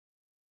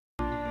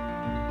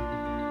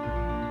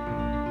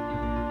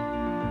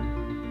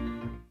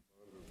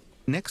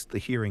Next, the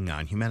hearing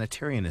on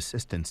humanitarian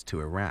assistance to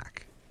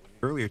Iraq.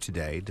 Earlier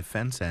today,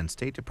 Defense and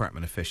State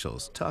Department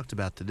officials talked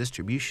about the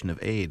distribution of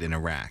aid in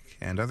Iraq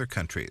and other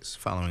countries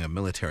following a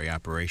military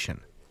operation.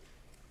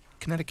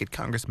 Connecticut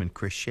Congressman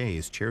Chris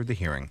Shays chaired the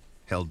hearing,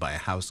 held by a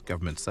House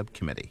government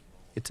subcommittee.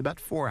 It's about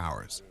 4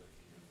 hours.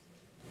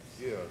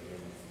 Yeah,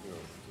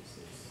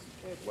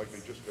 and like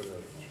they just got out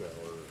of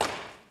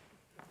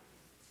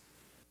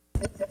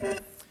the shower.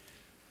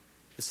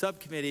 The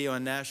Subcommittee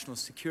on National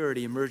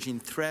Security,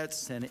 Emerging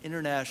Threats and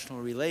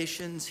International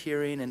Relations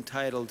hearing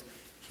entitled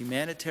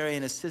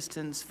Humanitarian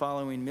Assistance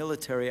Following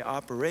Military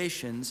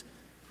Operations,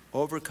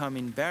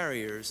 Overcoming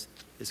Barriers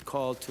is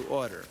called to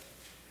order.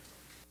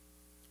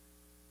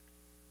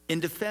 In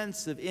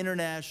defense of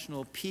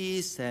international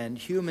peace and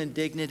human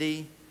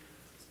dignity,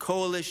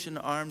 coalition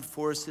armed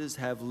forces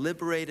have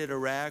liberated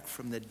Iraq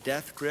from the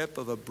death grip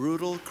of a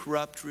brutal,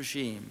 corrupt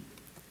regime.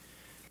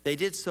 They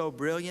did so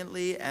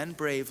brilliantly and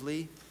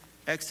bravely,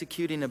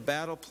 executing a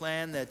battle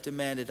plan that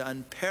demanded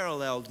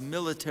unparalleled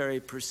military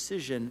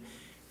precision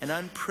and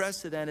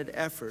unprecedented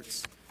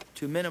efforts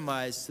to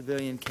minimize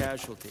civilian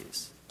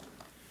casualties.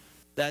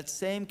 That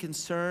same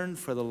concern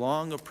for the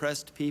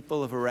long-oppressed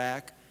people of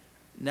Iraq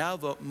now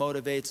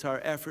motivates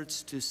our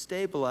efforts to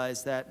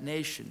stabilize that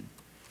nation,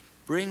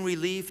 bring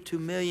relief to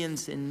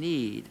millions in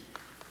need,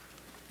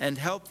 and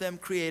help them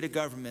create a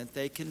government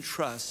they can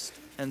trust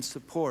and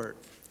support.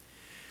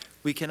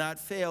 We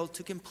cannot fail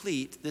to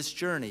complete this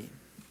journey.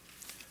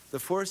 The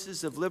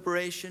forces of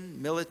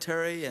liberation,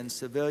 military and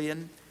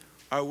civilian,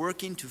 are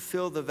working to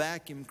fill the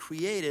vacuum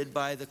created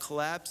by the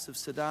collapse of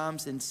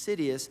Saddam's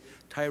insidious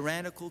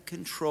tyrannical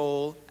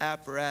control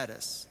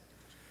apparatus.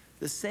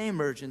 The same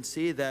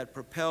urgency that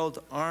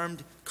propelled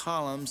armed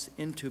columns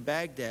into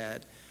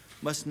Baghdad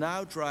must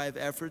now drive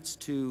efforts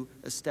to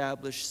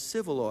establish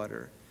civil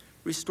order,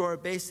 restore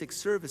basic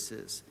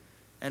services,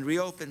 and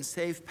reopen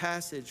safe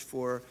passage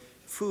for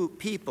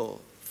people,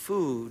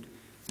 food,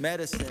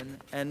 medicine,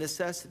 and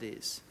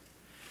necessities.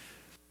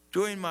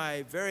 During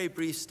my very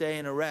brief stay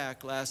in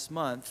Iraq last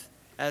month,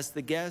 as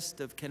the guest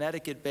of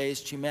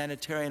Connecticut-based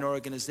humanitarian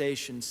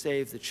organization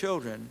Save the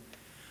Children,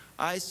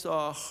 I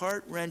saw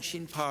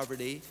heart-wrenching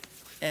poverty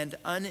and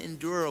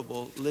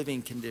unendurable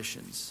living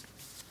conditions.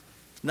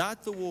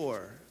 Not the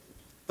war,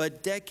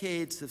 but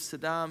decades of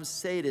Saddam's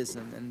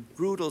sadism and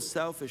brutal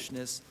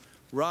selfishness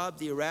robbed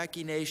the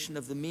Iraqi nation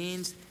of the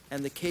means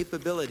and the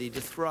capability to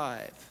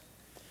thrive.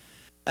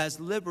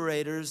 As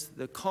liberators,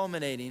 the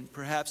culminating,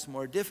 perhaps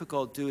more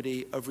difficult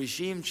duty of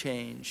regime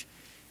change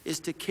is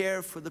to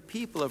care for the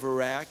people of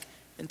Iraq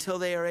until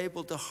they are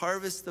able to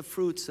harvest the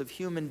fruits of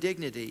human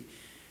dignity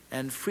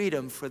and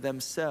freedom for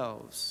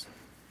themselves.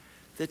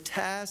 The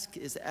task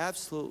is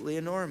absolutely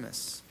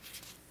enormous.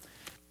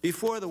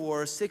 Before the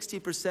war,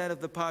 60%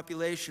 of the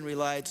population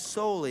relied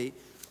solely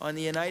on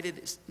the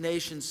United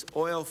Nations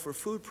Oil for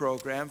Food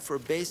program for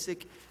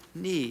basic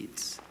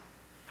needs.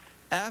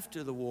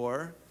 After the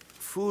war,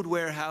 food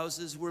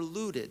warehouses were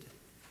looted.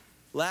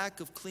 Lack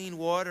of clean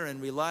water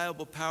and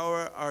reliable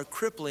power are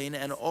crippling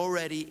an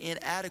already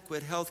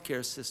inadequate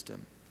healthcare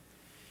system.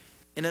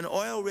 In an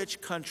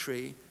oil-rich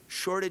country,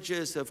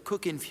 shortages of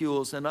cooking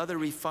fuels and other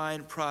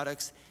refined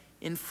products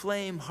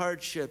inflame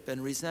hardship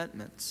and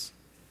resentments.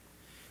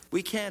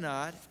 We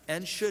cannot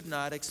and should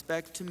not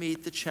expect to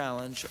meet the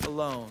challenge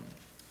alone.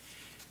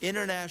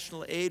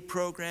 International aid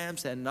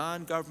programs and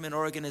non-government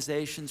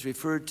organizations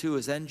referred to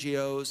as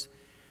NGOs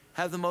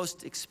have the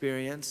most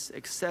experience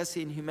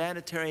accessing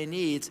humanitarian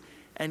needs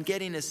and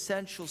getting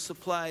essential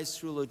supplies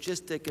through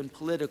logistic and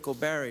political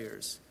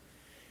barriers.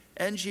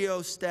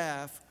 NGO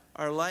staff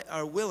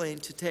are willing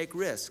to take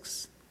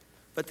risks,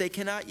 but they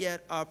cannot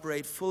yet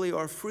operate fully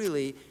or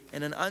freely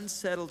in an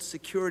unsettled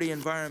security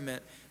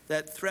environment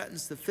that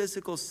threatens the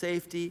physical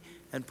safety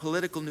and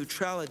political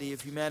neutrality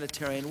of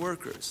humanitarian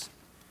workers.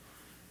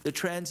 The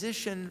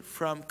transition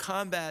from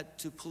combat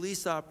to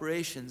police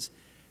operations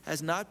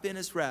has not been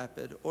as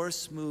rapid or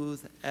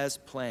smooth as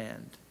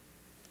planned.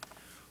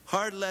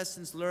 Hard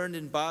lessons learned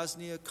in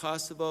Bosnia,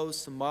 Kosovo,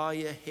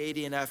 Somalia,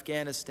 Haiti, and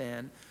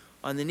Afghanistan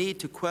on the need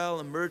to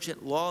quell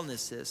emergent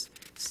lawlessness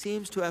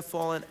seems to have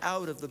fallen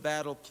out of the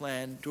battle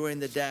plan during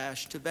the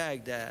dash to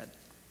Baghdad.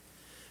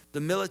 The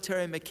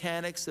military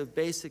mechanics of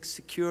basic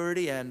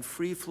security and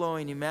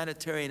free-flowing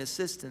humanitarian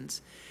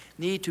assistance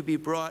need to be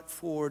brought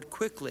forward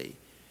quickly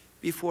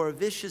before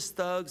vicious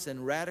thugs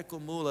and radical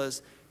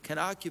mullahs can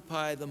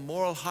occupy the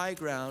moral high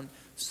ground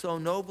so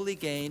nobly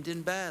gained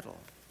in battle.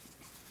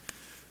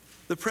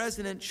 The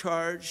President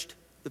charged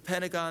the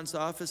Pentagon's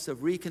Office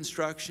of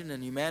Reconstruction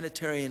and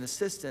Humanitarian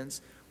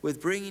Assistance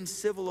with bringing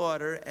civil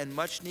order and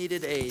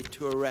much-needed aid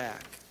to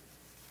Iraq.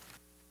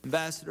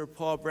 Ambassador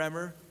Paul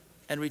Bremer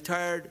and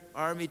retired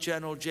Army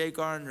General Jay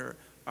Garner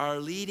are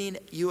leading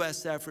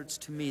U.S. efforts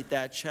to meet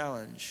that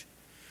challenge.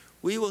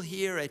 We will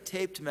hear a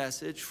taped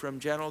message from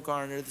General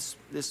Garner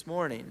this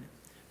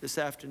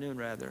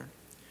afternoon.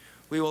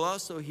 We will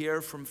also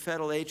hear from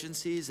federal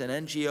agencies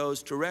and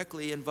NGOs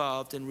directly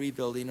involved in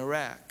rebuilding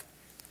Iraq.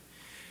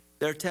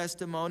 Their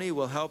testimony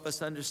will help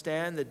us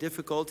understand the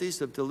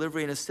difficulties of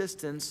delivering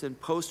assistance in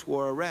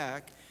post-war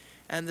Iraq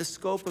and the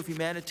scope of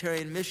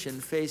humanitarian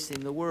mission facing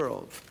the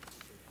world.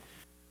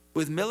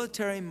 With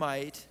military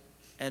might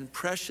and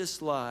precious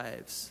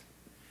lives,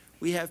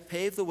 we have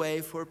paved the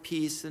way for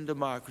peace and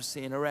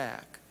democracy in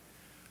Iraq.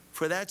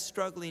 For that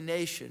struggling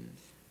nation,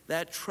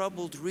 that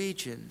troubled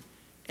region,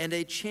 and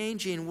a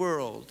changing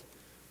world,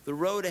 the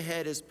road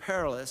ahead is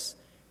perilous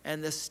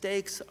and the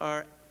stakes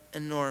are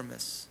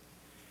enormous.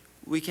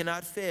 We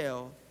cannot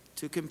fail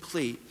to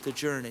complete the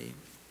journey.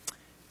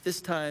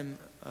 This time,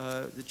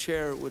 the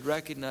Chair would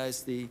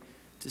recognize the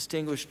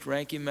distinguished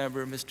ranking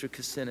member, Mr.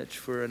 Kucinich,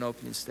 for an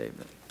opening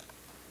statement.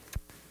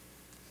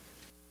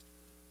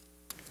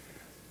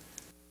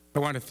 I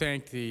want to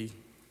thank the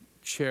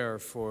Chair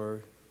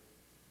for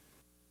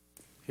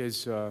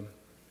his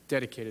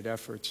dedicated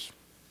efforts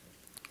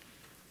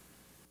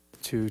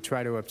to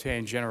try to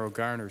obtain General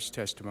Garner's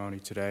testimony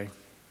today.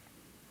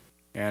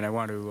 And I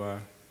want to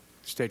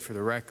state for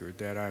the record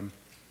that I'm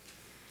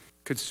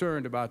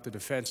concerned about the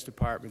Defense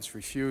Department's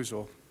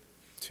refusal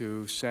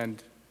to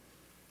send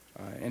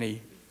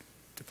any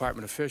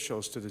department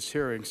officials to this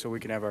hearing so we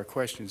can have our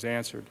questions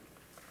answered.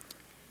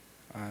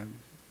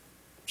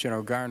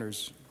 General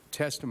Garner's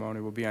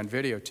testimony will be on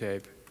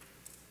videotape,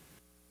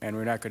 and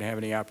we're not going to have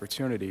any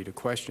opportunity to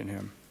question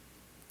him.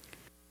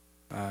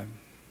 I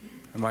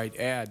might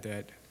add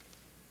that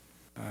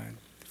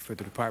for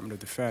the Department of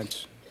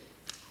Defense,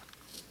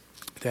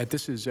 that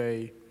this is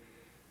a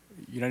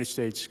United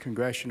States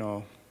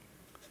Congressional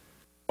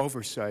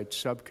Oversight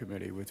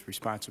Subcommittee with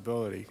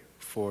responsibility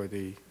for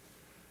the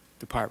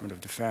Department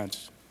of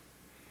Defense.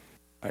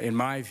 In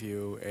my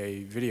view,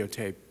 a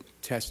videotape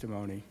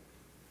testimony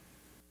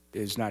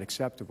is not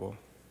acceptable.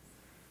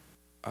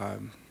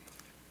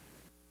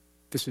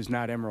 This is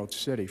not Emerald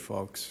City,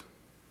 folks,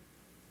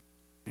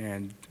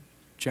 and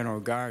General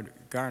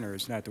Garner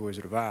is not the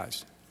Wizard of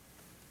Oz.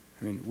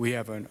 I mean, we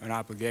have an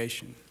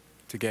obligation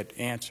to get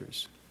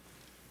answers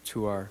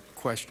to our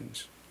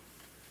questions.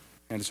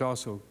 And it's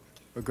also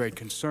a great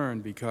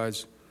concern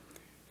because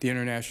the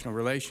International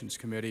Relations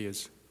Committee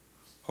is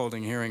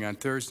holding a hearing on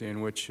Thursday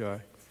in which the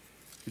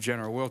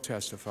General will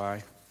testify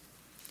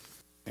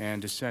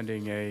and is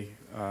sending the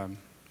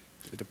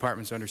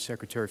Department's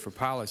Undersecretary for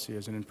Policy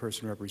as an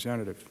in-person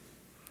representative.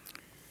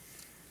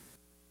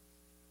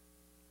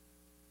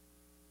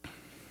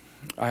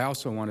 I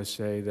also want to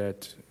say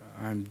that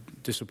I'm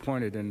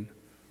disappointed in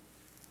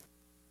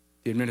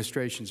the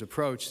administration's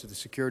approach to the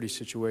security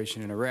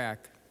situation in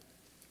Iraq.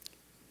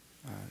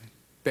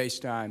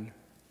 Based on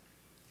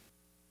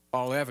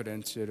all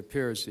evidence, it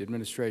appears the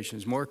administration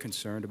is more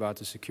concerned about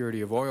the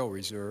security of oil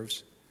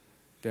reserves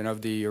than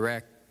of the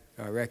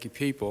Iraqi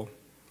people,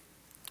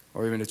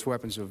 or even its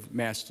weapons of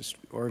mass,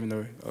 or even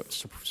the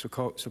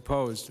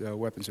supposed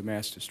weapons of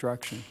mass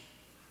destruction.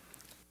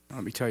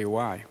 Let me tell you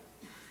why.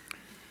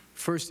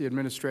 First, the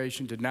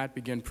administration did not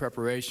begin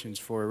preparations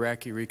for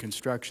Iraqi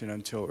reconstruction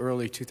until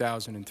early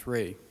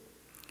 2003.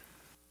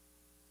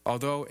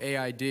 Although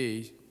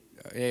AID's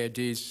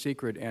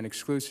secret and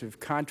exclusive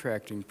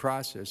contracting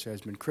process has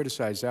been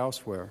criticized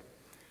elsewhere,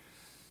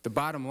 the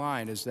bottom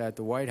line is that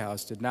the White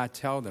House did not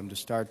tell them to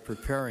start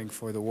preparing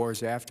for the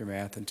war's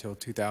aftermath until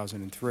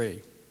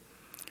 2003.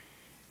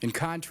 In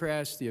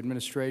contrast, the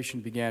administration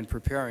began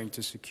preparing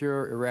to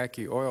secure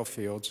Iraqi oil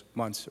fields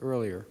months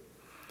earlier.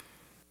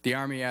 The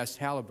Army asked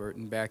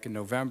Halliburton back in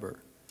November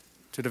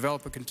to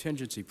develop a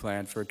contingency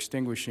plan for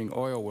extinguishing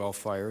oil well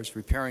fires,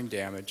 repairing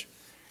damage,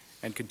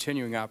 and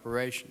continuing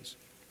operations.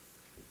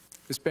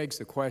 This begs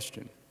the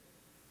question,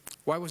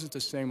 why wasn't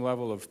the same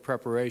level of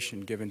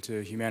preparation given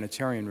to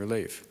humanitarian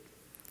relief?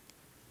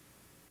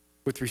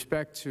 With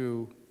respect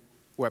to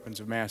weapons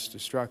of mass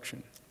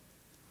destruction,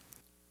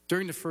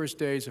 during the first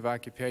days of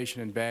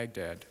occupation in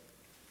Baghdad,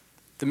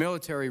 the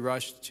military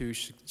rushed to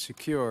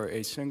secure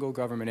a single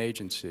government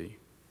agency,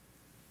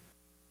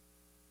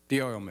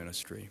 the oil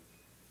ministry.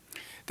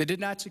 They did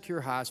not secure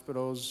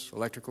hospitals,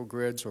 electrical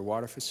grids, or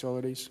water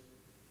facilities.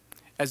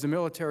 As the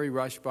military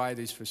rushed by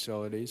these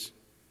facilities,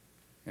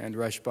 and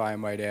rushed by, I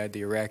might add,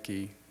 the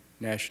Iraqi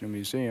National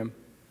Museum,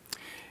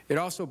 it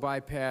also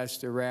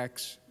bypassed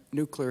Iraq's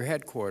nuclear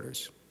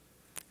headquarters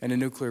and a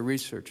nuclear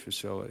research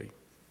facility.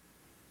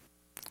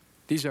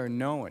 These are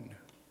known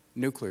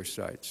nuclear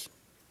sites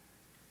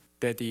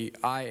that the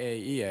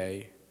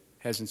IAEA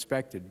has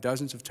inspected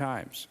dozens of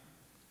times,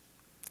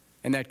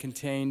 and that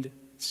contained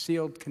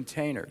sealed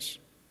containers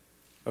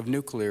of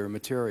nuclear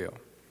material.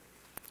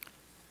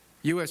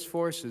 U.S.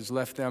 forces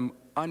left them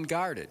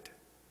unguarded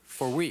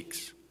for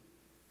weeks,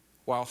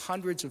 while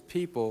hundreds of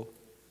people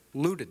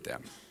looted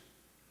them.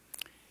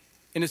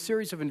 In a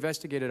series of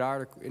investigative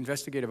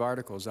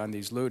articles on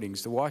these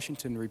lootings, the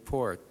Washington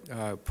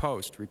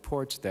Post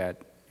reports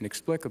that,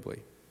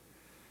 inexplicably,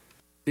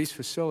 these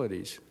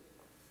facilities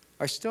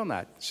are still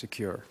not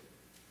secure.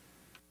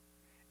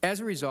 As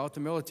a result,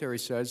 the military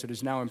says it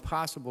is now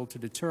impossible to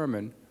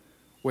determine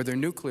whether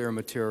nuclear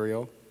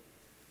material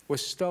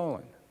was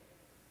stolen.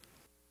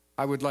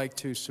 I would like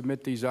to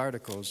submit these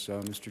articles,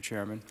 Mr.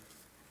 Chairman,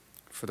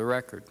 for the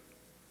record.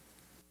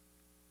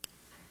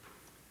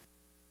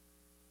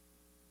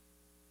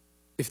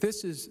 If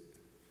this is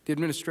the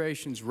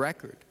administration's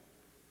record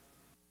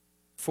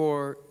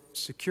for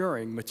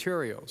securing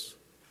materials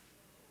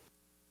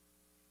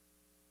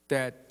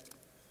that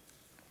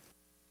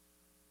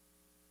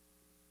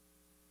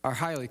are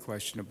highly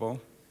questionable,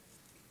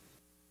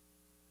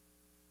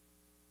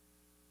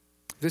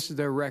 this is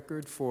their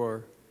record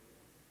for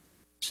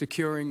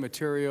securing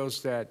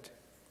materials that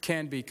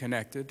can be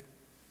connected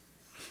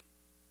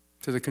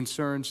to the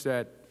concerns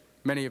that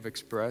many have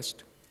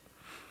expressed.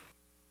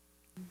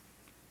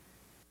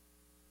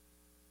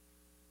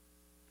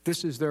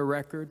 This is their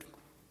record.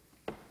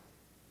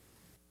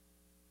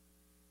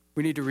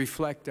 We need to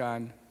reflect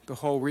on the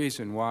whole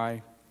reason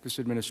why this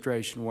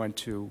administration went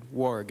to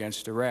war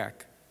against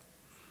Iraq.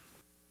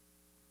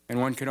 And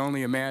one can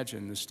only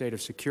imagine the state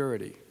of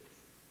security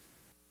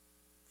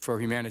for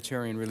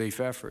humanitarian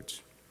relief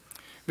efforts.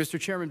 Mr.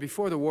 Chairman,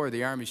 before the war,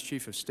 the Army's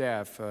Chief of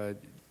Staff,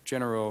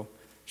 General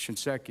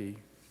Shinseki,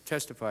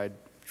 testified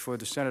before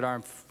the Senate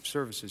Armed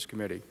Services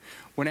Committee.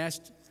 When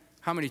asked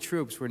how many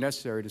troops were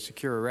necessary to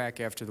secure Iraq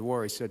after the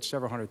war, he said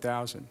several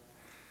 100,000.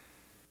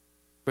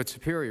 But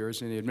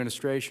superiors in the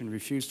administration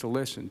refused to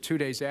listen. 2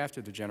 days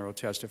after the general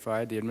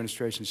testified, the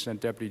administration sent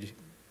Deputy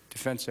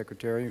Defense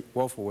Secretary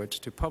Wolfowitz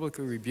to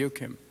publicly rebuke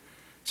him,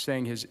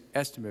 saying his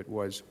estimate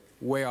was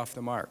way off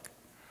the mark.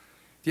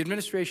 The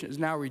administration has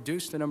now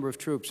reduced the number of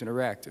troops in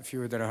Iraq to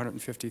fewer than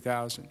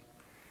 150,000.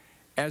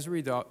 As a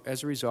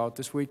result,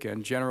 this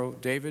weekend, General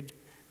David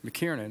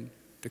McKiernan,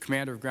 the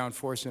commander of ground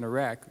force in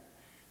Iraq,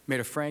 made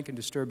a frank and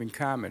disturbing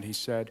comment. He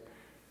said,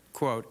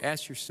 quote,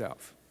 "Ask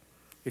yourself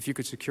if you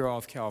could secure all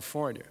of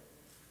California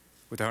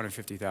with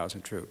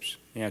 150,000 troops."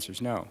 The answer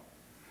is no.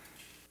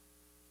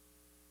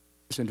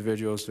 This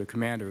individual is the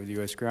commander of the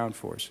U.S. ground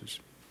forces.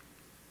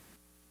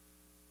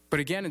 But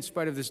again, in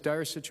spite of this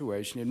dire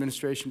situation, the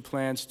administration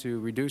plans to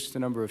reduce the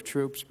number of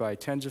troops by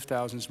tens of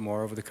thousands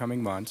more over the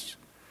coming months.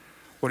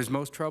 What is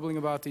most troubling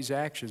about these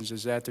actions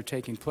is that they're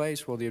taking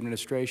place while the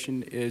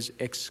administration is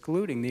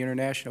excluding the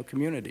international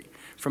community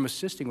from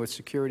assisting with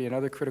security and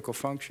other critical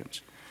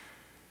functions.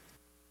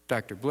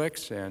 Dr.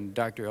 Blix and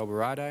Dr.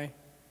 El-Baradei,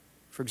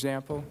 for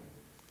example,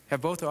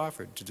 have both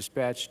offered to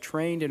dispatch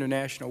trained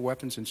international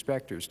weapons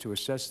inspectors to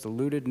assess the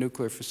looted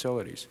nuclear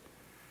facilities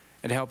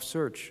and to help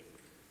search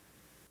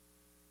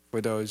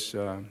for those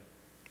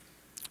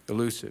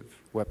elusive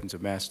weapons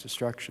of mass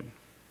destruction.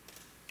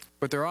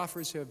 But their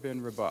offers have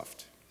been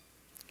rebuffed.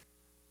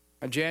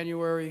 On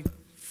January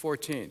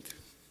 14th,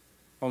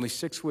 only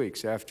 6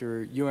 weeks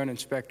after UN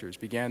inspectors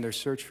began their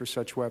search for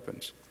such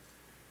weapons,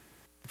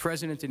 the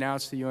President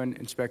denounced the UN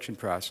inspection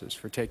process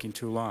for taking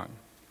too long.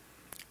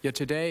 Yet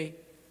today,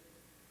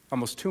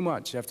 almost 2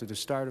 months after the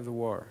start of the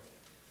war,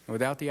 and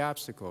without the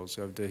obstacles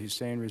of the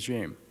Hussein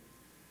regime,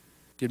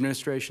 the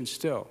administration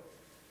still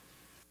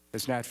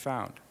has not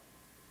found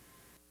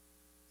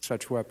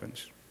such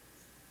weapons.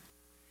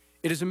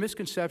 It is a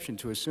misconception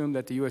to assume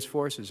that the U.S.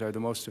 forces are the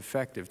most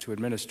effective to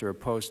administer a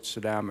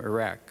post-Saddam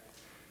Iraq.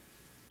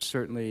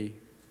 Certainly,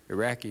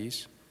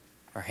 Iraqis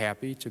are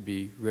happy to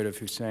be rid of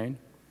Hussein,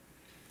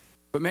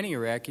 but many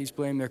Iraqis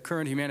blame their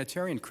current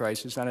humanitarian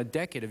crisis on a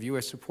decade of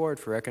U.S. support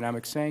for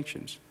economic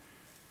sanctions.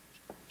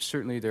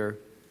 Certainly, they're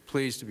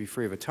pleased to be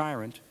free of a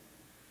tyrant,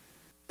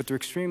 but they're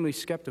extremely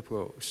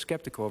skeptical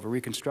of a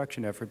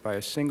reconstruction effort by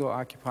a single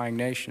occupying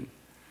nation,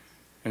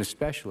 and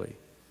especially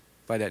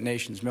by that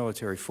nation's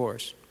military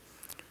force.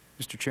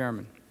 Mr.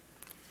 Chairman,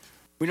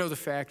 we know the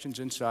factions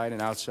inside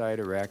and outside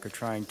Iraq are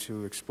trying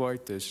to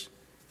exploit this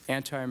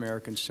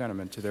anti-American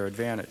sentiment to their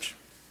advantage.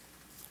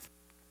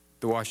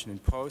 The Washington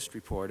Post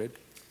reported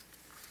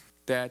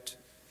that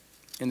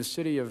in the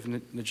city of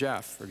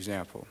Najaf, for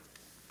example,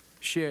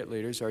 Shiite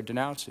leaders are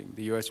denouncing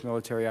the U.S.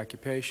 military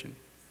occupation.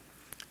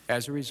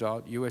 As a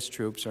result, U.S.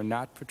 troops are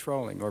not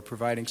patrolling or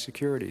providing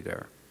security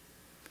there.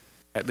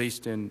 At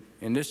least in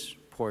this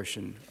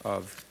portion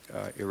of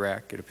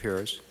Iraq, it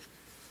appears,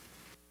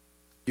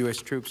 U.S.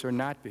 troops are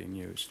not being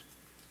used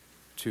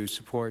to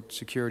support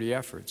security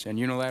efforts, and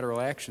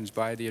unilateral actions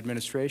by the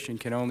administration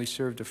can only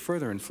serve to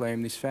further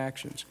inflame these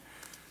factions.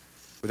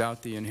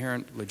 Without the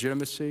inherent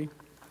legitimacy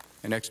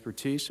and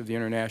expertise of the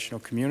international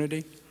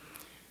community,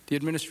 the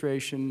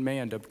administration may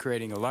end up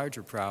creating a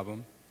larger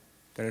problem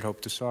than it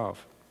hoped to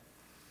solve.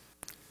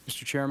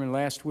 Mr. Chairman,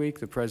 last week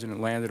the President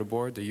landed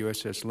aboard the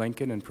USS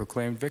Lincoln and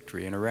proclaimed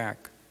victory in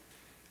Iraq.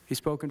 He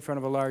spoke in front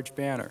of a large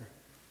banner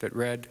that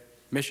read,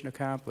 "Mission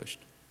accomplished."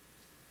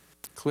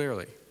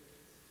 Clearly,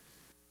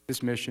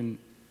 this mission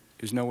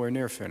is nowhere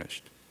near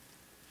finished.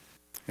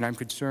 And I'm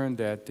concerned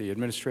that the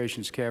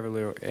administration's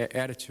cavalier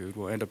attitude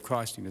will end up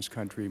costing this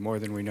country more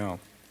than we know.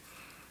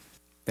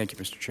 Thank you,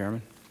 Mr.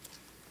 Chairman.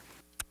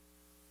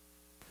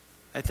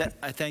 I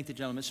thank the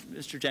gentleman.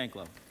 Mr.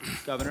 Janklow.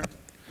 Governor.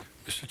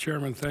 Mr.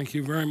 Chairman, thank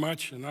you very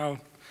much, and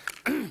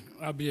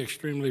I'll be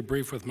extremely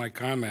brief with my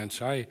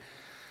comments. I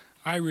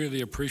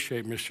really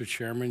appreciate, Mr.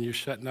 Chairman, you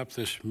setting up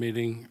this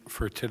meeting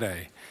for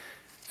today.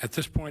 At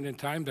this point in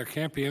time, there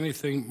can't be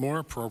anything more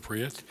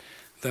appropriate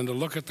than to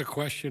look at the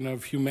question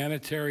of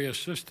humanitarian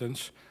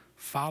assistance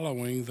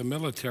following the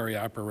military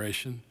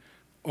operation,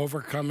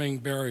 overcoming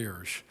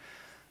barriers.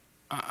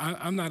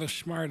 I'm not as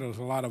smart as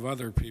a lot of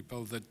other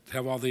people that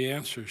have all the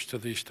answers to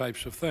these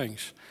types of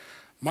things.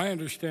 My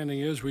understanding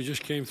is we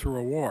just came through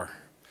a war.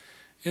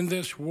 In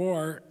this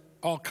war,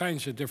 all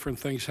kinds of different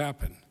things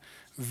happen.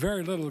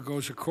 Very little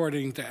goes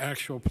according to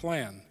actual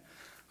plan.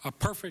 A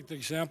perfect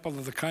example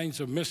of the kinds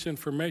of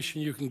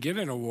misinformation you can get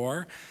in a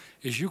war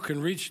is you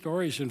can read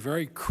stories in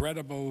very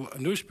credible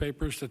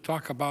newspapers that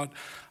talk about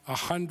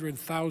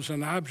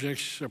 100,000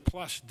 objects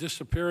plus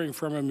disappearing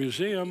from a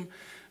museum,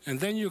 and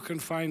then you can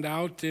find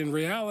out in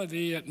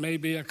reality it may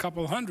be a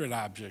couple hundred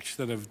objects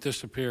that have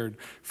disappeared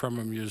from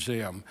a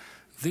museum.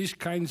 These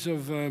kinds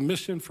of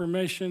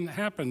misinformation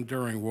happen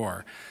during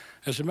war.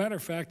 As a matter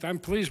of fact, I'm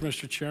pleased,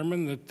 Mr.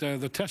 Chairman, that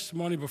the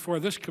testimony before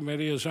this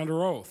committee is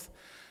under oath.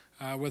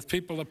 With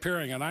people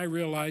appearing, and I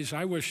realize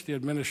I wish the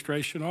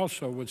administration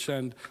also would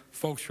send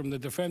folks from the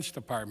Defense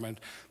Department,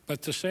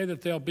 but to say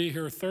that they'll be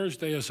here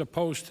Thursday as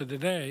opposed to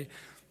today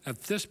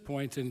at this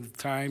point in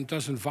time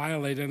doesn't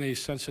violate any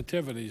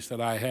sensitivities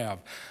that I have.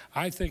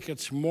 I think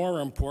it's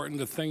more important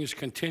that things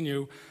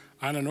continue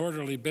on an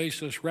orderly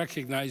basis,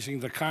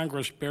 recognizing that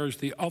Congress bears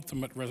the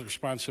ultimate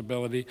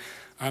responsibility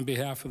on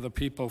behalf of the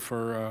people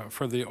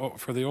for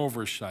the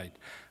oversight.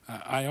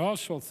 I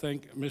also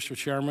think, Mr.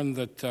 Chairman,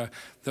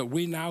 that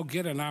we now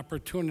get an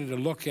opportunity to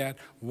look at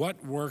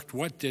what worked,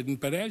 what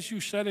didn't. But as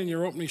you said in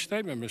your opening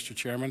statement, Mr.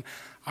 Chairman,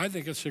 I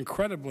think it's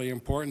incredibly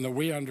important that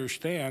we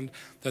understand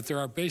that there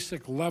are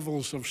basic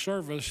levels of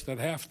service that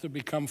have to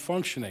become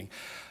functioning.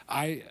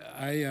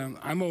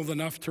 I'm old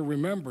enough to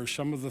remember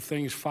some of the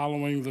things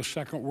following the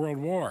Second World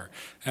War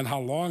and how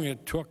long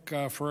it took,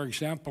 for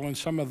example, in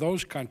some of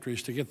those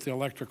countries to get the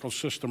electrical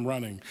system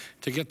running,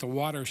 to get the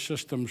water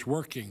systems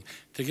working,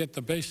 to get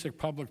the basic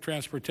public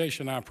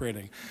transportation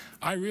operating.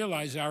 I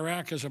realize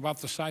Iraq is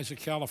about the size of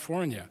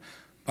California,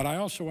 but I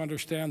also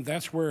understand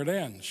that's where it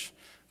ends.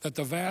 That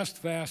the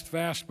vast, vast,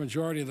 vast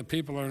majority of the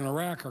people in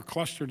Iraq are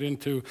clustered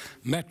into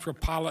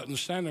metropolitan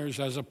centers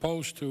as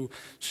opposed to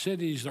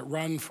cities that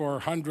run for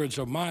hundreds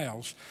of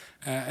miles,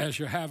 as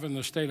you have in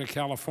the state of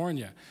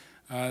California.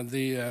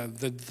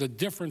 The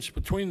difference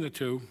between the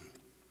two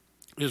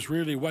is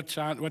really what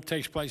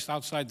takes place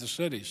outside the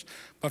cities.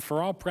 But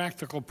for all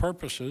practical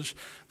purposes,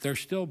 there's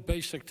still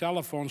basic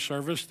telephone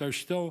service, there's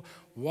still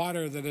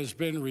water that has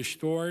been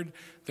restored,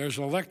 there's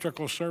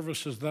electrical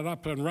services that are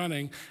up and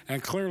running,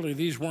 and clearly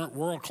these weren't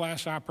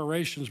world-class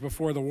operations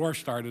before the war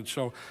started.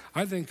 So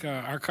I think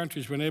our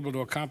country's been able to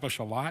accomplish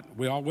a lot.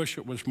 We all wish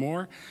it was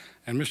more.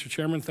 And Mr.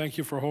 Chairman, thank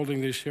you for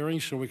holding these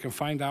hearings so we can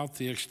find out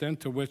the extent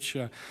to which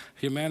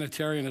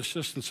humanitarian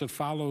assistance that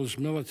follows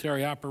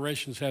military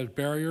operations has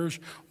barriers.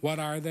 What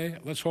are they?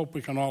 Let's hope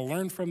we can all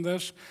learn from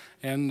this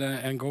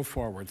and go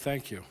forward.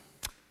 Thank you.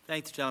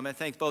 Thanks, gentlemen. I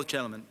thank both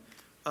gentlemen.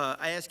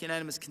 I ask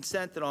unanimous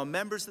consent that all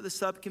members of the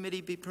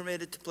subcommittee be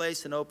permitted to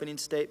place an opening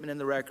statement in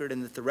the record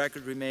and that the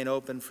record remain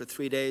open for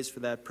 3 days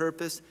for that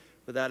purpose.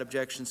 Without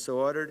objection, so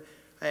ordered.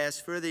 I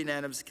ask further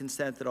unanimous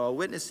consent that all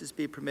witnesses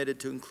be permitted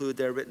to include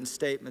their written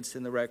statements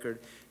in the record,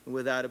 and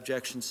without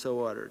objection, so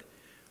ordered.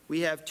 We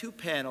have two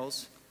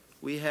panels.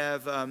 We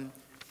have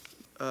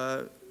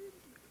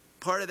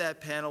part of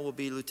that panel will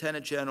be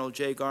Lieutenant General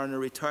Jay Garner,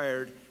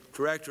 retired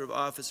Director of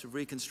Office of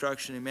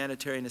Reconstruction and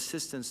Humanitarian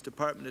Assistance,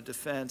 Department of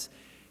Defense,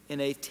 in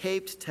a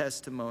taped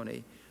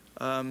testimony.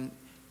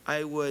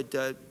 I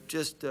would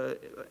just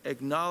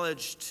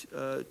acknowledge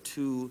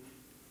to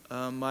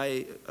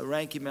my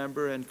ranking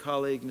member and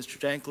colleague, Mr.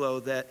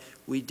 Janklow, that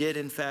we did,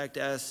 in fact,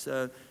 ask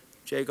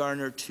Jay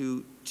Garner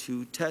to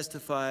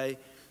testify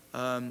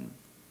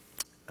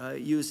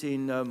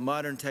using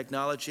modern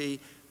technology.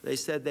 They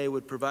said they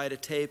would provide a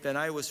tape, and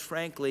I was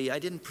frankly, I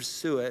didn't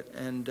pursue it,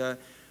 and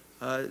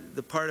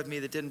the part of me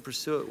that didn't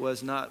pursue it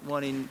was not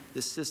wanting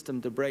the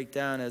system to break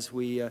down as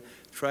we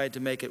tried to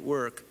make it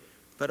work,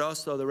 but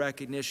also the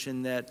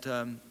recognition that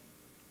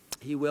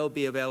he will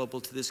be available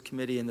to this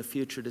committee in the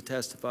future to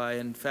testify.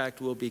 In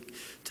fact, will be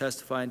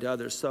testifying to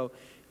others. So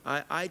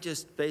I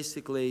just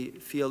basically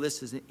feel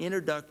this is an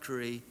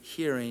introductory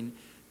hearing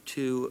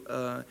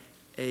to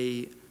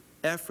a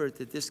effort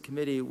that this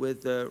committee,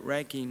 with the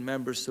ranking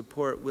member's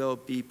support, will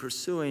be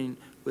pursuing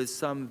with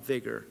some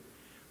vigor.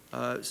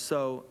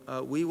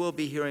 We will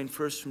be hearing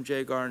first from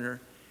Jay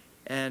Garner,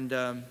 and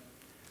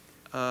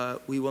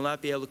we will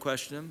not be able to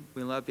question him.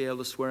 We will not be able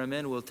to swear him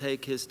in. We'll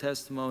take his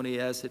testimony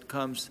as it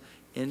comes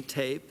in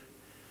tape,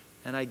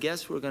 and I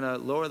guess we're going to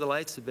lower the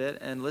lights a bit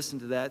and listen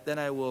to that. Then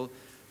I will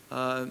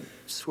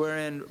swear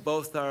in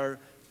both our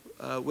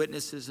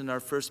witnesses in our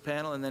first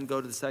panel and then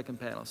go to the second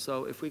panel.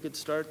 So if we could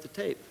start the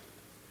tape.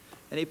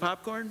 Any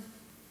popcorn?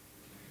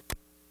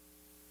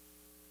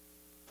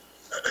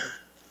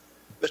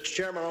 Mr.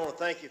 Chairman, I want to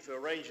thank you for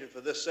arranging for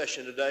this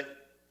session today.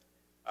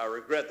 I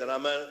regret that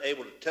I'm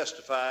unable to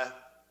testify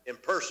in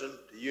person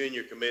to you and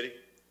your committee.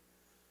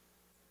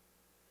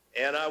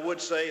 And I would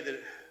say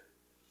that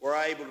were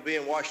I able to be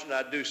in Washington,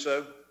 I'd do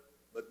so.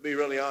 But to be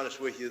really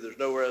honest with you, there's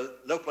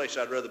no place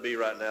I'd rather be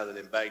right now than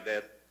in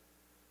Baghdad.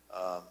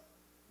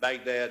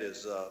 Baghdad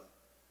is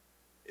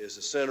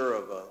the center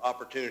of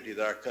opportunity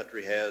that our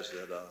country has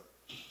that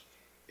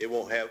it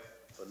won't have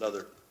for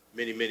another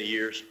many, many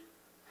years.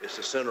 It's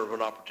the center of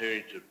an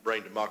opportunity to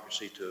bring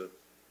democracy to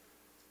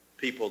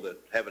people that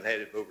haven't had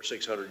it for over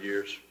 600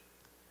 years.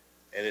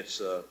 And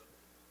it's a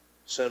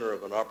center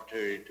of an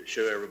opportunity to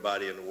show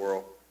everybody in the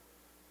world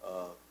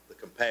the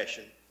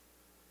compassion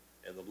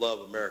and the love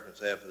Americans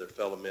have for their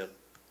fellow men.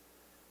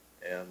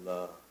 And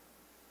the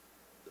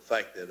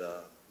fact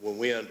that when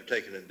we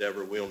undertake an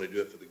endeavor, we only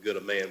do it for the good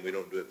of man. We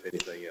don't do it for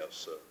anything else.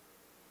 So,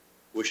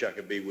 wish I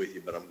could be with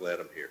you, but I'm glad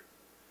I'm here.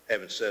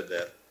 Having said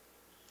that,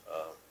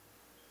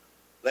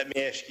 let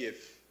me ask you,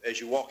 if, as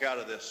you walk out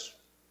of this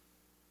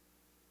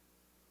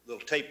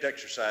little taped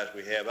exercise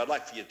we have, I'd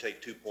like for you to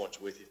take 2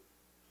 points with you.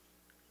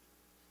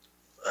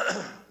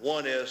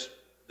 One is,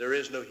 there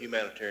is no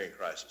humanitarian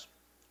crisis.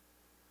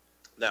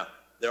 Now,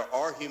 there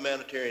are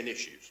humanitarian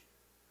issues,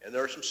 and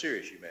there are some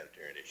serious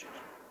humanitarian issues.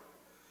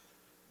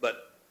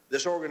 But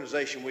this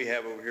organization we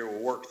have over here will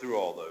work through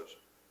all those.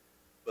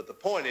 But the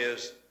point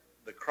is,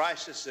 the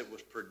crisis that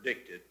was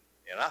predicted,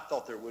 and I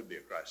thought there would be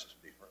a crisis,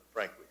 to be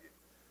frank with you,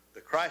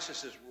 the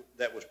crisis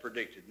that was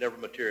predicted never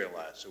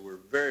materialized, so we're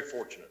very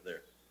fortunate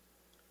there.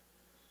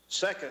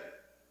 Second,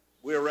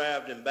 we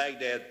arrived in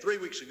Baghdad 3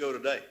 weeks ago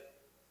today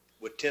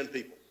with 10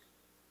 people.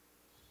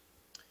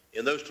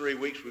 In those 3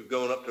 weeks, we've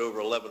gone up to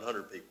over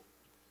 1,100 people.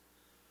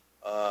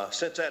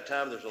 Since that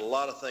time, there's a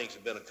lot of things that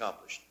have been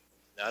accomplished.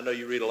 Now, I know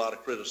you read a lot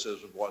of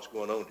criticism of what's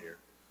going on here.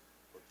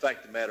 But the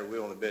fact of the matter, we've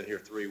only been here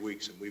 3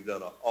 weeks, and we've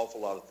done an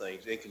awful lot of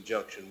things in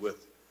conjunction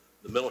with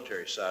the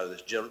military side of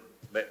this,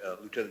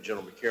 Lieutenant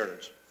General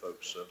McKiernan's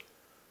folks. So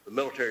the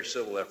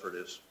military-civil effort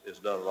is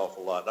done an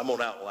awful lot. I'm going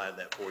to outline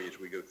that for you as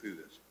we go through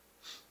this.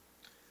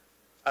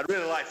 I'd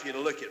really like for you to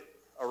look at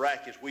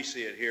Iraq as we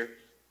see it here.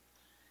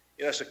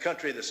 You know, it's a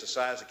country that's the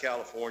size of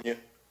California.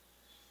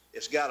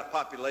 It's got a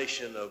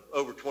population of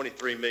over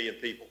 23 million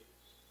people.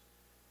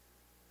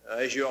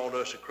 As you all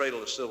know, it's a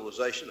cradle of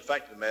civilization. The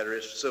fact of the matter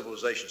is,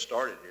 civilization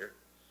started here.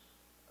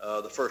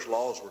 The first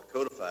laws were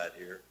codified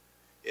here.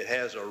 It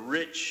has a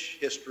rich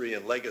history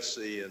and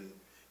legacy in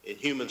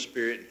human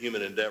spirit and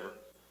human endeavor,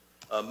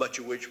 much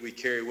of which we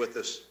carry with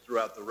us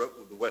throughout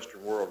the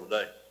Western world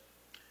today.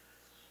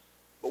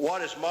 But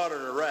what is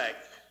modern Iraq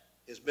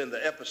has been the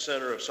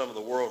epicenter of some of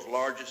the world's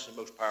largest and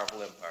most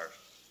powerful empires.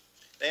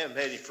 They haven't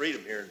had any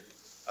freedom here in,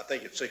 I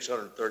think it's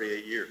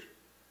 638 years.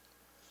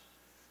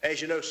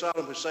 As you know,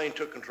 Saddam Hussein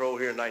took control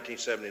here in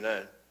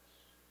 1979.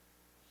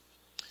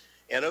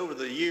 And over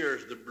the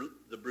years,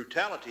 the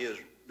brutality of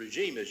his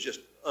regime is just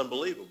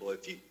unbelievable.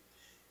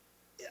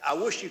 I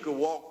wish you could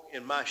walk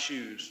in my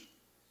shoes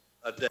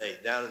a day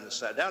down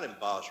in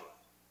Basra,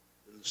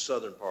 in the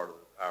southern part of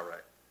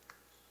Iraq.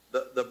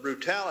 The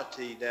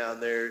brutality down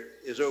there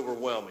is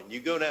overwhelming.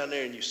 You go down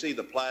there and you see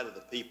the plight of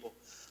the people.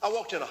 I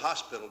walked in a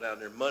hospital down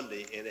there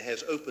Monday, and it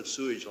has open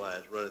sewage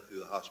lines running through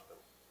the hospital.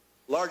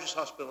 Largest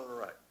hospital in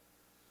Iraq.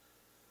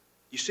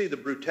 You see the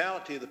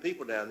brutality of the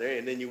people down there,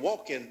 and then you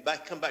walk in,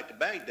 come back to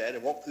Baghdad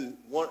and walk through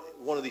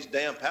one of these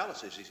damn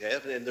palaces he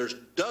has, and there's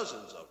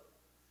dozens of them.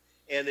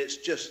 And it's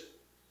just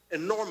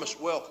enormous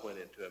wealth went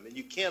into them. And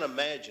you can't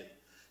imagine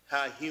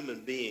how a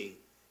human being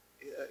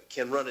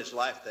can run his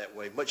life that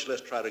way, much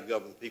less try to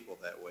govern people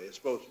that way. It's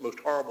the most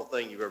horrible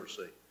thing you've ever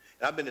seen.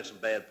 And I've been in some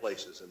bad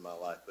places in my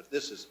life, but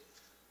this is,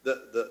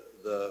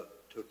 the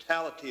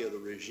totality of the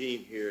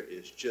regime here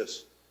is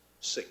just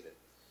sickening.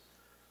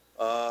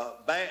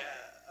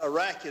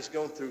 Iraq has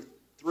gone through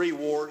 3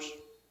 wars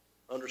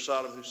under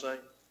Saddam Hussein.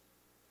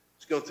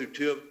 It's gone through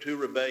two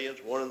rebellions,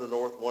 one in the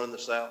north, one in the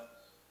south.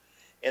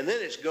 And then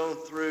it's gone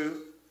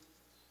through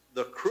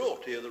the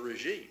cruelty of the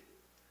regime.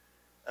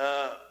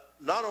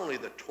 Not only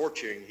the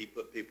torturing he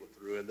put people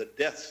through and the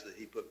deaths that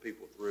he put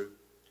people through,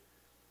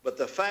 but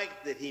the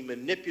fact that he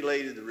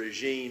manipulated the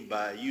regime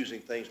by using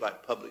things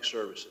like public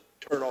services,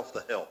 turn off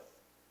the health,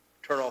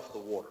 turn off the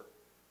water,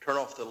 turn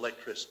off the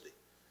electricity,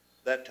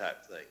 that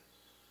type of thing.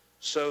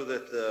 So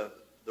that the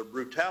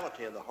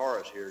brutality and the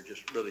horrors here are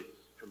just really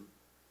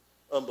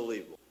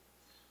unbelievable.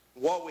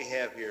 What we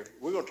have here,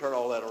 we're going to turn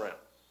all that around,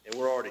 and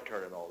we're already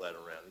turning all that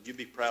around. And you'd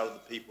be proud of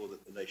the people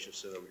that the nation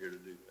sent over here to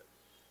do that.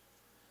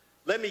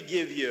 Let me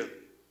give you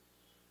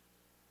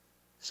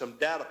some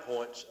data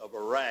points of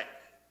Iraq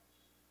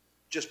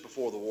just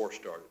before the war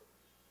started.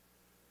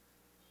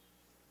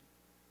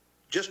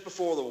 Just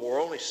before the war,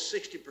 only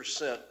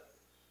 60%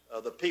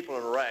 of the people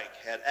in Iraq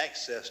had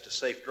access to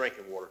safe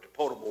drinking water, to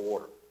potable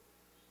water.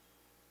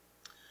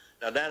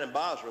 Now, down in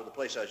Basra, the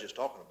place I was just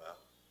talking about,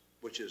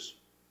 which is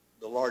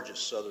the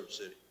largest southern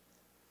city,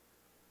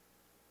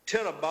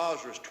 10 of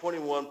Basra's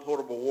 21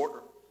 potable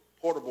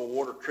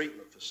water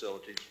treatment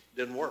facilities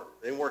didn't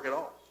work. They didn't work at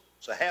all.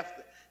 So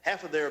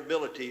half of their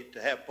ability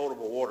to have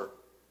potable water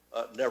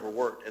never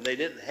worked, and they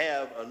didn't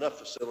have enough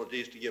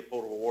facilities to give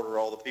potable water to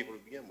all the people to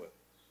begin with.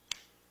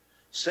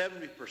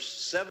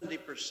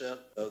 70%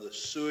 of the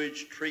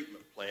sewage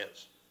treatment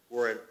plants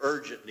were in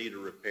urgent need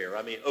of repair.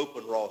 I mean,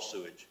 open raw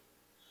sewage.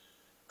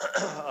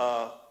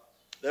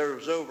 There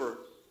was over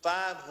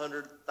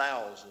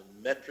 500,000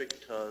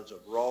 metric tons of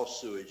raw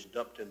sewage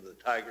dumped into the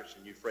Tigris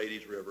and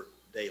Euphrates River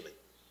daily.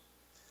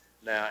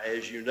 Now,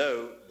 as you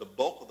know, the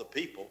bulk of the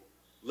people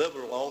live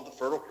along the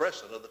Fertile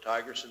Crescent of the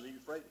Tigris and the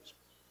Euphrates.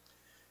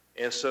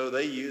 And so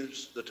they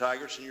used the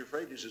Tigris and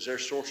Euphrates as their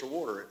source of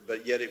water,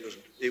 but yet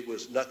it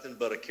was nothing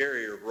but a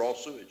carrier of raw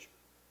sewage.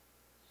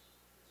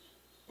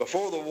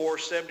 Before the war,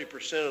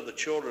 70% of the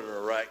children in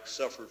Iraq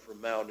suffered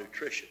from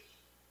malnutrition.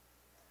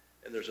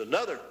 And there's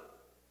another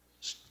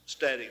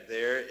static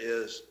there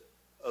is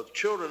of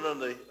children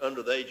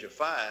under the age of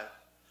 5,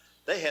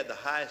 they had the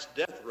highest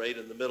death rate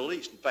in the Middle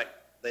East. In fact,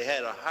 they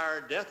had a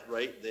higher death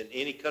rate than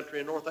any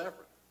country in North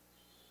Africa.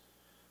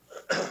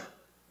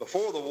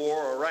 Before the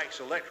war, Iraq's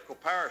electrical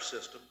power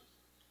system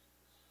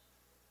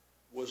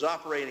was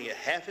operating at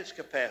half its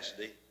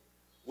capacity,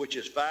 which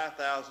is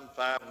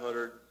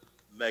 5,500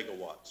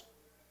 megawatts.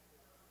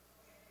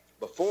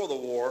 Before the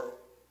war,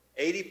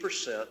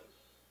 80%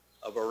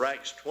 of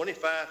Iraq's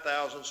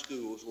 25,000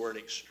 schools were in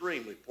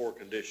extremely poor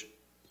condition.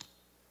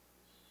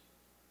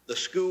 The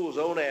schools,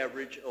 on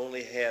average,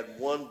 only had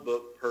one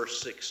book per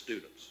 6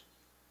 students.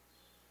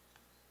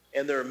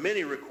 And there are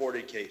many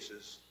recorded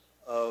cases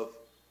of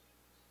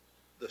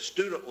the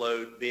student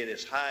load being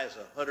as high as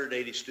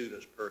 180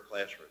 students per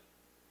classroom.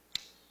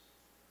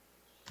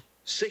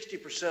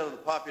 60% of the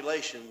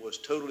population was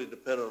totally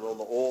dependent on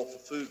the oil for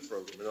food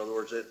program. In other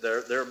words,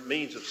 their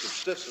means of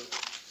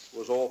subsistence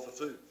was oil for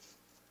food.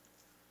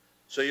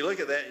 So you look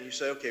at that and you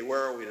say, okay,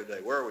 where are we today?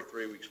 Where are we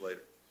 3 weeks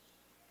later?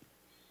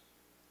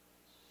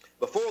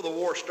 Before the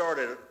war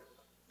started,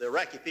 the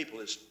Iraqi people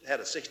had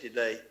a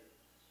 60-day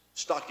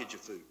stockage of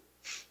food.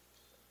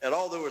 And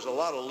although there was a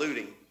lot of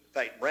looting, in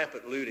fact,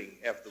 rampant looting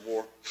after the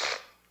war,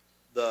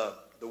 the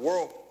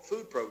World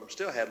Food Program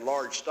still had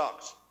large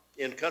stocks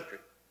in country.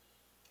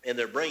 And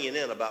they're bringing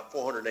in about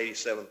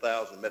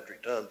 487,000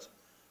 metric tons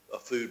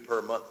of food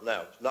per month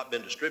now. It's not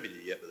been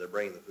distributed yet, but they're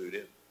bringing the food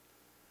in.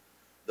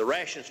 The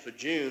rations for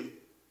June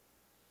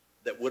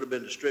that would have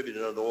been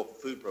distributed under the Oil for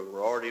Food Program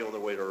are already on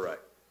their way to Iraq.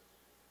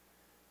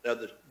 Now,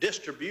 the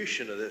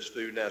distribution of this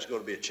food now is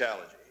going to be a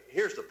challenge.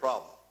 Here's the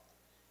problem,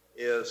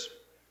 is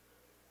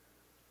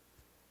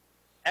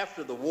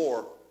after the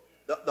war,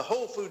 the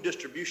whole food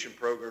distribution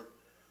program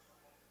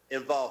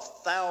involved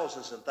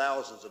thousands and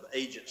thousands of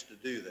agents to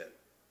do that.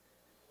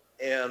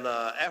 And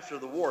after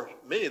the war,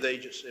 many of the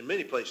agents, in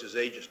many places,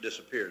 agents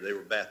disappeared. They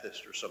were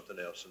Baathists or something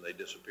else, and they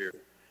disappeared.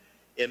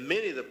 In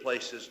many of the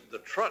places, the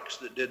trucks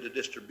that did the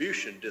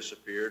distribution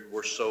disappeared,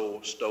 were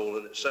sold,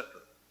 stolen, etc.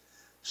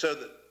 So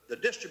the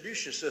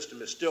distribution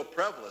system is still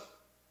prevalent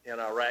in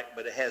Iraq,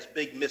 but it has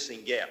big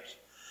missing gaps.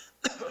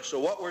 So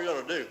what we're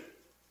going to do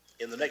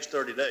in the next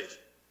 30 days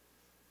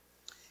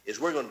is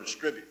we're going to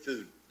distribute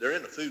food. They're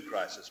in a food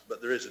crisis,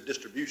 but there is a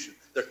distribution.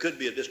 There could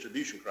be a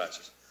distribution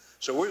crisis.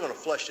 So we're going to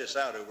flesh this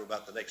out over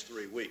about the next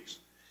 3 weeks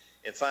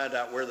and find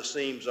out where the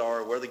seams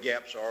are, where the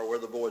gaps are, where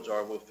the voids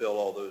are, and we'll fill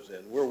all those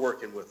in. We're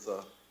working with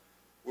the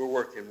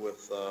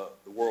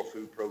World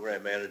Food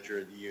Program Manager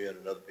and the UN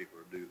and other people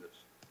to do this.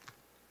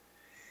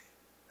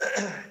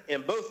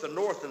 In both the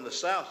North and the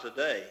South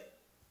today,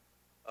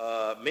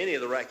 many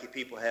of the Iraqi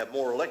people have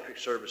more electric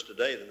service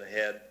today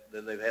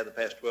than they've had the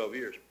past 12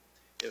 years.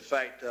 In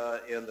fact,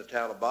 in the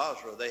town of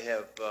Basra, they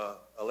have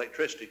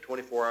electricity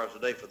 24 hours a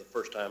day for the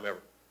first time ever.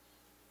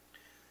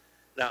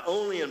 Now,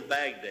 only in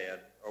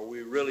Baghdad are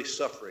we really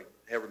suffering,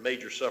 have a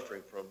major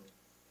suffering from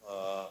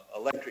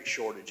electric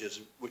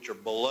shortages, which are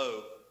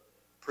below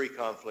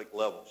pre-conflict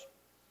levels.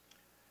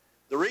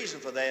 The reason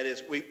for that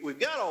is we've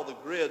got all the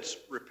grids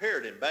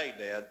repaired in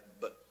Baghdad,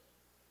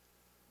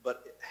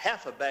 but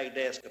half of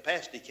Baghdad's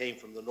capacity came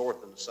from the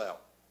north and the south.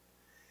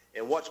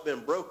 And what's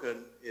been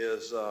broken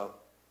is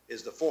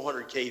the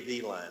 400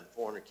 kV line,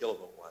 400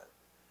 kilovolt line.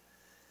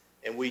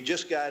 And we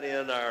just got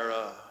in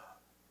our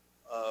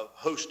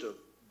host of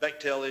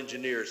Bechtel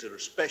engineers that are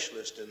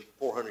specialists in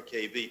 400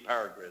 kV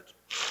power grids.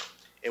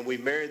 And we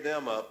married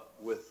them up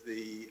with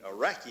the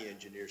Iraqi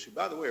engineers, who,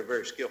 by the way, are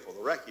very skillful. The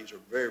Iraqis are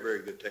very, very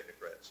good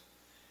technocrats.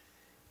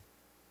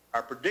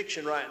 Our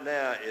prediction right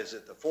now is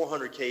that the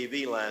 400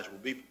 kV lines will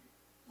be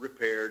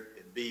repaired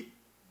and be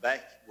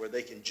back where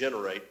they can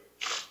generate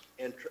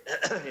and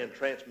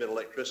transmit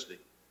electricity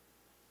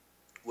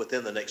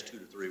within the next 2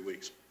 to 3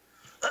 weeks.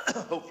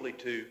 Hopefully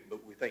 2,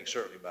 but we think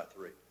certainly about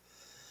 3.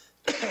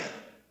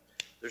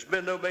 There's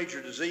been no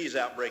major disease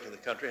outbreak in the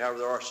country. However,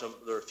 there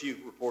are a few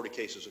reported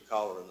cases of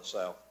cholera in the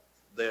south.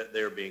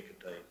 They're being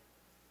contained.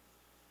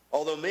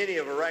 Although many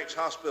of Iraq's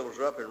hospitals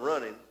are up and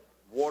running,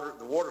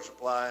 the water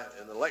supply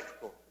and the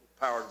electrical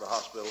power of the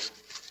hospitals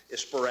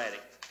is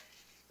sporadic.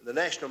 And the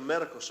national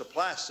medical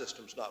supply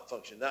system is not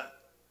functioning. Now,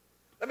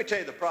 let me tell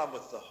you the problem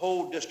with the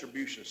whole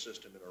distribution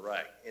system in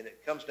Iraq, and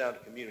it comes down to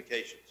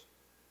communications.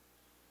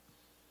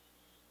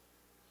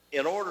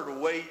 In order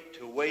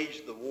to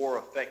wage the war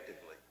effectively,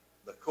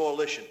 the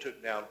coalition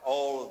took down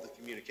all of the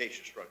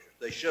communication structures.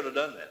 They should have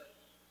done that,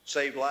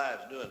 saved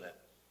lives doing that,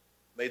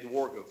 made the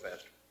war go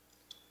faster,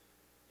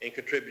 and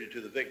contributed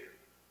to the victory.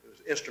 It was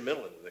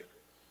instrumental in the victory.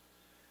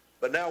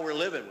 But now we're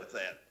living with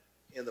that.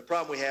 And the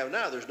problem we have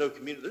now, there's no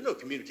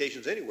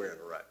communications anywhere in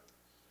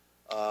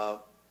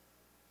Iraq.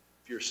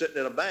 If you're sitting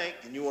in a bank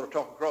and you want to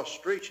talk across the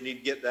street, you need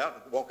to get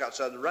out and walk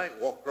outside the bank,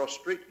 walk across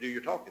the street to do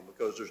your talking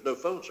because there's no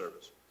phone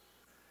service.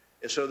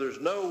 And so there's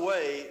no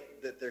way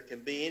that there can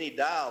be any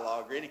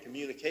dialogue or any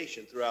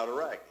communication throughout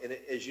Iraq. And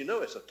as you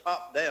know, it's a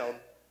top-down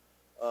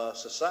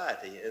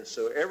society. And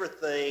so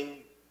everything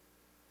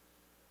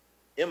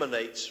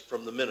emanates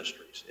from the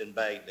ministries in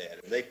Baghdad.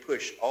 And they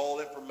push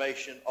all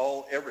information,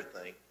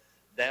 everything,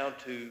 down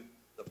to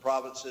the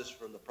provinces,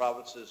 from the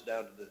provinces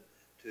down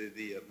to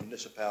the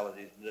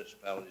municipalities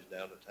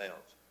down to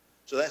towns.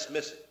 So that's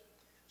missing.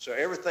 So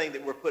everything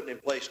that we're putting in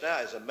place now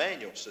is a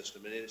manual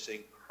system, and it's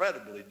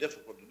incredibly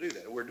difficult to do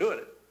that. And we're doing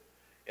it,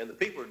 and the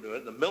people are doing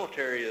it. The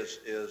military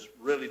is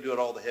really doing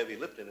all the heavy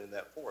lifting in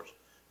that for us.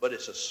 But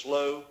it's a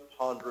slow,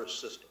 ponderous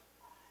system,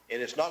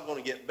 and it's not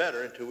going to get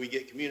better until we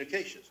get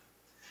communications.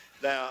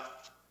 Now,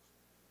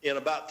 in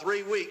about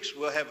 3 weeks,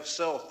 we'll have a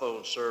cell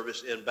phone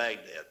service in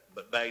Baghdad,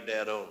 but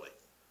Baghdad only.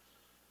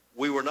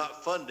 We were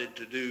not funded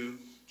to do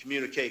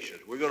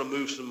communications. We're going to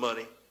move some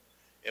money,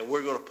 and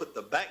we're going to put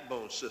the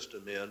backbone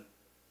system in,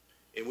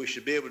 and we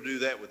should be able to do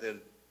that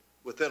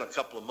within a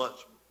couple of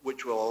months,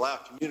 which will allow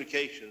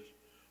communications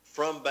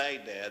from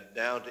Baghdad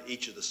down to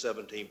each of the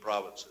 17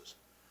 provinces.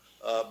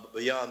 But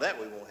beyond that,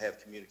 we won't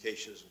have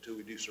communications until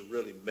we do some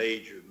really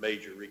major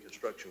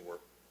reconstruction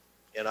work.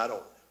 And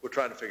we're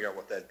trying to figure out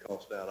what that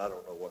costs now, and I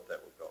don't know what that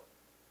would cost.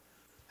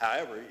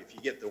 However, if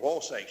you get the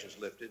oil sanctions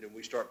lifted and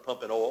we start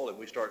pumping oil and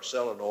we start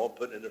selling oil,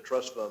 putting in a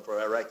trust fund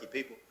for Iraqi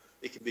people,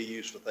 it can be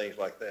used for things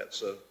like that.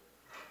 So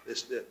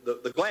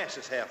the glass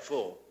is half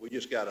full. We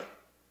just got to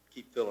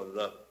keep filling it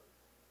up.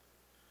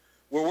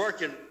 We're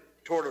working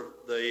toward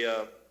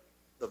the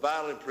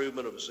vital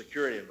improvement of a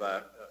security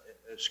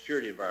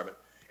environment.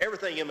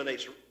 Everything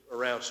emanates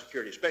around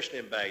security, especially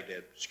in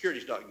Baghdad.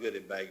 Security's not good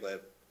in Baghdad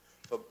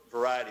for a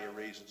variety of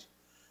reasons.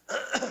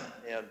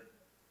 And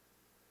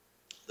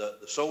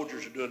the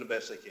soldiers are doing the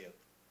best they can.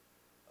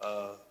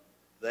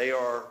 They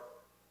are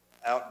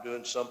out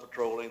doing some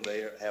patrolling.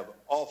 They have an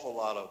awful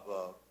lot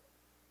of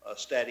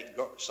static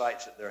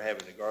sites that they're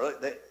having to guard.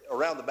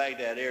 Around the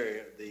Baghdad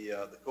area,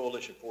 the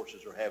coalition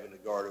forces are having to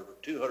guard over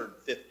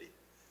 250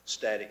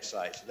 static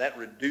sites. And that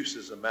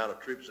reduces the amount of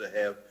troops they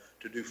have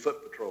to do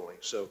foot patrolling.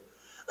 So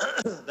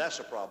that's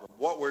a problem.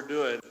 What we're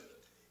doing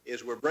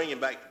is we're bringing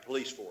back the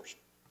police force.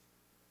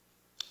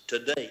 To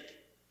date,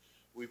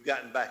 we've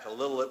gotten back a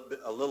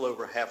little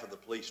over half of the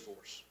police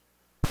force.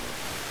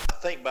 I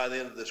think by the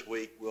end of this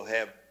week, we'll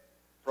have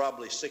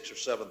probably 6,000 or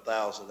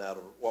 7,000 out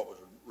of what was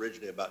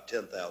originally about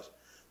 10,000.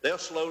 They'll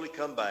slowly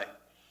come back.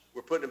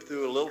 We're putting them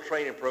through a little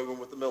training program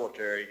with the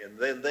military, and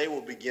then they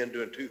will begin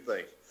doing two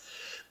things.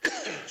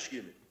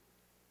 Excuse me.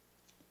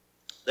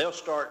 They'll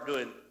start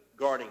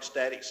guarding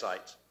static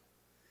sites,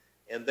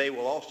 and they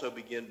will also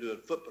begin doing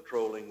foot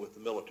patrolling with the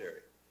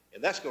military.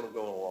 And that's going to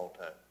go on a long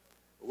time.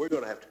 But we're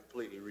going to have to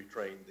completely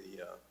retrain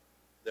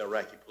the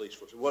Iraqi police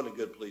force. It wasn't a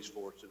good police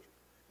force. It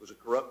was a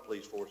corrupt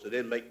police force. They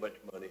didn't make much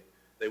money.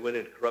 They went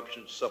into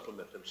corruption to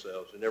supplement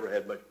themselves. They never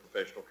had much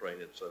professional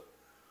training. So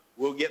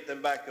we'll get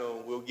them back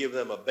on. We'll give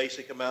them a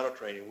basic amount of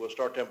training. We'll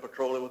start them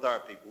patrolling with our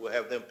people. We'll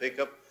have them pick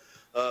up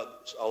a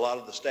lot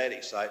of the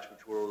static sites,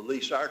 which will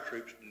release our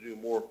troops to do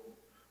more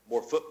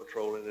foot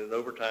patrolling. And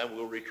over time,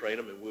 we'll retrain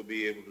them, and we'll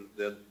be able to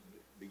then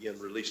begin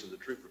releasing the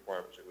troop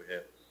requirements that we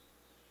have.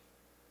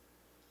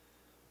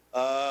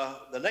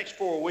 The next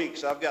 4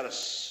 weeks, I've got a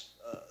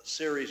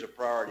series of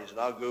priorities, and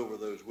I'll go over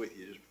those with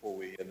you just before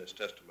we end this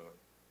testimony.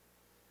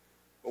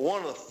 But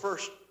one of the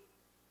first,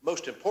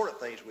 most important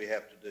things we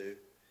have to do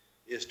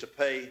is to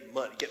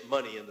get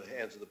money in the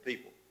hands of the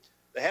people.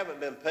 They haven't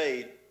been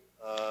paid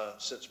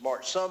since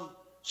March.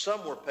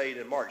 Some were paid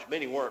in March.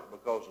 Many weren't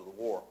because of the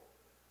war.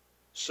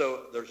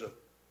 So there's a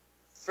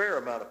fair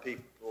amount of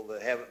people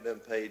that haven't been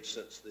paid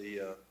since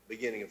the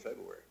beginning of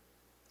February.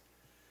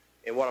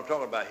 And what I'm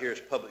talking about here is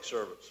public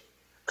servants.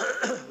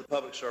 The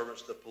public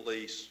servants, the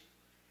police,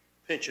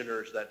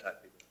 pensioners, that type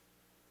of people.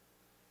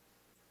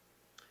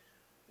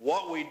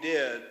 What we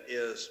did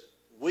is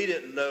we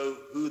didn't know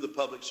who the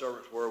public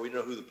servants were. We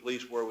didn't know who the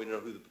police were. We didn't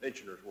know who the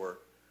pensioners were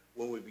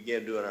when we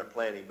began doing our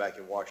planning back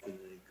in Washington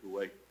and in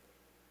Kuwait.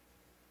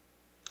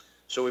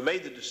 So we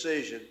made the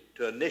decision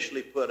to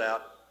initially put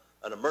out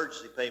an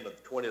emergency payment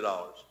of $20.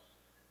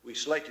 We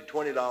selected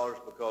 $20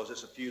 because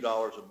it's a few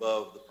dollars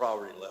above the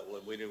poverty level,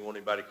 and we didn't want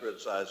anybody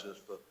criticizing us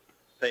for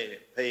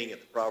paying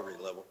at the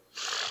poverty level.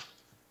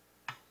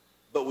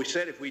 But we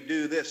said if we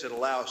do this, it'll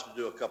allow us to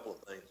do a couple of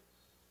things.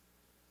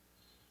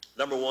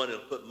 Number one,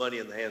 it'll put money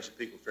in the hands of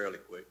people fairly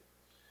quick.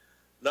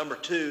 Number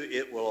two,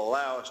 it will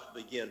allow us to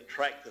begin to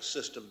track the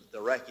system that the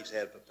Iraqis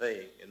had for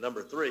paying. And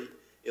number three,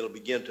 it'll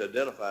begin to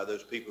identify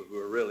those people who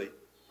are really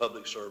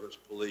public servants,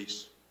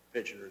 police,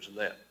 pensioners, and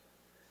that.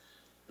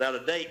 Now,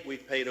 to date,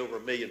 we've paid over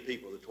 1 million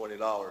people the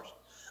 $20.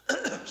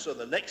 So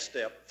the next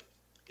step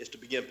is to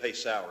begin to pay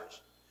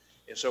salaries.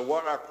 And so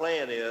what our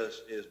plan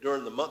is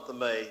during the month of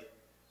May,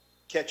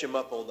 catch them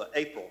up on the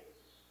April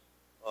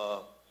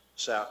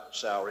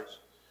salaries.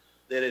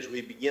 Then as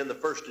we begin the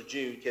 1st of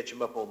June, catch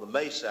them up on the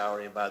May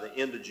salary, and by the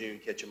end of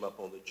June, catch them up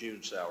on the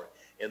June salary.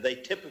 And they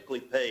typically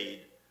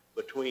paid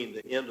between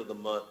the end of the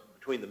month,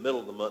 between the middle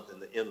of the month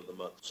and the end of the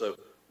month. So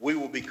we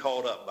will be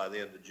caught up by the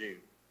end of June.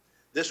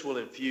 This will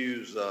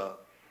infuse a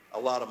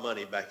lot of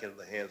money back into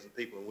the hands of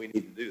people, and we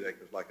need to do that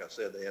because, like I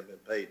said, they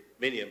haven't been paid,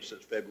 many of them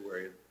since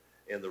February,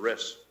 and the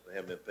rest they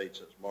haven't been paid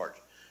since March.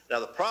 Now,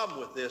 the problem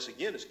with this,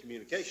 again, is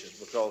communications,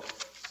 because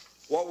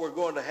what we're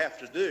going to have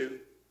to do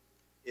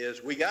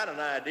is we got an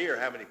idea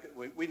how many,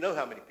 we know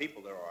how many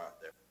people there are out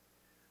there.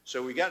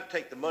 So we got to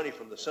take the money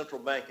from the central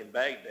bank in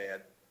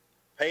Baghdad,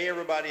 pay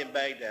everybody in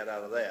Baghdad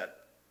out of that,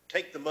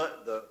 take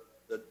the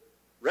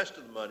rest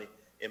of the money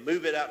and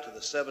move it out to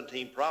the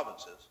 17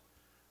 provinces.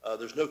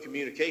 There's no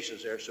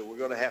communications there, so we're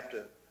going to have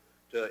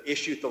to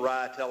issue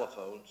Thariah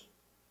telephones,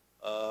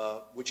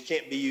 which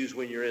can't be used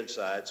when you're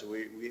inside. So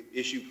we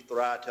issue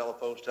Thariah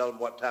telephones, tell them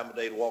what time of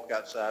day to walk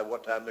outside,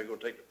 what time they're going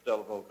to take the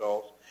telephone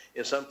calls.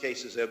 In some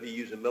cases, they'll be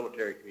using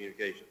military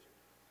communications.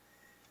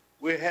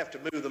 We have to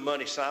move the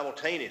money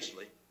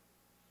simultaneously,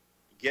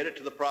 get it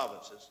to the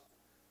provinces,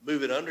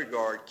 move it under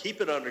guard,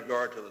 keep it under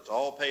guard till it's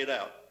all paid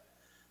out,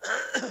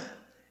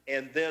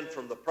 and then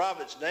from the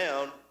province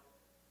down,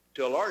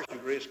 to a large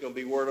degree, it's going to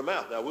be word of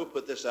mouth. Now, we'll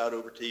put this out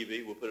over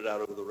TV, we'll put it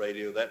out over the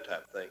radio, that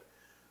type of thing.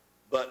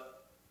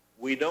 But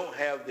we don't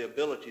have the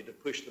ability to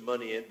push the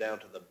money down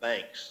to the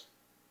banks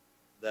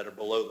that are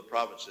below the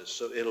provinces.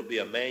 So it'll be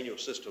a manual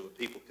system of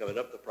people coming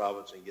up the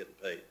province and getting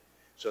paid.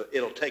 So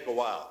it'll take a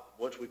while.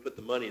 Once we put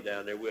the money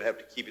down there, we'll have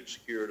to keep it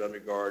secured under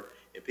guard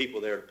and people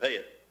there to pay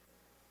it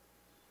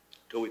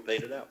until we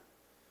paid it out.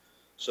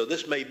 So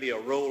this may be a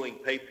rolling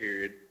pay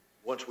period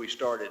once we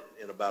start it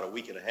in about a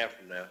week and a half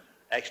from now,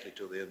 actually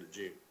till the end of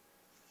June.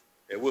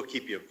 And we'll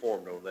keep you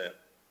informed on that.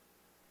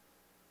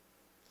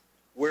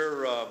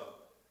 We're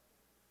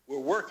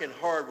working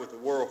hard with the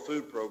World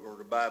Food Program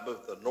to buy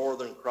both the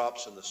northern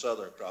crops and the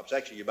southern crops.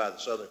 Actually, you buy the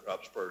southern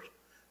crops first.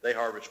 They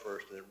harvest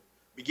first. And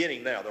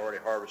beginning now, they're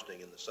already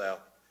harvesting in the south.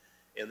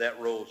 And that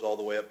rolls all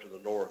the way up to the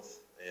north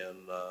and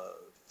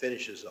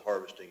finishes the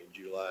harvesting in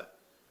July.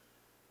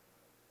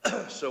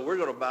 So we're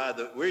going to buy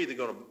we're either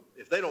going to,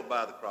 if they don't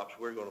buy the crops,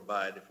 we're going to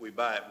buy it. If we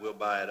buy it, we'll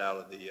buy it out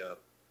of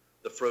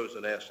the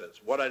frozen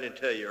assets. What I didn't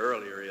tell you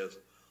earlier is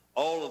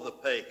all of the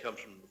pay comes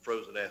from the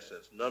frozen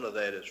assets. None of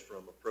that is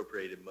from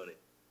appropriated money.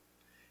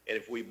 And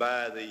if we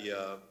buy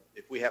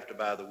if we have to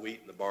buy the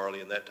wheat and the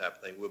barley and that type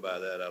of thing, we'll buy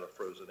that out of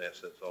frozen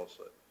assets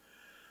also.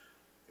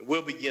 And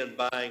we'll begin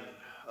buying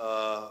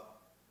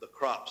the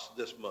crops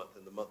this month,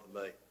 in the month of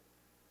May.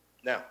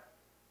 Now,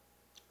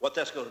 what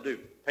that's going to do,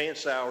 paying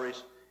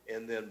salaries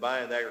and then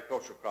buying the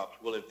agricultural crops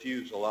will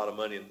infuse a lot of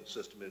money in the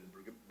system and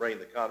bring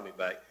the economy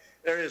back.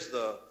 There is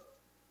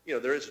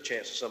there is a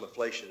chance of some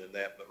inflation in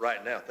that, but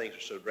right now things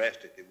are so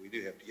drastic that we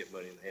do have to get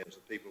money in the hands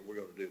of people. We're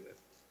going to do that.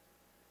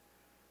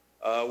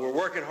 We're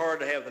working hard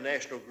to have the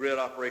national grid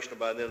operational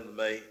by the end of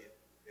May,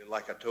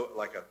 like I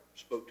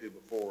spoke to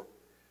before.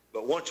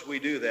 But once we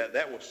do that,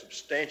 that will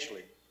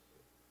substantially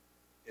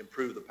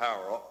improve the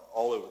power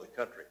all over the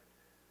country.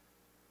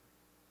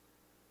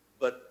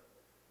 But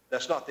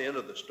that's not the end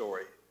of the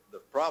story. The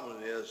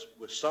problem is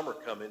with summer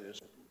coming, and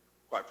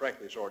quite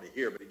frankly, it's already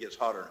here, but it gets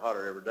hotter and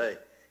hotter every day.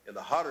 And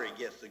the hotter it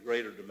gets, the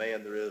greater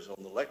demand there is on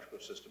the electrical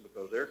system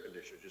because of air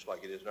conditioners, just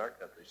like it is in our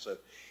country. So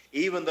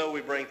even though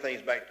we bring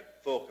things back to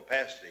full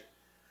capacity,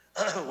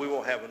 we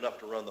won't have enough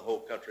to run the whole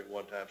country at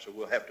one time, so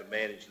we'll have to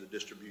manage the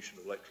distribution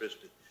of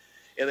electricity.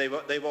 And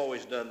they've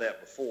always done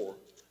that before.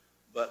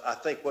 But I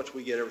think once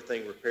we get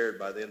everything repaired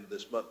by the end of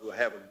this month, we'll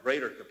have a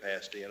greater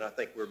capacity, and I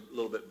think we're a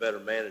little bit better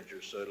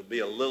managers, so it'll be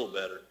a little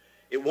better.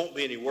 It won't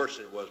be any worse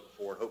than it was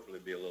before, and hopefully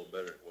it'll be a little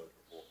better than it was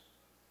before.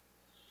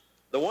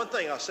 The one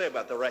thing I'll say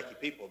about the Iraqi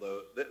people,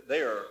 though, they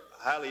are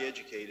highly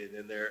educated,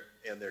 and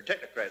their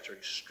technocrats are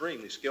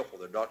extremely skillful.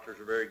 Their doctors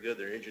are very good.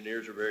 Their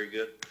engineers are very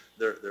good.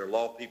 Their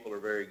law people are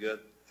very good.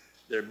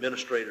 Their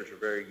administrators are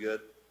very good.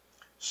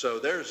 So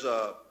it's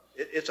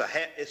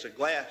a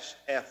glass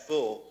half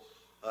full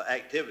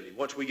activity.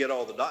 Once we get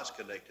all the dots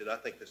connected, I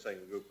think this thing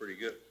will go pretty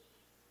good.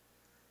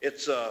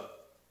 It's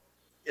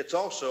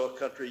also a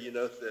country,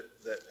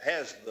 that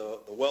has the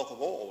wealth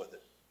of oil with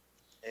it.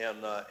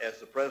 And as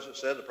the president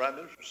said, the prime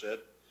minister said,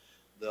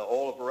 the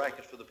oil of Iraq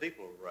is for the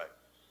people of Iraq.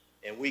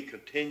 And we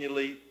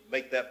continually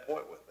make that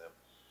point with them.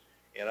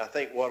 And I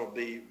think what will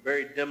be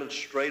very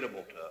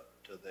demonstratable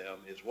to them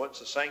is once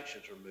the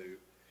sanctions are removed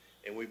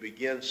and we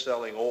begin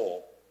selling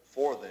oil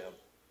for them,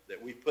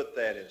 that we put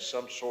that in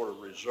some sort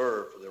of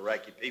reserve for the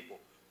Iraqi people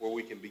where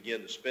we can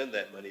begin to spend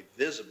that money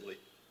visibly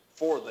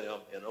for them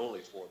and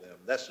only for them.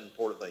 That's an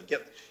important thing.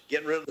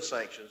 Getting rid of the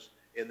sanctions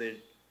and then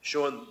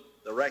showing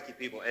the Iraqi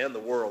people and the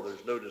world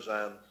there's no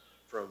design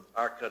from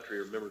our country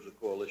or members of the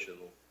coalition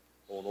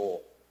on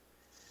oil.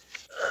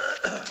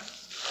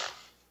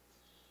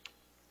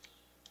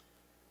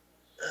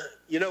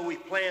 We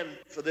planned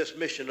for this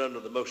mission under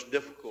the most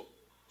difficult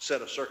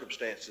set of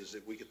circumstances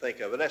that we could think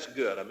of, and that's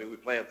good. I mean, we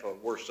planned for a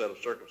worse set of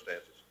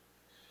circumstances.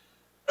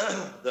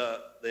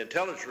 The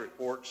intelligence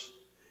reports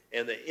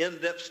and the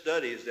in-depth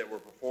studies that were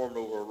performed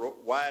over a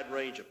wide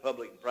range of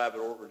public and private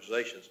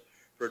organizations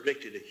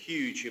predicted a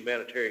huge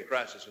humanitarian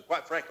crisis, and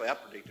quite frankly, I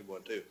predicted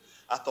one too.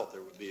 I thought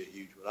there would be a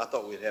huge one. I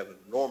thought we'd have an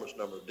enormous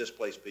number of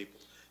displaced people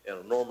and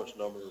an enormous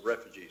number of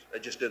refugees.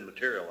 That just didn't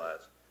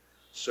materialize.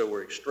 So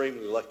we're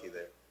extremely lucky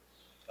there.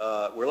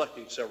 We're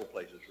lucky in several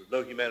places. There's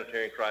no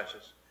humanitarian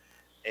crisis,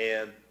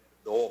 and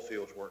the oil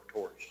fields weren't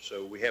torched.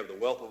 So we have the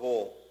wealth of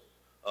oil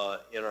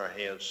in our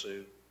hands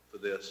soon for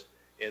this,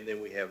 and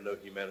then we have no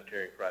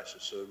humanitarian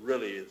crisis. So it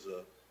really is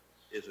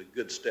a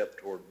good step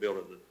toward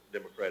building the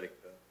democratic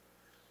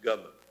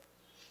government.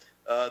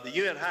 The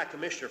UN High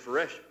Commissioner for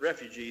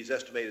Refugees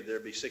estimated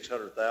there'd be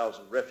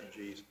 600,000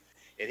 refugees,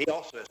 and he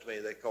also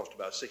estimated that cost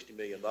about $60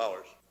 million.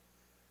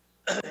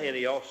 And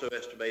he also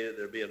estimated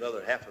there'd be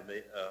another half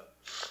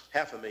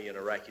a million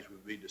Iraqis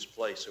would be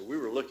displaced. So we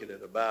were looking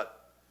at about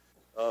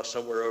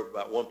somewhere over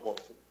about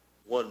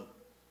 1.1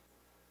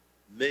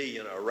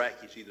 million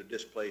Iraqis either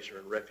displaced or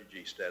in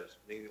refugee status.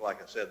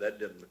 Like I said, that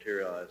didn't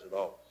materialize at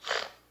all.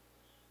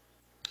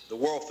 The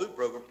World Food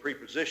Program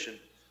pre-positioned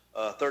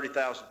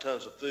 30,000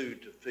 tons of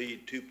food to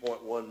feed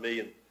 2.1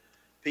 million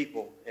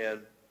people and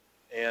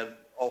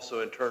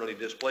also internally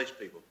displaced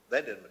people.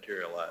 That didn't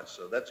materialize,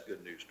 so that's a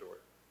good news story.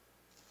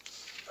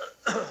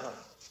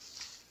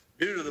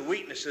 Due to the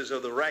weaknesses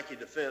of the Iraqi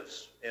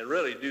defense and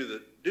really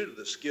due to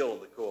the skill of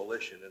the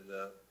coalition and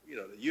the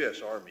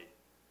U.S. Army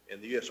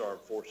and the U.S.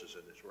 Armed Forces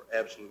in this were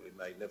absolutely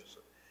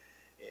magnificent.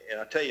 And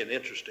I'll tell you an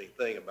interesting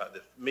thing about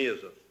this. Me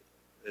as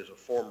a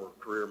former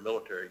career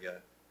military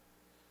guy,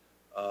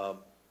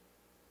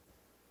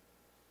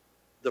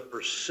 the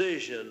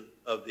precision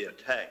of the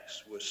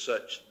attacks was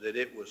such that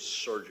it was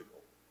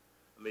surgical.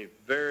 I mean,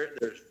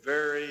 there's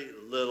very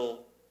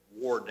little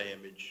war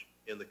damage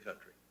in the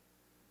country.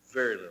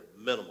 Very little,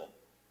 minimal.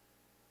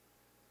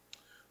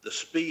 The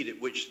speed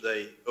at which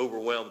they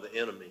overwhelmed the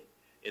enemy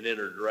and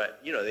entered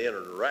Iraq, they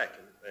entered Iraq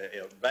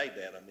and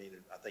Baghdad,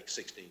 I think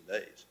 16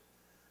 days.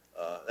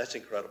 That's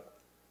incredible.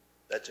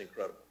 That's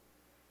incredible.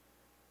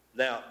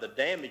 Now, the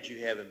damage you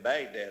have in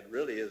Baghdad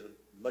really isn't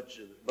much,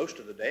 most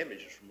of the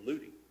damage is from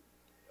looting.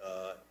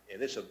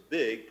 And it's a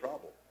big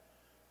problem.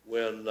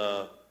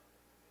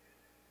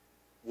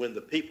 When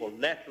the people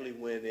naturally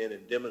went in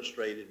and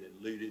demonstrated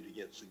and looted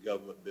against the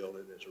government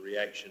building as a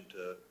reaction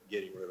to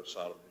getting rid of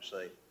Saddam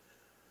Hussein.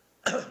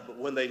 But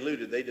when they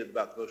looted, they did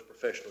about the most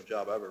professional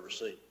job I've ever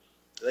seen.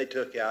 They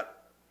took out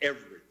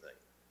everything.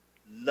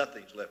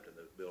 Nothing's left in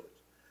those buildings.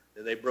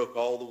 Then they broke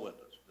all the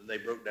windows. Then they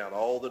broke down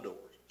all the doors.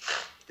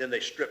 Then they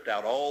stripped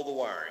out all the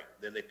wiring.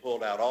 Then they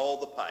pulled out all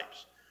the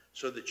pipes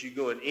so that you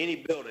go in any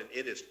building,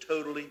 it is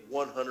totally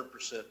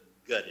 100%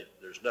 gutted.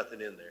 There's nothing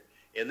in there.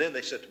 And then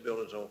they set the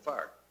buildings on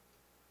fire.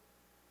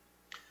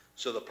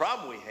 So the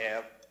problem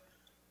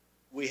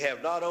we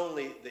have not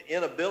only the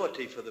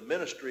inability for the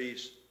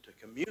ministries to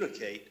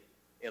communicate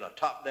in a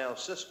top-down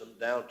system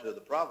down to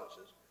the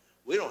provinces,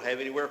 we don't have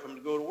anywhere for them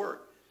to go to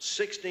work.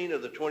 16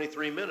 of the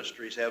 23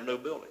 ministries have no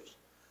buildings.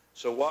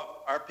 So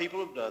what our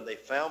people have done, they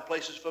found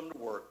places for them to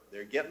work.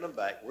 They're getting them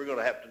back. We're going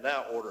to have to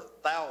now order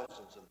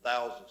thousands and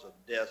thousands of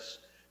desks,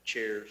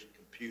 chairs,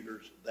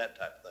 computers, that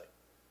type of thing.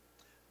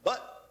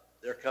 But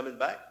they're coming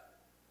back.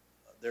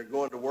 They're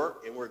going to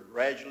work, and we're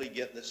gradually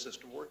getting this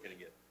system working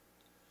again.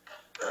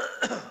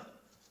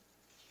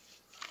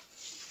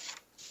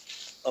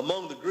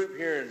 Among the group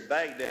here in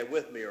Baghdad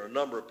with me are a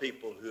number of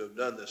people who have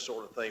done this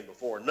sort of thing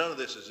before. None of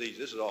this is easy.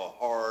 This is all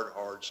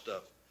hard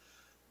stuff.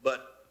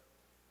 But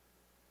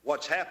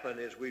what's happened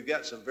is we've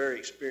got some very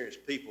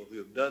experienced people who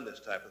have done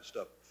this type of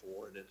stuff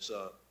before, and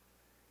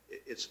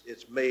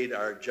it's made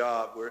our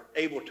job, we're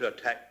able to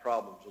attack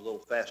problems a little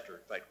faster,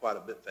 in fact, quite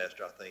a bit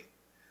faster, I think,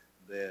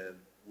 than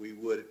we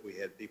would if we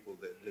had people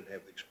that didn't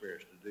have the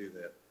experience to do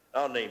that.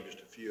 I'll name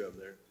just a few of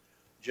them there.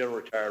 General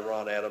retired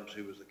Ron Adams,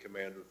 who was the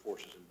commander of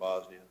forces in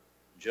Bosnia.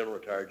 General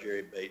retired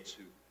Jerry Bates,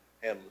 who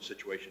handled the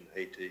situation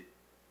in Haiti.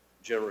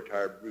 General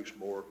retired Bruce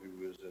Moore, who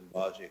was in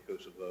Bosnia,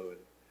 Kosovo,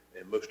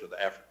 and most of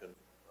the African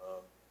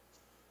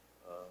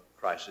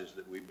crises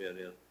that we've been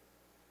in.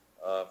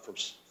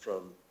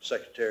 From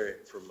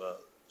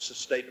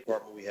State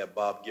Department, we have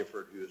Bob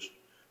Gifford,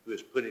 who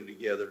is putting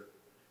together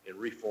and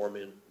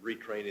reforming,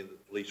 retraining the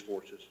police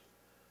forces.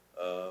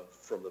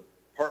 From the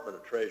Department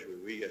of Treasury,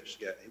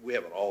 we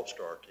have an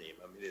all-star team.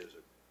 I mean, it is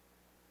the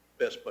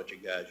best bunch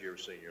of guys you ever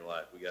seen in your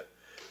life.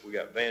 We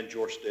got Van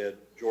Jorsted,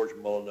 George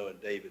Molyneux,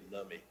 and David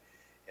Nummy,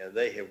 and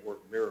they have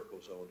worked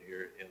miracles on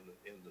here in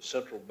the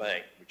central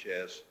bank, which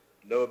has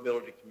no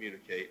ability to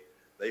communicate.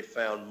 They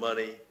found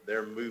money.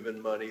 They're moving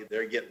money.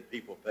 They're getting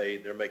people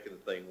paid. They're making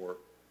the thing work.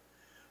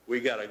 We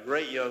got a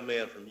great young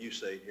man from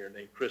USAID here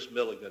named Chris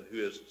Milligan, who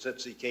is,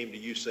 since he came to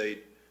USAID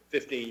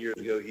 15 years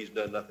ago, he's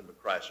done nothing but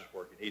crisis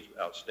work, and he's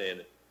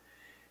outstanding.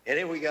 And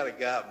then we got a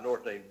guy up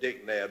north named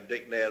Dick Nabb.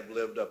 Dick Nabb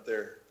lived up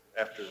there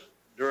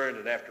during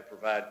and after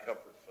providing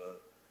comfort for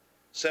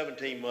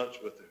 17 months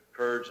with the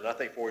Kurds, and I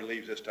think before he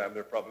leaves this time,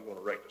 they're probably going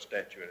to erect a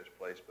statue in his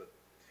place. But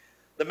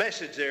the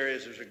message there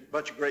is there's a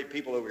bunch of great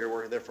people over here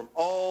working. They're from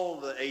all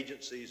the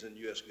agencies in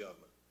U.S. government.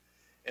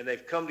 And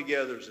they've come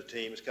together as a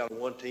team. It's kind of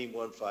one team,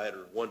 one fight,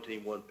 or one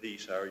team, one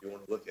piece, however you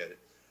want to look at it.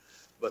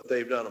 but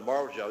they've done a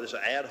marvelous job. This is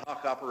an ad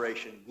hoc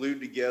operation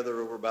glued together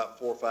over about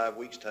 4 or 5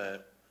 weeks' time.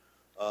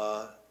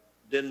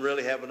 Didn't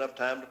really have enough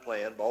time to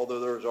plan,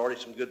 although there was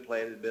already some good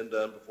planning that had been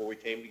done before we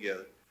came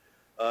together.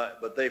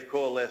 But they've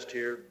coalesced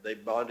here,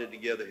 they've bonded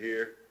together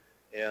here,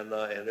 and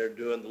they're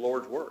doing the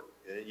Lord's work.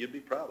 And you'd be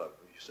proud of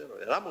them.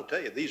 And I'm going to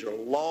tell you, these are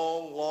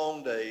long,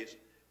 long days,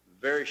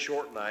 very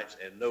short nights,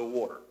 and no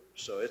water.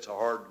 So it's a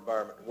hard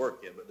environment to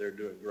work in, but they're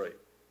doing great.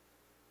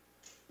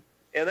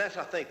 And I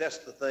think that's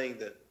the thing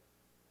that,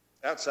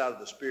 outside of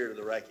the spirit of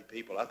the Iraqi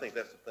people, I think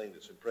that's the thing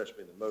that's impressed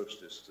me the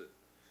most, is that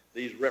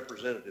these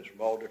representatives from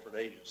all different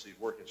agencies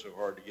working so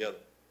hard together.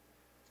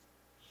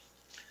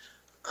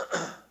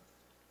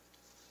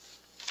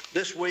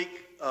 This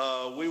week,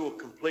 we will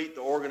complete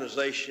the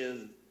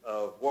organization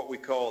of what we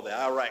call the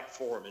Iraq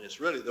Forum, and it's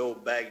really the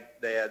old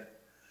Baghdad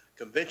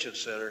Convention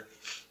Center.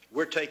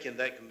 We're taking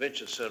that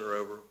convention center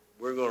over.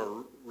 We're going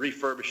to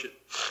refurbish it.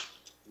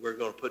 We're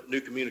going to put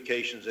new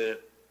communications in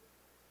it,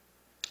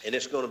 and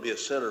it's going to be a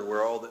center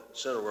where all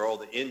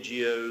the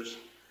NGOs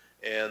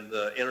and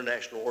the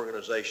international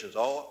organizations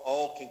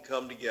all can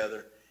come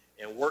together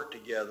and work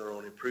together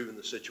on improving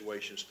the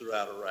situations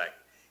throughout Iraq.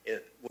 And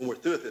when we're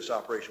through with this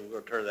operation, we're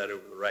going to turn that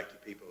over to the Iraqi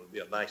people. It'll be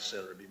a nice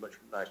center. It'll be much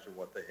nicer than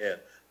what they had.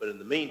 But in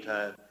the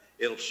meantime,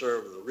 it'll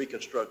serve the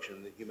reconstruction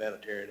and the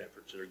humanitarian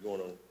efforts that are going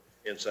on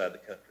inside the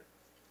country.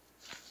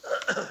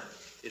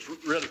 It's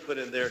really put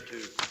in there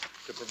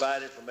to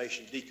provide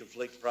information,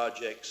 deconflict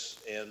projects,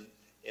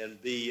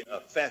 and be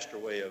a faster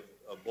way of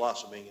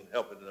blossoming and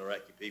helping the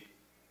Iraqi people.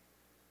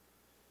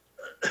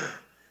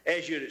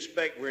 As you'd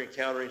expect, we're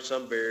encountering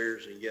some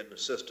barriers in getting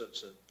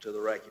assistance to the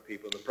Iraqi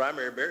people. The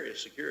primary barrier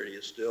is security.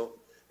 It's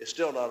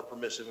still not a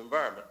permissive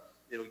environment.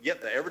 It'll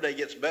get there. Every day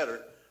gets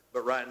better,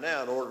 but right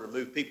now, in order to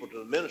move people to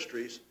the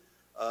ministries,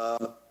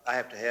 I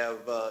have to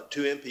have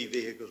 2 MP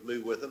vehicles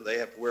move with them. They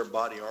have to wear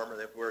body armor.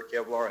 They have to wear a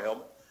Kevlar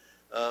helmet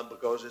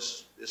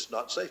because it's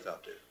not safe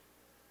out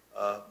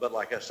there. But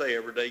like I say,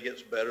 every day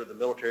gets better. The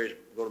military is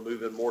going to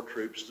move in more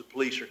troops. The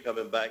police are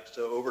coming back,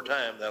 so over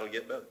time, that'll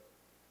get better.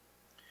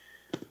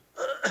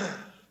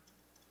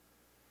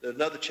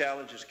 Another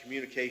challenge is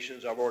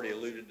communications. I've already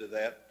alluded to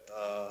that.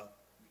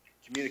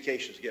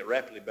 Communications get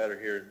rapidly better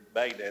here in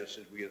Baghdad as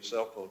soon as we get a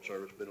cell phone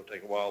service, but it'll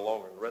take a while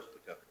longer in the rest of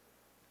the country.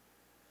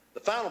 The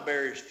final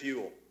barrier is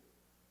fuel.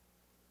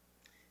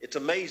 It's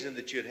amazing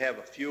that you'd have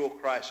a fuel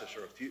crisis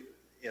or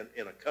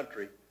in a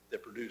country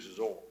that produces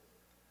oil.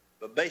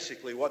 But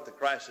basically what the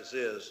crisis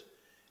is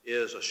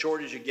a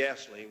shortage of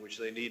gasoline, which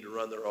they need to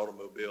run their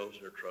automobiles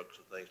and their trucks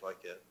and things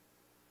like that,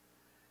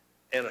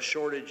 and a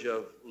shortage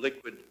of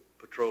liquid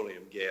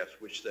petroleum gas,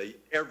 which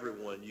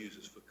everyone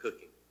uses for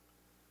cooking.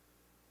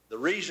 The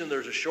reason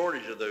there's a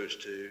shortage of those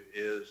two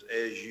is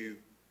as you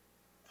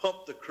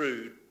pump the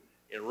crude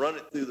and run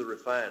it through the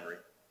refinery,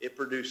 it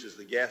produces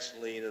the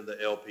gasoline and the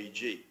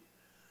LPG.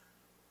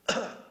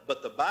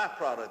 But the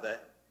byproduct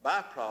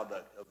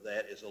of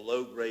that is a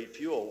low-grade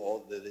fuel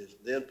oil that is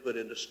then put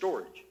into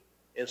storage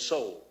and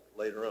sold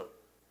later on.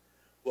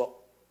 Well,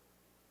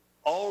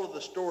 all of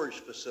the storage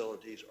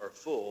facilities are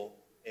full,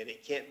 and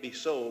it can't be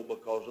sold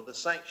because of the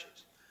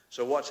sanctions.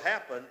 So what's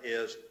happened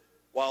is,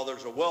 while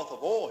there's a wealth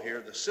of oil here,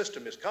 the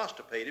system is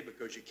constipated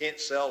because you can't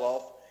sell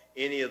off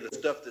any of the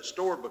stuff that's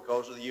stored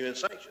because of the UN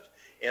sanctions.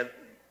 And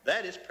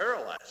that is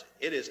paralyzing.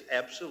 It is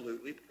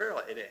absolutely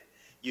paralyzing.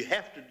 You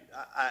have to,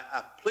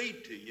 I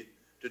plead to you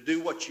to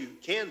do what you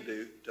can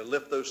do to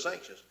lift those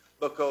sanctions,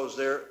 because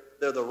they're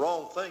the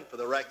wrong thing for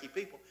the Iraqi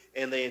people,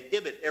 and they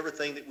inhibit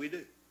everything that we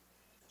do.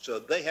 So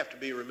they have to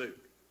be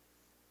removed.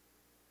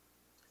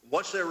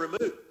 Once they're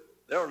removed,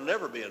 there will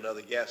never be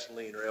another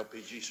gasoline or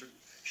LPG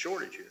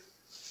shortage here.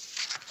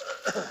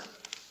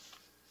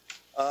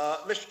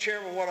 Mr.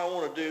 Chairman, what I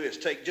want to do is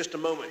take just a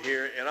moment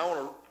here, and I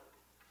want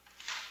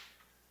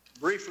to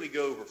briefly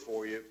go over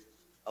for you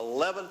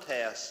 11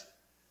 tasks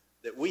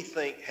that we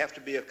think have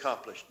to be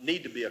accomplished,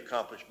 need to be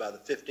accomplished by the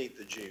 15th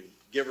of June,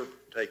 give or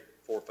take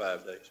 4 or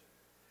 5 days.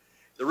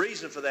 The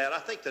reason for that, I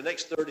think the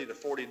next 30 to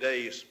 40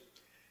 days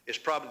is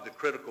probably the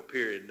critical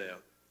period now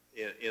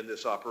in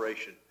this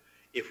operation.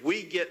 If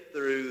we get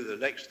through the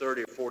next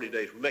 30 or 40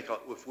 days,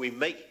 if we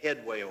make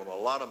headway on a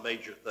lot of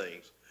major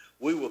things,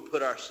 we will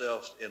put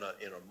ourselves in a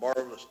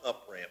marvelous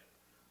up-ramp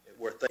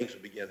where things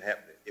will begin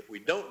happening. If we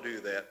don't do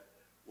that,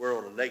 we're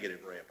on a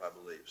negative ramp, I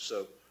believe.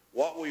 So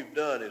what we've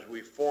done is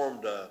we've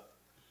formed a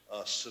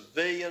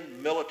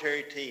civilian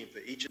military team for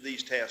each of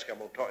these tasks. I'm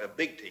going to talk, a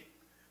big team.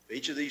 For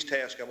each of these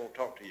tasks I'm going to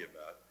talk to you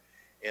about.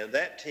 And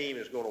that team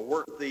is going to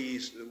work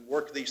these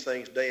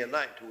things day and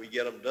night until we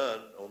get them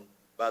done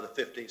by the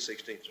 15th,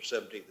 16th, or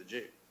 17th of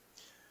June.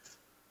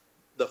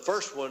 The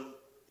first one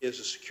is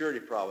a security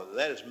problem.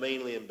 That is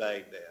mainly in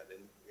Baghdad,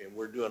 and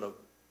we're doing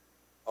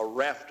a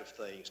raft of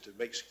things to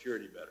make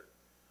security better.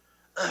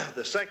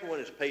 The second one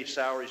is pay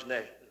salaries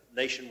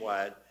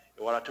nationwide.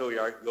 And what I told you,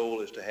 our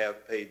goal is to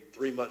have paid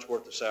 3 months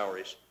worth of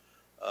salaries,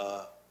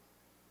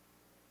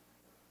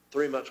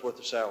 3 months worth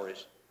of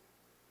salaries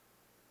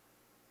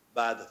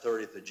by the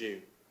 30th of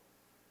June.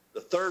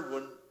 The third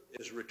one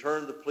is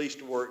return the police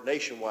to work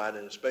nationwide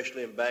and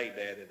especially in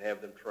Baghdad and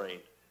have them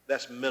trained.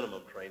 That's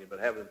minimum training, but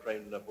have them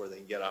trained enough where they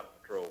can get out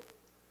and patrol.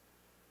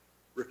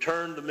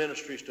 Return the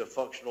ministries to a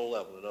functional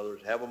level. In other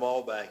words, have them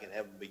all back and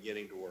have them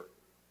beginning to work.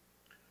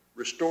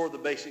 Restore the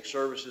basic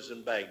services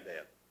in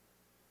Baghdad.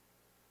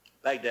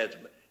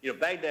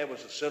 Baghdad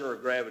was the center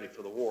of gravity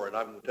for the war, and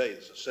I'm going to tell you,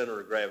 it's the center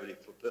of gravity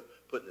for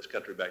putting this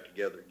country back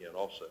together again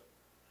also.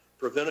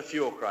 Prevent a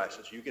fuel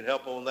crisis. You can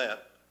help on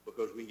that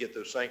because we can get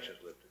those sanctions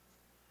lifted.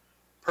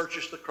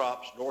 Purchase the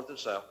crops north and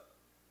south.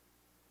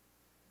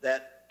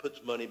 That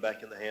puts money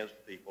back in the hands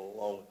of people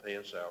along with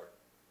paying salary.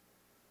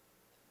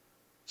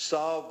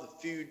 Solve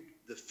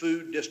the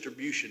food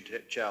distribution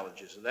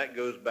challenges, and that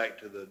goes back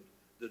to the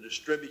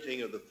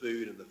distributing of the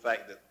food and the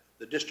fact that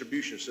the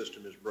distribution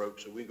system is broke,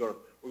 so we're going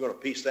to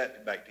piece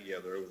that back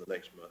together over the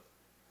next month.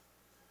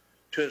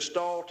 To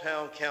install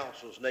town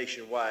councils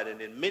nationwide,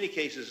 and in many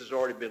cases it's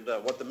already been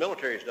done. What the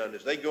military has done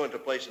is they go into a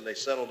place and they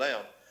settle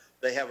down.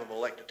 They have them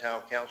elect a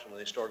town council and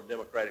they start a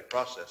democratic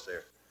process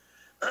there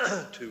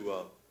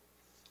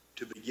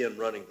to begin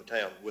running the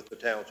town with the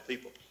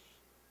townspeople.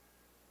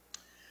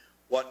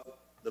 What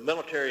the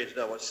military has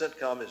done, what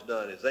CENTCOM has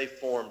done, is they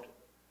formed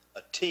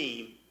a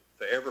team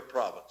for every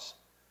province.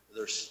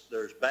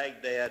 There's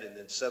Baghdad and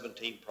then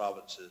 17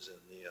 provinces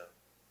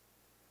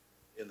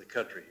in the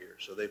country here.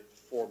 So they've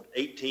formed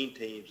 18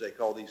 teams. They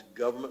call these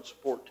government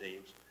support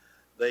teams.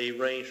 They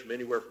range from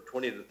anywhere from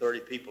 20 to 30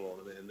 people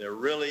on them, and they're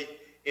really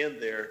in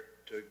there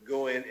to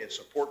go in and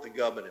support the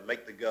government and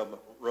make the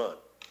government run.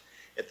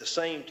 At the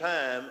same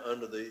time,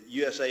 under the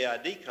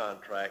USAID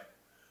contract,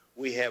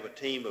 we have a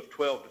team of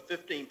 12 to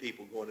 15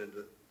 people going into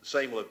the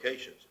same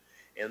locations,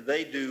 and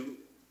they do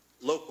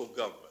local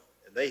government,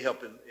 and they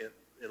help in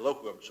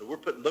local government. So we're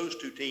putting those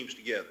two teams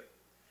together.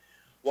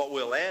 What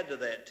we'll add to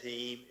that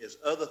team is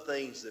other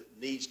things that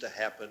needs to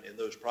happen in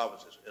those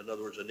provinces. In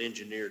other words, an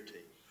engineer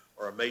team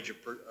or a major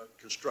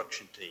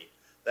construction team,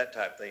 that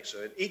type of thing.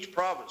 So in each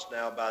province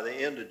now, by the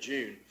end of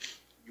June,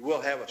 you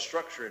will have a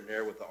structure in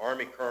there with the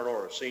Army colonel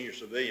or a senior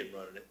civilian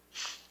running it.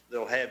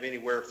 They'll have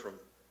anywhere from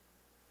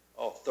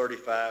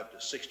 35 to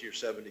 60 or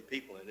 70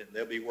 people in it, and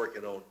they'll be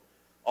working on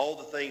all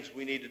the things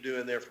we need to do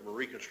in there from a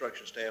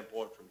reconstruction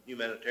standpoint, from a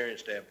humanitarian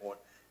standpoint,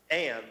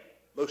 and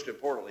most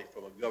importantly,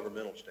 from a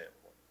governmental standpoint.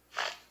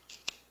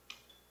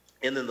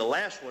 And then the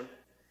last one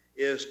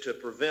is to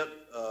prevent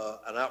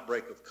an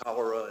outbreak of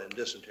cholera and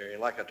dysentery.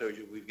 And like I told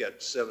you, we've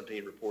got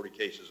 17 reported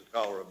cases of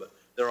cholera, but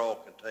they're all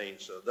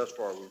contained. So thus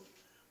far,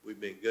 we've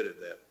been good at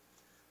that.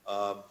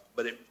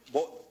 But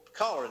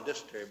cholera and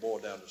dysentery boil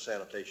down to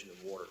sanitation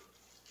and water.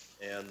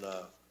 And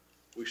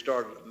we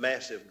started a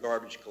massive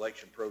garbage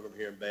collection program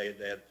here in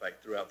Baghdad, in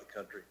fact, throughout the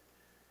country.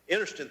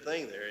 Interesting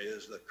thing there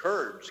is the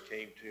Kurds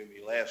came to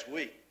me last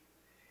week,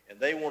 and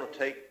they want to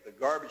take the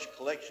garbage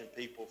collection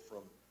people from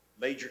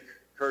major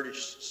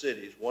Kurdish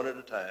cities one at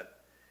a time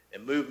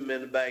and move them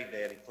into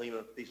Baghdad and clean up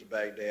a piece of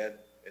Baghdad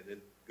and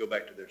then go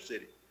back to their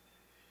city.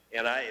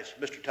 And it's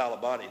Mr.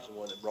 Talabani is the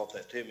one that brought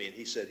that to me, and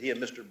he said he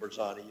and Mr.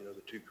 Barzani,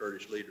 the two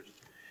Kurdish leaders,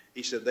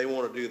 he said they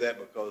want to do that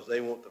because they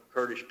want the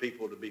Kurdish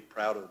people to be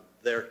proud of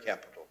their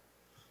capital.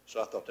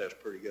 So I thought that was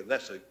pretty good. And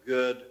that's a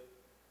good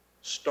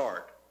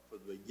start for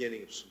the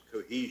beginning of some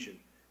cohesion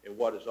in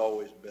what has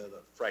always been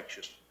a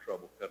fractious and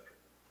troubled country.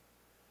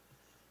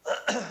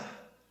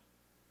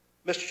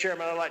 Mr.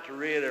 Chairman, I'd like to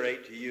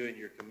reiterate to you and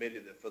your committee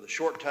that for the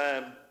short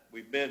time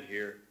we've been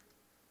here,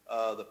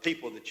 the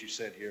people that you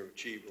sent here have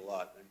achieved a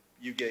lot.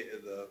 You gave,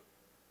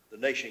 the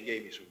nation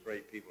gave you some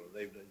great people, and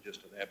they've done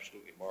just an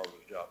absolutely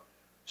marvelous job.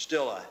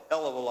 Still a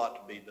hell of a lot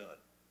to be done.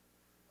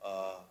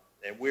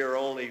 And we're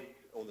only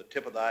on the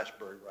tip of the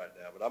iceberg right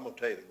now, but I'm going to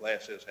tell you the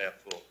glass is half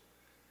full.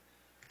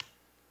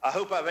 I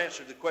hope I've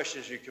answered the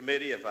questions of your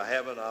committee. If I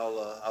haven't,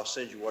 I'll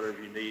send you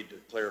whatever you need to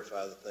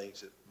clarify the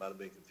things that might have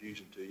been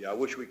confusing to you. I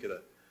wish we could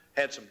have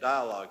had some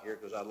dialogue here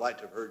because I'd like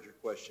to have heard your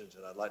questions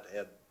and I'd like to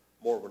have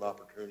more of an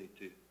opportunity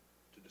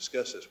to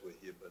discuss this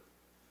with you. But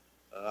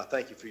I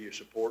thank you for your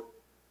support.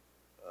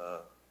 I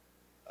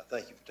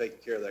thank you for taking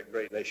care of that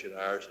great nation of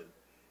ours.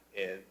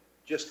 And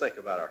just think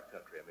about our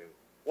country. I mean,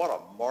 what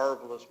a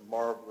marvelous,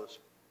 marvelous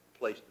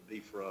place to be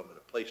from and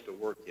a place to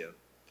work in,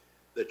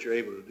 that you're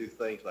able to do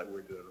things like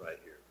we're doing right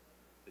here.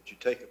 That you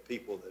take a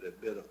people that have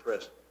been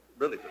oppressed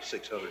really for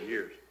 600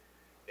 years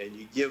and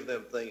you give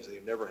them things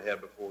they've never had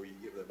before, you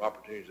give them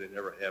opportunities they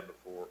never had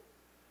before,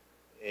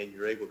 and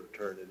you're able to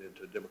turn it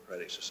into a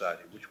democratic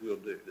society, which we'll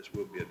do. This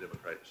will be a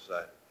democratic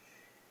society.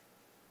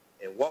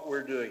 And what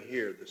we're doing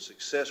here, the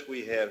success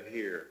we have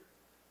here,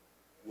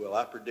 will,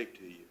 I predict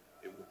to you,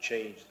 it will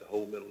change the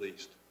whole Middle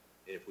East.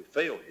 And if we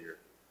fail here,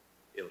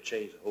 it'll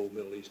change the whole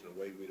Middle East in a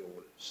way we don't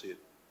want to see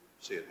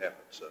it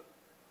happen. So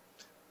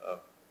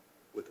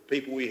with the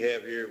people we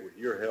have here, with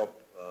your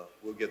help,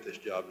 we'll get this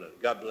job done.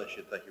 God bless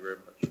you. Thank you very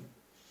much.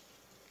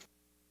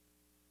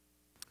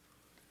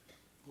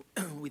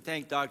 We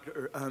thank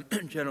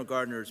General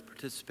Gardner's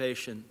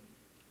participation.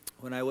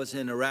 When I was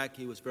in Iraq,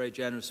 he was very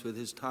generous with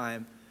his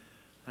time,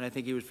 and I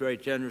think he was very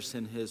generous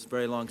in his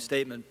very long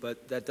statement,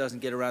 but that doesn't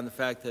get around the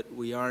fact that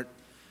we aren't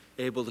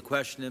able to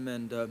question him,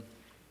 and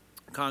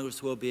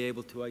Congress will be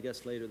able to, I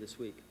guess, later this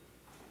week.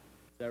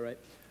 Is that right?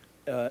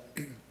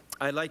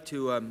 I'd like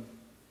to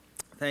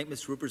thank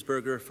Mr.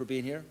 Ruppersberger for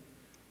being here.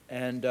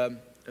 And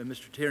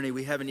Mr. Tierney,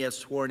 we haven't yet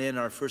sworn in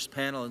our first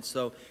panel, and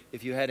so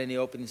if you had any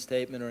opening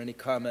statement or any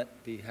comment,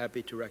 I'd be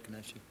happy to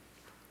recognize you.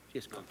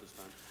 Yes, Not this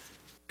time.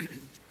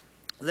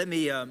 Let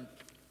me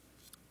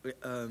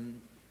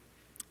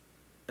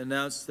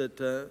announce that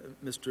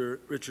Mr.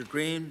 Richard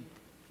Green,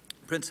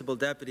 Principal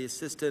Deputy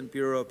Assistant,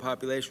 Bureau of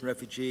Population,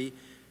 Refugee,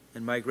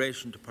 and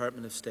Migration,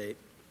 Department of State,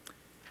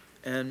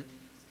 and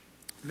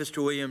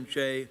Mr. William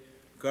J.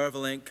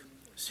 Garvelink,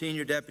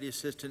 Senior Deputy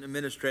Assistant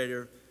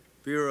Administrator,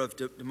 Bureau of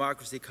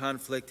Democracy,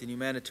 Conflict, and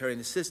Humanitarian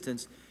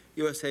Assistance,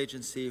 U.S.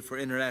 Agency for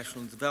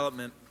International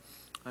Development,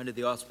 under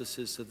the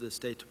auspices of the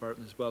State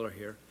Department as well, are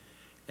here.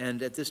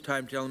 And at this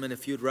time, gentlemen,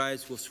 if you'd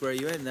rise, we'll swear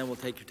you in, and then we'll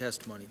take your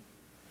testimony.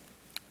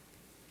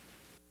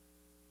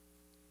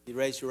 You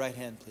raise your right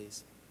hand,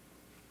 please.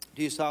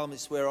 Do you solemnly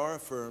swear or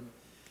affirm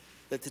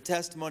that the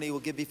testimony you will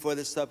give before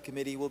this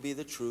subcommittee will be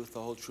the truth,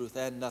 the whole truth,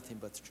 and nothing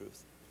but the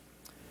truth?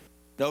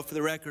 Note for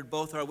the record,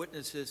 both our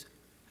witnesses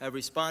have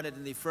responded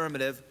in the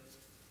affirmative.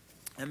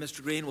 And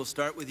Mr. Green, we'll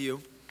start with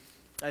you.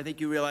 I think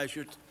you realize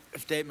your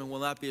statement will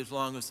not be as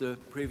long as the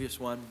previous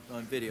one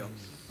on video.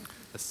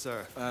 Yes,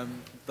 sir.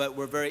 But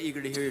we're very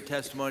eager to hear your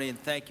testimony, and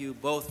thank you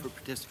both for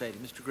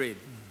participating. Mr. Green.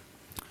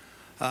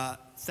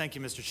 Thank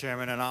you, Mr.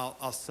 Chairman, and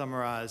I'll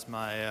summarize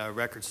my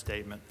record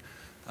statement.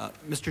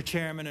 Mr.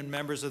 Chairman and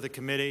members of the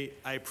committee,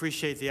 I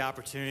appreciate the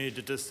opportunity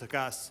to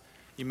discuss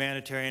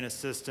humanitarian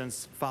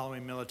assistance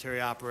following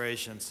military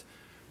operations.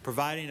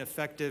 Providing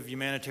effective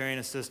humanitarian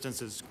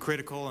assistance is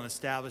critical in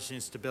establishing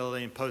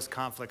stability in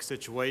post-conflict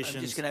situations.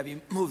 I'm just going to have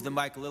you move the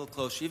mic a little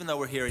closer. Even though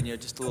we're hearing you,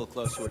 just a little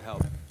closer would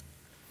help.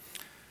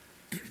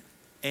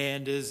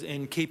 And is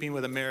in keeping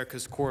with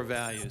America's core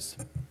values.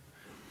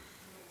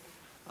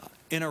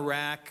 In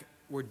Iraq,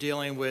 we're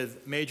dealing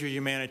with major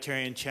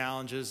humanitarian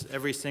challenges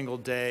every single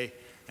day,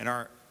 and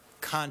our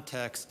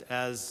context,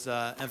 as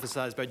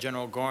emphasized by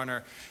General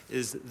Garner,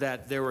 is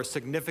that there were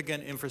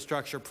significant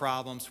infrastructure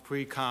problems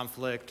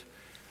pre-conflict,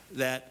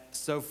 that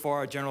so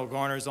far General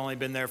Garner has only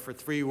been there for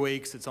 3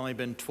 weeks. It's only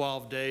been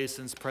 12 days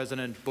since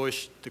President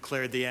Bush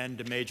declared the end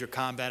to major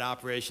combat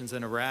operations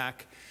in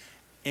Iraq,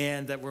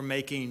 and that we're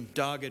making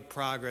dogged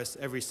progress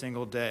every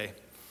single day.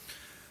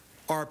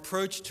 Our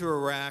approach to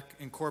Iraq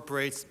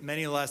incorporates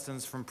many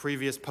lessons from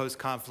previous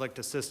post-conflict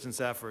assistance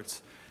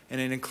efforts,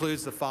 and it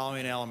includes the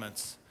following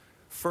elements.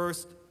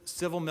 First,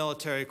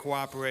 civil-military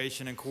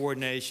cooperation and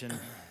coordination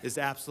is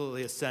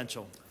absolutely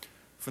essential.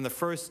 From the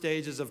first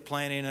stages of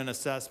planning and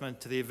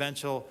assessment to the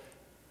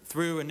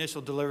through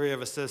initial delivery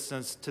of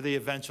assistance to the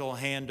eventual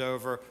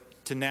handover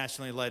to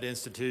nationally led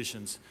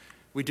institutions.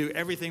 We do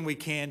everything we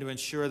can to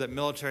ensure that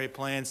military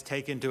plans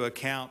take into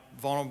account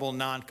vulnerable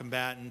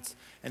non-combatants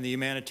and the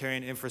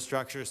humanitarian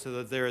infrastructure so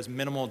that there is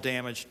minimal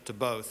damage to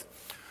both.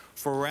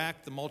 For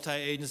Iraq, the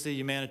multi-agency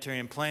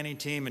humanitarian planning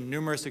team and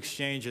numerous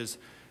exchanges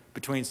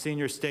between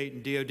senior state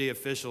and DoD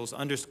officials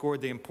underscored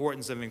the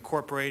importance of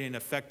incorporating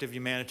effective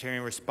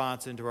humanitarian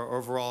response into our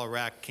overall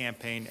Iraq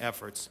campaign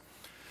efforts.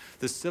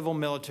 The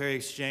civil-military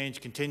exchange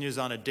continues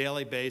on a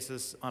daily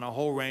basis on a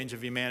whole range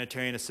of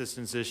humanitarian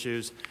assistance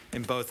issues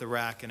in both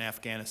Iraq and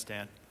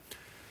Afghanistan.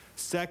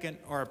 Second,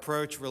 our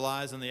approach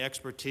relies on the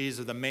expertise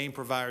of the main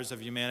providers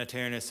of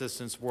humanitarian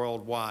assistance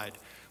worldwide,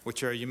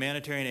 which are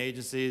humanitarian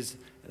agencies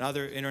and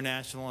other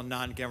international and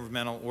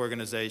non-governmental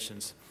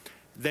organizations.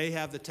 They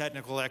have the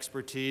technical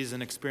expertise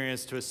and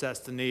experience to assess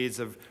the needs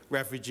of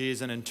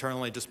refugees and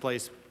internally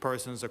displaced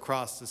persons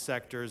across the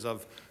sectors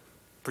of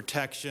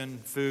protection,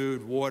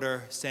 food,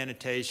 water,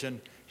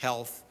 sanitation,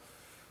 health,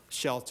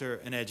 shelter,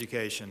 and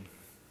education.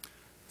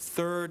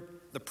 Third,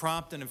 the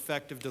prompt and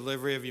effective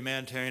delivery of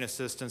humanitarian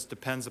assistance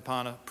depends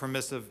upon a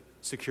permissive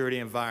security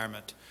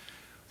environment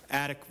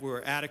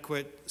where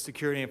adequate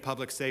security and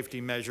public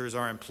safety measures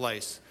are in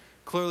place.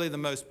 Clearly, the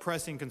most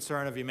pressing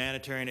concern of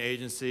humanitarian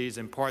agencies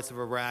in parts of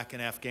Iraq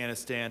and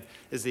Afghanistan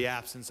is the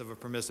absence of a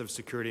permissive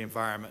security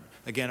environment.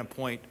 Again, a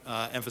point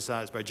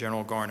emphasized by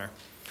General Garner.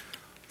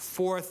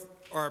 Fourth,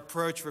 our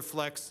approach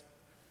reflects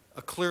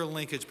a clear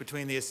linkage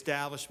between the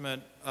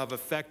establishment of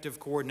effective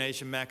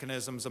coordination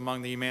mechanisms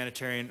among the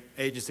humanitarian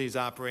agencies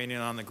operating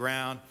on the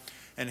ground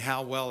and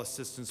how well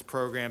assistance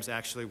programs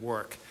actually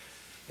work.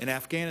 In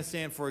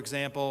Afghanistan, for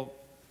example,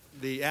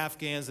 the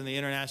Afghans and the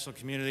international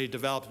community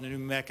developed a new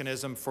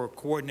mechanism for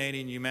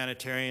coordinating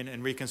humanitarian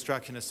and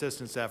reconstruction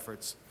assistance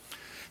efforts.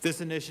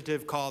 This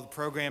initiative, called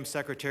Program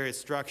Secretariat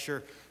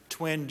Structure,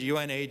 twinned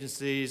UN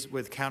agencies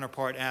with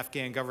counterpart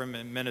Afghan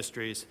government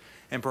ministries,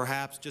 and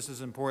perhaps just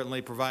as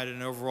importantly, provided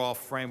an overall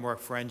framework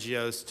for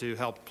NGOs to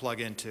help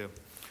plug into.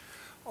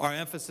 Our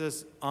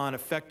emphasis on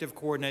effective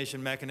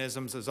coordination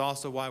mechanisms is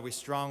also why we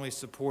strongly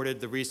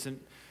supported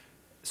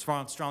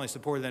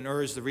and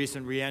urged the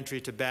recent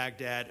re-entry to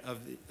Baghdad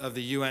of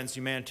the UN's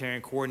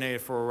humanitarian coordinator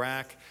for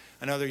Iraq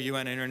and other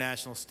UN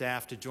international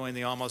staff to join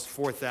the almost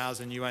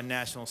 4,000 UN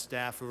national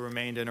staff who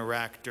remained in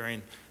Iraq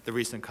during the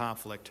recent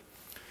conflict.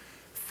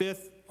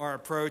 Fifth, our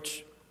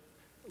approach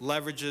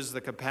leverages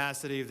the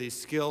capacity of these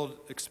skilled,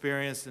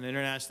 experienced, and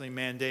internationally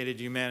mandated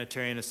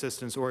humanitarian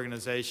assistance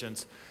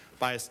organizations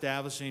by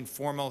establishing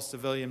formal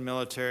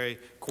civilian-military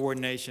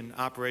coordination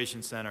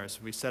operation centers.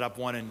 We set up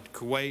one in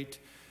Kuwait,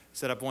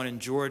 set up one in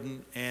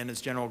Jordan, and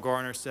as General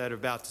Garner said,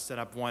 about to set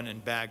up one in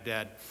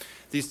Baghdad.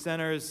 These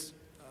centers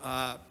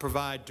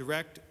provide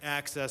direct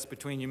access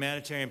between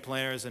humanitarian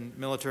planners and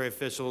military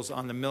officials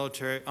on the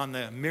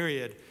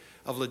myriad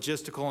of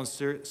logistical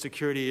and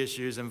security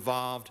issues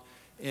involved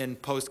in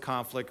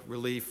post-conflict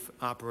relief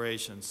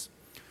operations.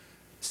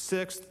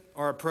 Sixth,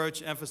 our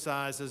approach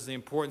emphasizes the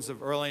importance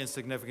of early and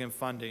significant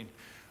funding.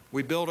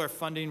 We build our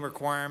funding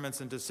requirements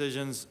and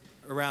decisions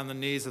around the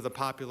needs of the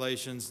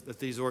populations that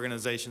these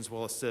organizations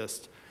will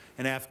assist.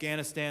 In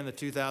Afghanistan, the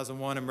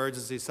 2001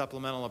 Emergency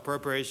Supplemental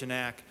Appropriation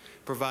Act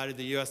provided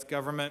the U.S.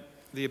 government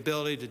the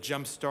ability to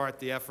jumpstart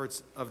the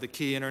efforts of the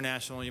key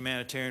international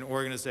humanitarian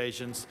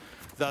organizations,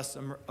 thus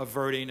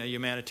averting a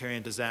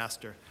humanitarian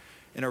disaster.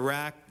 In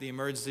Iraq, the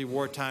Emergency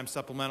Wartime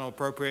Supplemental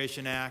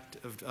Appropriation Act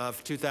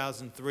of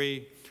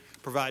 2003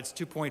 provides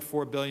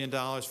 $2.4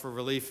 billion for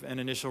relief and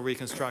initial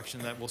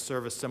reconstruction that will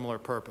serve a similar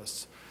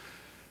purpose.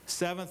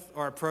 Seventh,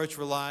 our approach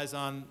relies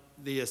on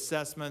the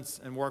assessments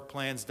and work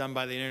plans done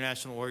by the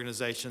international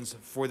organizations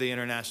for the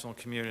international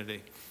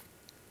community.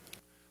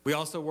 We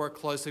also work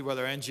closely with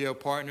our NGO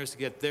partners to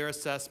get their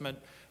assessment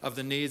of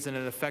the needs in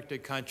an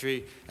affected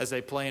country, as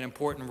they play an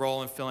important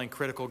role in filling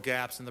critical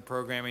gaps in the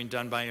programming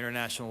done by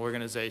international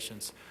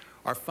organizations.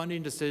 Our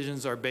funding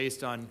decisions are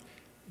based on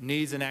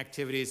needs and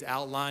activities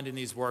outlined in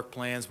these work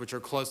plans, which are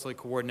closely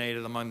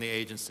coordinated among the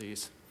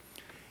agencies.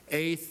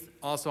 Eighth,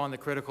 also on the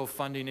critical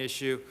funding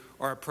issue,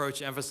 our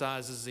approach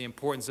emphasizes the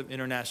importance of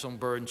international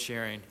burden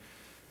sharing.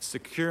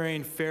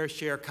 Securing fair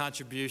share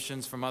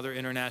contributions from other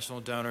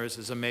international donors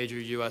is a major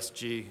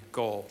USG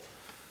goal.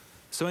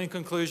 So in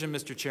conclusion,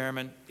 Mr.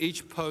 Chairman,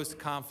 each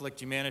post-conflict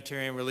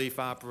humanitarian relief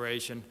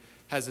operation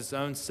has its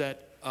own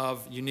set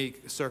of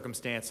unique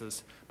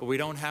circumstances, but we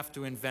don't have to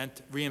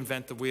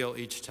reinvent the wheel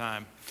each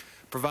time.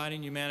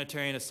 Providing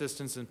humanitarian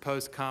assistance in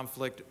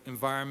post-conflict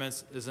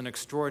environments is an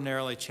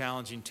extraordinarily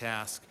challenging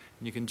task,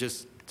 and you can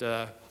just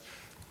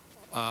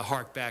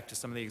hark back to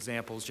some of the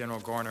examples General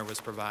Garner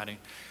was providing.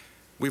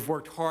 We've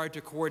worked hard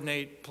to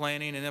coordinate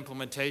planning and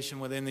implementation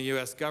within the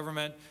U.S.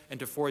 government and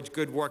to forge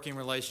good working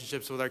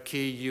relationships with our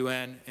key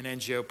UN and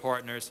NGO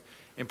partners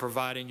in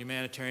providing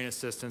humanitarian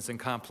assistance in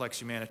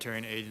complex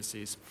humanitarian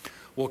agencies.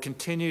 We'll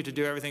continue to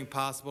do everything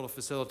possible to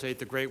facilitate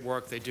the great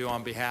work they do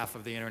on behalf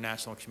of the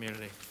international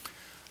community.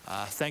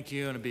 Thank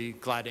you, and I'd be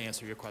glad to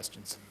answer your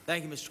questions.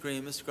 Thank you, Mr.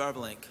 Green. Mr.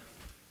 Garbalink.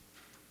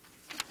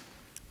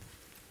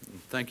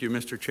 Thank you,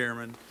 Mr.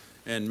 Chairman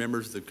and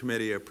members of the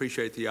committee. I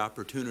appreciate the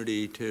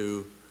opportunity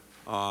to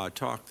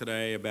talk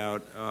today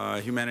about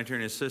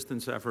humanitarian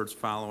assistance efforts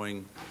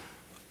following,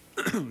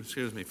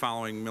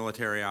 following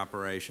military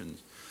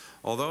operations.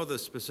 Although the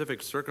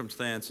specific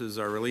circumstances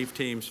our relief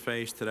teams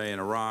face today in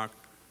Iraq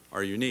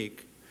are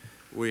unique,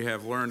 we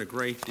have learned a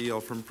great deal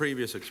from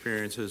previous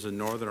experiences in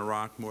northern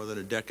Iraq more than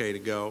a decade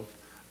ago,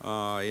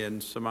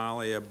 in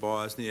Somalia,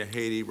 Bosnia,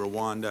 Haiti,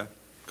 Rwanda,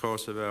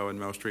 Kosovo, and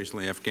most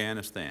recently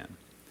Afghanistan.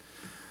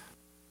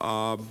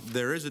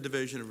 There is a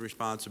division of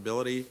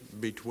responsibility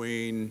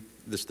between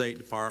the State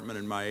Department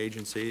and my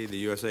agency, the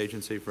U.S.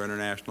 Agency for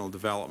International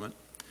Development.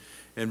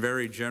 In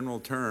very general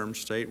terms,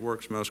 State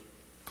works most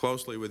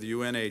closely with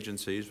UN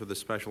agencies with a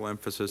special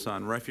emphasis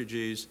on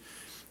refugees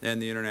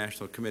and the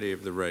International Committee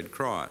of the Red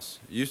Cross.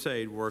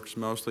 USAID works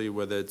mostly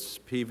with its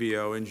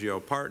PVO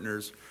NGO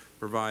partners,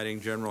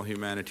 providing general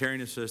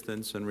humanitarian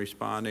assistance and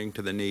responding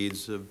to the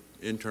needs of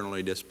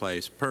internally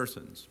displaced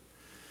persons.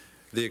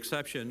 The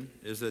exception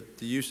is that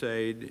the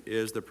USAID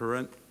is the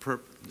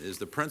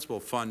principal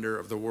funder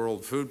of the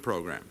World Food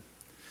Program.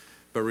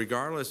 But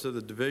regardless of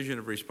the division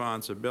of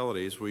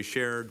responsibilities, we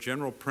share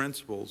general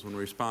principles when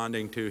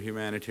responding to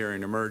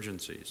humanitarian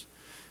emergencies.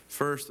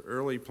 First,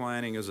 early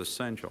planning is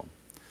essential.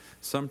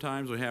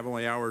 Sometimes we have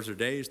only hours or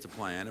days to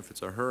plan if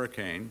it's a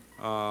hurricane,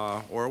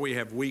 or we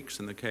have weeks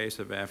in the case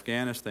of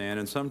Afghanistan,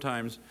 and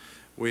sometimes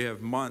we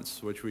have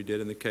months, which we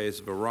did in the case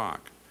of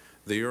Iraq.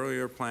 The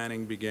earlier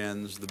planning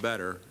begins, the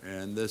better,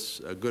 and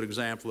a good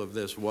example of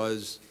this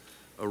was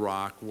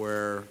Iraq,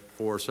 where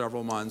for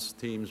several months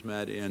teams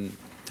met in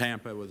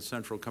Tampa with the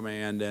Central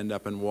Command, end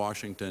up in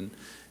Washington,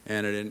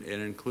 and it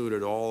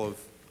included all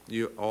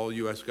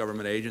U.S.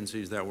 government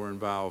agencies that were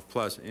involved,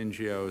 plus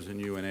NGOs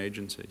and UN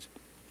agencies.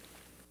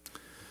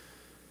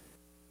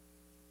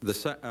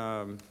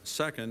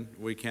 Second,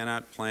 we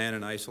cannot plan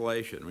in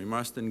isolation. We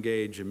must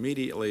engage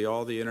immediately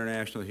all the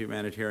international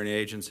humanitarian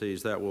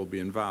agencies that will be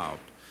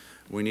involved.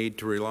 We need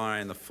to rely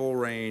on the full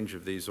range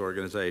of these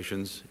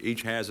organizations.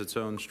 Each has its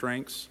own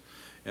strengths,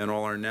 and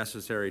all are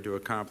necessary to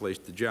accomplish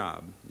the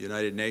job.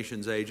 United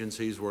Nations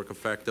agencies work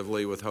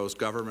effectively with host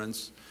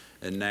governments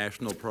and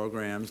national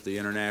programs. The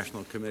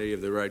International Committee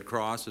of the Red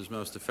Cross is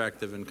most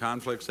effective in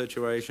conflict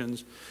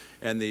situations,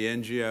 and the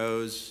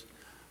NGOs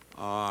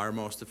are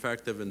most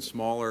effective in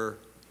smaller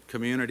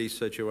community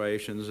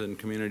situations and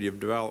community of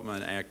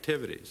development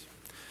activities.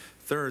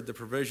 Third, the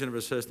provision of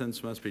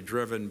assistance must be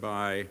driven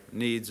by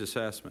needs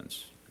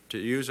assessments. To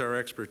use our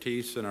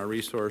expertise and our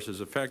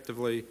resources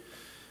effectively,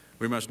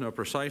 we must know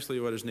precisely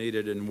what is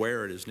needed and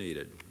where it is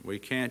needed. We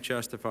can't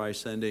justify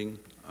sending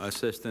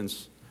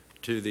assistance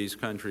to these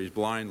countries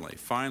blindly.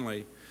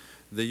 Finally,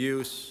 the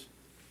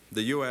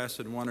U.S.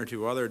 and one or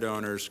two other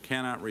donors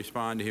cannot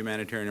respond to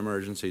humanitarian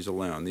emergencies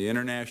alone. The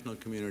international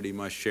community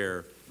must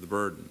share the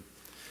burden.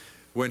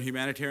 When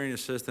humanitarian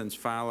assistance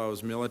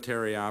follows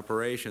military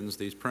operations,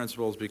 these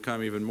principles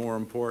become even more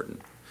important.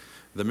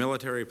 The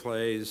military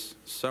plays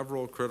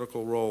several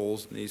critical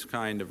roles in these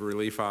kind of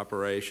relief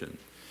operations.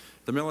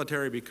 The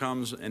military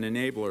becomes an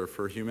enabler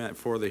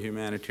for the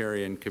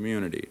humanitarian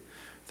community.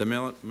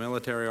 The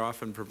military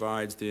often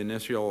provides the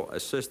initial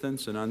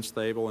assistance in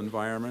unstable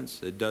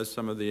environments. It does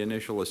some of the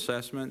initial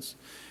assessments,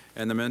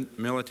 and the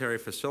military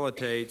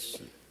facilitates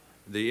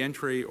the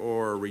entry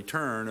or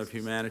return of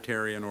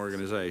humanitarian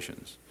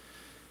organizations.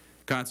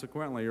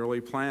 Consequently, early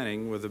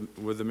planning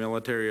with the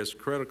military is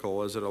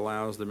critical, as it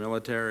allows the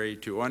military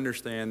to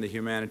understand the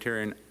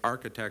humanitarian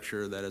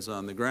architecture that is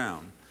on the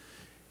ground.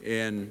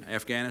 In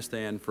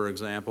Afghanistan, for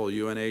example,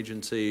 UN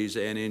agencies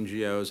and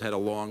NGOs had a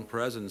long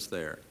presence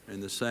there. In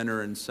the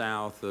center and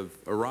south of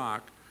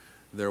Iraq,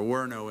 there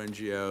were no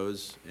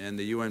NGOs, and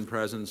the UN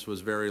presence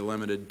was very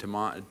limited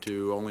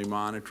to only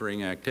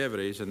monitoring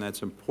activities, and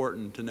that's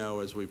important to know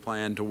as we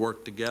plan to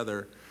work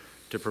together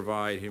to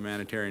provide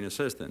humanitarian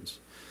assistance.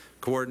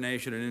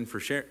 Coordination and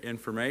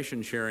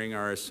information sharing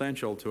are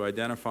essential to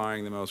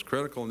identifying the most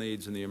critical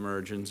needs in the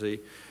emergency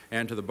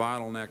and to the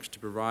bottlenecks to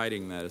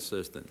providing that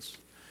assistance.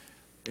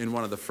 In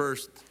one of the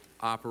first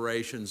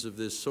operations of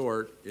this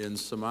sort in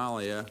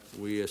Somalia,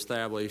 we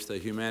established a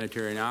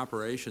humanitarian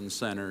operations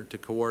center to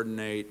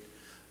coordinate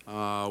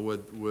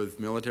with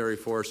military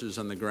forces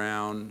on the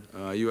ground,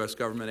 U.S.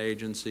 government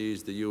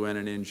agencies, the UN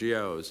and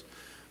NGOs.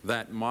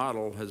 That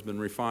model has been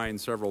refined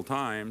several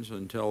times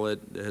until it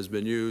has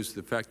been used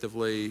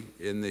effectively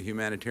in the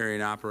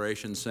Humanitarian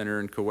Operations Center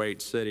in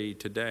Kuwait City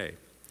today.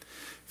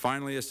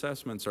 Finally,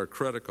 assessments are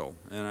critical,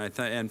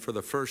 and for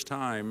the first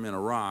time in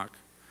Iraq,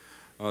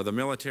 the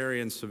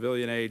military and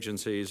civilian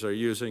agencies are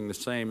using the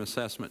same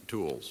assessment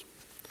tools.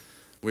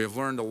 We have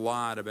learned a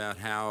lot about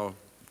how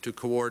to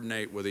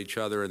coordinate with each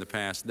other in the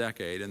past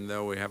decade, and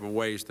though we have a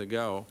ways to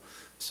go,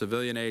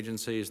 civilian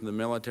agencies and the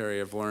military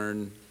have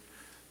learned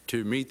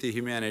to meet the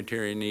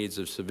humanitarian needs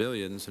of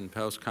civilians in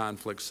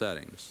post-conflict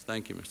settings.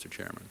 Thank you, Mr.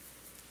 Chairman.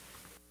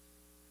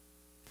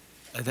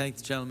 I thank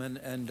the gentleman,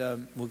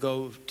 and we'll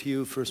go to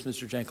you first,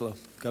 Mr. Janklow,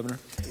 Governor.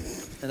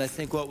 And I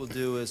think what we'll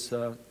do is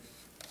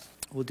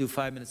we'll do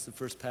 5 minutes the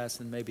first pass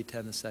and maybe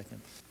 10 the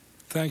second.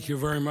 Thank you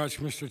very much,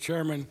 Mr.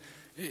 Chairman.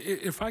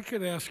 If I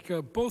could ask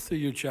both of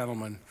you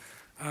gentlemen,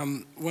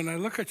 when I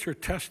look at your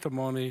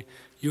testimony,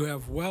 you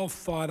have well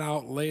thought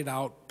out, laid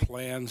out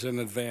plans in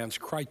advance,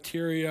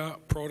 criteria,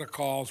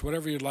 protocols,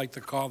 whatever you'd like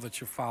to call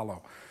that you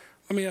follow.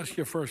 Let me ask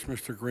you first,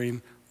 Mr.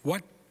 Green,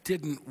 what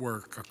didn't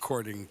work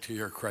according to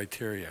your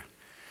criteria?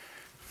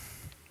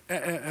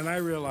 And I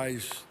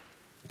realize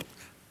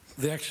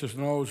the X's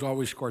and O's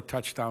always score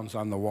touchdowns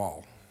on the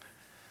wall.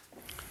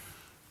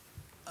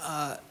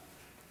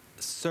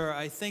 Sir,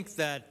 I think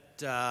that,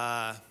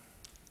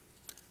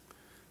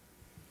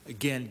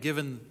 again,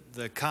 given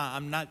the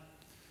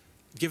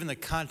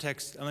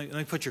context, let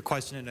me put your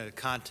question into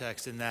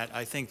context in that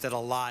I think that a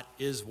lot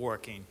is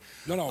working.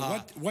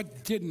 No,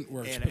 what didn't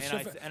work?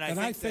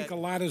 I think a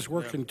lot is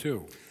working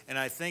too. And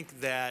I think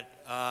that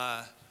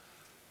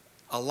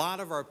a lot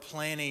of our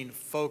planning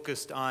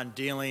focused on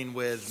dealing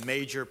with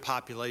major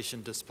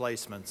population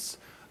displacements.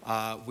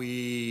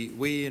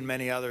 We and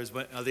many others,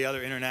 the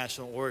other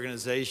international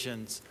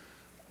organizations,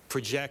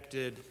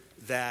 projected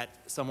that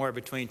somewhere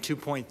between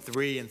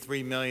 2.3 and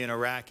 3 million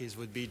Iraqis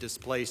would be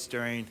displaced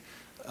during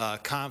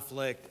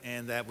conflict,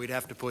 and that we'd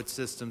have to put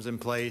systems in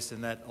place,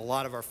 and that a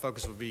lot of our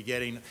focus would be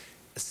getting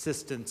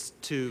assistance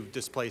to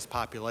displaced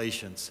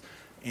populations.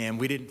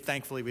 And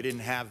thankfully, we didn't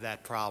have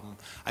that problem.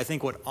 I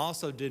think what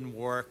also didn't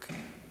work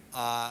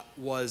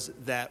was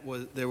that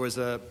there was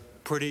a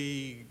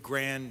pretty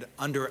grand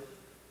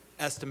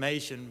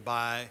underestimation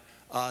by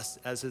us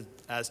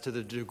as to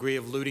the degree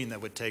of looting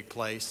that would take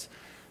place.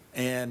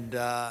 And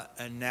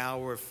now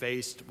we're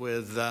faced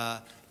with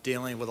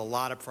dealing with a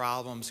lot of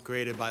problems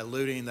created by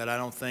looting that I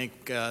don't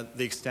think the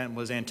extent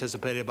was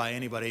anticipated by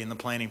anybody in the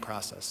planning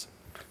process.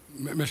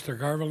 Mr.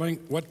 Garveling,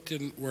 what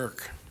didn't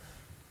work?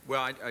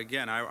 Well,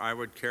 again, I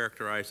would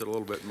characterize it a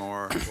little bit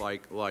more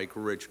like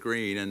Rich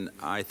Green, and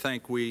I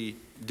think we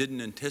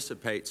didn't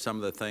anticipate some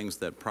of the things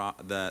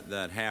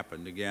that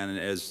happened. Again,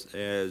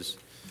 as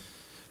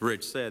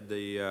Rich said,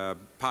 the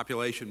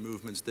population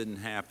movements didn't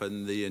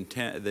happen. The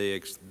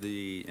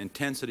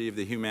intensity of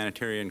the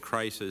humanitarian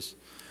crisis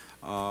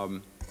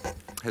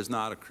has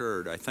not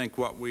occurred. I think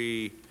what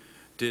we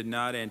did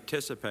not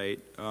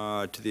anticipate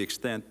to the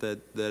extent that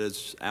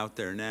is out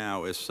there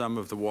now is some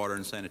of the water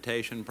and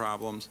sanitation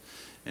problems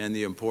and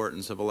the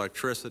importance of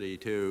electricity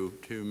to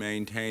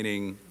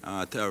maintaining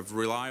of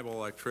reliable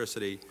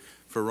electricity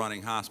for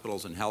running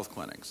hospitals and health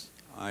clinics.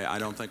 I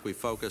don't think we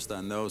focused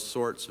on those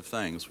sorts of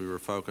things. We were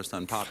focused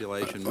on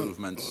population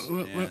movements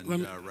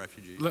and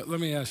refugees. Let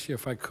me ask you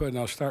if I could, and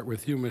I'll start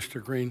with you,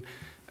 Mr. Green.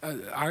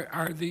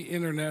 Are the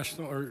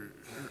international, or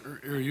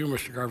you,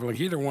 Mr. Garvelink,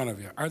 either one of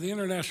you, are the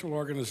international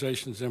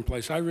organizations in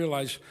place? I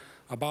realize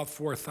about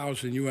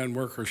 4,000 UN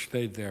workers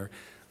stayed there.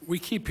 We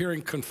keep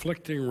hearing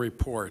conflicting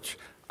reports.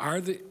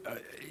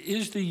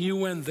 Is the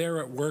UN there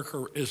at work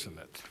or isn't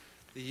it?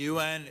 The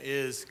UN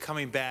is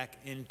coming back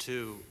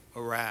into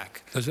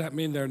Iraq. Does that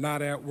mean they're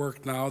not at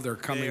work now? They're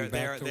coming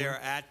back to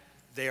work?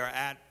 They are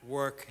at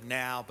work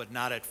now, but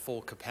not at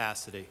full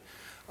capacity.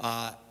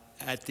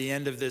 At the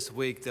end of this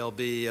week, there'll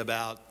be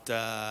about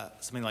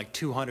something like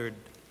 200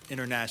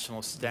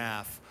 international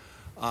staff,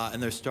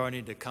 and they're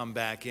starting to come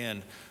back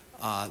in.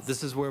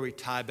 This is where we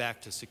tie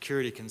back to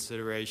security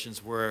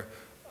considerations, where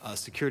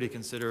security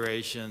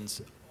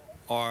considerations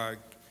are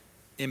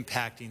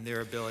impacting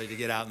their ability to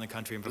get out in the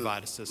country and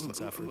provide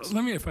assistance efforts.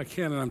 Let me, if I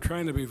can, and I'm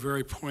trying to be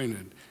very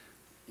pointed,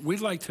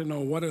 we'd like to know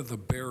what are the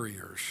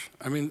barriers.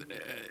 I mean,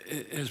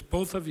 as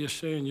both of you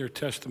say in your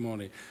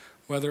testimony,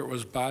 whether it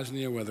was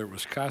Bosnia, whether it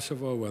was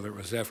Kosovo, whether it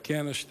was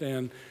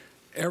Afghanistan,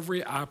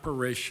 every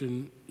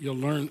operation, you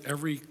learn,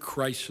 every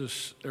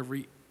crisis,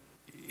 every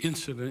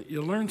incident,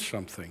 you learn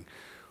something.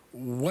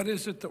 What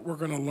is it that we're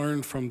going to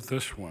learn from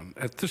this one?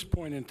 At this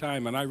point in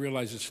time, and I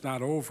realize it's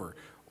not over,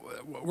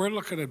 we're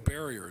looking at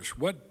barriers.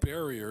 What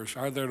barriers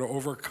are there to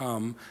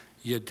overcome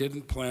you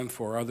didn't plan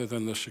for other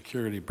than the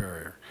security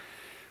barrier?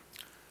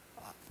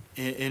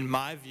 In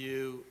my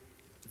view,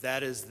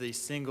 that is the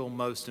single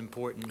most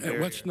important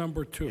barrier. What's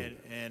number two?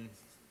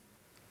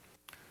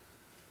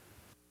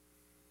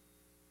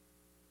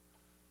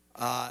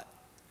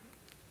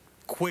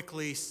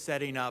 Quickly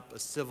setting up a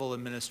civil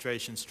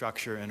administration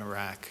structure in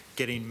Iraq,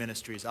 getting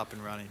ministries up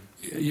and running.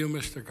 You,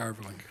 Mr.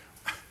 Garvelink.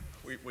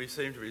 We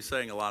seem to be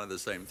saying a lot of the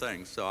same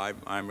things, so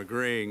I'm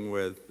agreeing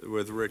with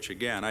Rich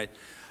again.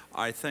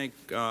 I think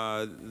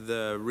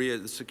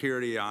the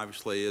security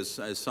obviously is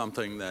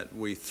something that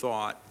we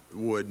thought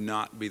would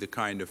not be the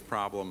kind of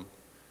problem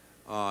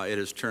it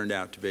has turned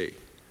out to be.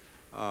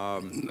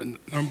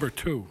 Number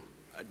two.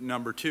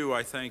 Number two,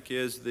 I think,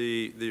 is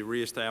the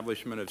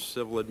reestablishment of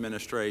civil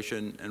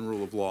administration and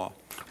rule of law.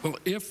 Well,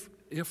 if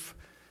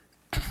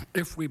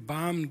we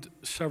bombed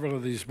several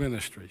of these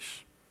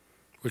ministries,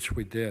 which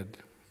we did,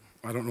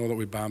 I don't know that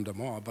we bombed them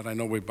all, but I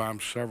know we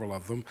bombed several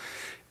of them.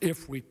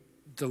 If we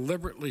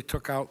deliberately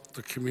took out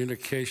the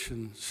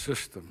communication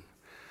system,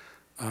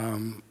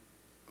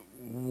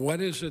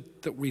 what is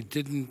it that we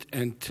didn't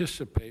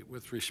anticipate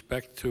with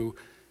respect to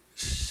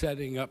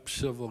setting up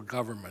civil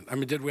government? I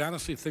mean, did we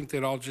honestly think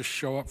they'd all just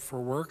show up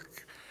for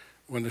work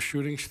when the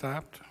shooting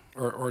stopped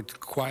or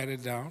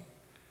quieted down?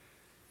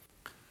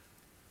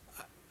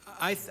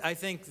 I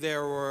think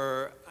there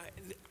were...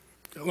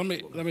 Let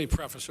me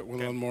preface it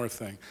with one more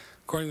thing.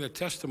 According to the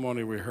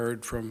testimony we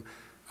heard from,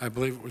 I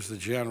believe it was the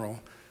general,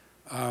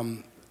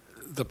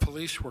 the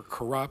police were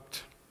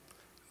corrupt,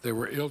 they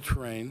were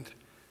ill-trained,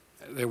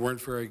 they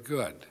weren't very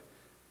good.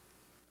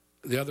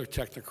 The other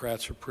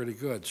technocrats are pretty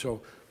good.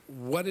 So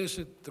what is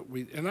it that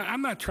we, and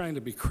I'm not trying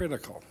to be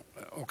critical,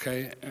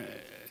 okay?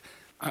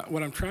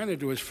 What I'm trying to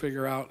do is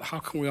figure out how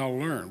can we all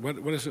learn?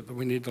 What is it that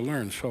we need to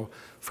learn? So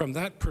from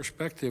that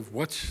perspective,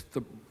 what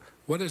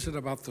is it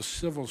about the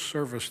civil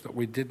service that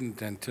we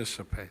didn't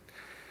anticipate?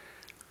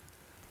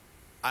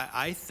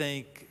 I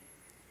think,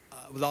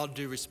 with all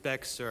due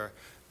respect, sir,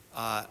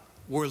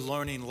 we're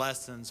learning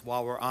lessons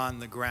while we're on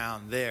the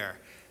ground there.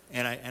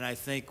 And I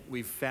think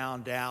we've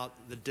found out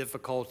the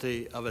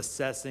difficulty of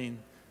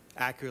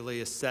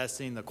accurately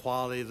assessing the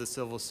quality of the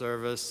civil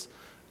service,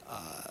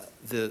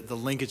 the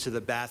linkage to the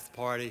Ba'ath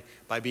Party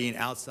by being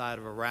outside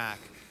of Iraq.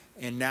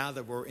 And now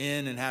that we're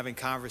in and having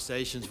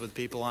conversations with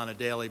people on a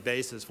daily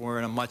basis, we're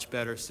in a much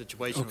better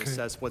situation to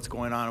assess what's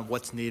going on and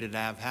what's needed to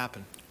have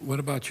happen. What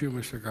about you,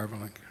 Mr.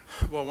 Garvelink?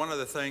 Well, one of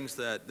the things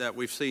that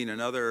we've seen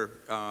in other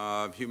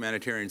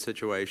humanitarian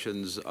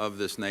situations of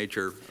this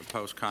nature,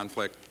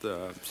 post-conflict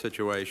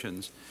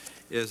situations,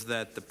 is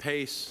that the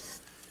pace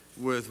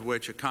with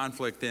which a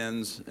conflict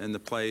ends and the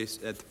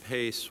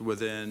pace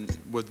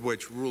with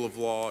which rule of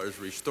law is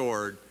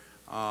restored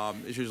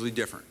is usually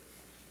different.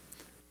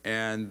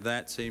 And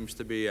that seems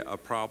to be a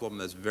problem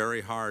that's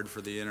very hard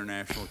for the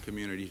international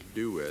community to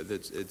do with.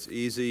 It's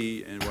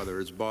easy, and whether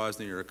it's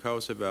Bosnia or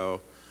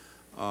Kosovo,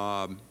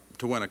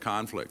 to win a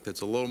conflict.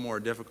 It's a little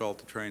more difficult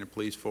to train a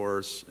police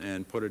force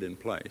and put it in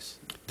place.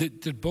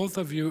 Did both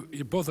of you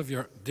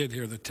did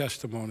hear the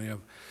testimony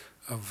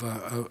of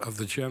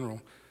the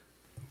general.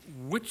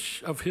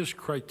 Which of his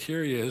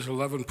criteria, his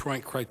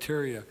 11-point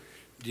criteria,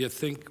 do you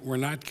think we're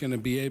not going to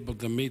be able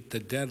to meet the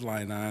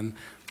deadline on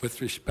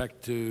with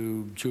respect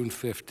to June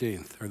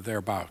 15th or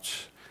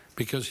thereabouts?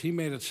 Because he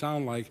made it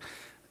sound like,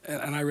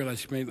 and I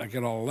realize he may not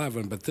get all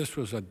 11, but this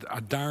was a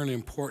darn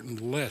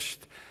important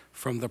list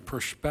from the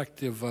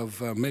perspective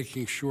of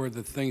making sure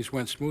that things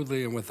went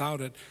smoothly, and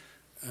without it,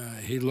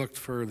 he looked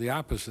for the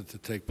opposite to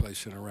take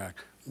place in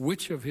Iraq.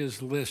 Which of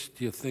his lists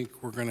do you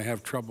think we're going to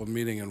have trouble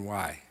meeting, and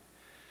why?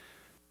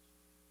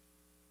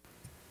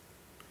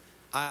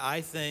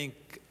 I think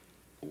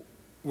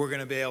we're going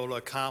to be able to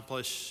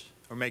accomplish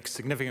or make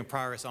significant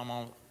progress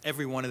on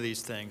every one of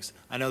these things.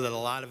 I know that a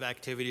lot of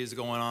activity is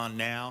going on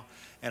now,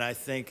 and I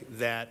think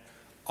that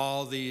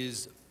all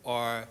these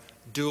are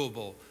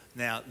doable.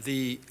 Now,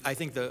 I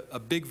think a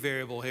big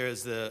variable here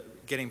is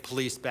getting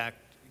police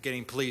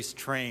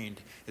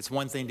trained. It's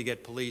one thing to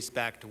get police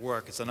back to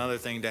work. It's another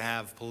thing to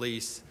have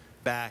police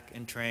back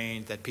and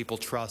trained that people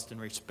trust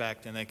and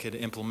respect and they could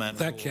implement.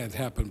 That can't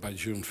happen by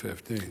June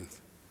 15th.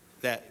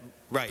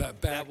 Right.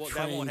 That won't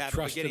trained, happen.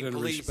 trusted,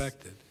 and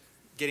respected.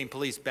 Getting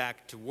police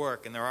back to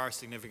work, and there are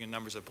significant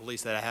numbers of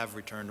police that have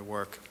returned to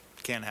work,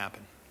 can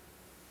happen.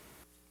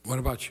 What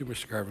about you,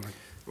 Mr. Garberling?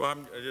 Well,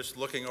 I'm just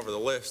looking over the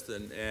list,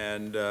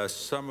 and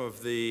some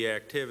of the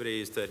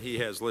activities that he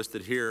has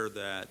listed here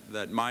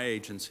that my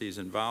agency is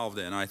involved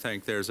in, I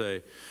think there's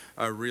a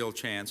real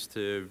chance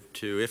to,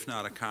 if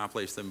not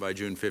accomplish them by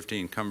June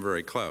 15, come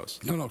very close.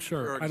 No,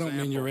 sir. I don't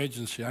mean your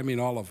agency. I mean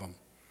all of them.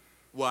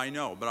 Well, I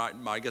know, but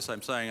I guess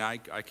I'm saying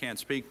I can't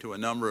speak to a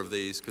number of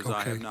these because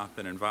I have not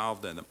been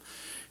involved in them.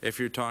 If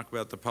you talk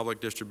about the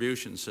public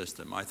distribution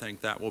system, I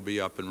think that will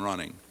be up and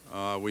running.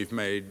 We've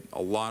made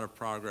a lot of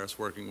progress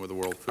working with the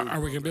World Food Program. Are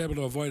we going to be able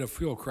to avoid a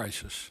fuel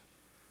crisis?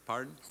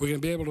 Pardon? We're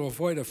going to be able to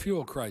avoid a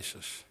fuel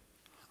crisis.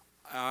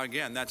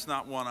 Again, that's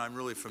not one I'm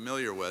really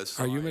familiar with.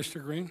 So Are you,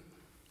 Mr. Green?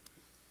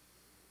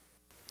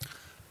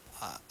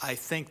 I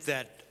think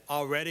that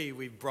already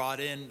we've brought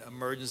in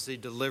emergency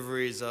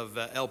deliveries of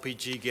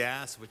LPG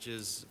gas,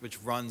 which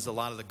runs a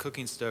lot of the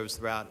cooking stoves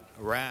throughout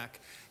Iraq,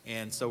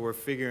 and so we're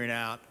figuring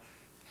out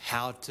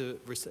how to,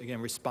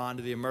 again, respond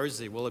to the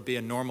emergency. Will it be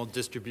a normal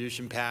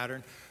distribution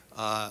pattern?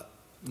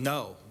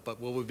 No, but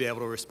will we be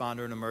able to respond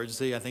to an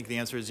emergency? I think the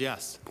answer is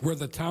yes. Were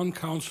the town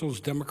councils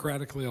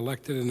democratically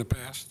elected in the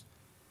past?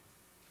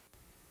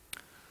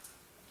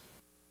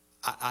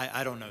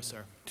 I don't know,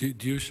 sir. Do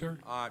you, sir?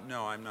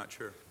 No, I'm not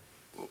sure.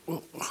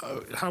 Well,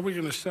 how are we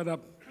going to set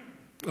up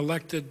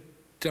elected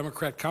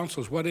Democrat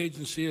councils? What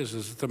agency is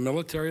it the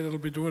military that will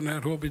be doing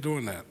that? Who will be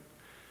doing that?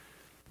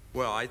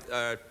 Well,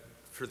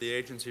 for the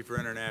Agency for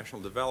International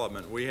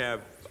Development, we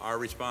have our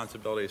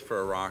responsibilities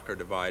for Iraq are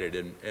divided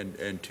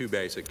in two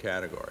basic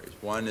categories.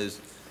 One is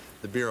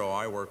the bureau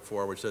I work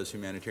for, which does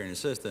humanitarian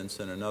assistance,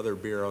 and another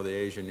bureau, the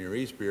Asia Near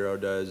East Bureau,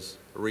 does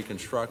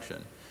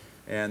reconstruction.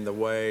 And the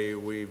way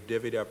we've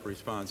divvied up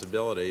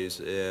responsibilities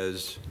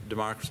is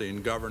democracy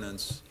and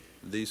governance.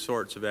 These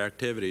sorts of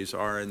activities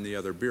are in the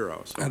other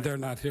bureaus. And they're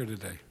not here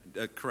today?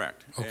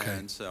 Correct. Okay.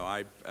 And so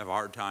I have a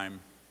hard time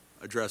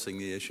addressing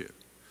the issue.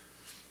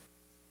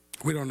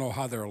 We don't know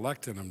how they're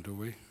electing them, do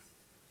we?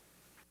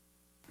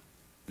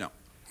 No.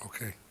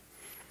 Okay.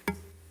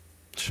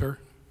 Sir?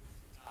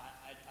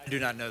 I do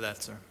not know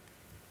that, sir.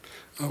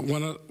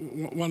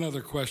 One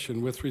other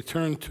question. With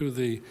return to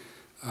the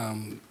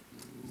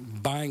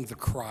buying the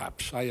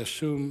crops, I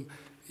assume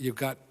you've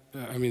got,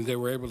 I mean, they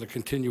were able to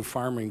continue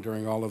farming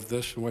during all of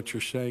this, and what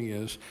you're saying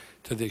is,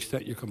 to the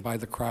extent you can buy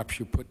the crops,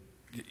 you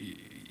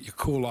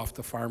cool off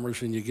the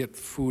farmers and you get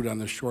food on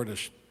the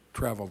shortest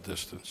travel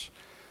distance.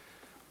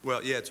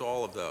 Well, yeah, it's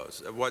all of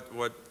those.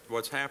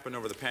 What's happened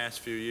over the past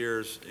few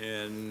years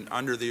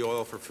under the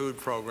Oil for Food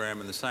program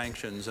and the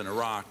sanctions in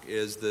Iraq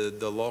is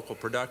the local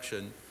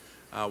production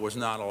was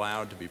not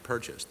allowed to be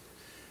purchased.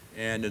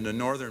 And in the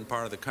northern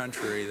part of the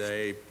country,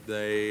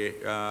 they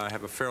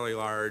have a fairly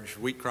large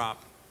wheat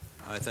crop.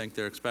 I think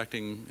they're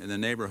expecting in the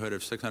neighborhood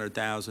of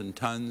 600,000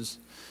 tons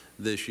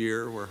this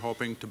year. We're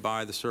hoping to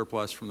buy the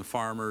surplus from the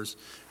farmers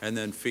and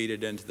then feed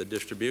it into the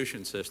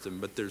distribution system.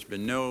 But there's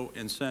been no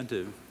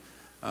incentive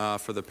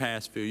for the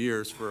past few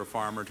years for a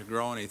farmer to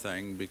grow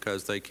anything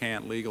because they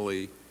can't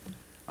legally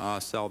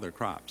sell their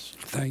crops.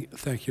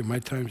 Thank you. My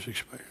time's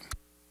expired.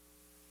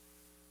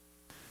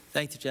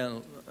 Thank you,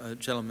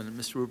 gentlemen.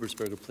 Mr.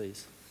 Rubersberger,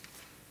 please.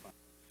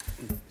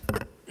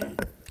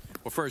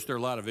 Well, first, there are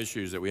a lot of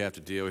issues that we have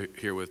to deal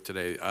here with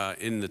today.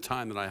 In the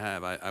time that I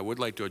have, I would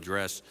like to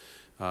address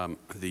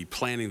the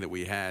planning that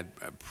we had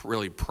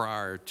really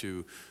prior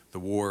to the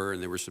war,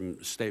 and there were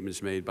some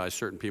statements made by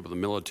certain people in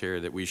the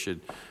military that we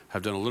should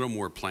have done a little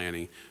more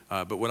planning.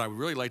 But what I would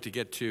really like to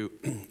get to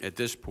at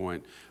this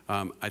point,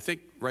 I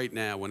think right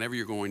now, whenever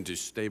you're going to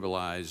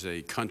stabilize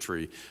a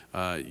country,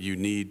 you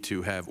need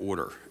to have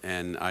order.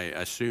 And I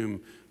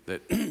assume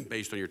that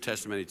based on your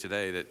testimony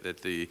today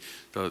that the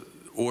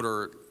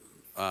order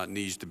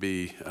needs to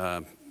be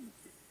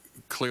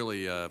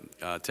clearly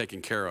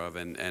taken care of,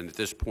 and at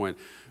this point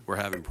we're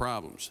having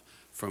problems.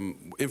 From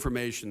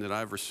information that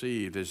I've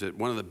received is that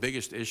one of the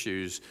biggest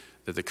issues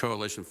that the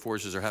coalition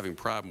forces are having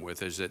problem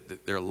with is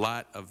that there are a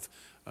lot of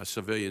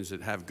civilians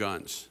that have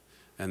guns,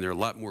 and there are a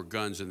lot more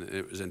guns than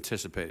it was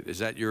anticipated. Is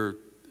that your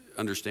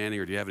understanding,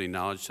 or do you have any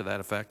knowledge to that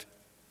effect?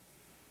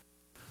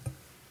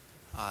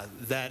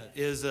 That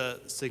is a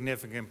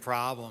significant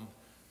problem,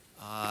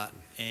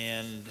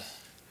 and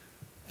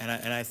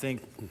I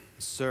think,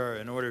 sir,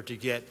 in order to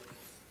get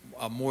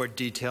a more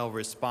detailed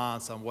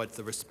response on what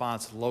the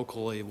response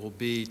locally will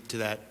be to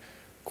that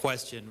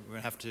question, we're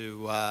going to have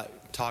to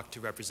talk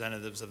to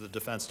representatives of the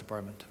Defense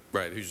Department.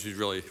 Right, who's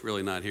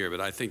really not here. But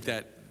I think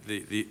that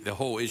the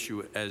whole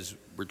issue, as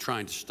we're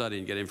trying to study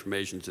and get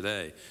information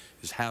today,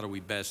 is how do we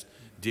best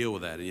deal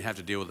with that, and you have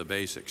to deal with the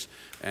basics.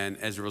 And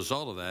as a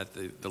result of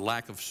that, the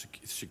lack of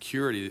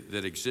security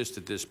that exists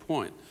at this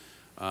point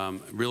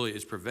really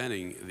is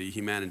preventing the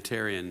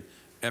humanitarian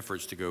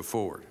efforts to go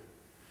forward.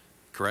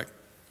 Correct?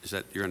 Is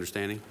that your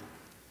understanding?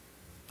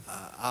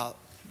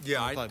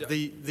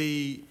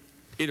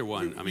 Either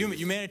one. I mean,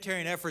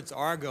 humanitarian efforts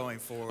are going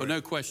forward. Oh,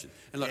 no question.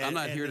 And look, I'm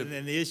not here to.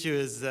 And the issue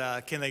is,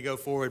 can they go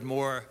forward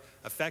more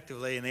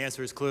effectively? And the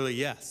answer is clearly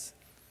yes,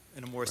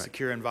 in a more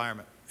secure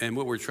environment. And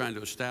what we're trying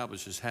to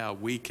establish is how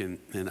we can,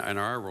 in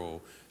our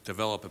role,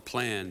 develop a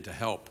plan to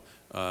help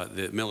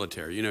the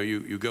military. You know,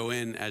 you go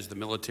in as the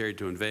military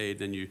to invade,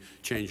 then you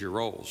change your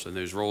roles, and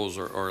those roles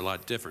are a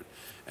lot different.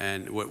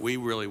 And what we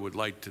really would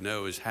like to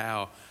know is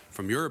how,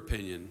 from your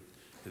opinion,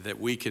 that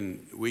we can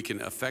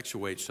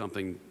effectuate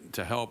something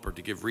to help or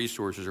to give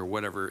resources or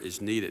whatever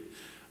is needed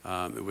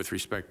with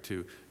respect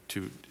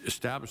to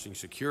establishing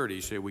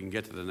security so we can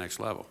get to the next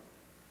level.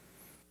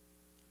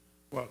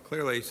 Well,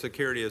 clearly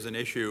security is an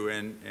issue,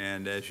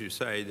 and as you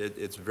say,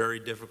 it's very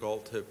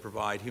difficult to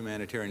provide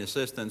humanitarian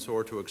assistance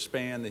or to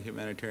expand the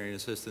humanitarian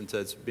assistance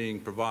that's being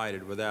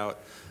provided without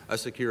a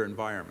secure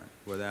environment,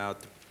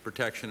 without the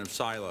protection of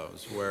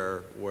silos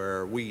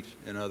where wheat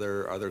and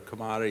other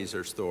commodities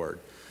are stored.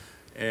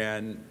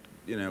 And,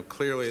 you know,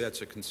 clearly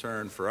that's a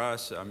concern for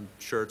us. I'm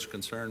sure it's a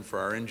concern for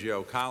our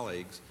NGO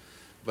colleagues,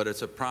 but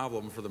it's a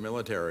problem for the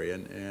military,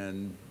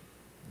 and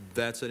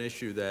that's an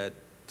issue that,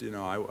 you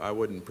know, I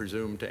wouldn't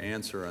presume to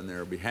answer on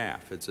their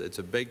behalf. It's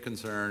a big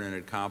concern, and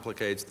it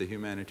complicates the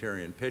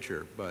humanitarian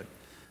picture, but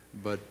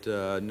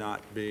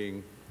not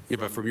being. Yeah,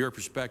 but from your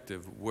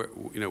perspective, what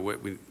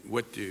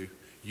do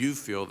you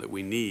feel that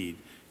we need?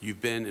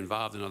 You've been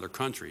involved in other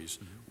countries.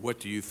 What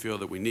do you feel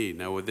that we need?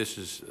 Now, this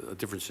is a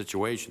different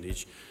situation.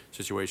 Each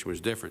situation was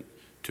different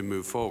to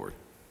move forward.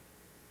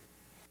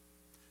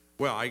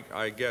 Well,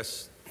 I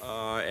guess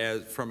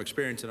from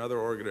experience in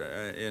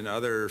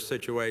other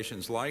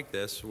situations like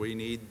this, we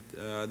need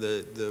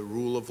the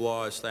rule of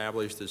law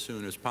established as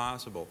soon as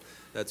possible.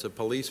 That's a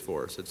police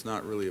force. It's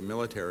not really a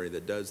military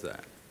that does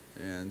that.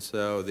 And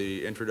so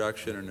the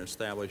introduction and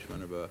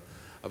establishment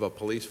of a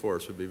police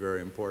force would be very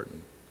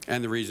important.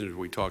 And the reason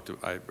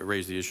I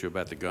raised the issue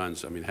about the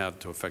guns, I mean, how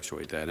to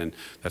effectuate that. And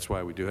that's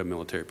why we do have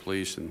military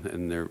police,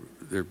 and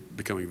they're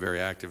becoming very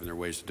active in their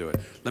ways to do it.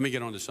 Let me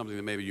get on to something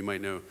that maybe you might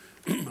know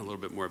a little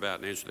bit more about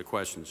and answer the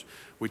questions.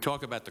 We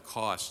talk about the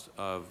cost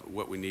of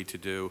what we need to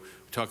do.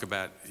 We talk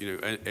about, you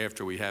know,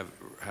 after we have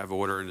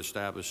order and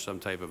establish some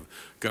type of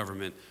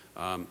government,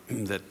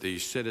 that the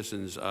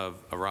citizens of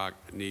Iraq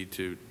need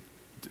to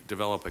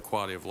develop a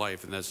quality of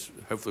life, and that's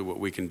hopefully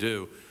what we can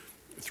do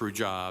through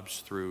jobs,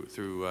 through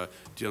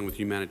dealing with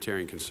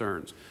humanitarian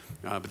concerns.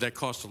 But that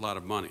costs a lot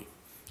of money.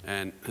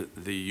 And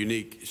the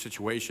unique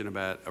situation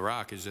about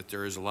Iraq is that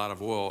there is a lot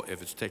of oil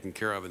if it's taken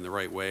care of in the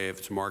right way, if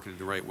it's marketed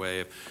the right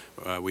way.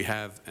 We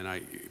have, and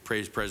I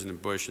praise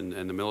President Bush and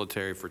the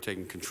military for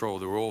taking control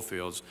of the oil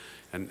fields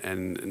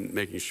and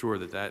making sure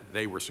that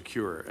they were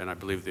secure, and I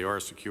believe they are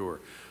secure.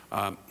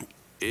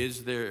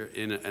 Is there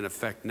an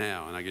effect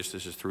now, and I guess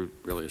this is through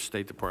really a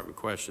State Department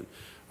question,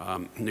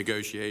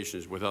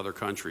 negotiations with other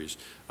countries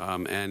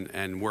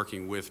and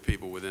working with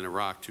people within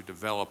Iraq to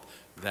develop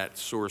that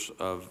source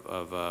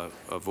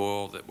of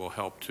oil that will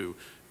help to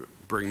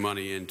bring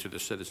money into the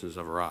citizens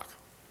of Iraq?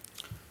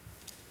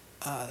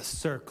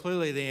 Sir,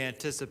 clearly the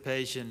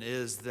anticipation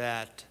is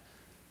that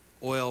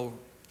the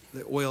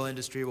oil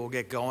industry will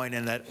get going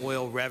and that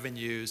oil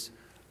revenues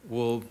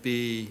will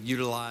be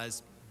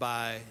utilized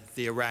by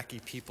the Iraqi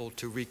people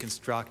to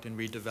reconstruct and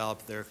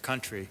redevelop their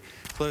country.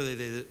 Clearly,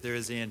 there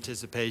is the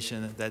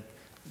anticipation that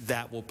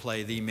that will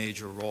play the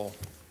major role.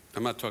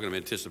 I'm not talking about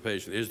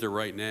anticipation. Is there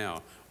right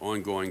now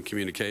ongoing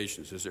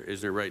communications?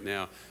 Is there right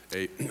now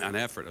an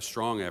effort, a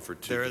strong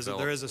effort to develop?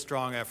 There is a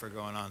strong effort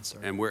going on, sir.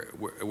 And where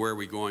are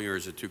we going, or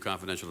is it too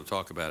confidential to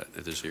talk about it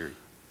at this hearing?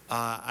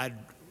 I'd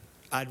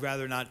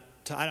rather not.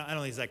 I don't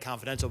think it's that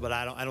confidential, but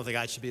I don't think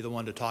I should be the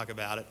one to talk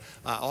about it.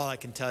 All I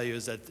can tell you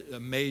is that a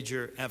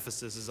major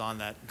emphasis is on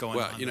that going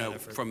on. Well, you know,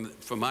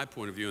 from my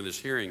point of view in this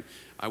hearing,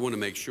 I want to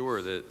make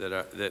sure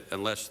that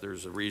unless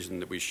there's a reason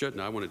that we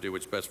shouldn't, I want to do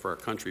what's best for our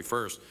country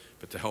first,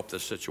 but to help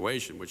this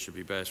situation, which should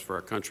be best for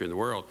our country and the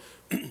world,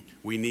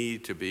 we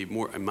need to be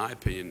more, in my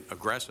opinion,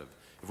 aggressive.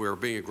 If we were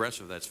being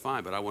aggressive, that's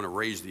fine, but I want to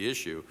raise the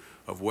issue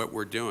of what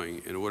we're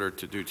doing in order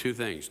to do two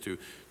things, to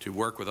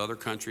work with other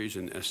countries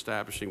in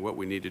establishing what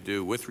we need to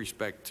do with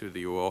respect to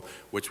the oil,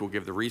 which will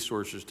give the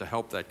resources to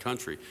help that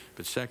country.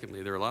 But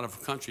secondly, there are a lot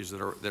of countries that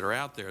are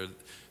out there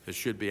that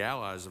should be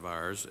allies of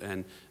ours,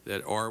 and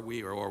that are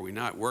we or are we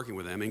not working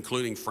with them,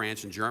 including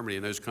France and Germany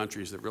and those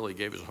countries that really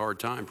gave us a hard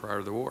time prior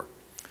to the war.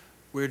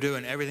 We're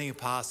doing everything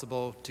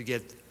possible to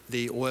get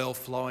the oil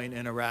flowing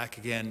in Iraq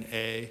again,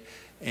 A,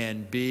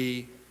 and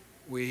B,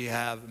 we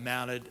have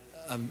mounted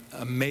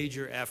a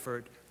major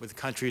effort with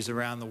countries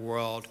around the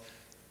world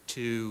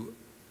to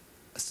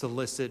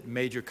solicit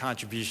major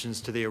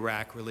contributions to the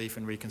Iraq relief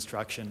and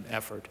reconstruction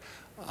effort.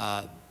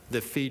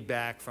 the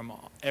feedback from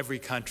every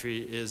country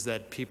is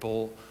that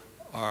people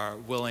are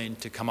willing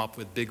to come up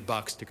with big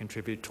bucks to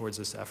contribute towards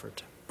this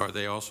effort. Are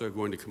they also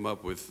going to come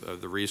up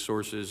with the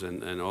resources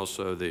and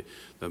also the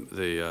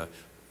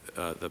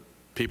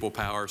people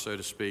power, so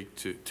to speak,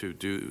 to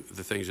do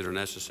the things that are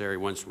necessary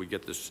once we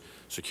get this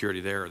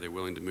security there? Are they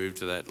willing to move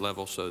to that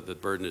level so that the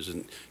burden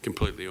isn't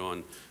completely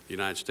on the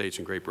United States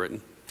and Great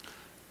Britain?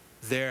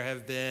 There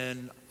have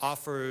been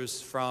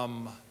offers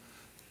from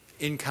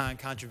in-kind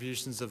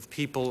contributions of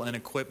people and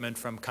equipment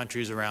from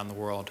countries around the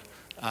world,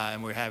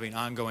 and we're having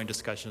ongoing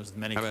discussions with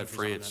many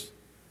countries.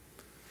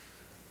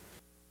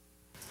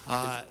 How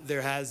about France?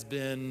 There has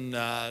been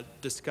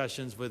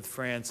discussions with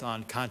France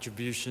on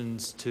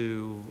contributions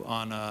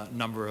on a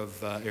number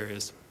of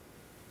areas.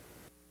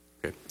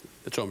 Okay,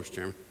 that's all, Mr.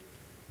 Chairman.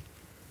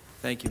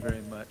 Thank you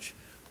very much.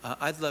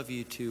 I'd love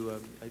you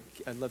to.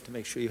 I'd love to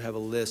make sure you have a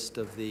list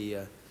of the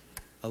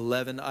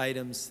 11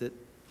 items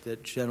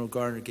that General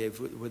Garner gave.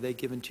 Were they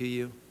given to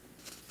you?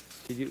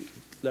 Did you,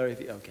 Larry?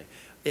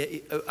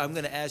 Okay. I'm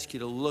going to ask you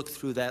to look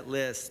through that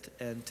list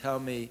and tell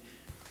me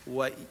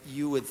what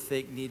you would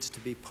think needs to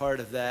be part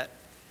of that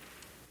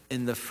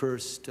in the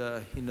first,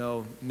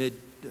 mid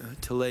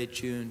to late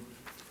June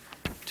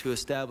to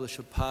establish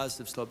a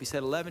positive slope. He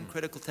said 11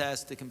 critical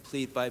tasks to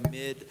complete by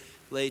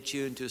late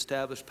June to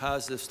establish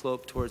positive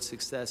slope towards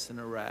success in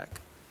Iraq.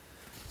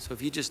 So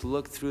if you just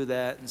look through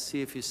that and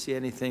see if you see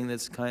anything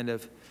that's kind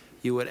of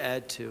you would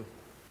add to.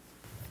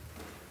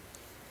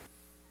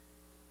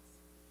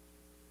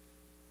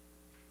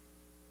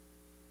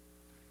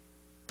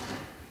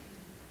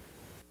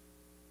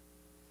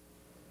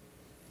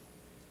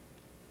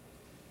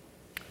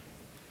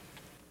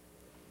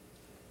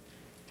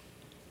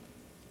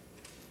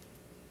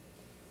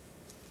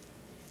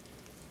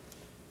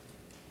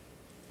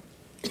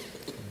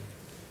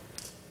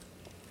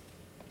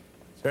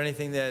 Is there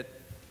anything that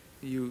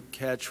you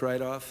catch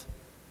right off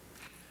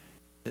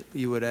that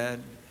you would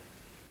add?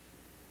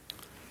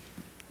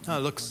 No,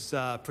 it looks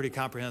pretty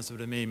comprehensive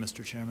to me,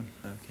 Mr. Chairman.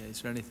 Okay,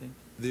 is there anything?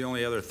 The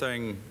only other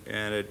thing,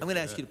 and I'm going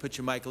to ask you to put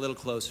your mic a little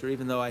closer,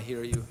 even though I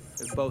hear you,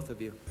 both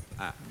of you.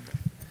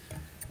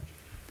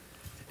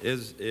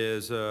 is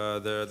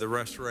the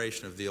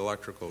restoration of the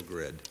electrical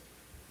grid.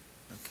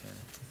 Okay,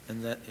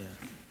 and that, yeah.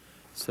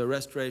 So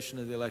restoration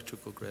of the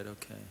electrical grid,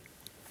 okay.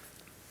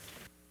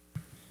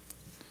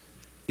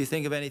 If you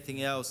think of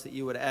anything else that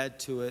you would add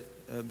to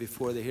it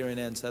before the hearing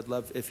ends, I'd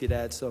love if you'd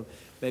add, so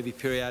maybe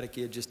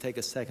periodically you'd just take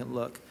a second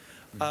look.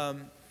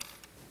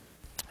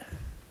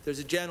 There's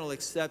a general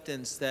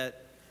acceptance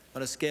that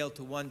on a scale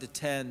to 1 to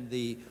 10,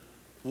 the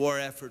war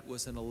effort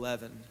was an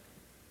 11,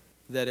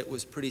 that it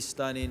was pretty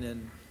stunning,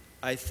 and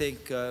I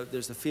think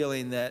there's a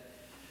feeling that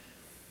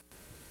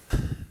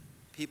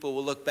people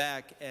will look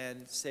back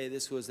and say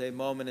this was a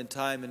moment in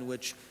time in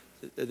which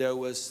there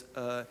was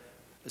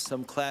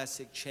some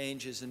classic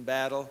changes in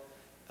battle,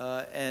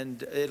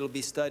 and it'll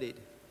be studied.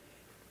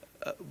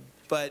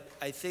 But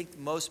I think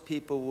most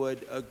people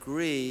would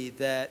agree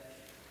that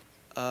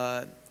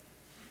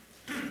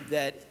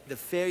that the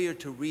failure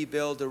to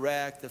rebuild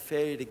Iraq, the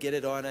failure to get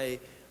it on a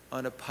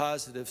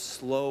positive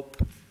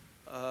slope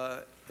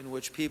in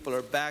which people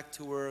are back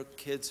to work,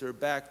 kids are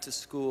back to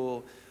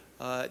school,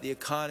 the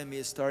economy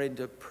is starting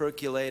to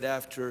percolate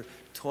after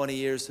 20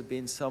 years of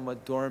being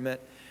somewhat dormant,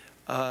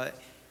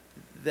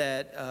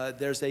 that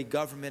there's a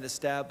government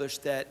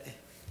established that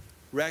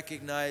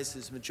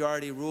recognizes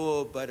majority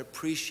rule but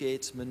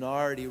appreciates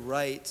minority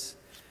rights.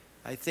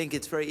 I think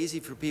it's very easy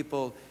for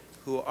people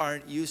who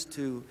aren't used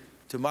to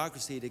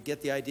democracy to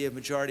get the idea of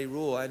majority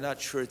rule. I'm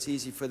not sure it's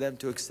easy for them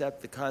to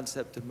accept the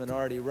concept of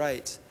minority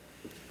rights.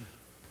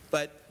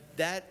 But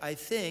that, I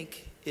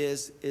think,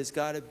 is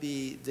got to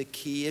be the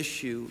key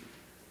issue.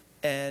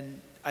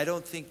 And I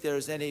don't think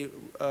there's any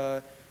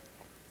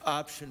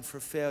option for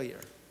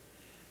failure.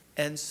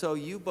 And so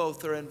you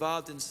both are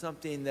involved in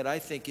something that I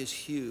think is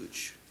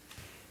huge.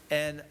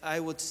 And I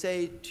would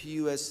say to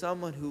you, as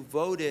someone who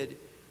voted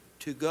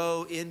to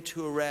go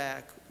into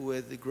Iraq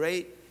with a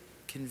great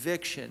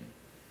conviction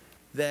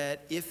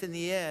that if in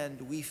the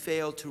end we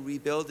fail to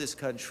rebuild this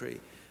country,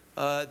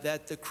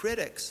 that the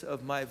critics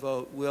of my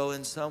vote will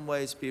in some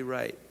ways be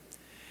right.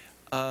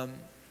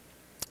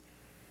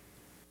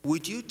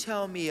 Would you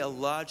tell me a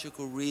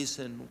logical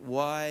reason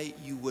why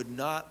you would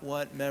not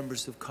want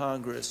members of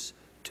Congress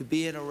to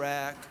be in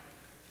Iraq,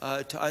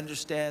 to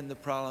understand the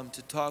problem,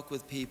 to talk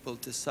with people,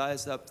 to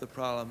size up the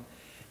problem,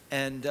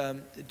 and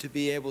to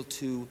be able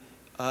to,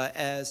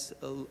 as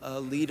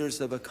leaders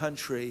of a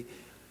country,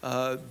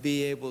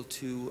 be able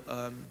to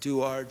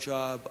do our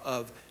job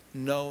of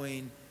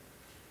knowing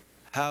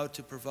how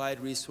to provide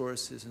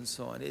resources and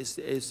so on?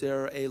 Is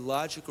there a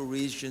logical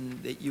reason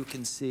that you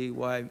can see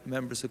why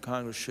members of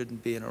Congress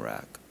shouldn't be in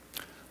Iraq?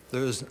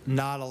 There's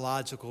not a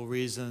logical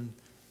reason,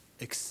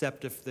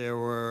 except if there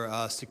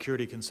were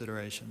security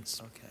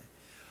considerations. Okay.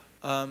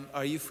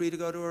 Are you free to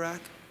go to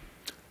Iraq?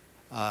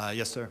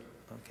 Yes, sir.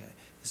 Okay.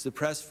 Is the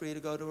press free to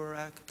go to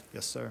Iraq?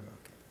 Yes, sir.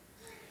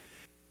 Okay.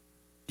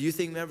 Do you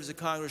think members of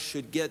Congress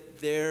should get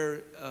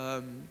their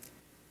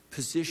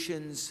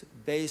positions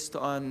based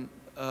on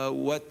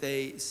what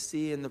they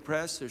see in the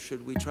press, or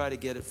should we try to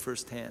get it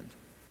firsthand,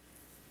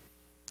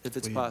 if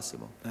it's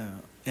possible?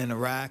 In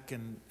Iraq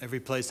and every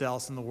place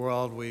else in the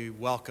world, we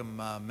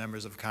welcome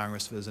members of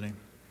Congress visiting.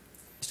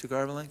 Mr.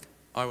 Garvelink?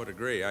 I would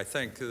agree. I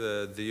think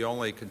the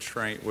only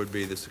constraint would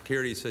be the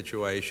security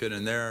situation,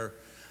 and there,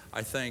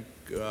 I think,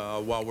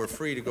 while we're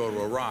free to go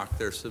to Iraq,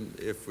 there's some,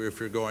 if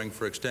you're going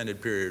for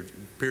extended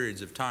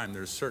periods of time,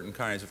 there's certain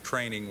kinds of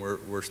training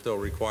we're still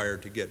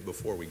required to get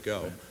before we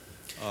go,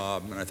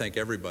 and I think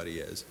everybody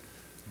is.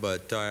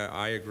 But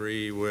I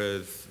agree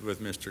with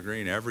Mr.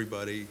 Green.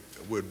 Everybody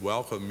would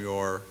welcome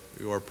your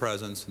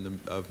presence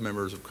of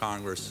members of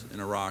Congress in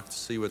Iraq to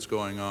see what's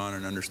going on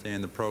and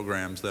understand the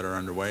programs that are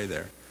underway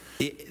there.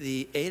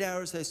 The 8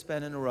 hours I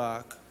spent in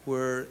Iraq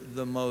were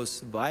the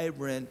most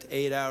vibrant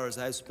 8 hours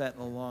I've spent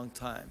in a long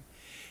time.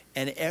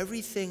 And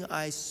everything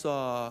I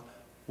saw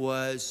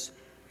was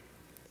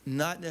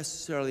not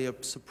necessarily a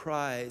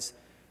surprise,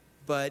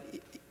 but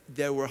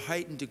there were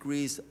heightened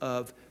degrees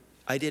of,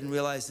 I didn't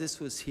realize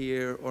this was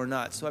here or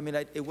not. So, I mean,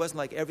 it wasn't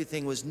like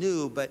everything was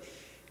new, but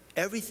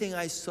everything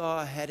I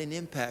saw had an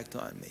impact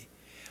on me.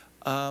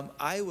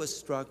 I was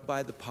struck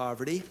by the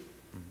poverty.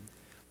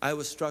 I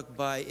was struck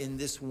by, in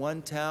this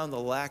one town, the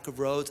lack of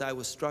roads. I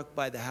was struck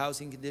by the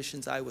housing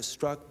conditions. I was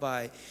struck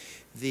by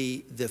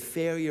the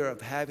failure of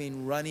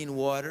having running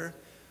water.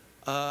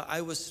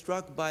 I was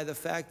struck by the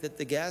fact that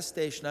the gas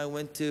station I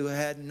went to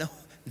had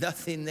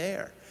nothing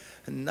there,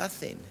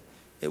 nothing.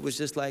 It was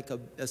just like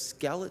a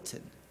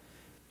skeleton.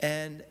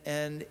 And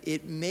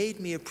it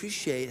made me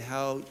appreciate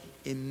how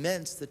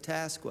immense the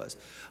task was.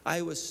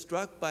 I was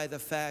struck by the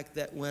fact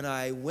that when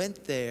I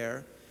went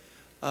there,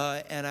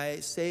 and I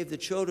saved the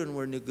children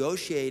were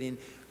negotiating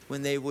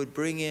when they would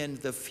bring in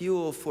the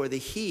fuel for the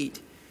heat,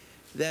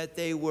 that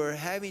they were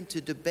having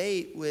to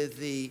debate with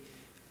the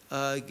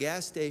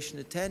gas station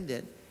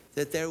attendant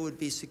that there would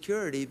be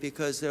security,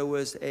 because there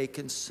was a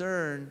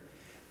concern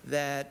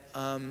that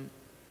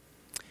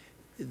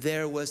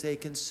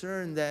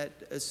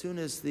as soon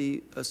as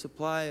the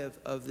supply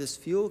of this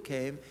fuel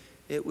came,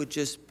 it would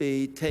just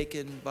be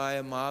taken by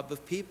a mob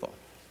of people.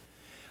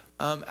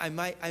 I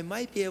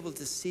might be able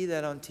to see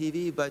that on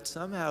TV, but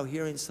somehow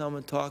hearing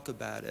someone talk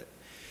about it.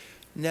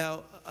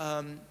 Now,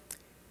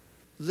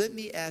 let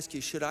me ask you,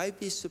 should I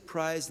be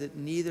surprised that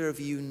neither of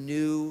you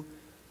knew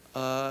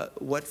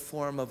what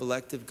form of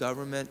elective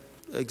government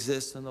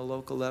exists on the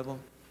local level?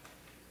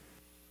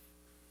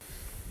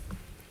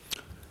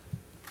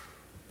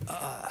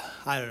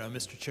 I don't know,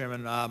 Mr.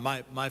 Chairman.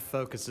 My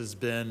focus has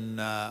been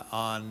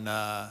on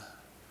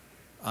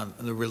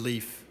the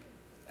relief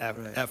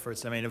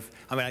efforts. I mean,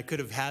 I could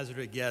have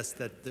hazarded a guess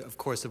that, of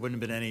course, there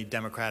wouldn't have been any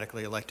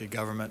democratically elected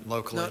government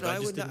locally. No, I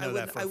just didn't know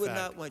that for a fact. I would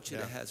not want you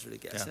to hazard a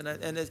guess.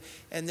 Yeah.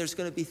 And there's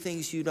going to be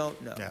things you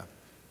don't know. Yeah.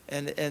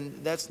 And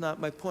that's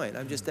not my point.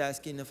 I'm just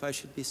asking if I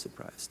should be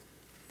surprised.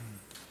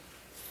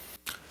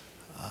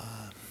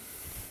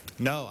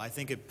 No, I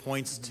think it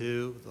points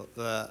to,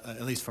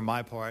 at least for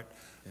my part,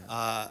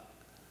 the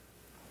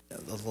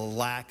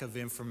lack of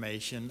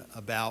information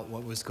about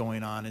what was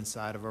going on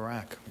inside of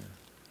Iraq. Yeah.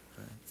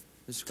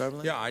 Mr.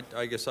 Garvelink? Yeah,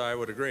 I guess I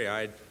would agree.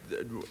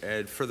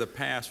 For the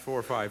past 4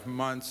 or 5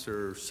 months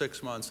or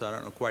 6 months, I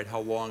don't know quite how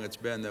long it's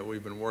been that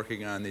we've been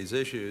working on these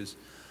issues,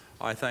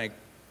 I think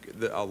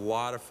that a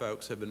lot of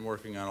folks have been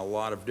working on a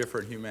lot of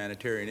different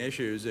humanitarian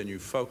issues, and you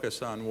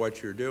focus on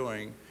what you're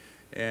doing.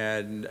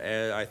 And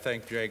I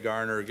think Jay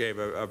Garner gave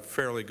a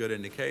fairly good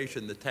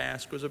indication. The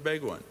task was a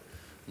big one.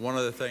 One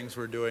of the things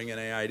we're doing in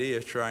AID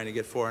is trying to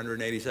get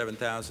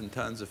 487,000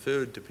 tons of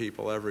food to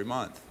people every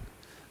month.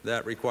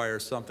 That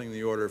requires something in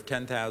the order of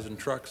 10,000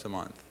 trucks a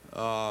month.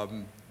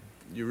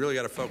 You really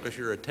got to focus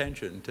your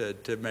attention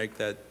to make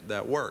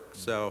that work.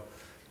 So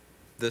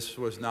this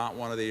was not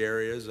one of the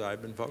areas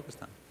I've been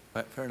focused on.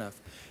 Right, fair enough.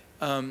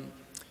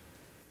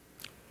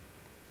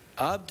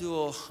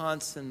 Abdul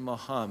Hansen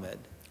Mohammed,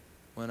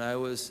 when I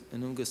was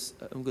in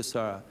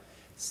Umgusara,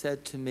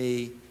 said to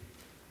me,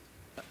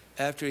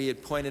 after he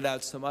had pointed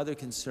out some other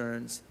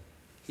concerns,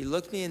 he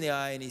looked me in the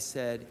eye and he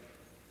said,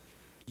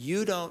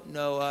 "You don't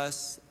know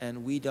us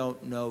and we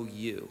don't know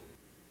you."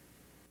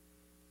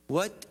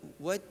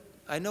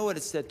 I know what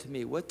it said to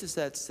me. What does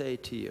that say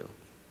to you?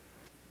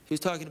 He was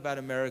talking about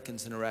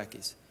Americans and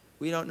Iraqis.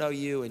 We don't know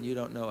you and you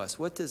don't know us.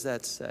 What does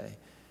that say?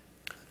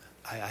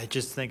 I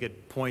just think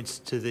it points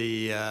to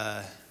the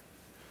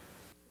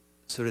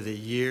sort of the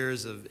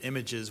years of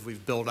images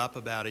we've built up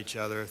about each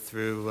other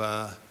through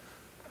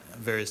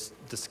various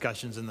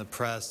discussions in the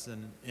press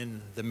and in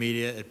the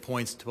media. It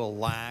points to a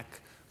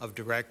lack of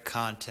direct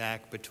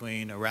contact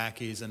between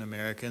Iraqis and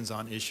Americans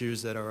on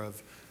issues that are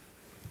of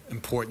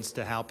importance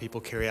to how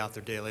people carry out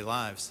their daily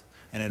lives.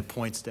 And it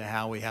points to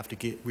how we have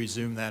to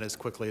resume that as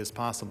quickly as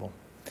possible.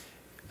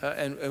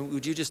 And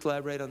would you just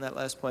elaborate on that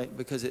last point?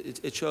 Because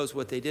it shows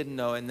what they didn't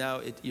know, and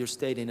now you're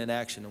stating an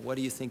action. And what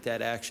do you think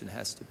that action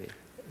has to be?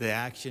 The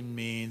action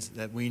means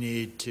that we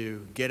need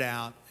to get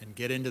out and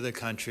get into the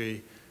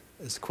country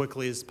as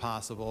quickly as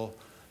possible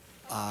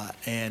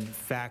and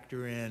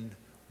factor in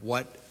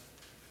what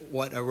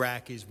what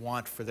Iraqis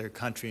want for their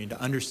country and to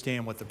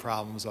understand what the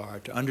problems are,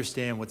 to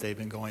understand what they've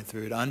been going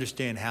through, to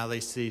understand how they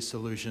see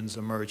solutions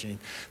emerging.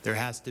 There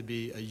has to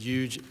be a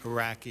huge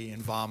Iraqi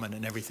involvement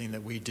in everything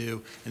that we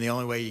do, and the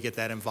only way you get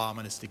that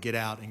involvement is to get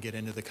out and get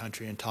into the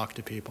country and talk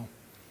to people.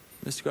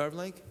 Mr.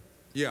 Garvelink?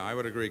 Yeah, I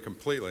would agree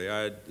completely.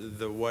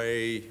 The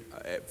way,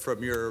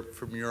 from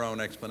your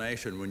own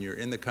explanation, when you're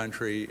in the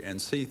country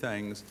and see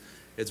things,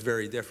 it's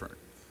very different.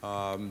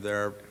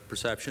 There are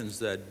perceptions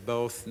that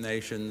both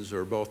nations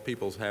or both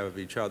peoples have of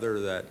each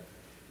other, that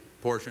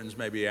portions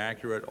may be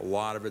accurate, a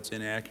lot of it's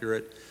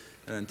inaccurate,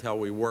 and until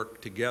we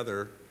work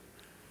together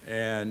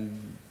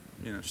and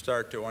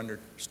start to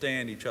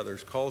understand each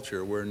other's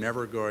culture, we're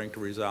never going to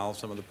resolve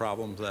some of the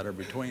problems that are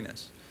between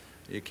us.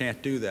 You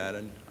can't do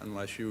that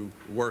unless you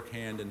work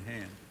hand in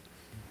hand.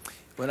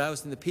 When I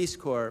was in the Peace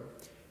Corps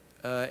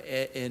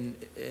in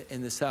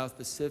the South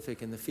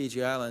Pacific, in the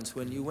Fiji Islands,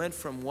 when you went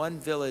from one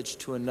village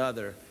to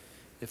another,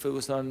 if it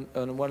was on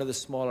one of the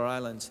smaller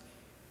islands,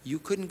 you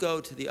couldn't go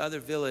to the other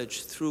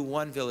village through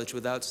one village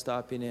without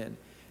stopping in.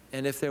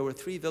 And if there were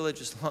 3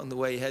 villages along the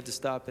way, you had to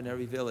stop in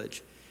every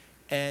village.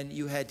 And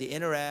you had to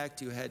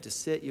interact, you had to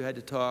sit, you had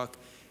to talk,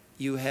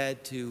 you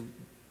had to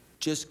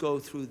just go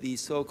through these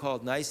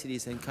so-called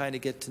niceties and kind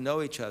of get to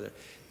know each other.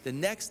 The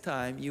next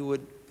time you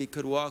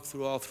could walk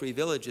through all 3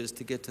 villages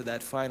to get to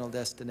that final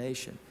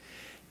destination.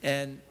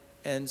 And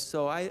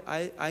so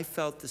I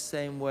felt the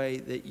same way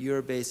that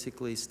you're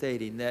basically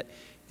stating, that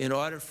in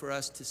order for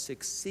us to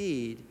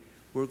succeed,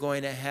 we're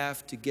going to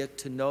have to get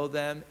to know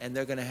them, and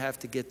they're going to have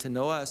to get to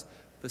know us,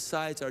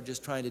 besides our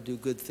just trying to do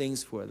good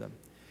things for them.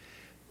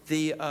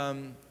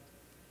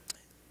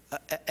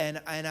 And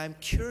I'm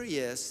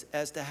curious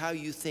as to how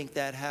you think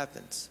that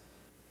happens.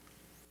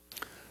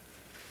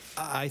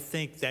 I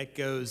think that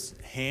goes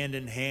hand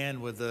in hand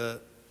with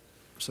the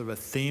sort of a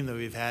theme that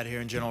we've had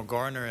here in General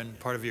Gardner, and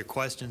part of your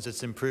questions,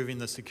 it's improving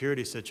the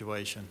security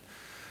situation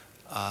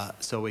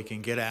so we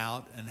can get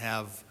out and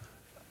have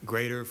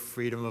greater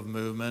freedom of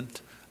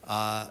movement.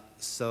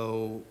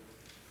 So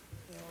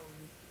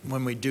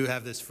when we do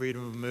have this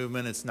freedom of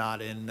movement, it's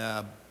not in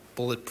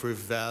bulletproof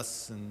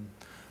vests and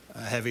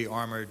heavy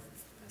armored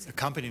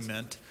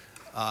accompaniment,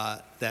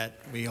 that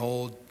we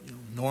hold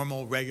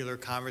normal, regular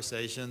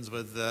conversations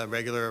with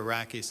regular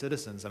Iraqi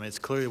citizens. I mean, it's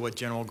clearly what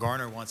General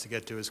Garner wants to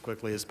get to as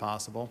quickly as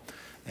possible,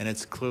 and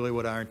it's clearly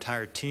what our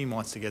entire team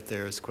wants to get to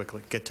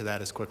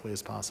that as quickly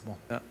as possible.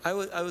 I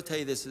will tell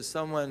you this, as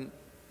someone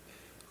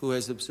who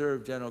has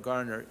observed General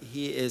Garner,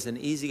 he is an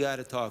easy guy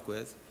to talk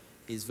with.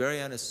 He's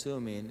very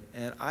unassuming,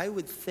 and I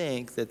would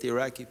think that the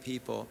Iraqi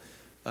people,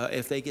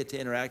 if they get to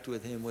interact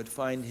with him, would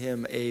find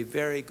him a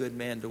very good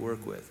man to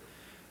work with.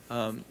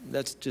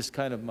 That's just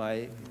kind of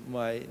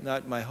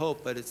not my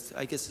hope, but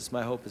I guess it's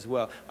my hope as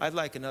well. I'd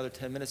like another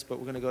 10 minutes, but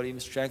we're going to go to you,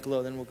 Mr.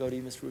 Jankalo, then we'll go to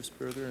you, Mr.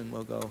 Roosberger, and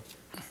we'll go.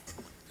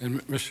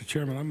 And Mr.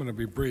 Chairman, I'm going to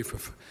be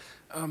brief.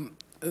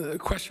 A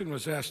question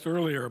was asked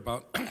earlier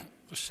about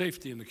the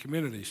safety in the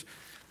communities.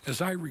 As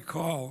I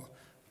recall,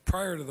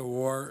 prior to the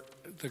war,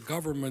 the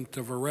government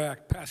of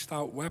Iraq passed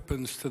out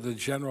weapons to the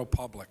general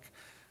public,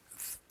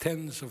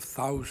 tens of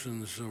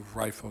thousands of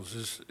rifles.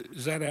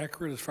 Is that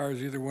accurate as far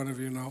as either one of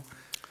you know?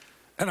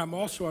 And I'm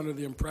also under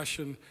the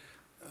impression,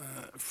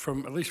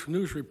 from at least from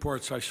news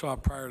reports I saw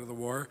prior to the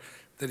war,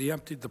 that he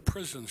emptied the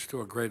prisons to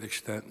a great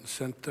extent and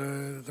sent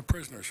the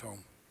prisoners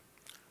home.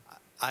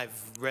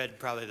 I've read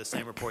probably the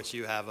same reports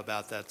you have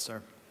about that,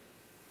 sir.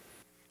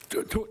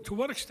 To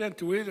what extent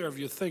do either of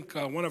you think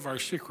one of our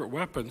secret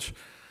weapons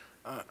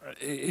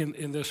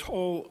in this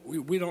whole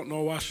we don't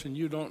know us and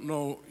you don't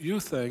know you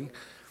thing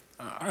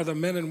are the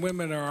men and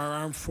women of our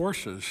armed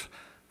forces?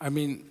 I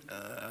mean,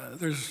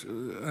 there's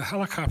a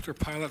helicopter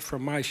pilot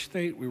from my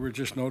state we were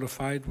just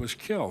notified was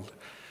killed,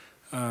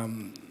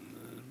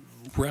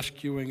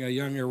 rescuing a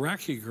young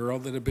Iraqi girl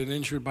that had been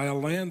injured by a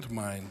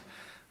landmine.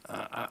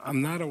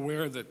 I'm not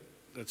aware that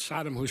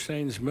Saddam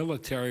Hussein's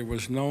military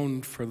was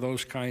known for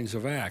those kinds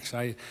of acts.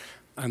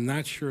 I'm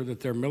not sure that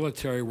their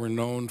military were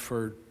known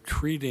for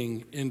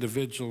treating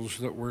individuals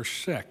that were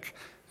sick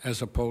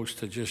as opposed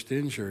to just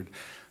injured.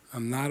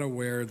 I'm not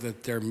aware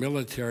that their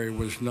military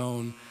was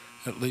known,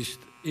 at least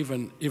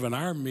even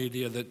our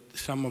media, that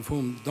some of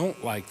whom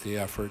don't like the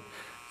effort,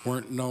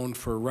 weren't known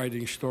for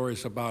writing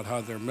stories about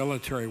how their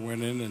military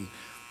went in and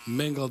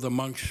mingled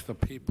amongst the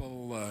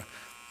people,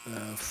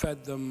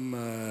 fed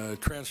them,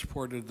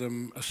 transported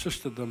them,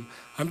 assisted them.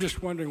 I'm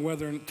just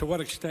wondering to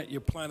what extent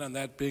you plan on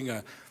that being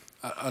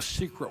a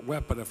secret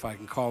weapon, if I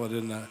can call it,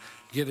 in the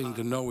getting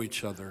to know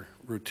each other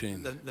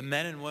routine. The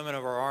men and women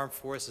of our armed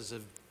forces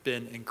have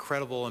been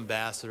incredible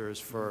ambassadors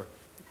for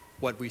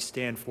what we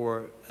stand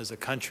for as a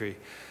country.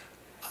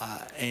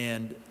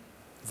 And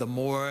the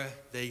more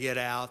they get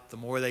out, the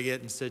more they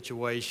get in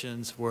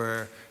situations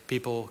where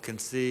people can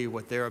see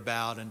what they're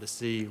about and to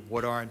see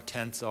what our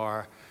intents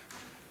are,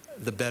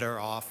 the better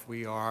off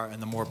we are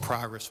and the more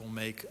progress we'll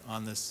make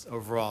on this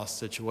overall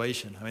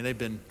situation. I mean, they've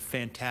been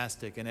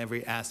fantastic in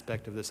every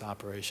aspect of this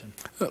operation.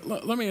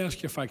 Let me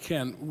ask you if I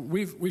can.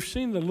 We've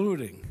seen the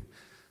looting,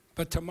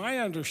 But to my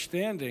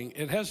understanding,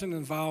 it hasn't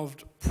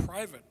involved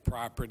private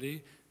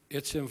property.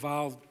 It's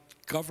involved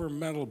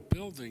governmental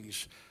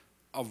buildings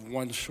of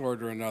one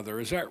sort or another.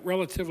 Is that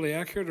relatively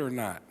accurate or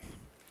not?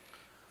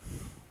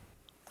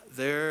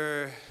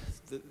 There's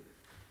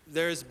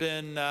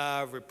been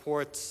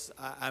reports.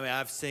 I mean,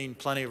 I've seen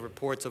plenty of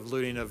reports of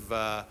looting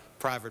of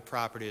private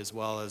property as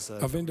well as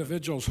of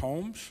individuals'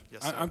 homes.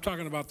 Yes, sir. I'm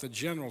talking about the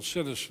general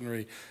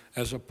citizenry,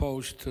 as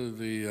opposed to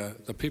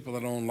the people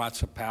that own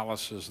lots of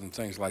palaces and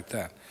things like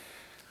that.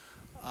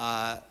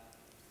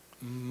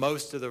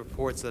 Most of the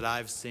reports that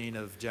I've seen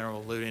of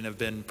general looting have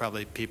been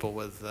probably people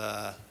with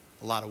a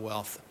lot of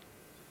wealth.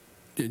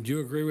 Did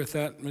you agree with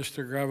that,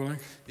 Mr. Graveling?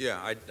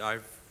 Yeah,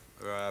 I've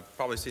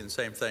probably seen the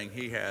same thing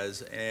he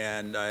has,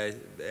 and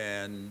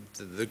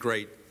the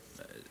great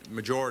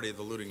majority of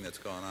the looting that's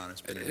gone on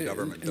has been in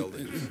government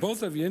buildings.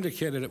 Both of you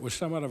indicated it was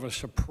somewhat of a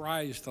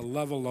surprise, the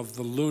level of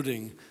the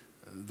looting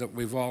that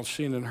we've all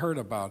seen and heard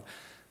about.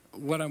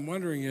 What I'm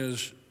wondering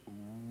is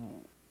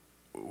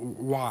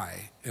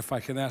why, if I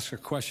can ask a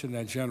question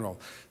that general.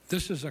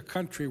 This is a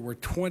country where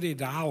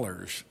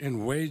 $20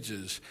 in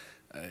wages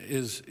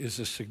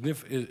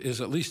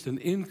is at least an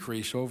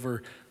increase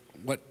over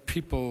what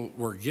people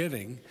were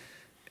getting.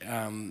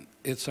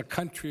 It's a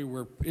country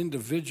where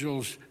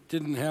individuals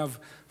didn't have,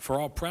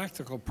 for all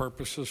practical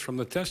purposes, from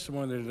the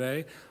testimony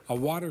today, a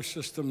water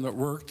system that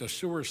worked, a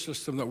sewer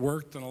system that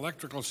worked, an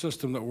electrical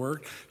system that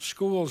worked,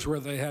 schools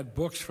where they had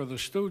books for the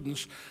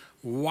students.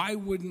 Why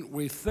wouldn't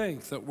we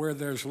think that where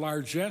there's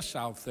largesse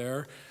out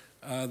there,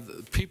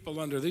 people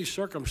under these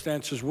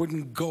circumstances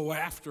wouldn't go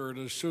after it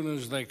as soon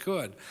as they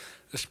could,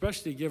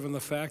 especially given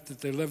the fact that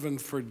they've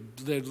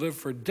lived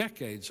for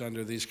decades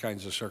under these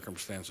kinds of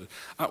circumstances?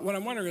 What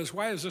I'm wondering is,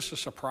 why is this a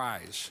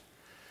surprise?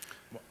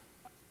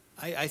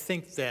 I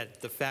think that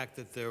the fact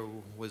that there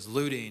was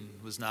looting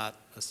was not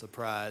a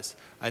surprise.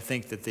 I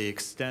think that the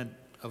extent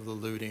of the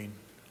looting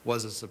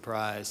was a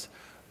surprise,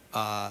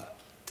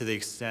 to the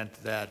extent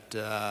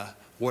that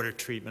water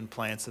treatment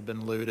plants have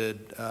been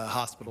looted,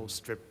 hospitals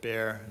stripped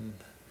bare, and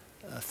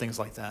things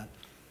like that.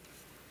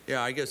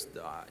 Yeah, I guess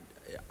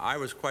I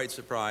was quite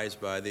surprised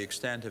by the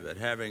extent of it,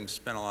 having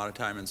spent a lot of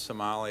time in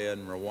Somalia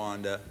and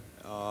Rwanda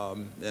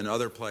and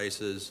other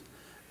places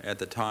at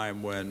the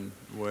time when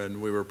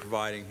we were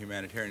providing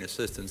humanitarian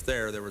assistance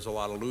there. There was a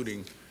lot of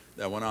looting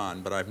that went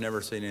on, but I've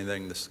never seen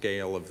anything the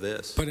scale of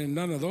this. But in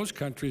none of those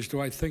countries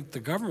do I think the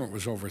government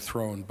was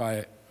overthrown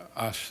by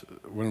us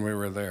when we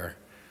were there.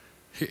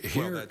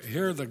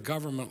 Here the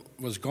government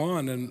was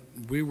gone and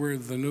we were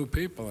the new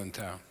people in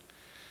town.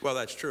 Well,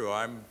 that's true.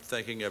 I'm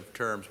thinking of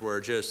terms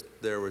where just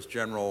there was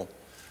general,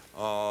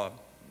 well,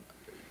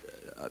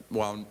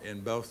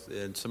 in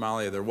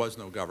Somalia there was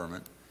no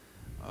government,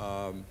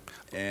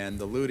 and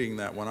the looting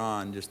that went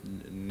on just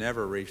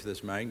never reached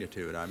this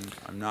magnitude. I'm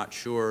not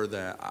sure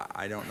that,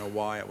 I don't know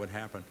why it would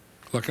happen.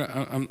 Look,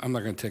 I'm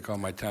not going to take all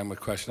my time with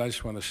questions. I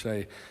just want to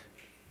say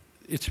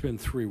it's been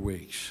 3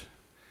 weeks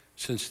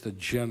since the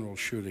general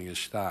shooting has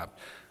stopped.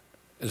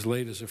 As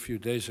late as a few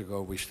days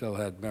ago, we still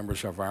had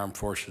members of our armed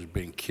forces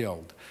being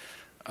killed.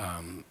 There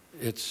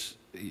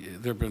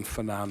have been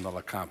phenomenal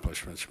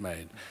accomplishments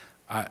made.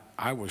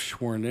 I was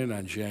sworn in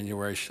on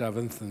January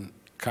 7th, and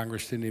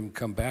Congress didn't even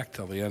come back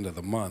till the end of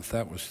the month.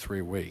 That was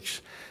 3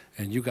 weeks.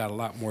 And you got a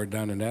lot more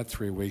done in that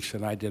 3 weeks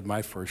than I did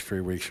my first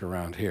 3 weeks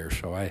around here.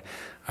 So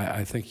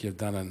I think you've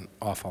done an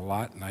awful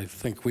lot, and I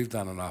think we've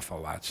done an awful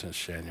lot since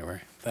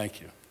January. Thank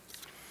you.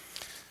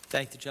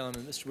 Thank the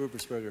gentleman. Mr.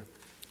 Rubersberger.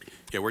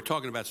 Yeah, we're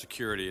talking about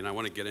security, and I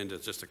want to get into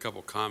just a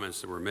couple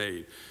comments that were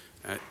made.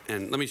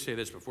 And let me say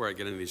this before I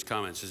get into these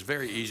comments. It's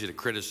very easy to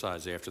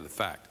criticize after the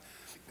fact.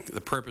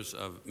 The purpose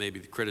of maybe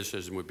the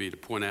criticism would be to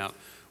point out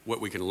what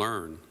we can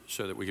learn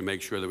so that we can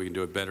make sure that we can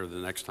do it better the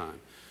next time.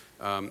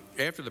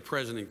 After the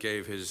President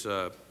gave his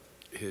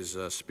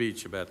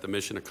speech about the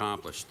mission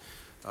accomplished,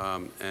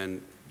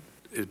 and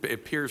it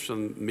appears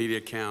from media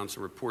accounts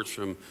and reports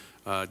from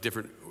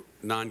different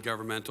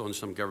non-governmental and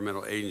some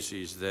governmental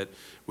agencies that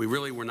we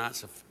really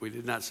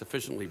did not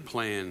sufficiently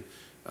plan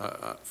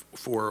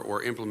for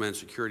or implement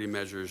security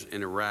measures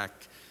in Iraq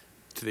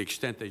to the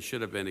extent they should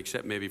have been,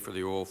 except maybe for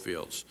the oil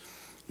fields.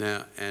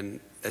 Now,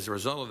 and as a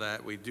result of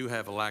that, we do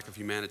have a lack of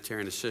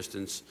humanitarian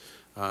assistance,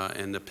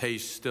 and the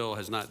pace still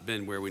has not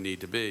been where we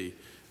need to be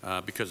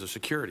because of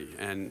security.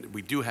 And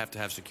we do have to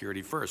have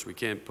security first. We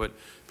can't put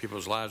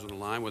people's lives on the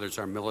line, whether it's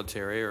our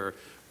military or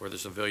the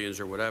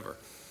civilians or whatever.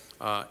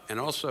 And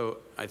also,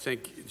 I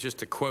think, just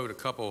to quote a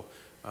couple,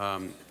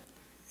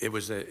 it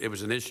was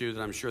an issue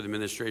that I'm sure the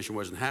administration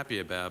wasn't happy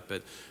about,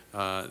 but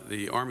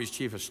the Army's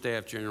Chief of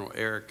Staff, General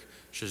Eric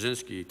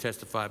Shazinski,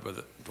 testified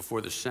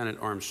before the Senate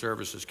Armed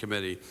Services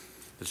Committee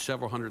that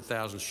several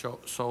 100,000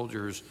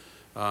 soldiers,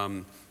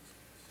 over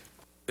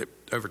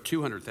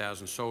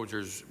 200,000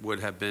 soldiers would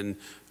have been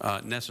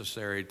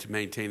necessary to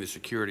maintain the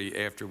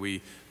security after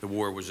the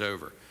war was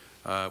over.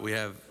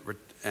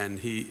 And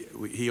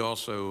he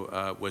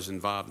also was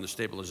involved in the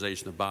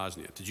stabilization of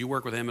Bosnia. Did you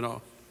work with him at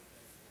all?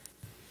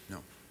 No.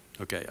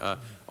 Okay.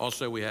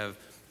 Also, we have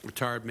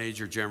retired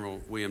Major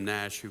General William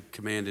Nash, who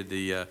commanded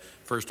the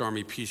 1st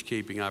Army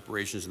peacekeeping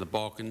operations in the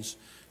Balkans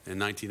in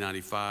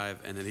 1995,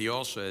 and then he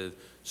also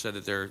said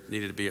that there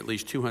needed to be at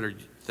least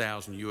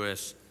 200,000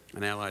 U.S.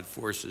 and allied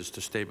forces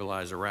to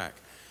stabilize Iraq.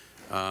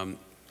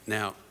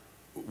 Now,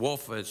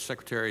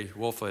 Secretary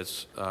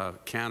Wolfowitz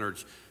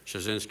countered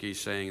Shazinski,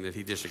 saying that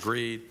he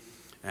disagreed,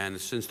 and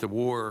since the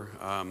war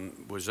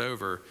was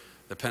over,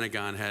 the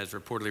Pentagon has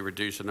reportedly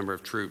reduced the number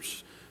of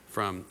troops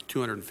from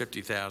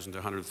 250,000 to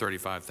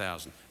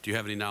 135,000. Do you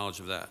have any knowledge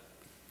of that?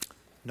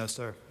 No,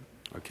 sir.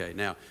 Okay.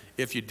 Now,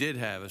 if you did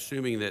have,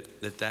 assuming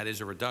that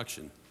is a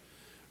reduction,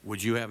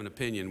 would you have an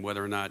opinion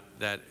whether or not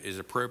that is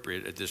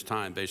appropriate at this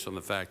time based on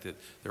the fact that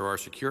there are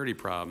security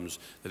problems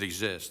that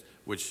exist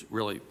which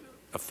really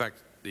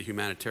affect the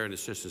humanitarian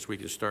assistance we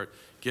can start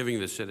giving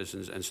the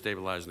citizens and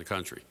stabilizing the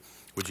country?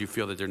 Would you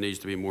feel that there needs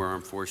to be more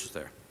armed forces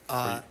there?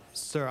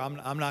 Sir,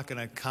 I'm not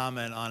going to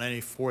comment on any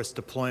force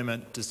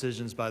deployment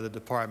decisions by the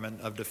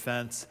Department of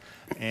Defense,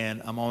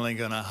 and I'm only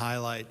going to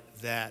highlight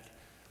that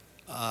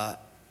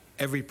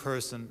every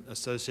person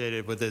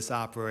associated with this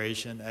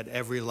operation at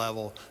every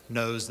level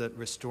knows that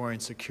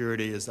restoring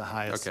security is the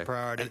highest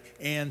priority,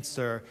 and,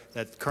 sir,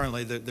 that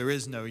currently there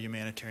is no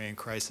humanitarian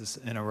crisis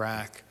in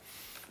Iraq.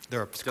 There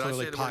are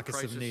clearly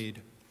pockets of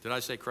need. Did I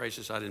say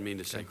crisis? I didn't mean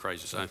to say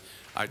crisis.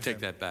 I take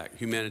that back.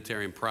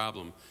 Humanitarian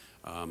problem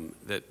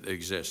that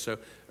exists. So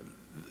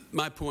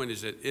my point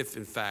is that if,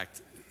 in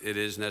fact, it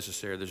is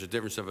necessary, there's a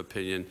difference of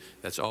opinion.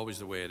 That's always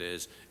the way it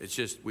is. It's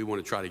just we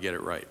want to try to get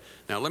it right.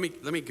 Now, let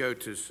me go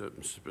to some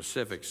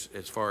specifics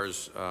as far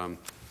as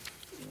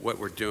what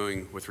we're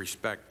doing with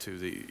respect to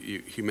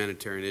the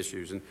humanitarian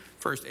issues. And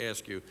first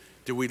ask you,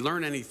 did we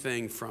learn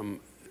anything from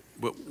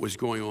what was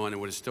going on and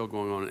what is still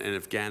going on in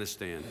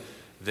Afghanistan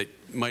that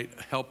might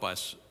help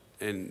us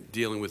in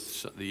dealing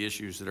with the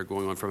issues that are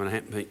going on from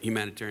a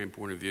humanitarian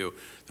point of view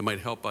that might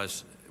help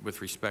us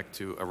with respect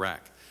to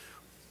Iraq?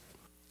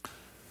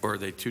 Or are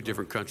they two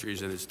different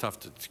countries and it's tough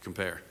to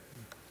compare?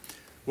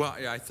 Well,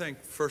 yeah, I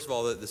think, first of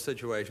all, that the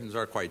situations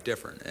are quite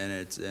different, and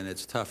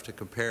it's tough to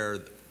compare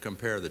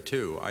the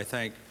two. I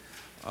think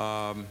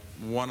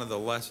one of the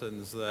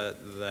lessons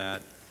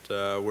that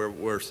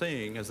we're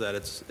seeing is that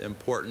it's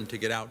important to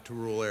get out to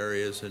rural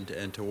areas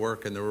and to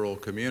work in the rural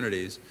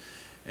communities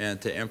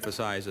and to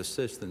emphasize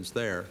assistance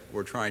there.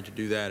 We're trying to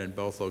do that in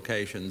both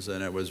locations,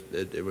 and it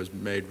was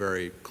made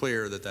very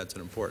clear that that's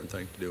an important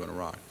thing to do in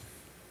Iraq.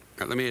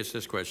 Let me ask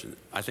this question.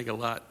 I think a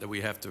lot that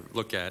we have to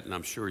look at, and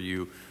I'm sure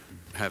you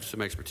have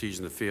some expertise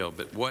in the field,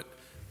 but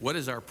what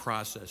is our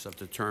process of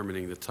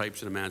determining the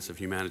types and amounts of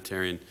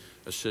humanitarian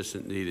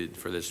assistance needed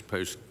for this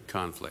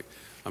post-conflict?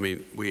 I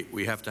mean,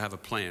 we have to have a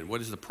plan. What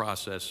is the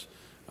process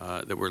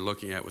that we're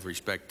looking at with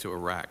respect to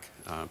Iraq?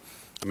 I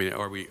mean,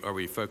 are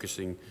we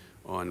focusing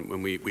on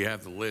when we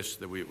have the list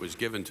that was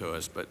given to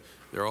us, but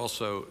there are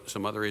also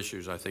some other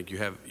issues. I think you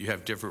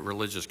have different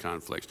religious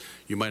conflicts.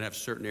 You might have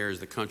certain areas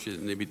of the country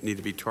that need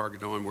to be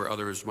targeted on where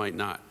others might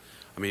not.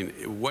 I mean,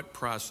 what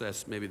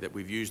process maybe that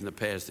we've used in the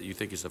past that you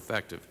think is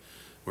effective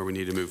where we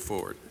need to move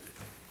forward?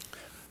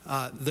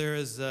 There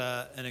is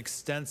an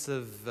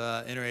extensive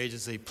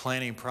interagency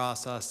planning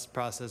process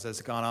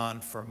that's gone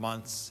on for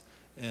months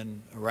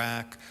in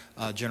Iraq.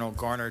 General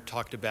Garner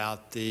talked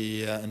about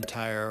the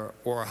entire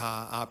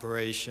Orha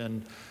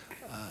operation.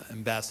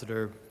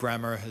 Ambassador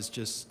Bremer has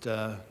just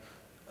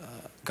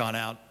gone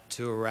out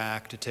to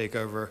Iraq to take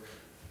over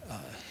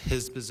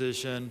his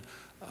position.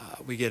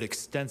 We get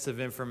extensive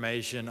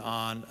information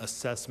on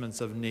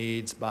assessments of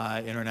needs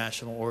by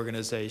international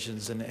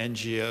organizations and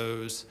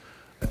NGOs.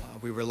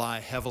 We rely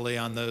heavily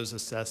on those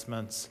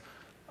assessments.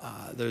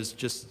 There's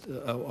just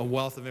a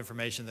wealth of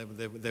information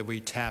that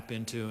we tap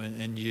into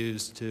and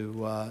use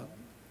to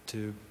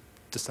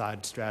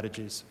decide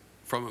strategies.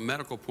 From a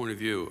medical point of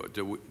view,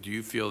 do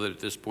you feel that at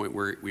this point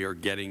we are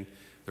getting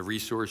the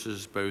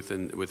resources both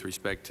with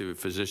respect to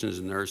physicians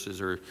and nurses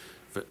or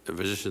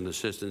physician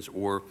assistants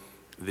or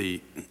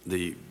the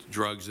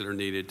drugs that are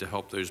needed to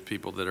help those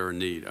people that are in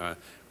need?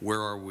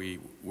 Where are we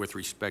with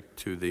respect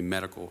to the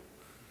medical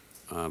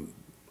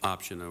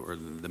option or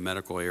the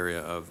medical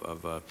area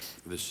of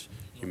this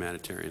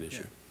humanitarian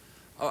issue?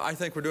 I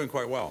think we're doing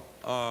quite well.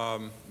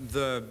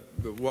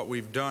 What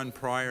we've done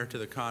prior to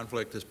the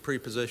conflict is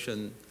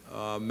pre-position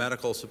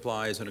medical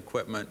supplies and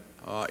equipment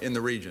in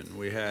the region.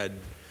 We had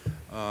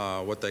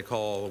what they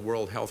call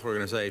World Health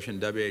Organization,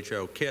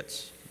 WHO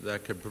kits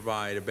that could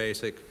provide a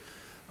basic,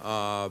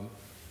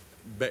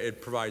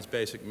 it provides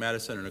basic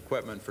medicine and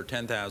equipment for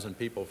 10,000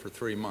 people for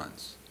 3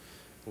 months.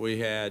 We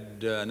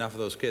had enough of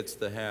those kits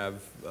to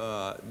have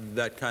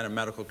that kind of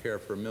medical care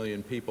for 1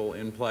 million people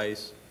in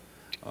place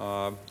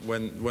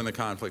when the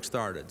conflict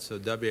started. So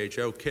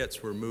WHO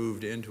kits were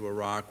moved into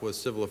Iraq with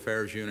civil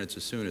affairs units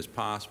as soon as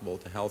possible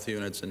to health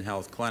units and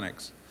health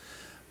clinics.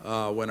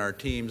 When our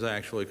teams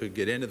actually could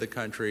get into the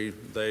country,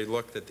 they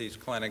looked at these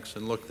clinics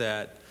and looked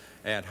at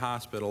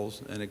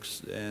hospitals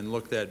and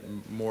looked at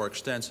more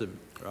extensive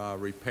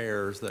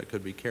repairs that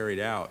could be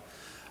carried out.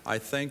 I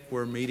think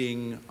we're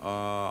meeting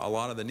a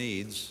lot of the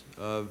needs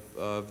of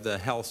the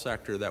health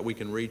sector that we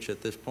can reach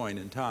at this point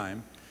in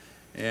time.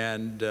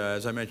 And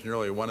as I mentioned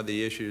earlier, one of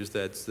the issues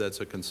that's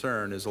a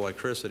concern is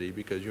electricity,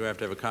 because you have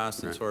to have a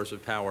constant source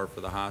of power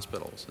for the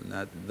hospitals,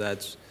 and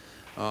that's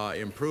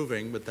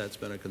improving, but that's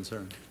been a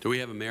concern. Do we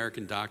have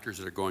American doctors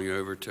that are going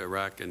over to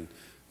Iraq and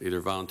either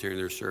volunteering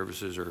their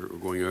services or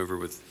going over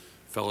with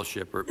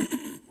fellowship or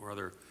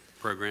other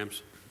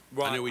programs?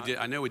 Well,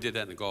 I know we did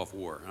that in the Gulf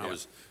War. Yeah.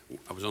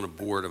 I was on a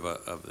board of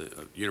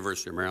the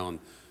University of Maryland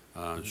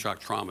shock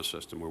trauma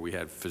system where we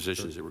had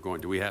physicians that were going.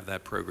 Do we have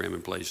that program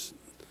in place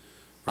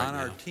right on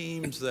now? Our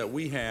teams that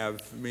we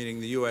have, meaning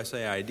the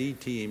USAID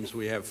teams,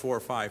 we have 4 or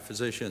 5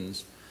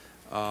 physicians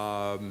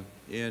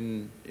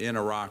in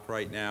Iraq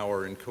right now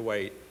or in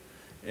Kuwait,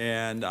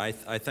 and I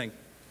think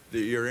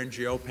your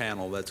NGO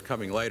panel that's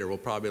coming later will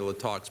probably be able to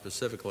talk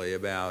specifically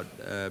about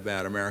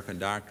American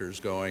doctors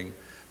going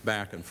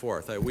back and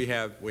forth. We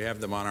have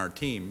them on our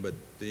team, but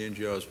the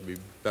NGOs would be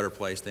better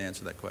placed to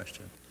answer that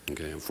question.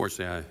 Okay.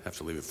 Unfortunately, I have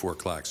to leave at 4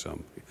 o'clock, so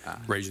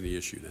I'm raising the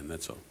issue then.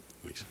 That's all.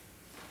 Thanks.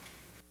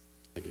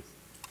 Thank you.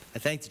 I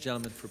thank the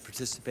gentleman for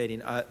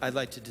participating. I'd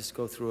like to just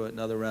go through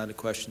another round of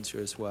questions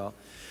here as well.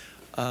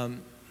 I'd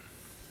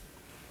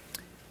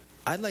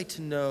like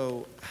to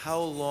know how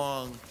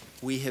long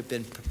we have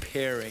been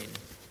preparing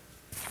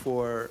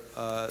for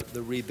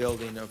the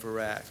rebuilding of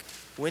Iraq.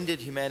 When did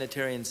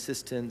humanitarian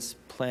assistance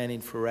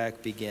planning for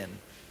Iraq begin?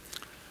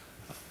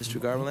 Mr.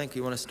 Garvelink,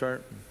 you want to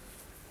start?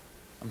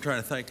 I'm trying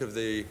to think of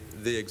the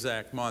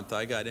exact month.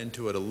 I got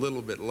into it a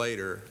little bit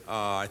later,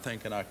 I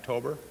think in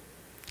October.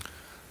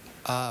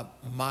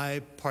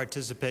 My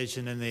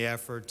participation in the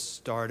effort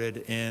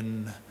started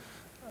in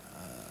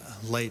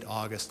late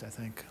August, I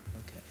think.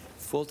 Okay.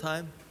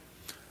 Full-time?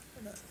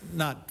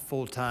 Not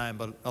full-time,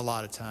 but a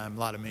lot of time, a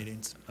lot of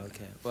meetings.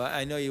 Okay. Well,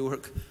 I know you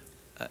work.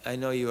 I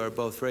know you are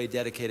both very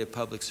dedicated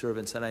public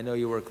servants, and I know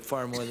you work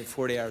far more than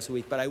 40 hours a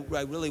week, but I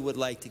really would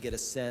like to get a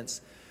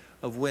sense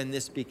of when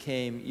this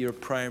became your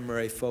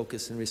primary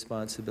focus and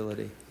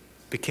responsibility.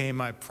 Became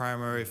my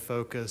primary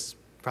focus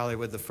probably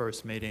with the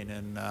first meeting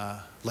in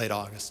late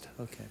August.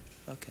 Okay,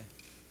 okay,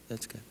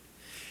 that's good.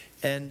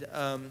 And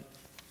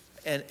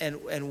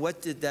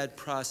what did that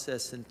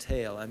process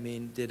entail? I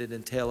mean, did it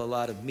entail a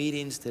lot of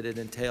meetings? Did it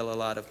entail a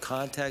lot of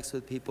contacts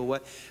with people?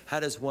 How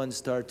does one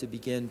start to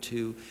begin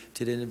to,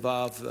 did it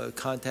involve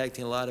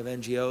contacting a lot of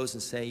NGOs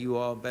and saying, you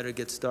all better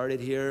get started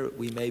here,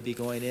 we may be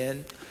going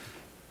in?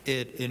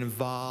 It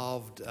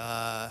involved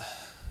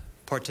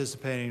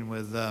participating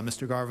with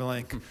Mr.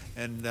 Garvelink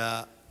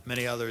and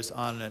many others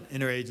on an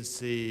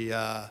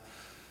interagency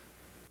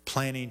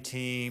planning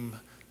team,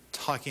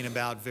 talking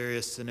about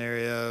various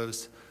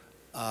scenarios,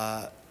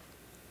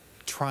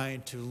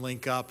 trying to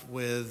link up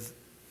with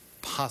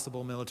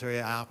possible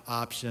military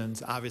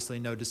options. Obviously,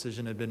 no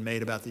decision had been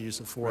made about the use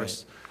of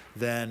force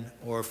then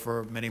or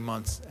for many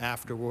months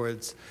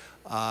afterwards.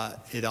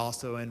 It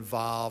also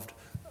involved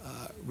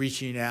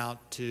reaching out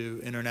to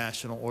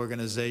international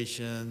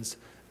organizations,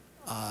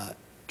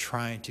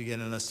 trying to get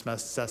an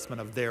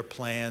assessment of their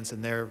plans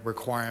and their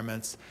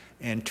requirements,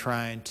 and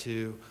trying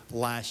to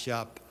lash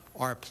up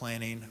our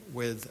planning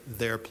with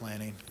their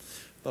planning.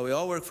 Well, we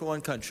all work for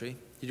one country.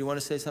 Did you want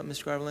to say something,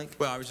 Mr. Garvelink?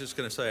 Well, I was just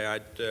going to say,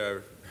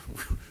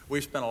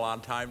 we've spent a lot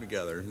of time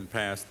together in the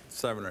past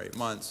 7 or 8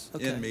 months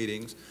in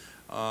meetings.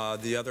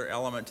 The other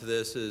element to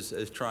this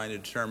is trying to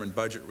determine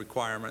budget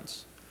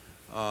requirements.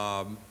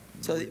 We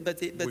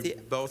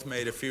both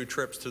made a few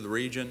trips to the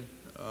region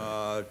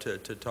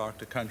to talk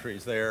to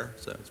countries there.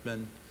 So it's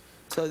been.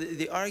 So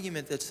the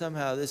argument that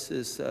somehow this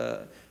is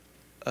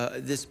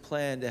this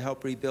plan to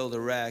help rebuild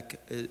Iraq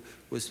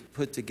was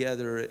put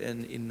together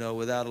and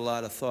without a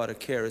lot of thought or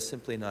care is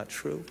simply not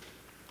true.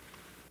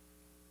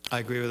 I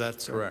agree with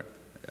that, sir.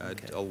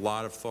 Correct. A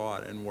lot of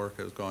thought and work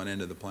has gone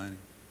into the planning.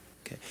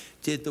 Okay.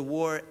 Did the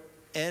war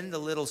end a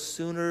little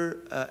sooner?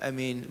 I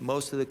mean,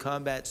 most of the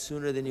combat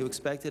sooner than you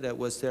expected?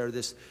 Was there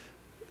this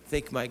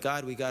think, my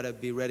God, we got to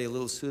be ready a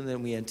little sooner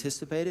than we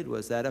anticipated?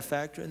 Was that a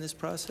factor in this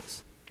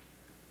process?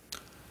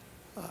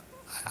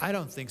 I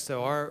don't think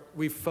so.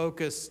 We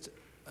focused,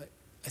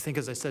 I think,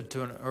 as I said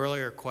to an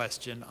earlier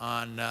question,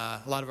 on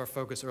a lot of our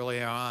focus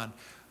earlier on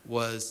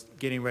was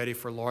getting ready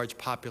for large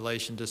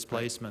population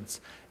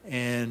displacements,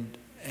 and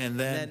then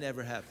that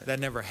never happened. That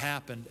never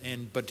happened.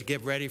 But to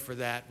get ready for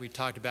that, we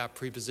talked about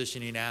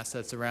pre-positioning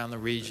assets around the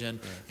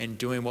region and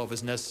doing what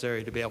was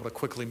necessary to be able to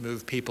quickly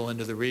move people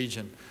into the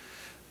region.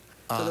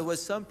 So there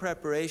was some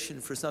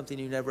preparation for something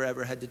you never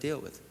ever had to deal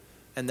with,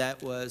 and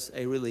that was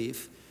a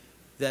relief.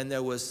 Then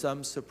there was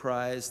some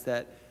surprise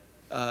that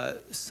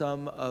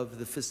some of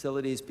the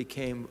facilities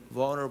became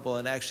vulnerable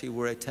and actually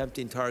were a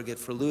tempting target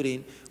for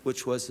looting,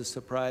 which was a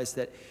surprise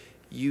that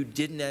you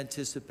didn't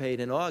anticipate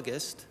in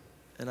August,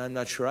 and I'm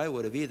not sure I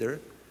would have either,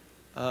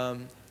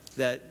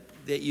 that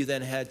you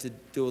then had to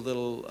do a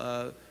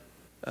little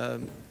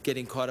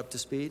getting caught up to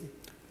speed?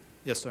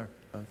 Yes, sir.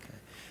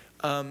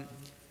 Okay.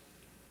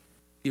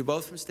 You're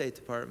both from State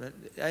Department.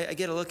 I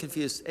get a little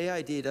confused.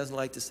 AID doesn't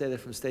like to say they're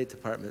from State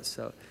Department,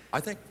 so. I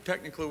think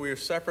technically we are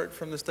separate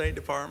from the State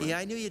Department. Yeah,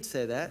 I knew you'd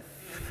say that.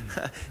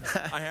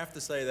 I have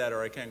to say that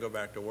or I can't go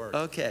back to work.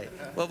 Okay.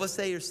 Well, we'll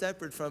say you're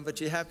separate from, but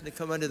you happen to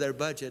come under their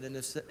budget, and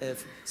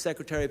if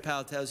Secretary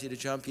Powell tells you to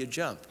jump, you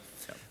jump.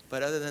 Yep.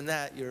 But other than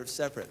that, you're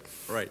separate.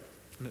 Right.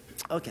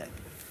 Okay.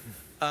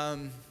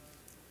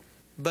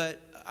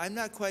 But I'm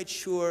not quite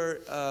sure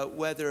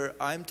whether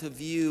I'm to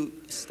view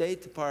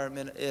State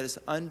Department as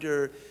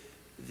under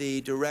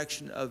the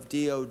direction of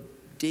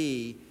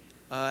DOD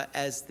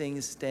as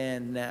things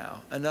stand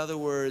now. In other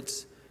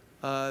words,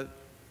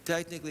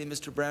 technically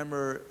Mr.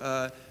 Bremer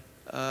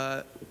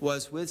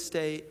was with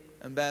State,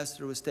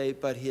 ambassador with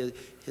State, but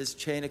his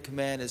chain of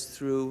command is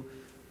through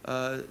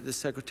the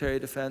Secretary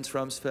of Defense,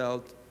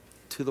 Rumsfeld,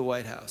 to the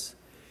White House.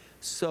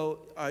 So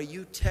are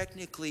you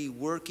technically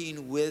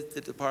working with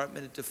the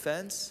Department of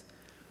Defense?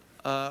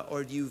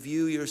 Or do you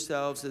view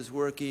yourselves as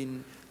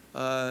working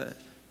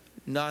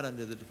not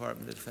under the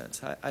Department of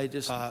Defense? I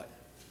just...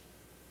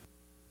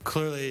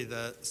 Clearly,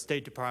 the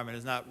State Department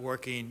is not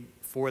working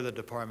for the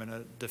Department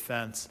of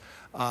Defense.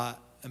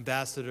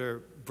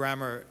 Ambassador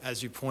Bremer,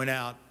 as you point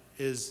out,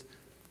 is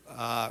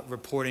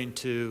reporting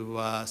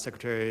to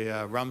Secretary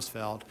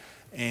Rumsfeld,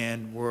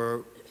 and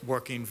we're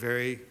working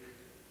very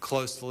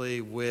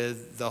closely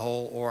with the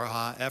whole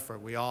ORHA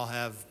effort. We all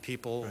have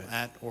people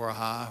at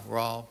ORHA. We're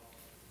all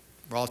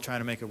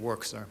trying to make it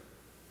work, sir.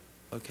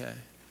 Okay.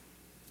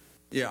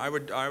 Yeah,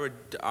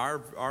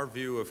 our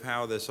view of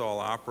how this all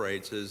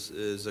operates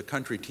is a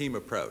country team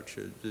approach.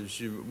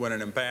 When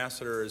an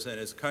ambassador is in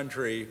his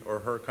country or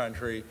her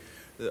country,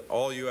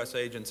 all U.S.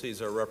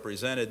 agencies are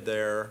represented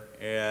there,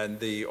 and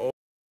the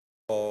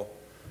overall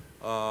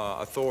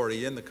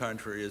authority in the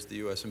country is the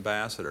U.S.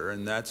 ambassador,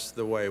 and that's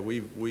the way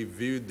we've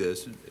viewed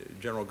this.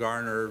 General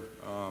Garner,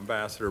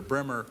 Ambassador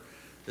Bremer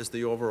is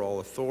the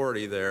overall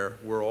authority there.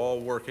 We're all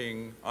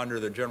working under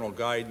the general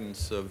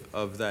guidance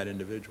of that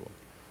individual.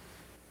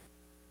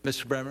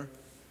 Mr. Bremer?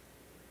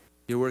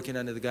 You're working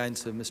under the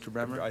guidance of Mr.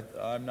 Bremer?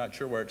 I'm not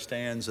sure where it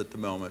stands at the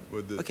moment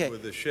with the, okay.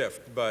 with the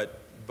shift,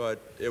 but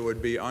it would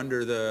be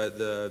under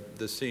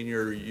the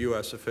senior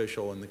U.S.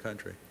 official in the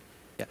country.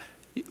 Yeah.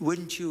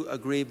 Wouldn't you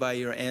agree by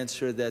your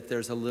answer that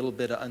there's a little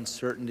bit of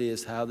uncertainty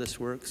as to how this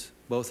works,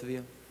 both of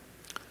you?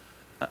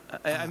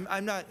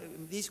 I'm not,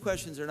 these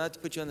questions are not to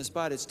put you on the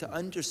spot, it's to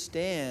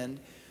understand,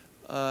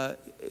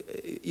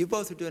 you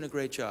both are doing a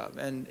great job,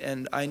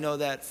 and I know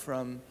that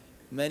from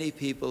many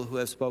people who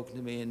have spoken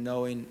to me and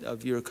knowing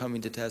of your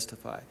coming to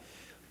testify.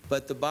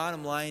 But the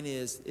bottom line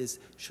is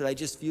should I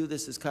just view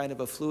this as kind of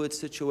a fluid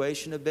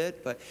situation a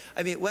bit? But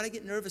I mean, what I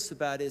get nervous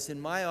about is in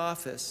my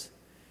office,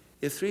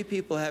 if 3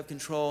 people have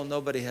control,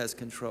 nobody has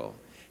control.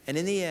 And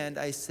in the end,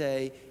 I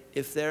say,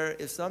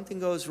 if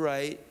something goes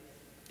right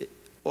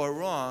or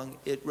wrong,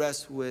 it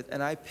rests with,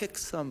 and I pick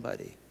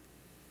somebody.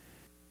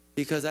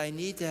 Because I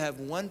need to have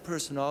one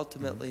person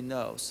ultimately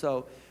know.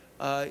 So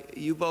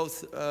you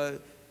both,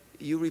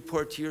 you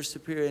report to your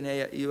superior in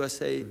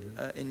USA,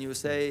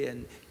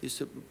 and you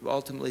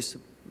ultimately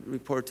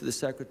report to the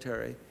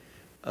Secretary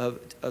of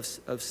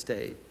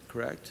State,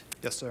 correct?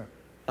 Yes, sir.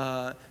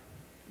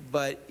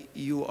 But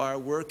you are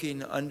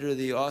working under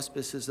the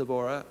auspices of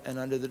ORA and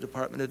under the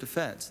Department of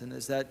Defense. And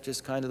is that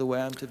just kind of the way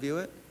I'm to view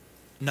it?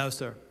 No,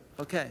 sir.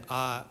 Okay.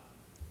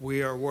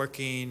 We are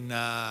working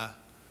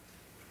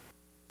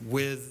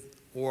with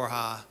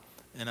ORHA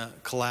in a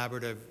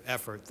collaborative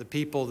effort. The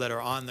people that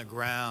are on the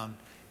ground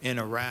in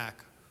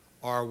Iraq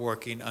are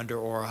working under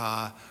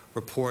ORHA,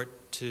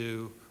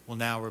 will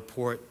now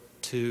report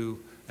to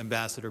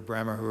Ambassador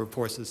Bremer, who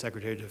reports to the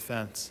Secretary of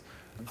Defense.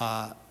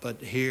 But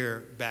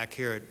back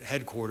here at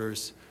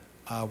headquarters,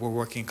 we're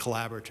working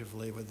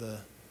collaboratively with the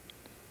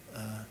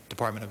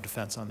Department of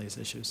Defense on these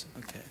issues.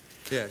 Okay.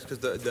 Yes, because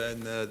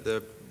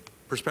the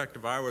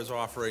perspective I was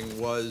offering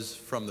was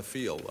from the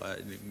field.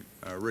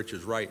 Rich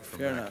is right from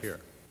Fair back enough.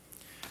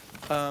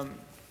 here.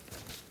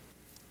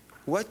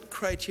 What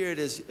criteria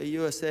does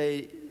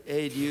USA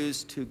Aid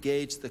use to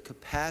gauge the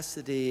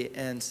capacity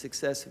and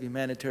success of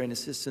humanitarian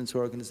assistance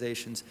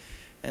organizations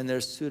and their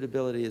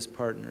suitability as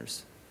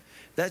partners?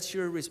 That's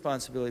your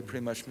responsibility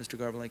pretty much, Mr.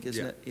 Garblink,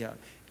 isn't it? Yeah.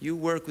 You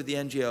work with the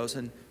NGOs,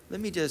 and let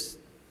me just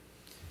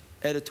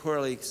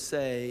editorially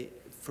say,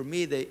 for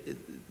me, the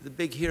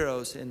big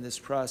heroes in this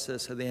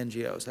process are the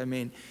NGOs. I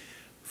mean,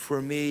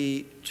 for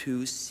me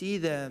to see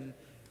them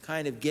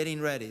kind of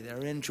getting ready.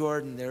 They're in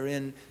Jordan, they're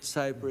in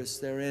Cyprus,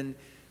 they're in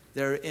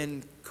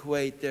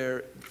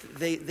Kuwait.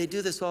 They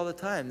do this all the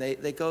time.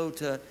 They go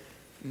to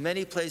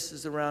many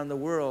places around the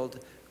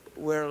world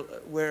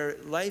where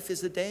life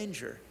is a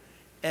danger.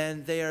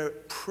 And they are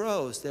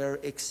pros, they're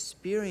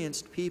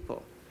experienced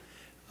people.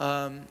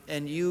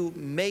 And you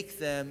make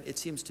them, it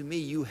seems to me,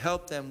 you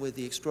help them with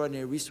the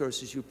extraordinary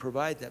resources you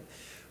provide them.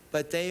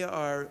 But they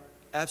are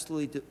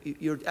absolutely,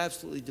 you're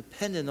absolutely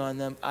dependent on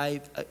them,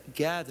 I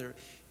gather,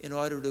 in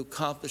order to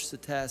accomplish the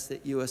task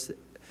that US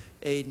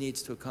Aid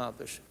needs to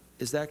accomplish.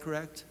 Is that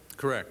correct?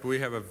 Correct. We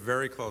have a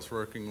very close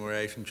working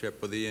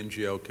relationship with the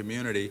NGO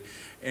community,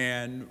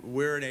 and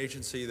we're an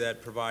agency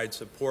that provides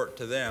support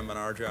to them, and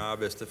our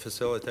job is to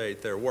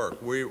facilitate their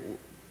work.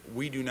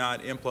 We do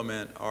not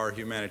implement our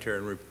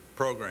humanitarian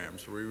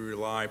programs. We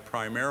rely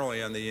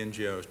primarily on the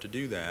NGOs to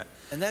do that.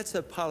 And that's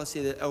a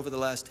policy that over the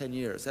last 10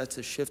 years. That's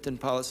a shift in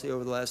policy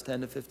over the last 10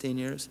 to 15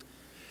 years?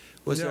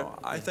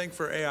 I think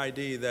for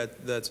AID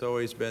that's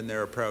always been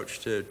their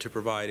approach to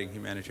providing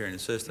humanitarian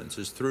assistance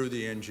is through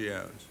the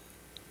NGOs.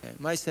 Okay.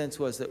 My sense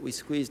was that we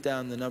squeezed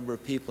down the number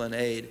of people in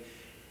aid,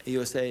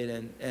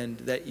 USAID, and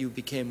that you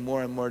became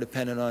more and more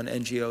dependent on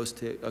NGOs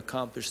to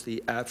accomplish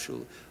the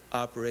actual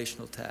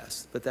operational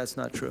tasks. But that's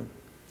not true.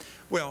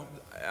 Well,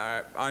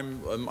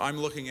 I'm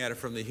looking at it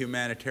from the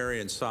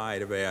humanitarian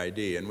side of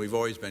AID, and we've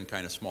always been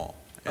kind of small.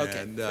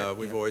 Okay. And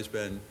we've always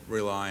been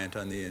reliant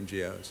on the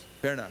NGOs.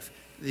 Fair enough.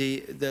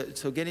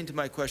 So getting to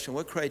my question,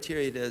 what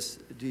criteria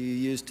do you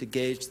use to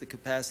gauge the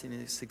capacity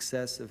and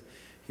success of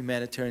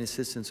humanitarian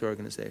assistance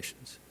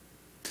organizations?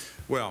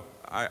 Well,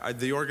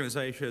 the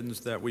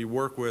organizations that we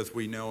work with,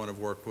 we know and have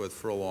worked with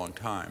for a long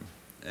time.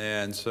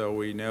 And so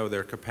we know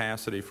their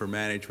capacity for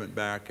management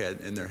back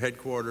in their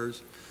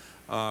headquarters.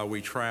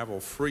 We travel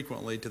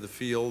frequently to the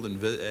field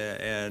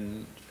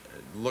and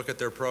look at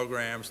their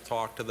programs,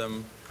 talk to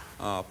them,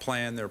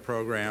 plan their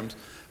programs.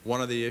 One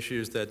of the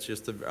issues that's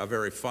just a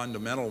very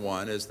fundamental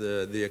one is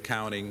the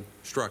accounting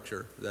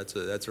structure. That's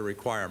a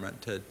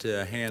requirement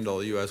to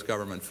handle U.S.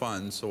 government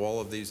funds. So all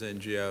of these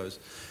NGOs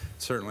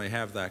certainly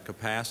have that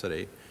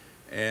capacity.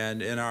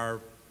 And in our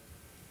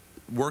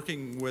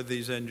working with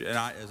these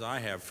NGOs, as I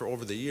have for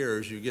over the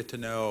years, you get to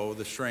know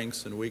the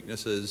strengths and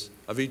weaknesses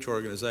of each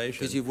organization.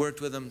 Because you've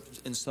worked with them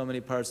in so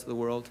many parts of the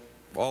world?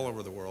 All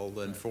over the world,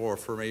 and for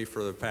me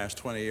for the past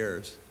 20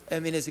 years. I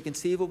mean, is it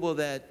conceivable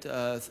that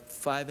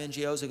 5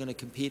 NGOs are going to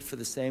compete for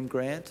the same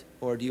grant?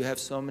 Or do you have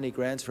so many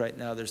grants right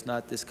now there's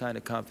not this kind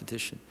of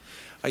competition?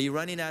 Are you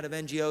running out of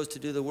NGOs to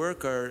do the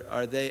work, or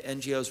are they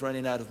NGOs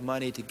running out of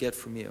money to get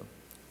from you?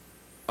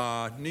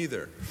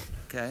 Neither.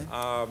 Okay.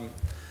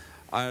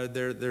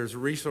 There's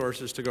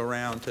resources to go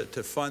around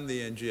to fund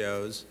the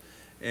NGOs,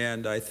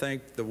 and I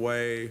think the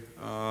way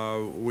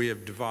we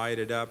have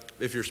divided up,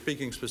 if you're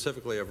speaking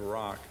specifically of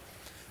Iraq,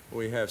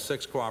 we have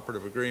 6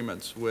 cooperative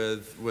agreements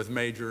with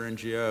major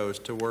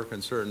NGOs to work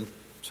in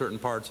certain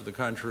parts of the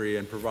country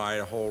and provide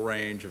a whole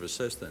range of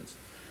assistance.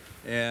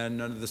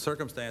 And under the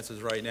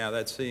circumstances right now,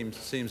 that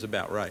seems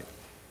about right.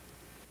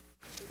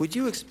 Would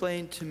you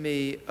explain to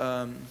me,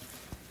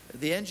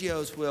 the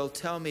NGOs will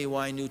tell me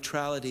why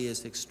neutrality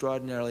is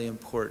extraordinarily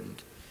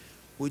important.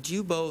 Would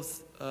you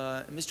both,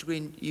 Mr.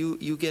 Green,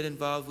 you get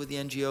involved with the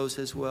NGOs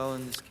as well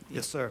in this?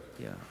 Yes, sir.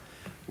 Yeah.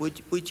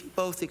 Would you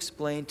both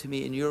explain to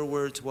me in your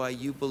words why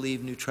you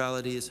believe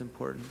neutrality is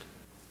important?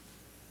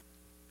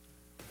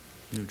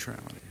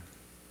 Neutrality.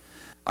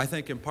 I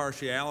think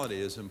impartiality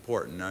is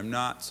important. I'm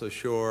not so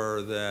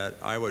sure that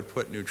I would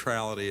put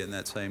neutrality in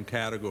that same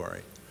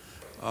category.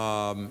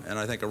 And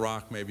I think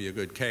Iraq may be a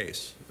good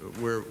case.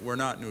 We're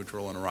not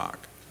neutral in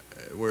Iraq.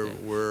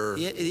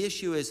 The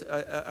issue is,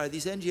 are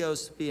these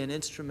NGOs to be an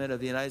instrument of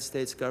the United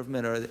States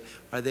government, or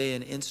are they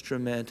an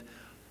instrument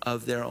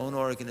of their own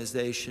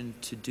organization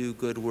to do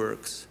good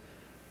works,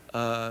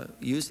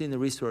 using the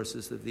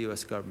resources of the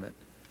U.S. government?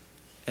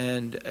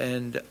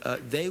 And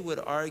they would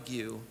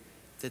argue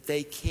that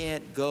they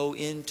can't go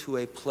into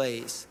a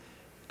place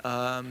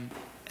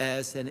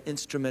as an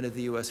instrument of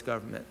the U.S.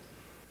 government.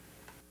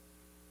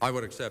 I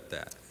would accept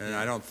that, and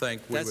I don't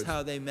think we would. That's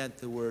how they meant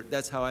the word.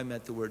 That's how I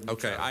meant the word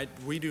neutrality.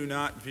 Okay, we do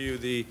not view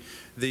the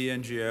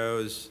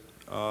NGOs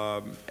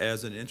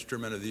as an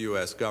instrument of the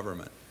U.S.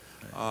 government.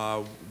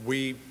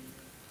 We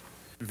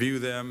view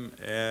them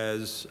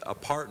as a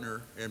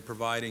partner in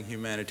providing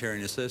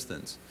humanitarian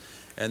assistance,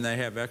 and they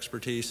have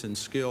expertise and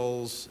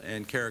skills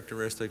and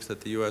characteristics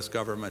that the U.S.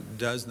 government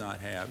does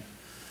not have.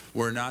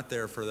 We're not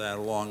there for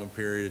that long a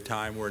period of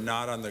time. We're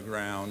not on the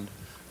ground.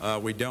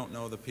 We don't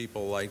know the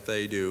people like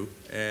they do,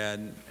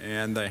 and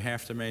they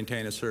have to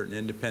maintain a certain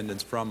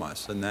independence from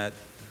us, and that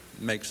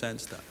makes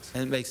sense to us.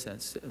 And it makes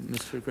sense.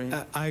 Mr. Green?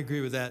 I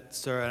agree with that,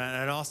 sir. And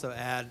I'd also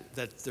add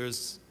that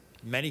there's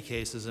many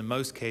cases, in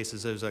most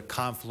cases, there's a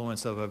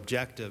confluence of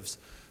objectives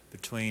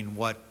between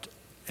what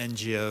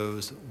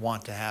NGOs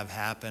want to have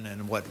happen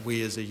and what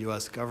we as a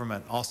U.S.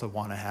 government also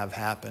want to have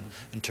happen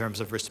in terms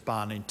of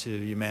responding to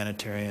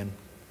humanitarian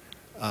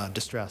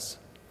distress.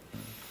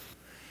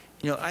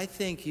 You know, I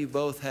think you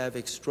both have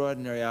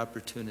extraordinary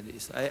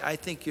opportunities. I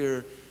think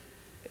you're,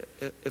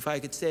 if I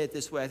could say it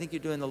this way, I think you're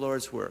doing the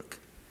Lord's work.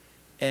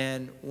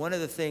 And one of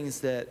the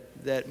things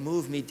that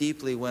moved me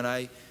deeply when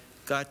I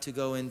got to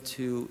go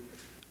into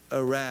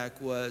Iraq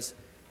was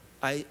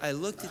I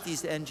looked at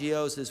these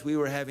NGOs as we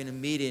were having a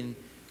meeting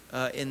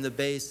in the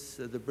base,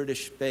 the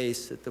British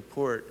base at the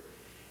port.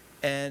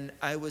 And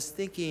I was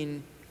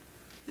thinking,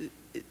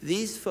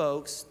 these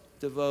folks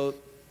devote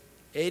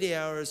 80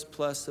 hours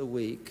plus a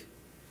week.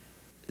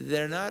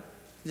 Their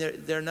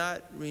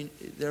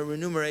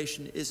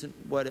remuneration isn't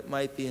what it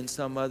might be in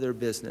some other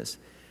business.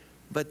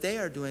 but they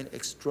are doing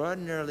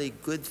extraordinarily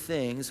good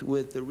things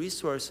with the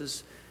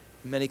resources,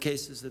 in many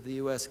cases, of the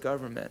U.S.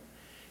 government.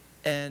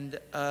 And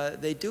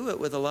they do it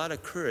with a lot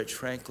of courage,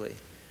 frankly.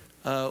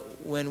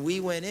 When we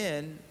went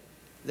in,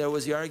 there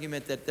was the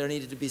argument that there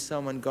needed to be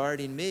someone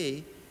guarding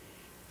me,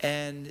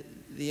 and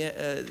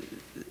the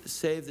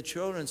Save the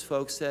Children's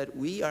folks said,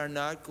 we are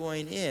not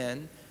going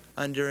in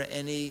under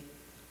any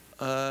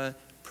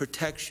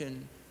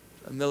protection,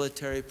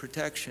 military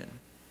protection.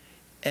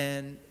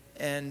 And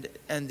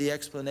the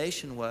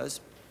explanation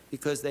was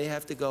because they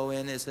have to go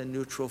in as a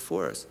neutral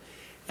force.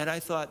 And I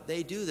thought,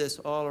 they do this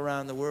all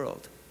around the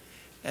world.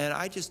 And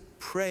I just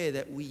pray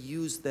that we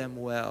use them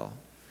well.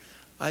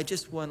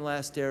 One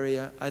last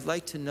area. I'd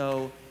like to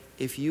know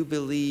if you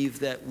believe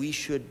that we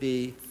should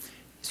be,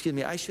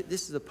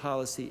 this is a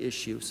policy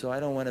issue, so I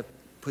don't want to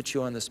put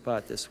you on the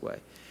spot this way.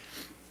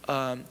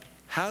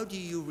 How do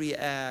you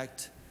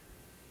react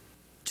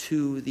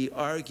to the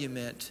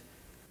argument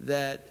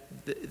that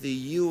the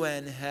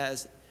UN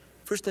has,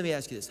 first let me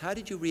ask you this, how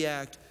did you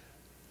react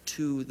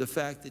to the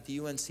fact that the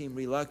UN seemed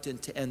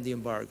reluctant to end the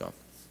embargo?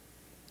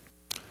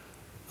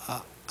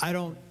 I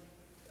don't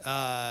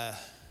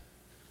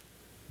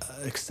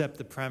accept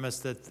the premise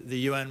that the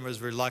UN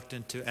was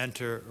reluctant to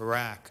enter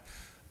Iraq.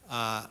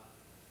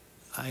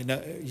 I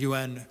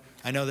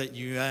know that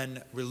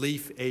UN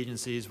relief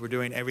agencies were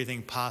doing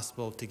everything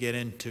possible to get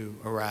into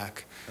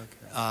Iraq,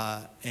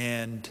 okay.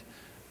 And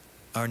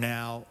are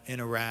now in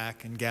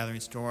Iraq and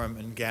gathering storm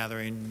and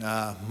gathering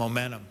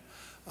momentum.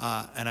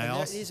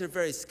 These are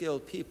very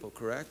skilled people,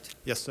 correct?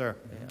 Yes, sir.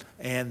 Yeah.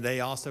 And they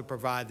also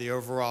provide the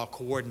overall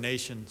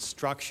coordination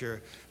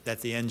structure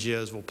that the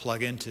NGOs will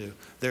plug into.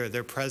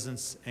 Their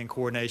presence and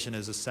coordination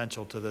is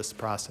essential to this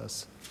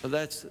process. Well,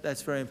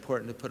 that's very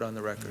important to put on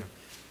the record.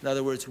 In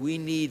other words, we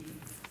need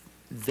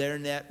their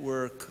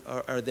network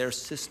or their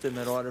system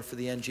in order for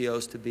the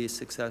NGOs to be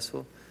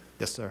successful.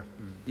 Yes, sir.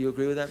 Do you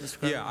agree with that, Mr.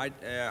 President?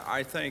 Yeah,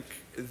 I think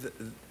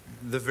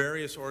the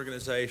various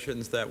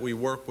organizations that we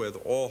work with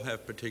all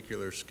have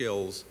particular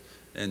skills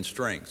and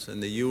strengths,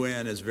 and the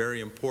UN is very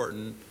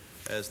important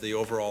as the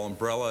overall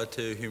umbrella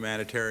to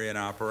humanitarian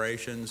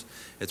operations.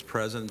 Its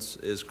presence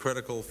is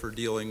critical for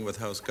dealing with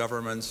host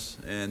governments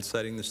and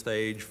setting the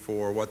stage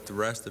for what the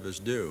rest of us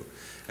do.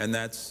 And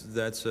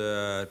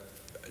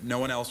no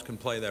one else can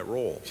play that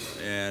role,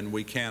 and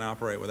we can't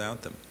operate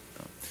without them.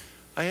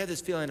 I had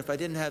this feeling if I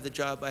didn't have the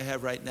job I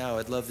have right now,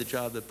 I'd love the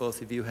job that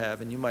both of you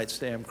have. And you might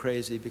say I'm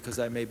crazy because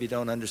I maybe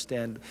don't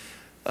understand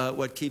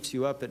what keeps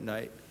you up at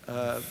night.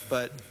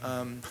 But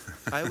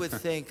I would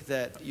think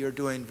that you're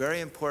doing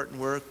very important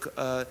work.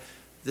 The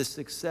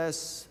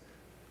success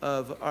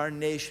of our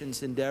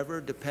nation's endeavor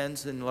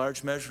depends in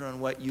large measure on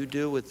what you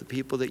do with the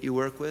people that you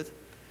work with.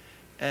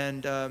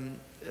 And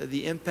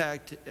the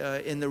impact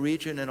in the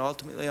region and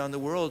ultimately on the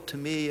world, to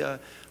me,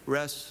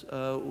 rests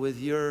with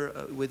your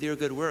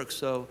good work.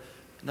 So,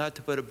 not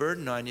to put a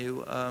burden on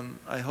you,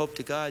 I hope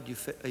to God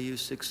you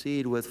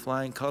succeed with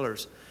flying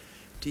colors.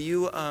 Do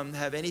you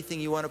have anything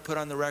you want to put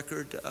on the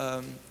record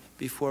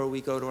before we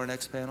go to our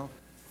next panel?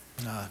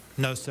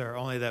 No, sir.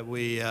 Only that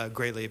we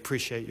greatly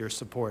appreciate your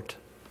support.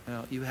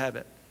 Well, you have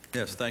it.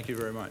 Yes, thank you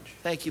very much.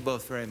 Thank you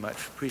both very much.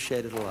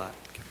 Appreciate it a lot.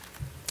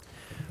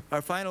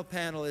 Our final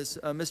panel is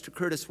Mr.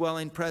 Curtis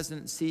Welling,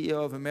 President and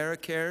CEO of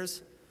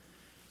AmeriCares,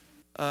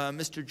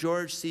 Mr.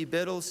 George C.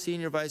 Biddle,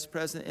 Senior Vice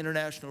President,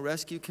 International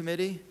Rescue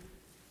Committee,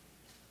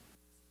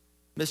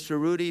 Mr.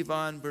 Rudy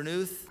von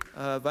Bernuth,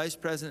 Vice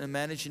President and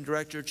Managing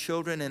Director,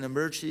 Children and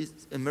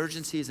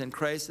Emergencies and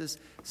Crisis,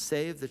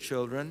 Save the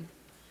Children,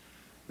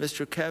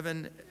 Mr.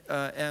 Kevin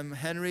M.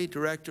 Henry,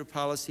 Director,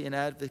 Policy and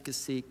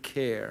Advocacy,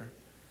 CARE.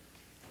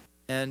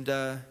 And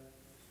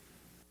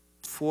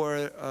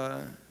for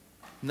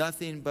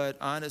nothing but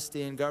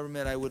honesty in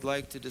government, I would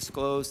like to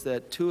disclose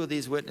that two of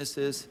these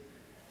witnesses,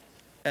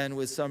 and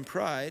with some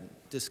pride,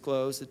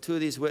 disclose that two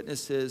of these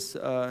witnesses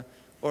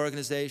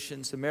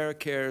organizations,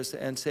 AmeriCares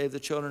and Save the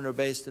Children, are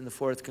based in the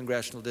 4th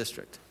Congressional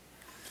District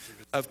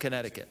of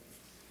Connecticut.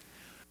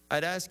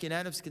 I'd ask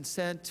unanimous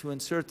consent to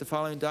insert the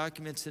following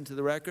documents into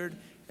the record: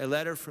 a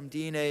letter from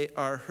Dean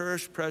R.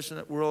 Hirsch,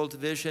 President, World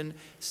Vision,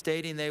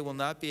 stating they will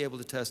not be able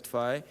to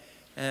testify,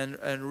 and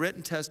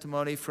written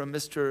testimony from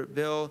Mr.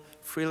 Bill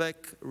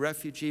Freelick,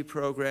 Refugee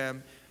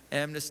Program,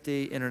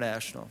 Amnesty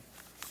International.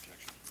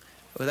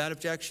 Without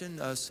objection,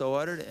 so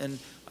ordered. And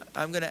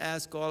I'm going to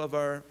ask all of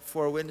our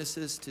 4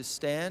 witnesses to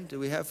stand. Do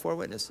we have 4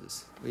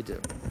 witnesses? We do.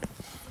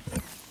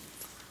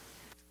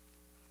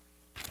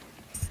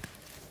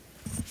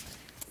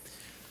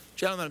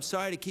 Gentlemen, I'm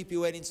sorry to keep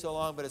you waiting so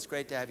long, but it's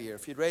great to have you here.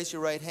 If you'd raise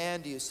your right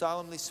hand, do you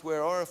solemnly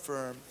swear or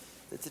affirm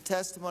that the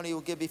testimony you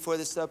will give before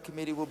this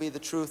subcommittee will be the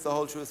truth, the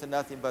whole truth, and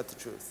nothing but the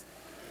truth?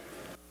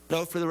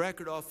 Note for the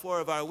record, all 4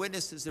 of our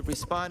witnesses have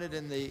responded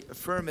in the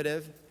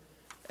affirmative,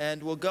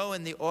 and we'll go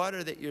in the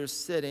order that you're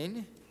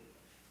sitting.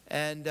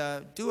 And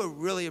do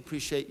really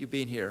appreciate you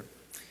being here.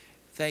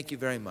 Thank you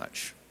very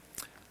much.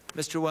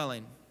 Mr.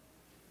 Welling,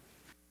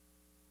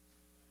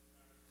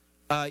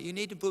 you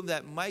need to boom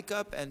that mic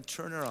up and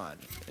turn her on.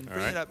 And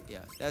bring it up. Yeah,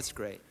 that's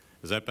great.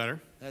 Is that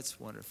better? That's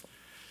wonderful.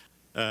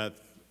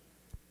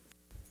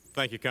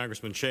 Thank you,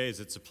 Congressman Shays.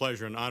 It's a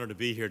pleasure and honor to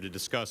be here to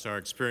discuss our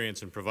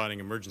experience in providing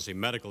emergency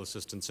medical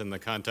assistance in the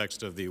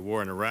context of the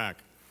war in Iraq.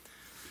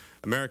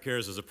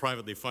 AmeriCares is a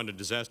privately funded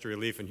disaster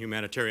relief and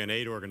humanitarian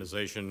aid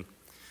organization.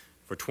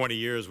 For 20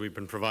 years, we've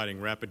been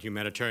providing rapid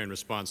humanitarian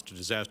response to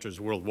disasters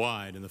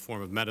worldwide in the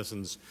form of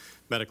medicines,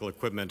 medical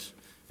equipment,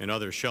 and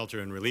other shelter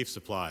and relief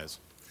supplies.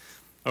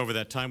 Over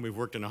that time, we've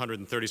worked in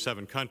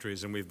 137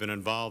 countries, and we've been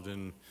involved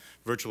in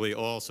virtually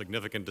all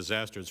significant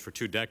disasters for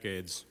 2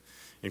 decades,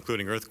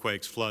 including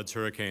earthquakes, floods,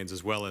 hurricanes,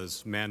 as well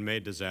as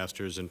man-made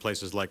disasters in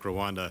places like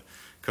Rwanda,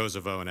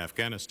 Kosovo, and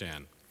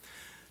Afghanistan.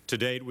 To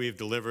date, we've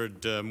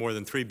delivered more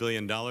than $3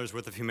 billion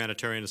worth of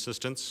humanitarian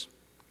assistance,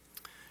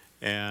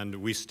 and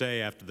we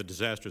stay after the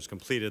disaster is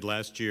completed.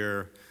 Last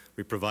year,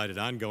 we provided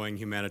ongoing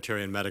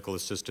humanitarian medical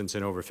assistance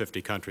in over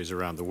 50 countries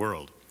around the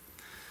world.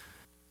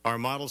 Our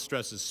model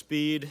stresses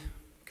speed,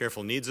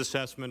 careful needs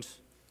assessment,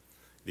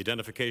 the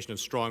identification of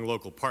strong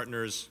local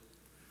partners,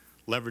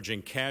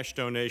 leveraging cash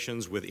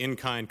donations with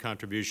in-kind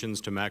contributions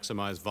to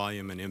maximize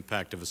volume and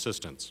impact of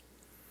assistance.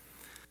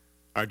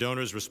 Our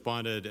donors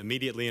responded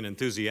immediately and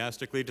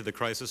enthusiastically to the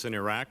crisis in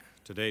Iraq.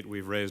 To date,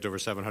 we've raised over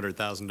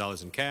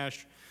 $700,000 in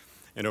cash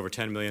and over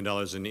 $10 million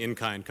in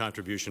in-kind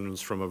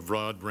contributions from a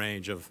broad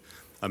range of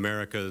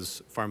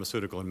America's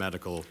pharmaceutical and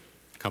medical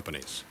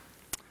companies.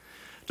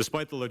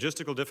 Despite the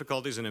logistical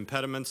difficulties and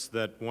impediments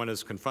that one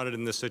is confronted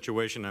in this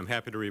situation, I'm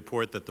happy to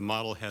report that the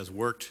model has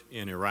worked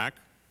in Iraq.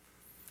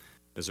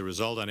 As a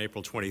result, on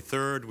April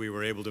 23rd, we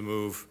were able to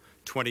move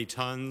 20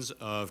 tons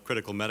of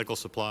critical medical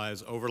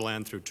supplies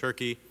overland through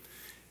Turkey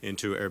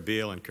into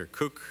Erbil and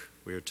Kirkuk.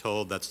 We are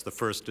told that's the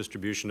first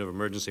distribution of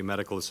emergency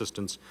medical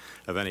assistance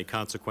of any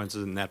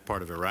consequences in that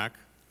part of Iraq.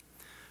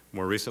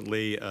 More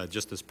recently,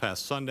 just this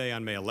past Sunday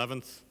on May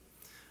 11th,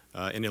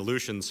 in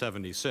Ilyushin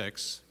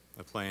 76,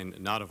 a plane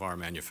not of our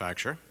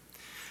manufacture,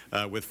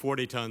 with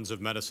 40 tons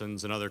of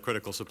medicines and other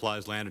critical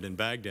supplies landed in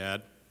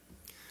Baghdad.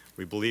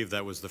 We believe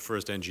that was the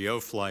first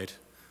NGO flight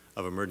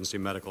of emergency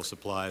medical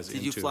supplies.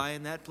 Did you fly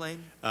in that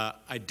plane?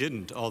 I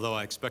didn't, although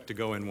I expect to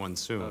go in one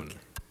soon. Okay.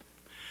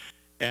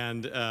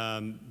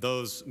 And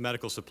those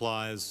medical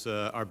supplies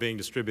are being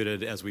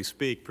distributed as we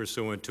speak,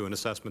 pursuant to an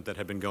assessment that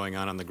had been going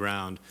on the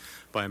ground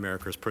by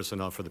AmeriCares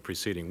personnel for the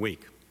preceding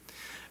week.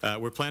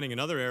 We're planning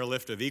another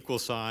airlift of equal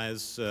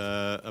size,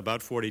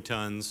 about 40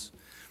 tons,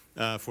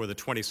 for the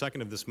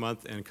 22nd of this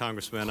month. And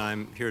Congressman,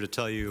 I'm here to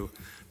tell you,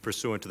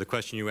 pursuant to the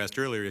question you asked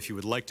earlier, if you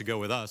would like to go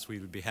with us, we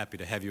would be happy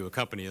to have you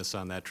accompany us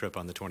on that trip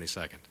on the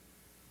 22nd.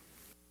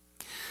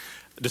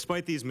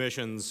 Despite these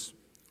missions,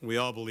 we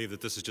all believe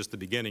that this is just the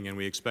beginning, and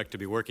we expect to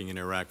be working in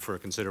Iraq for a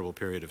considerable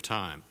period of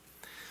time.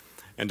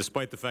 And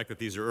despite the fact that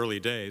these are early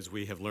days,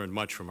 we have learned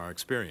much from our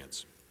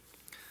experience.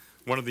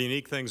 One of the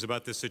unique things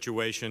about this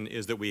situation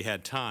is that we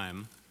had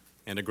time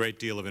and a great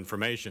deal of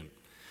information.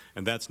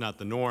 And that's not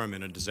the norm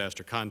in a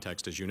disaster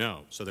context, as you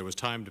know. So there was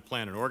time to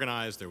plan and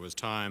organize. There was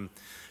time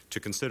to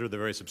consider the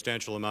very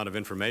substantial amount of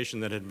information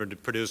that had been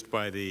produced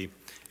by the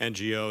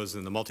NGOs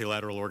and the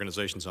multilateral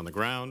organizations on the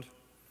ground.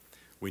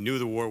 We knew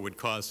the war would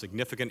cause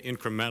significant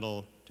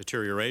incremental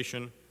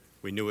deterioration.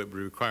 We knew it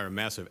would require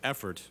massive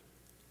effort.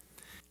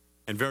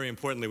 And very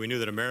importantly, we knew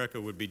that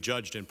America would be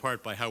judged in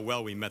part by how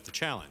well we met the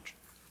challenge.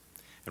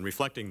 And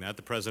reflecting that,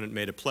 the President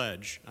made a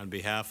pledge on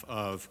behalf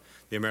of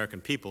the American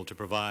people to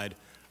provide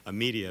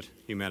immediate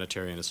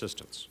humanitarian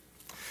assistance.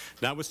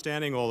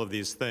 Notwithstanding all of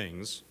these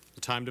things,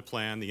 the time to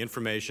plan, the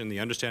information, the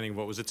understanding of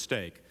what was at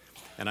stake,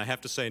 and I have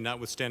to say,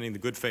 notwithstanding the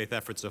good faith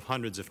efforts of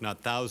hundreds, if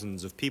not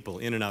thousands, of people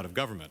in and out of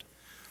government,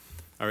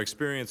 our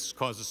experience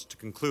causes us to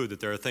conclude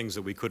that there are things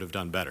that we could have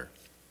done better.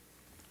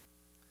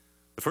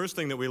 The first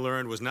thing that we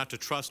learned was not to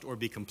trust or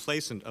be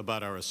complacent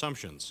about our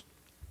assumptions,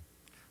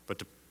 but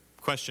to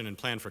question and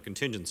plan for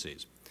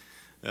contingencies.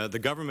 The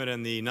government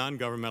and the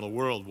non-governmental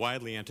world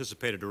widely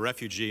anticipated a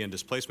refugee and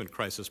displacement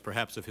crisis,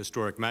 perhaps of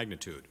historic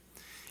magnitude.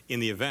 In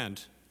the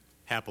event,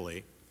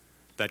 happily,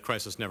 that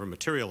crisis never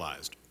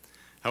materialized.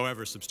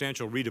 However,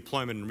 substantial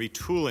redeployment and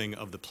retooling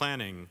of the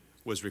planning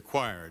was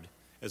required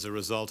as a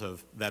result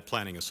of that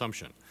planning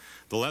assumption.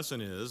 The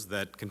lesson is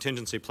that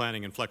contingency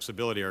planning and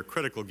flexibility are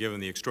critical given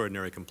the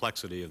extraordinary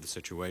complexity of the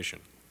situation.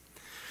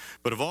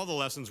 But of all the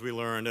lessons we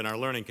learned, and our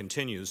learning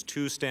continues,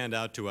 2 stand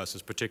out to us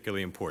as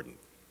particularly important.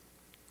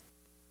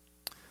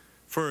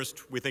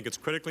 First, we think it's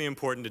critically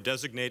important to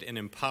designate and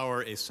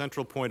empower a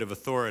central point of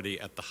authority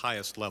at the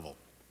highest level.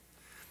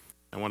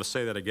 I want to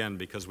say that again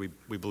because we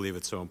believe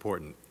it's so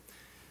important.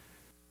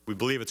 We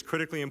believe it's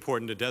critically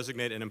important to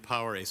designate and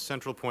empower a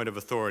central point of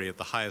authority at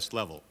the highest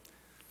level.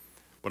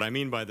 What I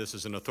mean by this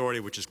is an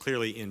authority which is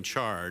clearly in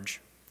charge,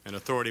 an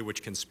authority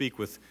which can speak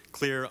with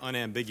clear,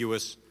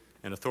 unambiguous,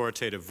 and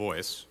authoritative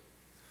voice,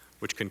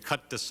 which can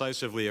cut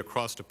decisively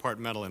across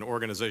departmental and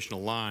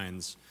organizational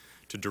lines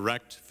to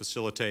direct,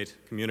 facilitate,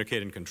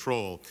 communicate, and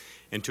control,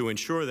 and to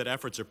ensure that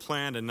efforts are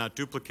planned and not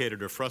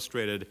duplicated or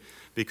frustrated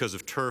because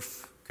of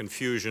turf,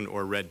 confusion,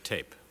 or red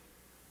tape.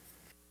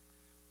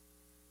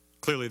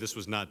 Clearly, this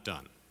was not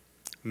done.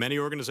 Many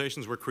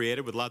organizations were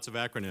created with lots of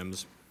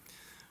acronyms,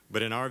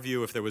 But in our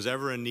view, if there was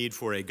ever a need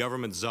for a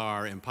government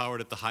czar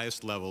empowered at the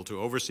highest level to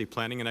oversee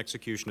planning and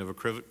execution of a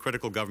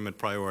critical government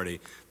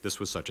priority, this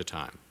was such a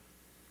time.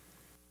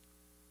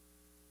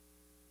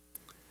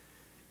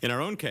 In our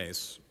own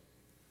case,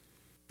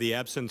 the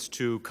absence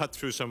to cut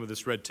through some of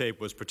this red tape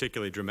was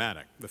particularly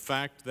dramatic. The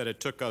fact that it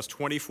took us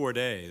 24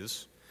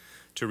 days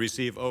to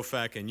receive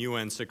OFAC and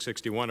UN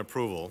 661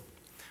 approval,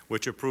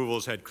 which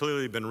approvals had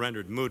clearly been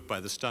rendered moot by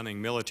the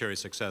stunning military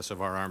success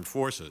of our armed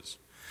forces.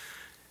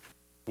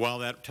 While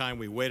that time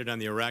we waited on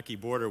the Iraqi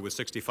border with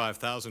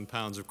 65,000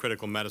 pounds of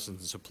critical medicines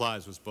and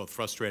supplies was both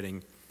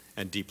frustrating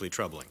and deeply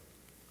troubling.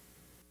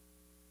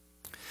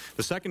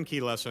 The second key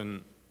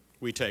lesson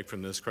we take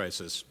from this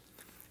crisis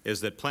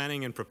is that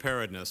planning and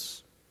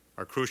preparedness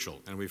are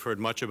crucial, and we've heard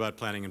much about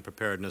planning and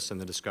preparedness in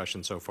the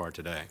discussion so far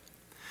today.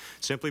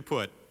 Simply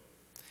put,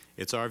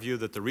 it's our view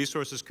that the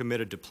resources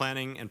committed to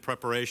planning and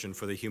preparation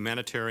for the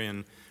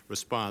humanitarian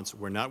response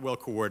were not well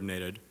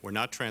coordinated, were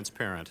not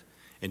transparent,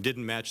 and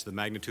didn't match the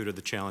magnitude of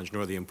the challenge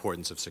nor the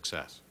importance of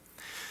success.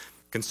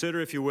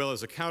 Consider, if you will,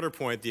 as a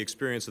counterpoint, the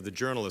experience of the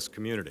journalist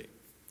community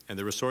and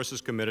the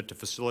resources committed to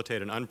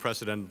facilitate an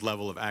unprecedented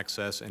level of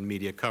access and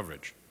media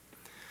coverage.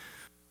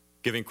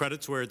 Giving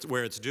credits where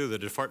it's due, the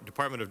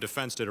Department of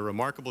Defense did a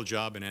remarkable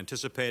job in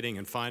anticipating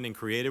and finding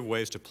creative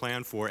ways to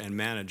plan for and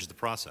manage the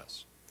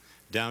process,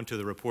 down to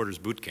the reporter's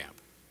boot camp.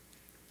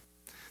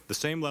 The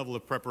same level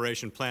of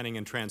preparation, planning,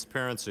 and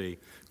transparency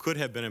could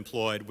have been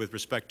employed with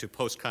respect to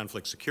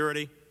post-conflict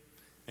security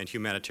and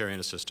humanitarian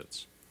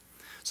assistance.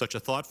 Such a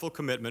thoughtful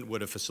commitment would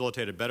have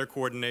facilitated better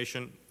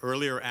coordination,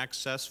 earlier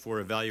access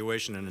for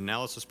evaluation and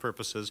analysis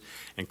purposes,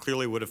 and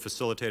clearly would have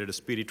facilitated a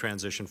speedy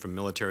transition from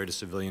military to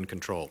civilian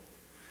control.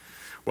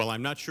 While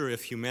I'm not sure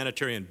if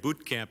humanitarian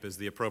boot camp is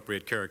the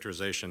appropriate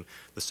characterization,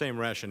 the same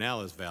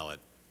rationale is valid.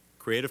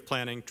 Creative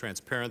planning,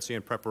 transparency,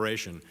 and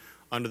preparation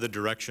under the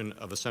direction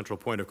of a central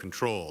point of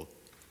control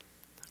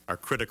are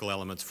critical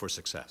elements for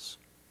success.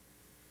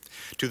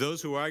 To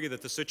those who argue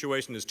that the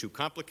situation is too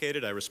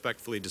complicated, I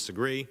respectfully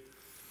disagree.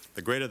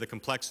 The greater the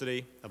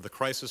complexity of the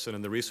crisis and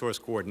in the resource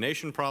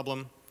coordination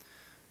problem,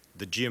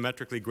 the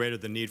geometrically greater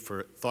the need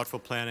for thoughtful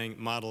planning,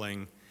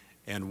 modeling,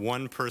 and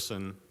one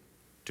person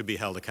to be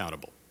held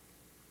accountable.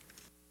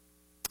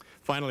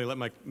 Finally, let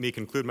me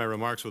conclude my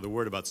remarks with a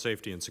word about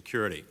safety and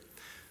security.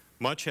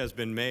 Much has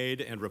been made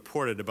and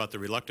reported about the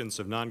reluctance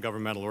of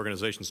non-governmental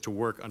organizations to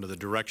work under the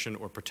direction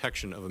or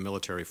protection of a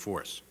military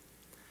force.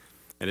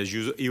 And as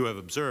you have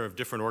observed,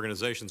 different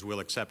organizations will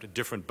accept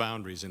different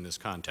boundaries in this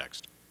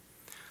context.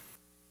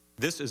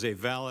 This is a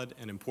valid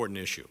and important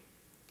issue,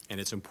 and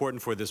it's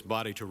important for this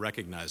body to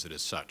recognize it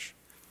as such.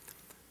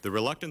 The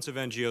reluctance of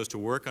NGOs to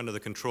work under the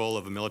control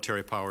of a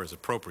military power is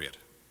appropriate.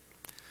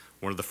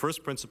 One of the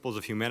first principles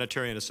of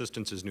humanitarian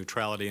assistance is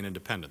neutrality and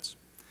independence.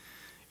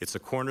 It's a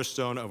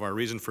cornerstone of our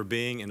reason for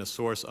being and a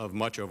source of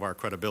much of our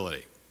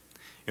credibility.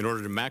 In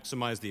order to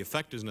maximize the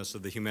effectiveness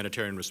of the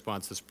humanitarian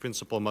response, this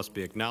principle must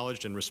be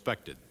acknowledged and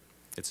respected.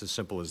 It's as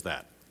simple as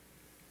that.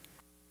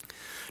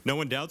 No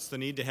one doubts the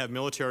need to have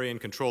military in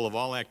control of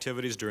all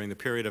activities during the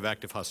period of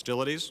active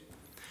hostilities.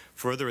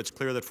 Further, it's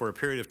clear that for a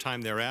period of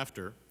time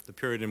thereafter, the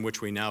period in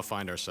which we now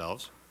find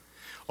ourselves,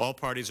 all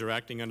parties are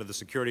acting under the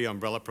security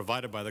umbrella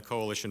provided by the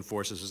coalition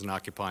forces as an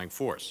occupying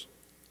force.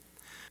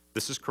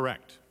 This is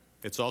correct.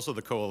 It's also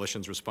the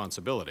coalition's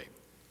responsibility.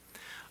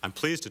 I'm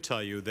pleased to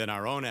tell you that in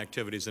our own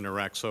activities in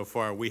Iraq so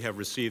far, we have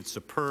received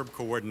superb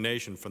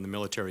coordination from the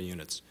military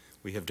units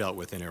we have dealt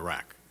with in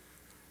Iraq,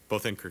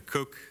 both in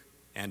Kirkuk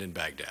and in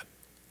Baghdad.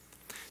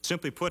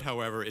 Simply put,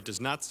 however, it does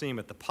not seem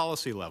at the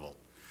policy level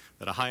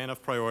that a high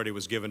enough priority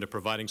was given to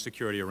providing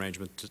security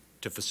arrangements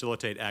to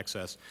facilitate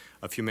access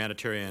of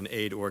humanitarian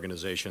aid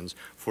organizations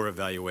for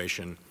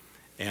evaluation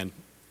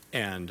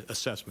and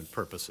assessment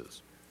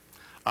purposes.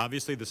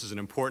 Obviously, this is an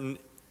important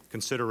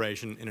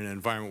consideration in an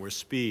environment where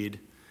speed,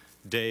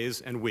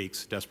 days, and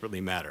weeks desperately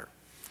matter.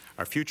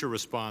 Our future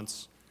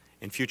response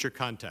in future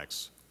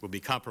contexts will be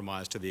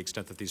compromised to the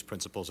extent that these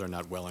principles are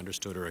not well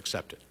understood or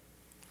accepted.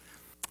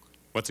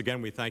 Once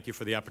again, we thank you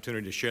for the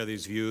opportunity to share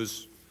these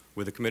views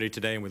with the committee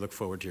today, and we look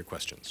forward to your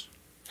questions.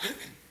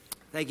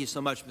 Thank you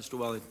so much, Mr.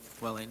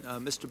 Welling.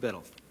 Mr.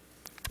 Biddle.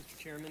 Mr.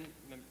 Chairman,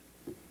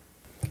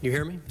 can you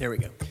hear me? There we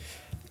go.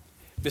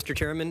 Mr.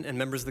 Chairman and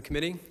members of the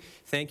committee,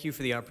 thank you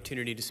for the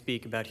opportunity to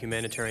speak about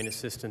humanitarian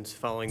assistance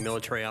following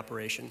military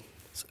operations,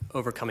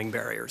 overcoming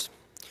barriers.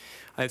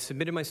 I have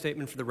submitted my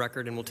statement for the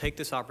record and will take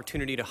this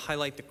opportunity to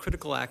highlight the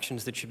critical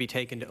actions that should be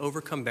taken to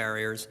overcome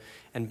barriers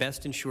and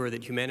best ensure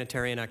that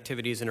humanitarian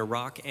activities in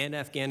Iraq and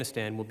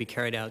Afghanistan will be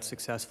carried out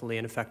successfully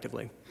and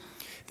effectively.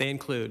 They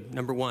include,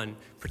 number one,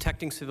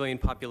 protecting civilian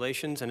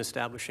populations and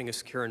establishing a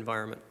secure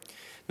environment.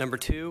 Number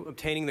two,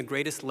 obtaining the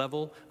greatest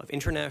level of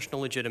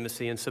international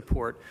legitimacy and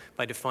support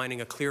by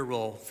defining a clear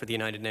role for the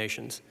United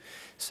Nations.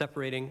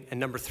 And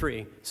number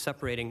three,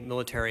 separating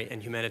military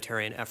and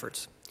humanitarian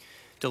efforts.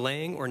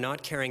 Delaying or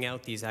not carrying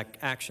out these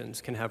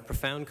actions can have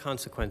profound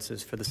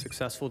consequences for the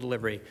successful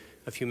delivery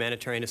of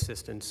humanitarian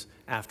assistance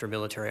after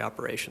military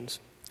operations.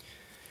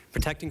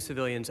 Protecting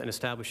civilians and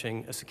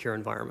establishing a secure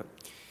environment.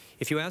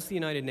 If you ask the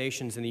United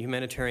Nations and the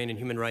humanitarian and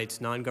human rights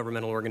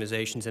non-governmental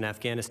organizations in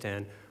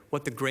Afghanistan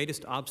what the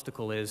greatest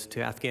obstacle is to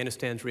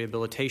Afghanistan's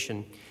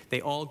rehabilitation, they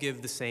all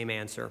give the same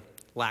answer: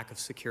 lack of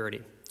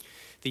security.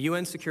 The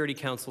UN Security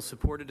Council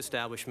supported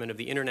establishment of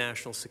the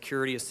International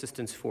Security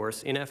Assistance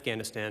Force in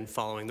Afghanistan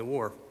following the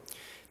war.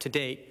 To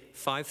date,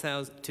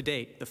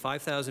 the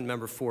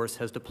 5,000-member force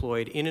has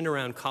deployed in and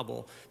around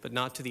Kabul, but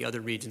not to the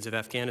other regions of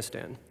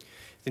Afghanistan.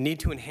 The need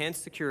to enhance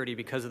security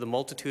because of the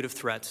multitude of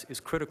threats is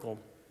critical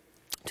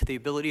to the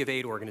ability of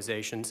aid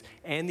organizations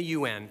and the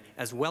UN,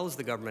 as well as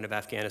the government of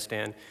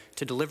Afghanistan,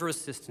 to deliver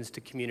assistance to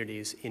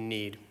communities in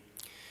need.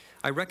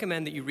 I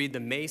recommend that you read the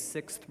May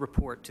 6th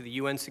report to the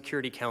UN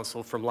Security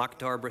Council from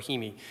Lakhdar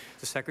Brahimi,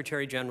 the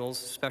Secretary General's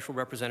Special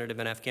Representative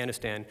in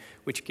Afghanistan,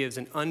 which gives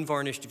an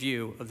unvarnished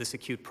view of this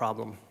acute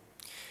problem.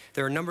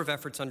 There are a number of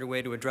efforts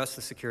underway to address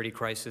the security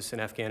crisis in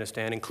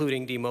Afghanistan,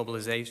 including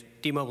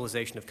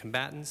demobilization of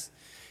combatants,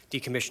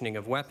 decommissioning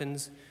of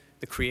weapons,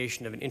 the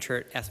creation of an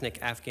inter-ethnic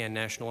Afghan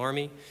national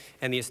army,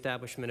 and the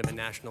establishment of a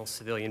national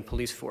civilian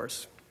police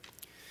force.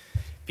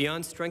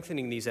 Beyond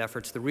strengthening these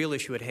efforts, the real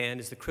issue at hand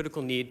is the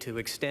critical need to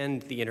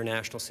extend the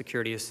International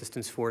Security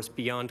Assistance Force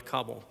beyond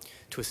Kabul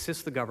to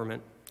assist the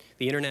government,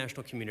 the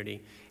international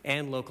community,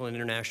 and local and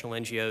international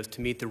NGOs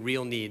to meet the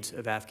real needs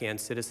of Afghan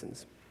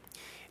citizens.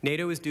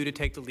 NATO is due to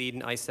take the lead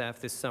in ISAF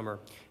this summer,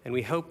 and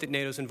we hope that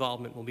NATO's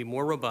involvement will be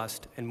more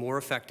robust and more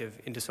effective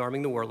in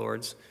disarming the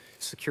warlords,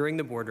 securing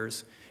the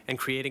borders, and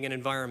creating an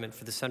environment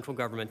for the central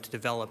government to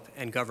develop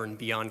and govern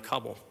beyond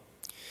Kabul.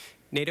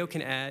 NATO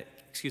can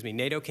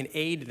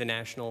aid the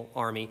national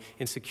army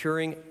in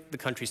securing the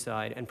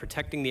countryside and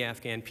protecting the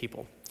Afghan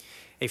people.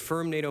 A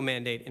firm NATO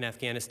mandate in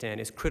Afghanistan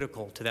is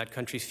critical to that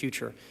country's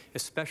future,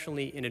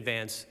 especially in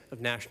advance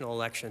of national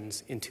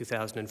elections in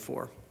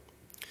 2004.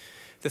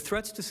 The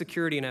threats to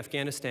security in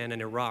Afghanistan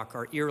and Iraq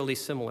are eerily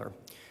similar.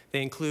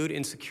 They include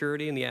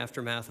insecurity in the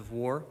aftermath of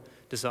war,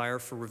 desire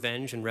for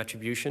revenge and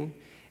retribution,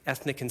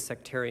 ethnic and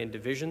sectarian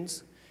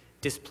divisions,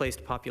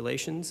 displaced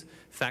populations,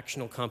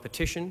 factional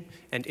competition,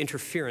 and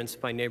interference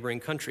by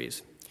neighboring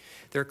countries.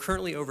 There are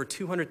currently over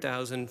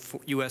 200,000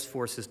 U.S.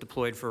 forces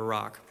deployed for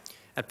Iraq.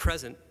 At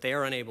present, they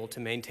are unable to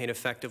maintain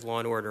effective law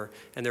and order,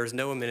 and there is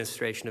no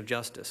administration of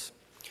justice.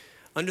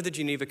 Under the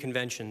Geneva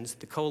Conventions,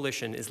 the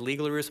coalition is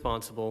legally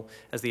responsible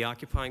as the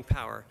occupying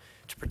power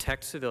to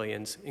protect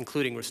civilians,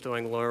 including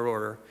restoring law and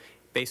order,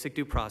 basic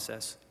due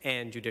process,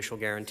 and judicial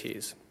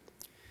guarantees.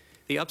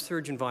 The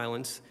upsurge in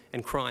violence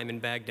and crime in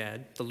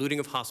Baghdad, the looting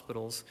of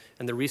hospitals,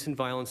 and the recent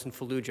violence in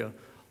Fallujah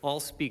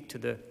all speak to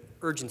the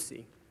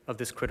urgency of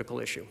this critical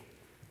issue.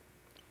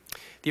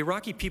 The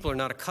Iraqi people are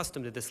not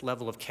accustomed to this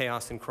level of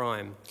chaos and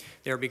crime.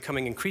 They are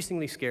becoming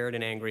increasingly scared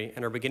and angry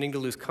and are beginning to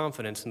lose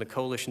confidence in the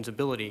coalition's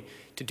ability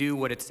to do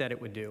what it said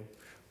it would do: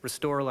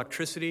 restore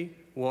electricity,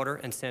 water,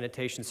 and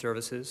sanitation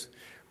services,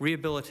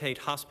 rehabilitate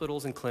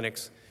hospitals and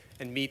clinics,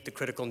 and meet the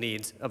critical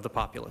needs of the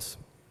populace.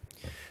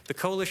 The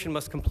coalition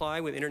must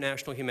comply with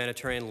international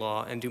humanitarian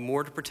law and do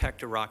more to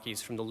protect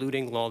Iraqis from the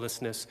looting,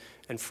 lawlessness,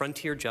 and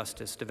frontier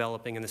justice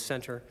developing in the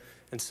center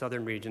and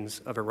southern regions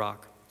of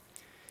Iraq.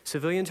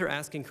 Civilians are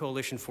asking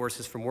coalition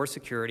forces for more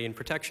security and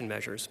protection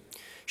measures.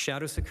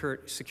 Shadow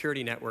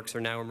security networks are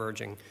now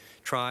emerging.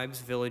 Tribes,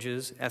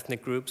 villages,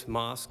 ethnic groups,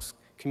 mosques,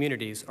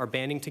 communities are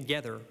banding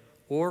together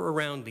or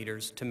around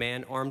leaders to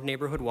man armed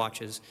neighborhood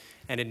watches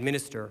and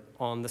administer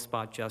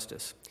on-the-spot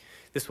justice.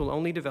 This will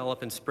only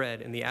develop and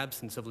spread in the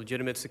absence of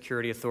legitimate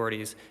security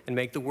authorities and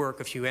make the work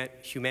of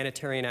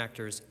humanitarian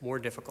actors more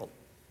difficult.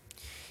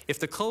 If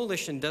the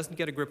coalition doesn't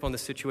get a grip on the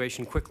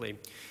situation quickly,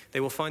 they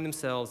will find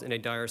themselves in a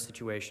dire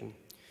situation.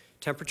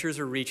 Temperatures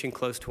are reaching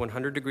close to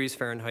 100 degrees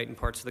Fahrenheit in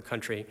parts of the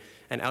country,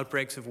 and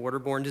outbreaks of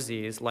waterborne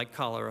disease, like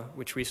cholera,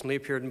 which recently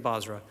appeared in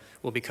Basra,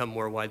 will become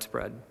more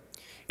widespread.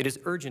 It is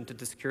urgent that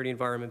the security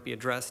environment be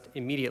addressed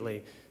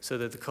immediately so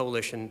that the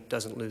coalition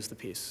doesn't lose the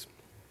peace.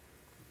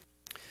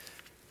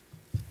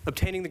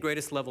 Obtaining the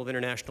greatest level of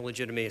international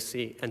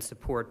legitimacy and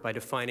support by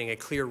defining a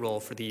clear role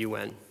for the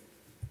UN.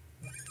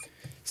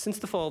 Since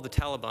the fall of the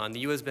Taliban, the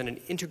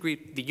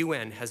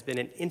UN has been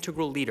an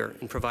integral leader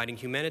in providing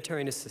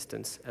humanitarian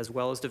assistance as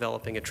well as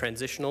developing a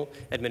transitional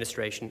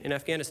administration in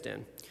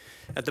Afghanistan.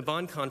 At the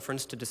Bonn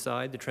Conference to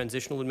decide the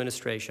transitional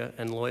administration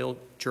and loyal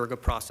Jirga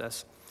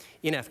process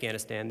in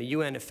Afghanistan, the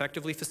UN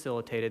effectively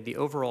facilitated the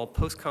overall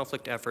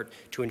post-conflict effort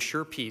to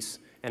ensure peace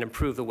and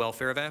improve the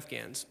welfare of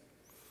Afghans.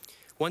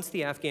 Once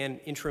the Afghan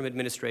interim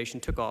administration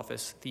took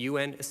office, the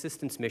UN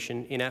assistance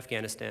mission in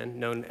Afghanistan,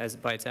 known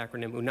by its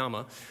acronym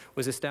UNAMA,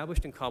 was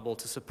established in Kabul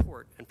to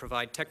support and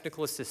provide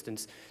technical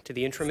assistance to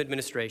the interim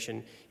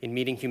administration in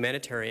meeting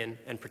humanitarian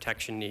and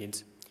protection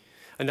needs.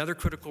 Another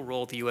critical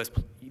role the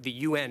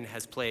UN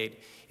has played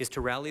is to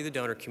rally the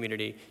donor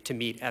community to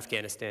meet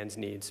Afghanistan's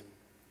needs.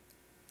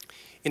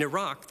 In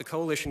Iraq, the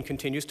coalition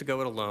continues to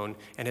go it alone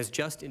and has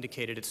just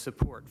indicated its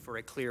support for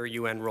a clear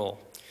UN role.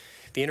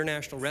 The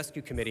International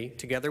Rescue Committee,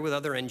 together with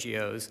other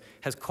NGOs,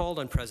 has called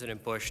on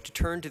President Bush to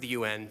turn to the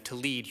UN to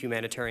lead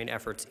humanitarian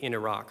efforts in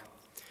Iraq.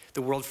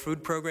 The World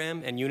Food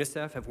Program and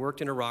UNICEF have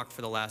worked in Iraq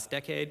for the last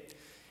decade,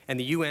 and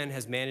the UN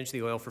has managed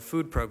the Oil for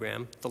Food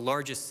program, the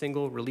largest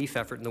single relief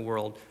effort in the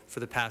world, for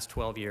the past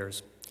 12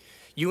 years.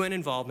 UN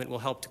involvement will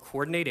help to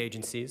coordinate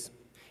agencies,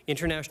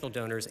 international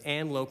donors,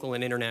 and local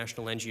and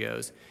international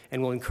NGOs,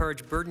 and will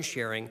encourage burden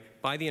sharing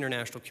by the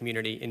international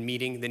community in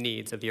meeting the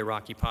needs of the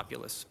Iraqi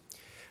populace.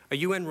 A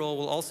UN role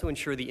will also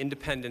ensure the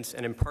independence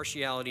and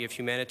impartiality of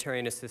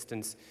humanitarian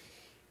assistance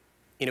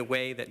in a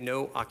way that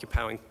no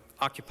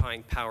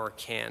occupying power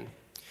can.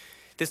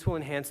 This will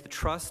enhance the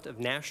trust of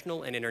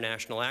national and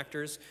international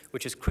actors,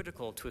 which is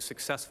critical to a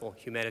successful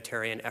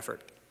humanitarian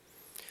effort.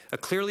 A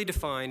clearly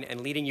defined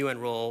and leading UN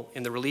role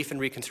in the relief and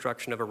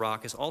reconstruction of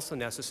Iraq is also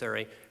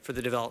necessary for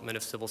the development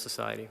of civil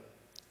society.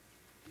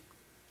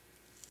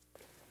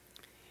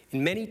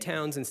 In many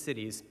towns and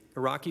cities,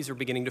 Iraqis are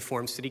beginning to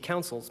form city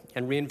councils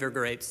and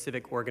reinvigorate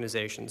civic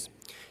organizations.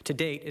 To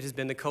date, it has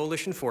been the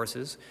coalition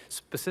forces,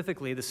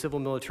 specifically the civil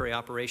military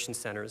operations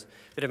centers,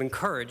 that have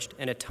encouraged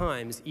and at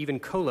times even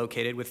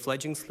co-located with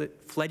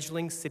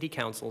fledgling city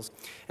councils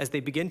as they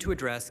begin to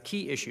address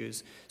key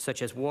issues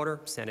such as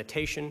water,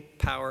 sanitation,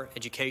 power,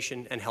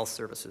 education, and health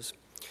services.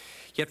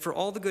 Yet for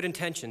all the good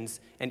intentions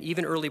and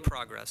even early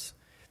progress,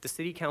 the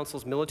City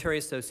Council's military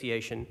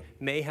association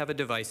may have a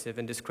divisive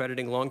and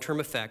discrediting long-term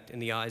effect in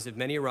the eyes of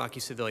many Iraqi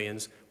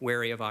civilians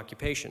wary of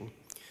occupation.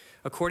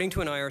 According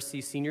to an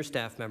IRC senior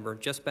staff member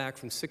just back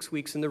from 6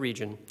 weeks in the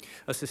region,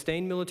 a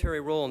sustained military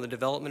role in the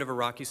development of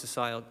Iraqi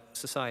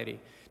society,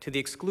 to the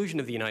exclusion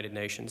of the United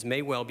Nations,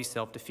 may well be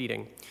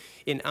self-defeating.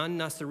 In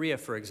An-Nasiriyah,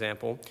 for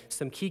example,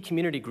 some key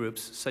community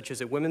groups, such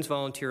as a women's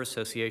volunteer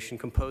association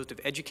composed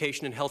of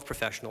education and health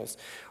professionals,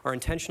 are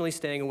intentionally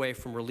staying away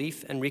from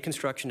relief and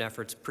reconstruction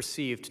efforts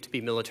perceived to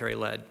be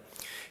military-led.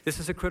 This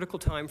is a critical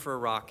time for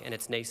Iraq and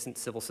its nascent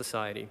civil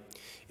society.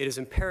 It is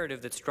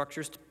imperative that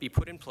structures be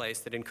put in place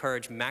that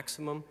encourage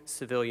maximum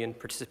civilian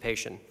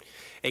participation.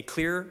 A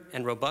clear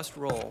and robust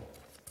role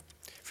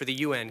for the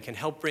UN can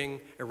help bring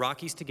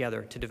Iraqis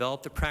together to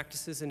develop the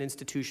practices and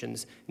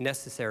institutions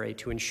necessary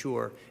to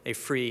ensure a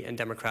free and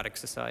democratic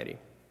society.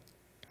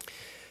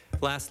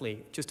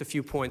 Lastly, just a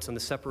few points on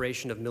the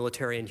separation of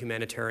military and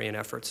humanitarian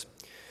efforts.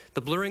 The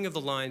blurring of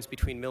the lines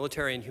between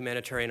military and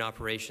humanitarian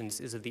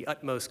operations is of the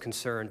utmost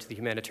concern to the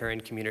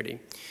humanitarian community.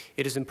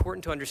 It is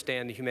important to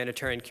understand the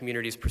humanitarian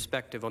community's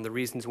perspective on the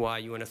reasons why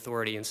UN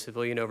authority and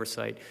civilian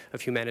oversight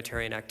of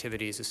humanitarian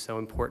activities is so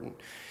important.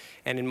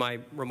 And in my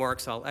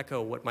remarks, I'll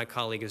echo what my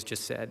colleague has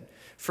just said.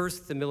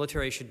 First, the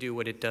military should do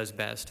what it does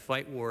best,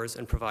 fight wars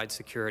and provide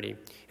security.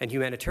 And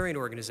humanitarian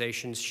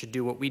organizations should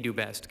do what we do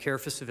best, care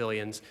for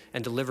civilians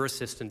and deliver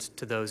assistance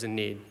to those in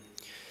need.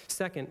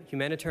 Second,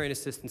 humanitarian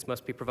assistance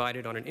must be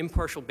provided on an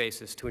impartial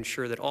basis to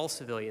ensure that all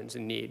civilians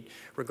in need,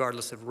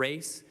 regardless of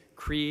race,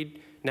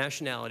 creed,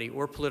 nationality,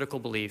 or political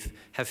belief,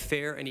 have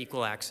fair and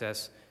equal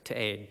access to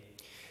aid.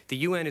 The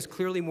UN is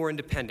clearly more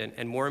independent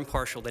and more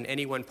impartial than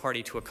any one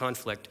party to a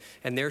conflict,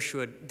 and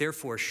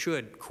therefore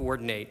should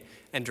coordinate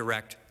and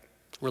direct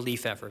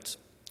relief efforts.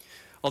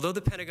 Although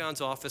the Pentagon's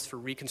Office for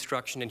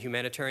Reconstruction and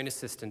Humanitarian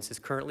Assistance is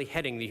currently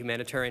heading the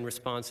humanitarian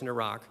response in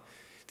Iraq,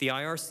 the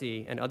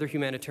IRC and other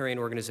humanitarian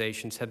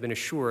organizations have been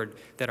assured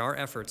that our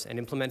efforts and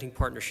implementing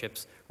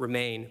partnerships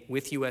remain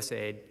with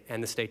USAID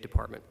and the State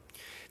Department.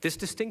 This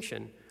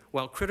distinction,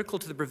 while critical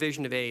to the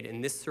provision of aid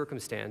in this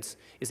circumstance,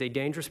 is a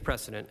dangerous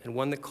precedent and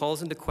one that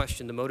calls into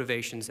question the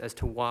motivations as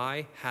to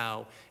why,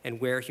 how,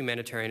 and where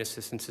humanitarian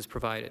assistance is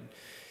provided.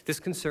 This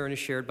concern is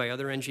shared by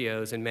other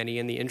NGOs and many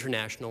in the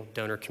international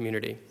donor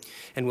community,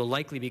 and will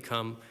likely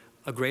become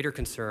a greater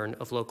concern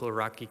of local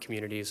Iraqi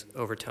communities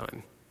over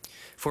time.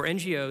 For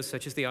NGOs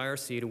such as the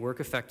IRC to work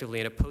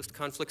effectively in a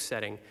post-conflict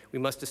setting, we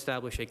must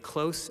establish a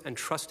close and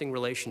trusting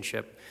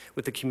relationship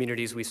with the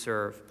communities we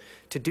serve.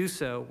 To do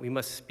so, we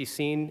must be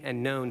seen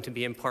and known to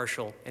be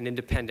impartial and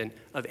independent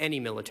of any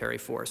military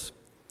force.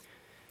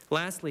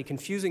 Lastly,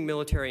 confusing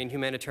military and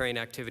humanitarian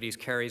activities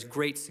carries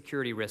great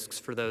security risks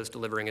for those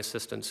delivering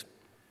assistance.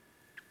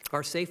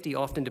 Our safety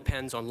often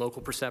depends on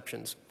local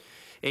perceptions.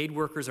 Aid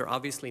workers are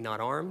obviously not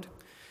armed,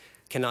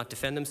 cannot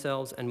defend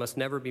themselves, and must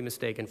never be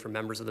mistaken for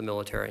members of the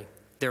military.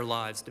 Their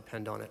lives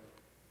depend on it.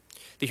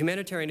 The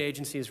humanitarian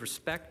agencies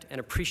respect and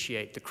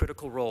appreciate the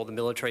critical role the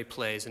military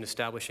plays in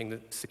establishing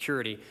the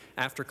security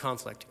after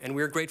conflict, and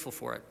we are grateful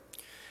for it.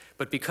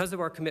 But because of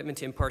our commitment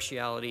to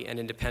impartiality and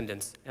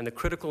independence and the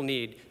critical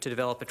need to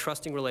develop a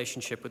trusting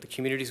relationship with the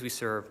communities we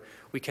serve,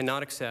 we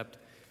cannot accept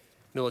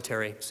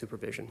military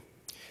supervision.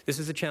 This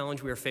is a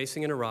challenge we are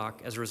facing in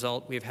Iraq. As a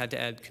result, we have had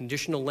to add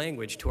conditional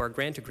language to our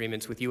grant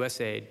agreements with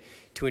USAID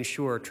to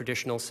ensure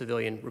traditional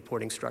civilian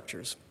reporting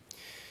structures.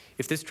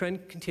 If this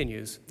trend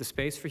continues, the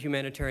space for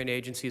humanitarian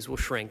agencies will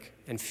shrink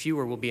and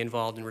fewer will be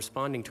involved in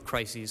responding to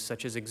crises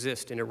such as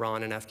exist in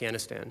Iran and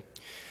Afghanistan.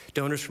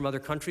 Donors from other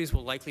countries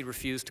will likely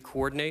refuse to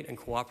coordinate and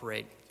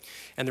cooperate,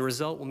 and the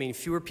result will mean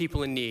fewer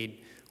people in need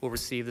will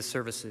receive the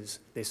services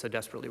they so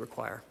desperately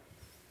require.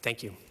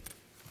 Thank you.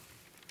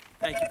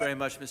 Thank you very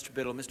much, Mr.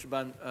 Biddle. Mr.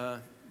 Van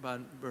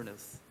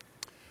Berneth.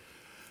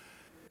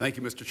 Thank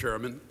you, Mr.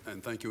 Chairman,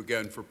 and thank you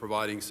again for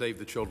providing Save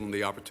the Children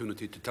the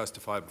opportunity to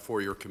testify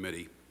before your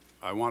committee.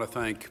 I want to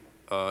thank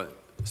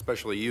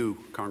especially you,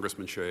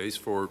 Congressman Shays,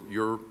 for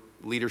your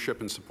leadership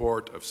and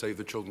support of Save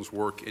the Children's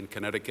work in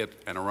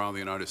Connecticut and around the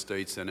United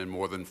States and in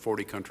more than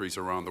 40 countries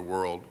around the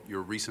world.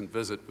 Your recent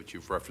visit, which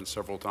you've referenced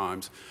several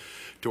times,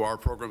 to our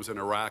programs in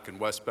Iraq and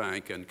West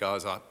Bank and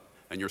Gaza,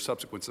 and your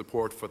subsequent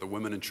support for the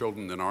Women and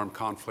Children in Armed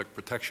Conflict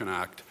Protection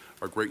Act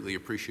are greatly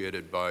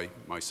appreciated by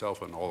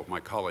myself and all of my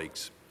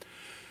colleagues.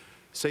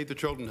 Save the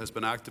Children has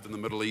been active in the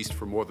Middle East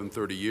for more than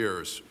 30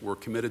 years. We're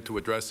committed to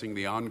addressing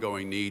the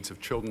ongoing needs of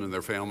children and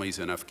their families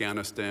in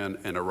Afghanistan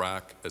and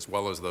Iraq, as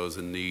well as those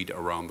in need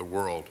around the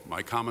world.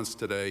 My comments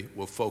today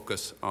will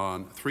focus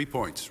on 3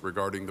 points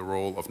regarding the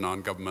role of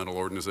non-governmental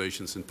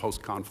organizations in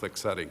post-conflict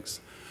settings: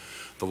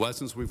 the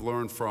lessons we've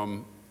learned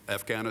from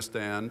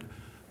Afghanistan,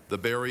 the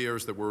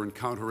barriers that we're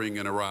encountering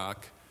in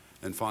Iraq,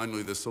 and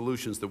finally, the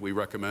solutions that we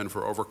recommend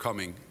for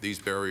overcoming these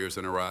barriers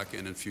in Iraq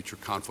and in future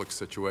conflict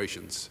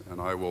situations.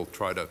 And I will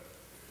try to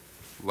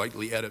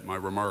lightly edit my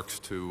remarks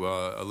to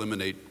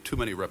eliminate too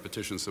many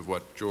repetitions of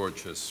what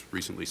George has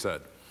recently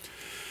said.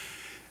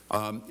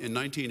 In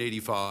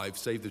 1985,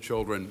 Save the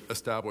Children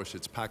established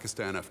its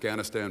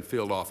Pakistan-Afghanistan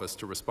field office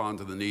to respond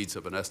to the needs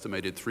of an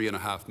estimated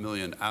 3.5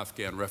 million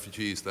Afghan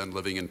refugees then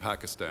living in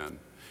Pakistan.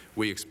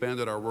 We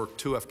expanded our work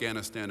to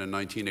Afghanistan in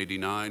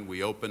 1989.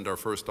 We opened our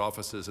first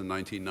offices in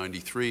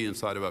 1993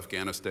 inside of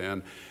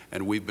Afghanistan,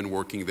 and we've been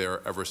working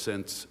there ever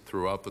since,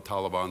 throughout the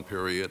Taliban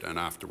period and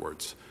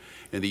afterwards.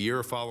 In the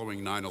year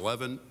following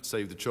 9/11,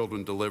 Save the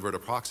Children delivered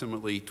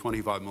approximately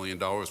 $25 million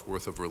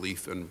worth of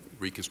relief and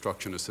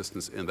reconstruction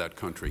assistance in that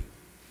country.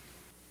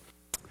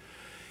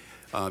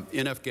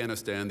 In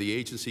Afghanistan, the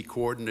agency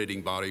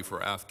coordinating body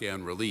for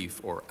Afghan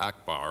relief, or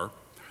ACBAR,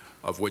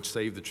 of which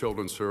Save the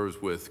Children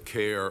serves with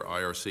CARE,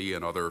 IRC,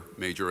 and other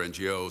major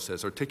NGOs,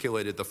 has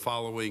articulated the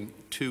following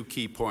 2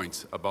 key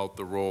points about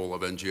the role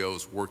of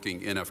NGOs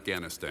working in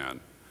Afghanistan: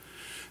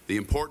 the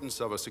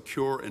importance of a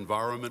secure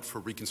environment for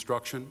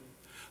reconstruction,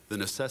 the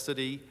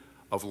necessity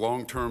of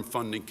long-term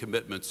funding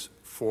commitments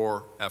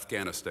for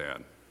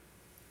Afghanistan.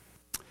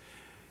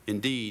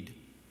 Indeed,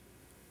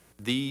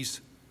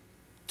 these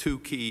 2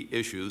 key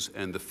issues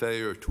and the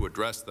failure to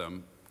address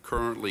them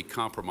currently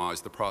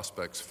compromise the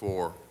prospects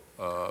for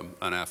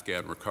an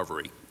Afghan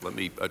recovery. Let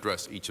me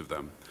address each of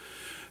them.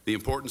 The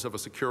importance of a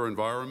secure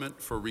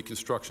environment for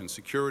reconstruction.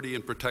 Security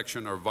and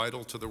protection are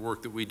vital to the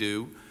work that we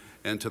do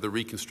and to the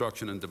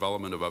reconstruction and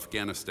development of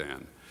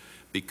Afghanistan.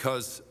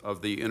 Because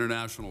of the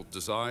international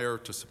desire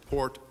to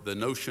support the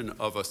notion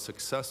of a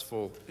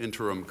successful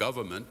interim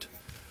government,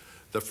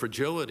 the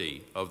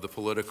fragility of the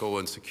political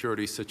and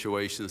security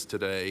situations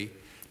today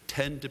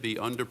tend to be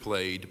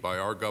underplayed by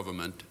our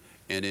government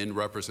and in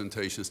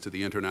representations to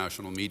the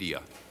international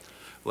media.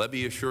 Let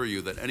me assure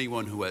you that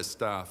anyone who has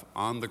staff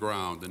on the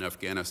ground in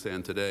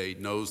Afghanistan today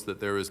knows that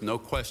there is no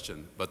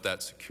question but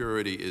that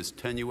security is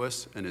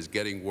tenuous and is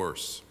getting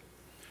worse.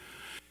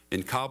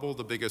 In Kabul,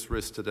 the biggest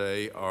risks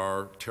today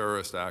are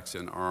terrorist acts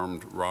and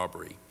armed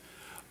robbery.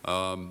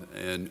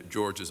 And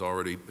George has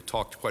already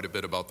talked quite a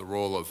bit about the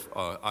role of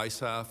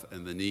ISAF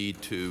and the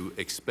need to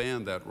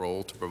expand that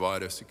role to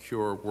provide a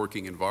secure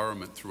working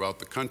environment throughout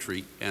the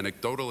country.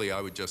 Anecdotally, I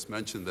would just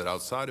mention that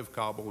outside of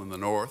Kabul in the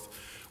north,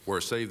 where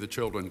Save the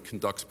Children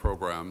conducts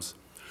programs,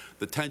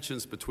 the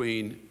tensions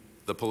between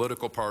the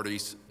political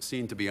parties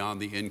seem to be on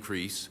the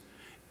increase,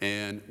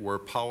 and where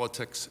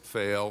politics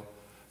fail,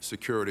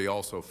 security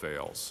also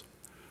fails.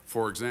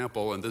 For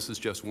example, and this is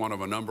just one of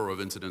a number of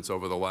incidents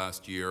over the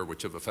last year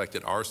which have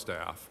affected our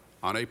staff,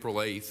 on April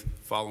 8th,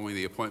 following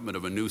the appointment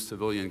of a new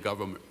civilian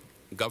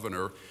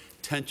governor,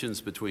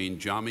 tensions between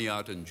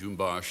Jamiat and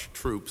Jumbash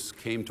troops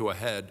came to a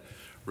head,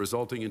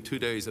 resulting in 2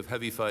 days of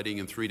heavy fighting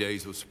and 3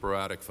 days of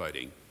sporadic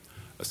fighting.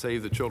 A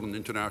Save the Children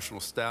international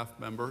staff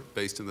member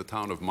based in the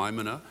town of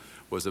Maimana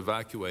was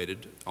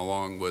evacuated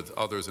along with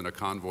others in a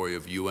convoy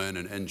of UN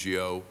and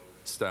NGO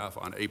staff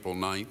on April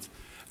 9th.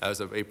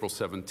 As of April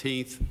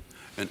 17th,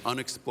 an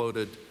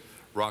unexploded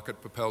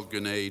rocket-propelled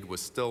grenade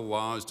was still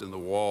lodged in the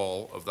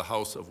wall of the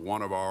house of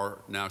one of our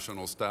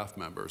national staff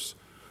members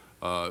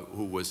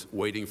who was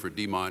waiting for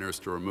deminers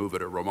to remove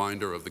it, a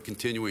reminder of the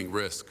continuing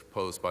risk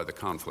posed by the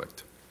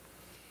conflict.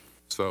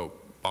 So,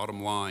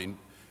 bottom line,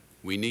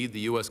 we need the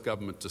U.S.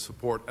 government to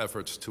support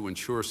efforts to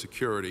ensure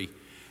security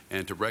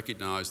and to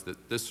recognize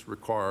that this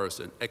requires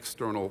an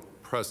external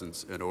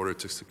presence in order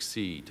to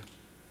succeed.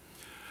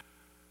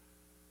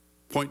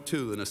 Point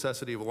 2, the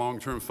necessity of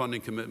long-term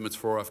funding commitments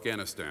for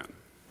Afghanistan.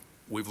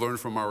 We've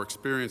learned from our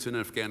experience in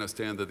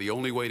Afghanistan that the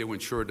only way to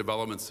ensure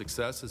development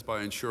success is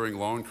by ensuring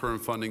long-term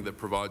funding that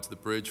provides the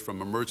bridge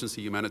from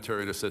emergency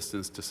humanitarian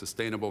assistance to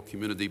sustainable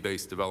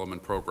community-based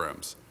development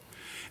programs.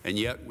 And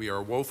yet we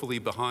are woefully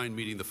behind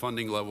meeting the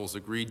funding levels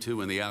agreed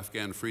to in the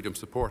Afghan Freedom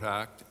Support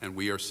Act, and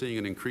we are seeing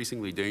an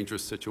increasingly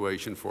dangerous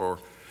situation for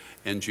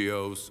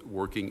NGOs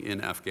working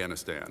in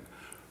Afghanistan.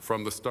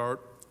 From the start,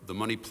 the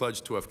money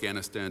pledged to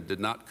Afghanistan did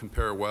not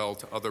compare well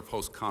to other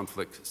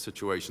post-conflict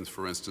situations,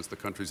 for instance, the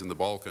countries in the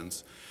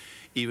Balkans.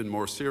 Even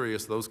more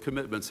serious, those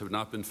commitments have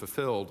not been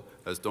fulfilled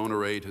as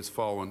donor aid has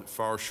fallen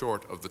far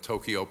short of the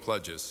Tokyo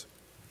pledges.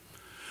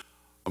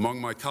 Among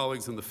my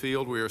colleagues in the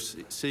field, we are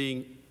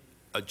seeing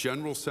a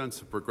general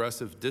sense of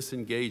progressive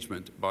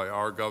disengagement by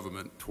our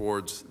government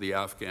towards the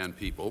Afghan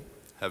people,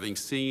 having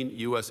seen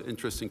U.S.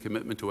 interest and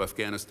commitment to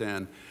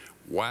Afghanistan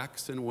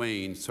wax and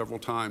wane several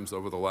times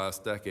over the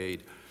last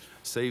decade.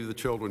 Save the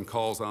Children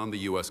calls on the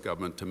U.S.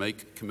 government to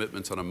make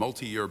commitments on a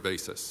multi-year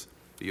basis.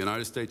 The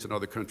United States and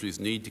other countries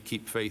need to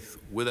keep faith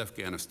with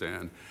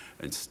Afghanistan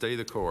and stay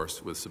the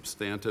course with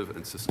substantive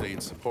and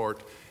sustained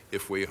support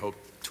if we hope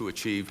to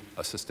achieve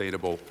a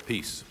sustainable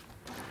peace.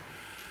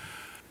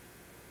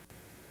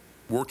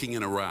 Working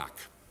in Iraq.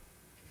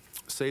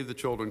 Save the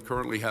Children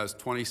currently has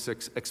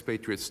 26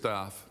 expatriate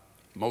staff,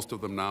 most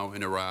of them now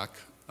in Iraq.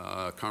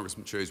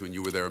 Congressman Shays, when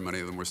you were there, many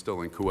of them were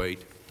still in Kuwait.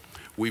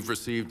 We've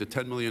received a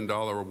 $10 million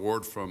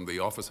award from the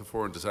Office of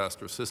Foreign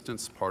Disaster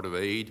Assistance, part of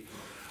aid,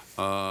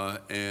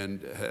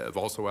 and have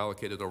also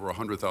allocated over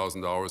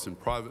 $100,000 in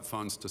private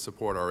funds to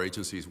support our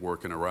agency's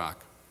work in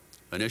Iraq.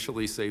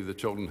 Initially, Save the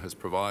Children has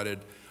provided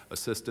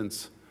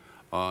assistance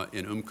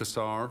in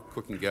Qasr,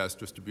 cooking gas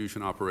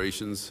distribution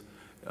operations,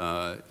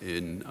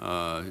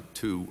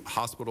 to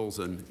hospitals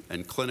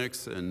and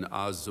clinics in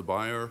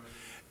Az-Zubair,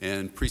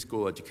 and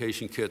preschool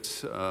education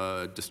kits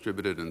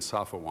distributed in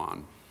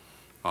Safawan.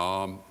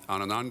 On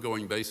an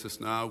ongoing basis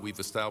now, we've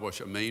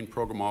established a main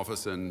program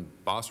office in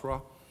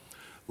Basra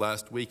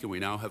last week, and we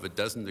now have a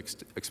dozen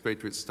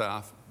expatriate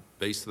staff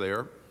based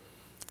there.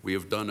 We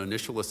have done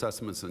initial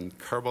assessments in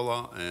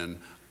Karbala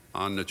and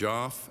on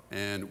Najaf,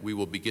 and we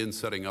will begin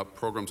setting up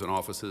programs and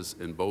offices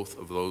in both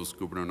of those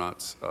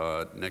governorates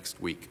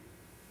next week.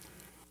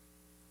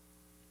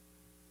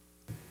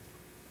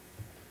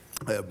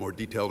 I have more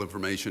detailed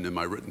information in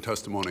my written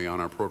testimony on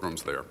our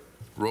programs there.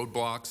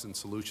 Roadblocks and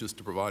solutions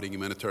to providing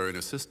humanitarian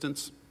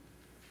assistance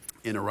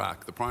in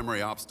Iraq. The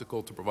primary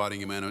obstacle to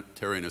providing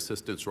humanitarian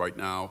assistance right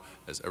now,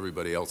 as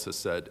everybody else has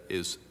said,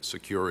 is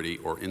security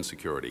or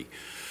insecurity.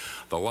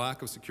 The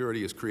lack of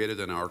security is created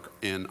in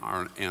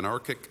our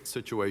anarchic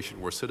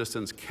situation where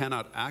citizens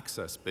cannot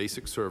access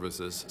basic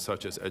services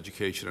such as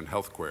education and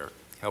health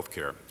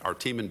care. Our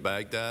team in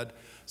Baghdad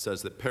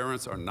says that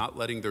parents are not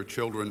letting their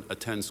children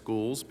attend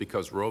schools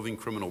because roving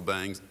criminal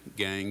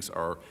gangs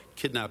are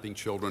kidnapping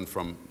children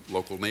from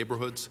local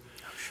neighborhoods.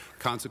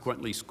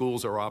 Consequently,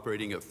 schools are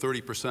operating at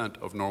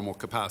 30% of normal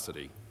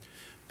capacity.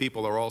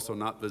 People are also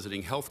not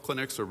visiting health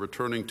clinics or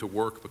returning to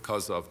work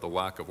because of the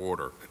lack of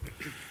order.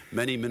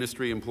 Many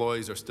ministry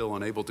employees are still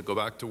unable to go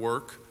back to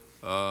work,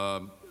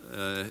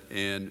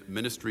 and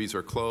ministries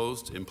are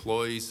closed.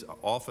 Employees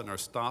often are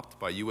stopped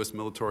by U.S.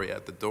 military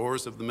at the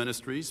doors of the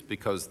ministries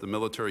because the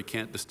military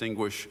can't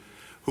distinguish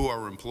who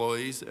are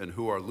employees and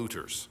who are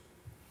looters.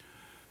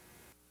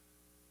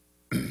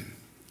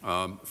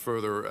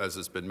 Further, as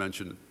has been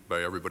mentioned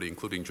by everybody,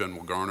 including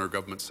General Garner,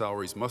 government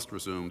salaries must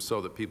resume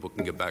so that people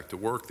can get back to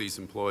work. These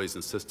employees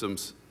and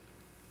systems,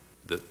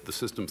 the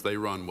systems they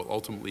run, will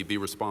ultimately be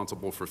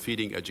responsible for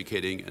feeding,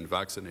 educating, and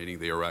vaccinating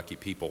the Iraqi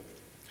people.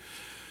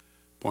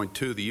 Point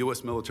two, the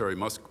U.S. military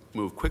must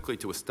move quickly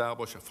to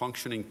establish a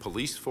functioning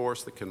police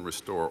force that can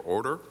restore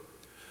order.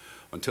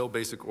 Until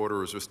basic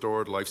order is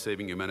restored,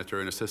 life-saving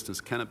humanitarian assistance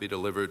cannot be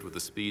delivered with the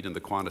speed and the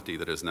quantity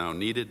that is now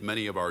needed.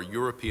 Many of our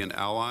European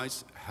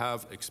allies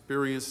have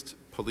experienced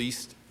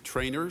police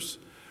trainers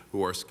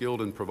who are skilled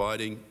in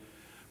providing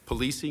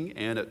policing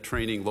and at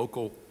training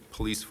local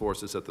police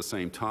forces at the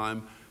same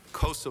time.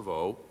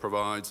 Kosovo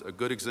provides a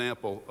good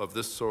example of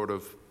this sort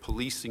of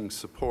policing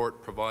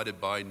support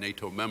provided by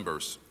NATO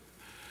members.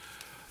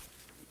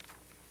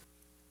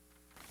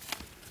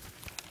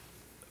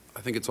 I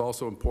think it's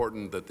also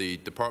important that the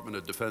Department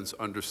of Defense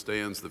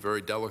understands the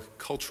very delicate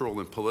cultural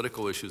and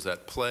political issues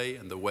at play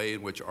and the way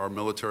in which our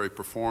military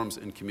performs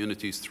in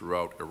communities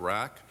throughout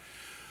Iraq.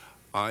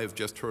 I have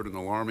just heard an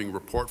alarming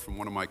report from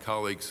one of my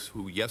colleagues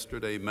who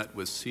yesterday met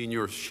with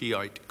senior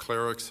Shiite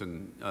clerics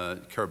in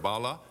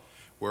Karbala,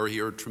 where he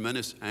heard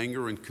tremendous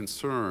anger and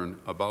concern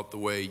about the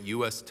way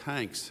U.S.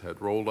 tanks had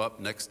rolled up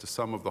next to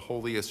some of the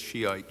holiest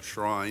Shiite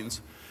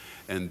shrines,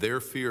 and their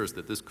fears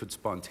that this could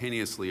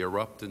spontaneously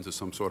erupt into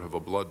some sort of a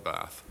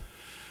bloodbath.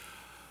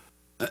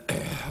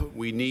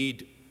 We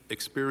need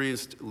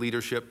experienced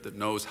leadership that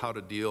knows how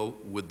to deal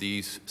with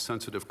these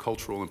sensitive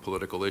cultural and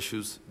political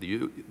issues.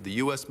 The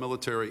U.S.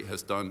 military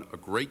has done a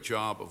great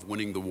job of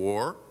winning the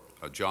war,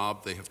 a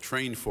job they have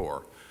trained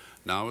for.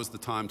 Now is the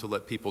time to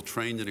let people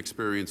trained and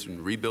experienced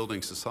in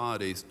rebuilding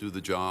societies do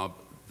the job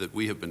that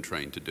we have been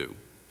trained to do.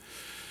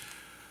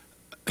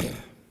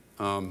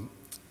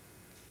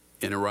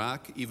 In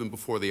Iraq, even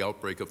before the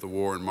outbreak of the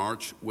war in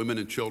March, women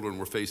and children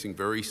were facing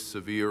very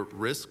severe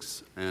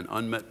risks and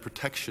unmet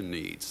protection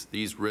needs.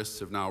 These risks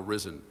have now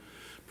risen.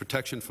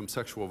 Protection from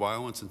sexual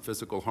violence and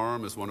physical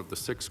harm is one of the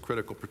 6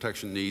 critical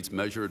protection needs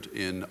measured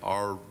in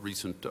our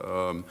recent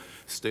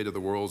State of the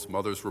World's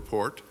Mothers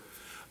Report.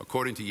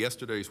 According to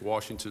yesterday's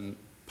Washington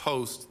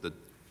Post, the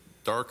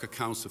dark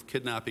accounts of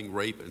kidnapping,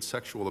 rape, and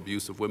sexual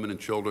abuse of women and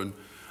children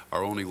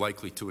are only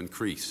likely to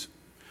increase.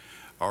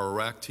 Our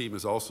Iraq team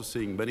is also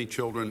seeing many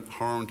children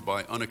harmed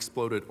by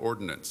unexploded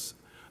ordnance.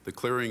 The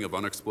clearing of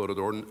unexploded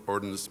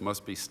ordnance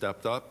must be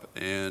stepped up,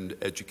 and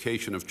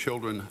education of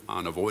children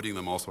on avoiding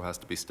them also has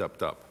to be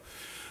stepped up.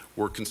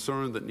 We're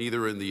concerned that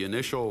neither in the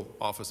initial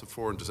Office of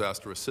Foreign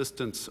Disaster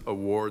Assistance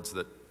awards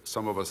that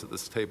some of us at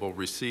this table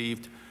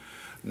received,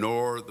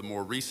 nor the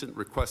more recent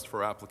request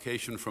for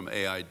application from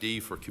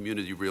AID for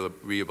community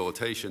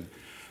rehabilitation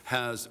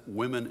has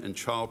women and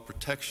child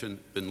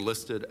protection been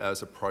listed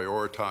as a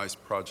prioritized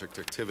project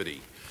activity.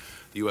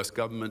 The U.S.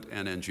 government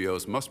and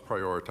NGOs must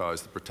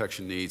prioritize the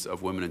protection needs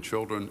of women and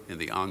children in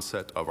the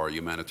onset of our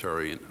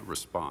humanitarian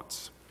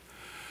response.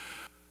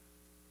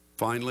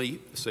 Finally,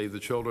 Save the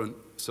Children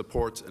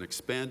supports an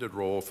expanded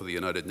role for the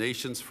United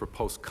Nations for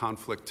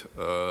post-conflict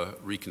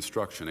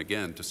reconstruction.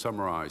 Again, to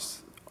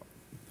summarize,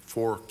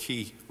 4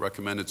 key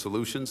recommended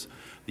solutions.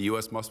 The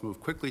U.S. must move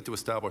quickly to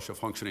establish a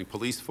functioning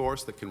police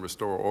force that can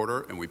restore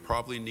order, and we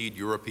probably need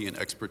European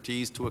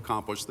expertise to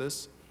accomplish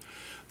this.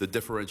 The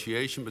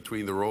differentiation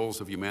between the roles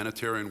of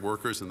humanitarian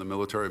workers and the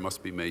military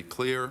must be made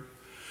clear.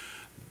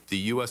 The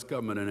U.S.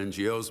 government and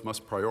NGOs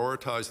must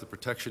prioritize the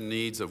protection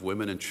needs of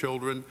women and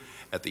children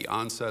at the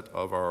onset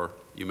of our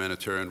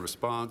humanitarian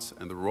response,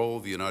 and the role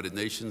of the United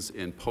Nations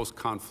in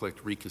post-conflict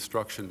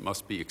reconstruction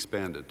must be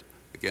expanded.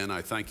 Again,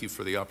 I thank you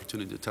for the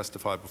opportunity to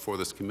testify before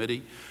this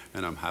committee,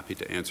 and I'm happy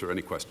to answer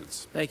any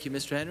questions. Thank you,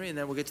 Mr. Henry, and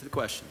then we'll get to the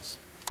questions.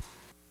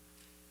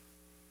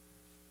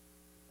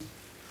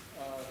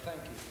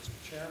 Thank you,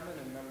 Mr. Chairman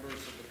and members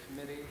of the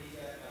committee.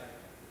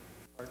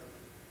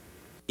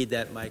 Need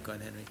that mic on,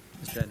 Henry.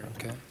 Mr. Henry.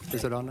 Okay.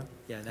 Is it on now?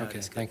 Yeah, now okay, it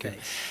is. Good. Thank you.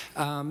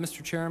 Thanks.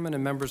 Mr. Chairman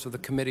and members of the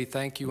committee,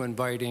 thank you for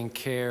inviting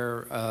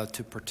CARE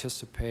to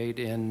participate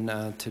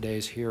in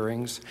today's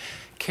hearings.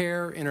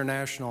 CARE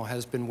International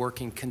has been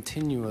working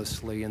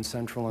continuously in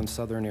central and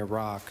southern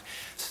Iraq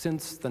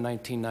since the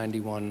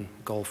 1991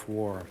 Gulf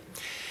War.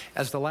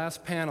 As the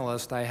last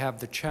panelist, I have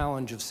the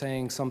challenge of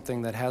saying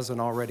something that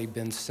hasn't already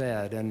been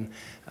said, and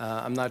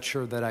I'm not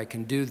sure that I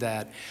can do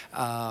that.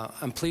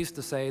 I'm pleased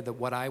to say that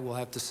what I will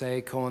have to say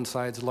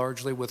coincides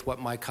largely with what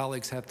my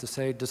colleagues have to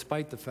say,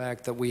 despite the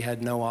fact that we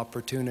had no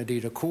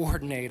opportunity to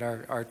coordinate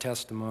our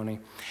testimony.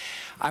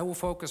 I will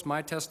focus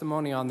my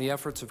testimony on the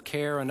efforts of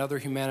CARE and other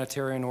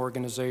humanitarian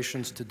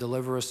organizations to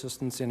deliver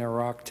assistance in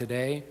Iraq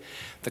today,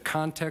 the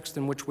context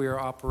in which we are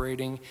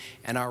operating,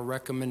 and our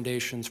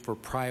recommendations for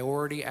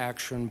priority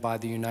action by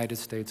the United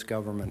States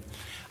government.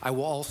 I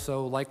will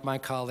also, like my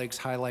colleagues,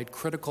 highlight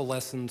critical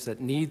lessons that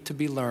need to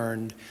be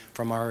learned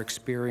from our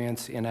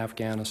experience in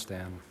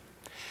Afghanistan.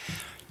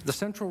 The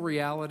central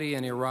reality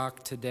in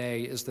Iraq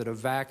today is that a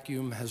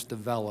vacuum has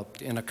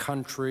developed in a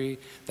country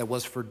that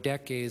was for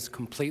decades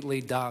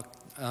completely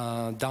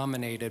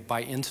dominated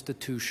by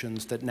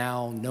institutions that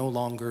now no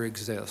longer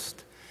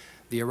exist.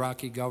 The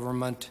Iraqi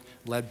government,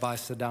 led by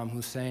Saddam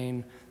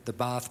Hussein, the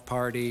Ba'ath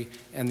Party,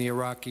 and the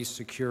Iraqi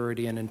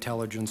security and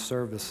intelligence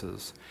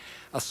services.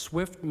 A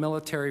swift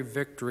military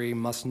victory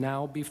must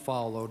now be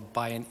followed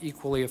by an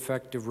equally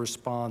effective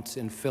response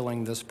in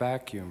filling this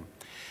vacuum.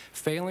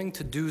 Failing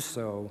to do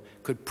so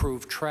could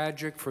prove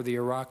tragic for the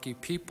Iraqi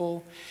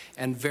people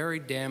and very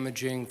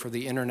damaging for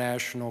the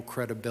international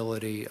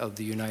credibility of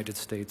the United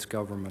States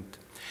government.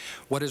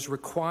 What is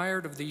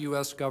required of the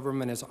U.S.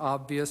 government is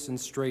obvious and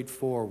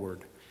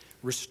straightforward.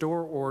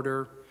 Restore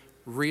order,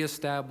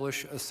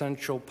 reestablish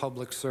essential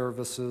public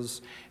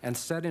services, and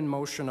set in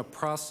motion a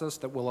process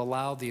that will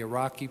allow the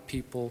Iraqi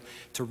people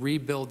to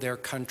rebuild their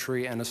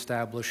country and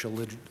establish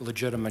a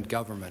legitimate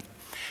government.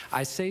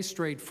 I say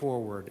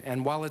straightforward,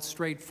 and while it's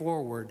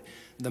straightforward,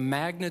 the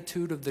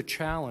magnitude of the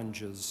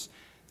challenges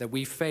that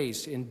we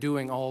face in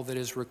doing all that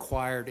is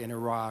required in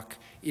Iraq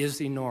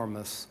is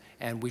enormous,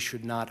 and we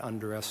should not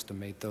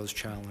underestimate those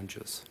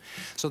challenges.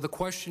 So the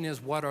question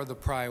is, what are the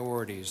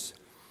priorities?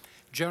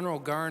 General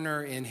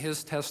Garner, in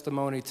his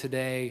testimony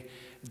today,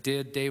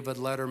 did David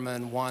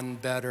Letterman one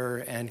better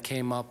and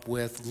came up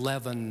with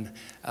 11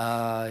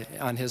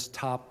 on his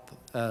top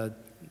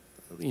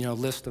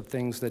list of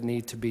things that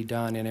need to be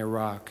done in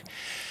Iraq.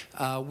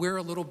 We're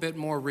a little bit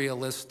more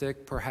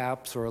realistic,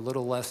 perhaps, or a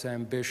little less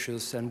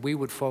ambitious, and we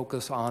would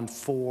focus on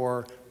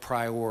 4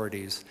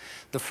 priorities.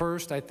 The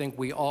first, I think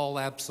we all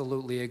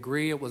absolutely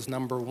agree. It was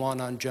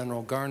 #1 on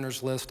General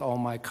Garner's list. All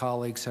my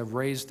colleagues have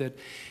raised it.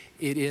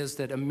 It is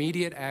that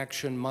immediate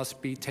action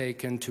must be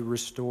taken to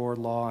restore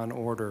law and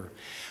order.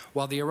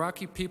 While the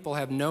Iraqi people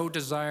have no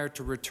desire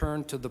to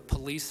return to the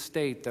police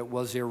state that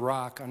was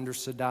Iraq under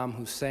Saddam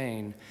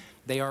Hussein,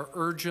 they are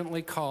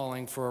urgently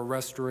calling for a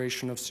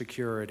restoration of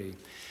security.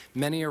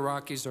 Many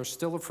Iraqis are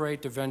still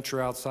afraid to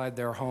venture outside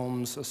their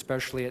homes,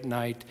 especially at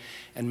night,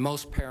 and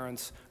most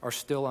parents are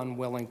still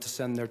unwilling to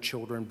send their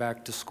children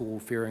back to school,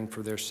 fearing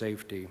for their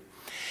safety.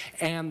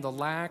 And the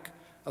lack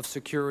of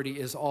security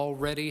is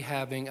already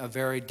having a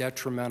very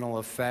detrimental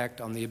effect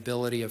on the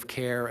ability of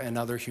CARE and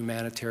other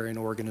humanitarian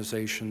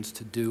organizations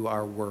to do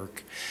our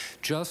work.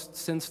 Just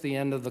since the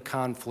end of the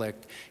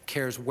conflict,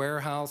 CARE's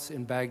warehouse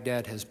in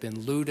Baghdad has been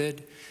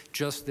looted.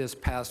 Just this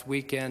past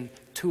weekend,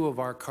 2 of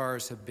our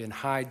cars have been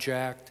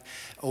hijacked.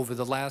 Over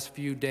the last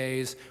few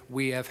days,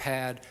 we have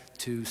had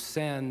to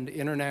send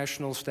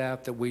international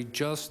staff that we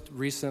just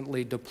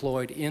recently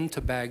deployed into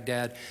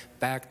Baghdad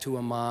back to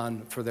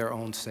Amman for their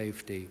own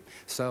safety.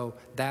 So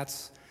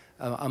that's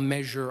a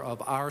measure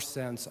of our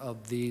sense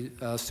of the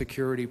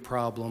security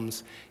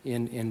problems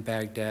in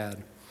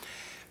Baghdad.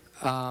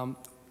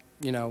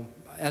 You know,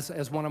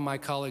 as one of my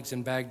colleagues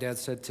in Baghdad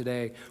said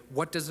today,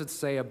 what does it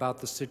say about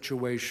the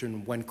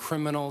situation when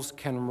criminals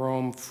can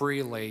roam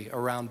freely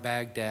around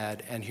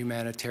Baghdad and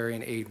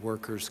humanitarian aid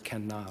workers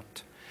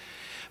cannot?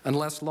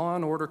 Unless law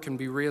and order can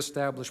be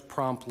reestablished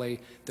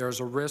promptly, there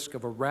is a risk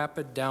of a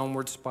rapid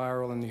downward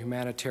spiral in the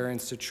humanitarian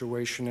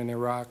situation in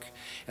Iraq,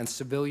 and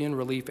civilian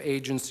relief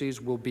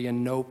agencies will be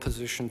in no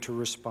position to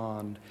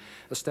respond.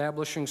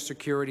 Establishing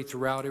security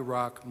throughout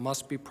Iraq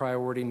must be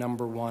priority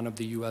number 1 of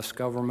the U.S.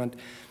 government,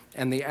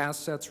 and the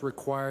assets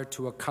required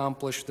to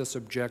accomplish this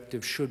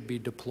objective should be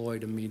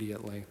deployed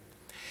immediately.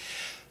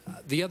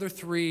 The other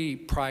 3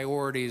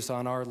 priorities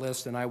on our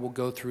list, and I will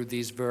go through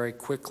these very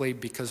quickly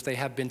because they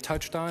have been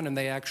touched on and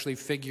they actually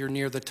figure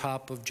near the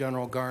top of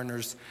General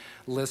Garner's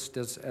list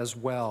as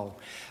well.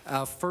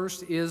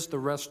 First is the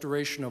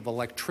restoration of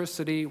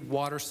electricity,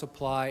 water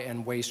supply,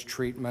 and waste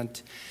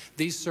treatment.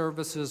 These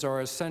services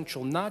are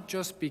essential not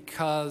just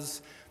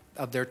because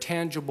of their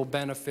tangible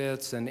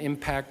benefits and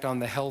impact on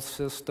the health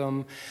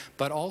system,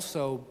 but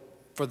also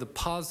for the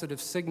positive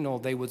signal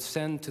they would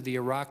send to the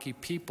Iraqi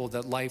people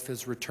that life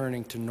is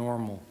returning to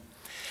normal.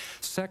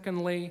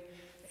 Secondly,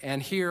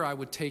 and here I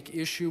would take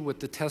issue with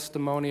the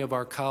testimony of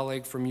our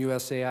colleague from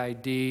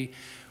USAID,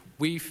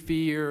 we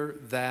fear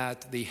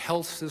that the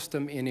health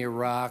system in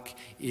Iraq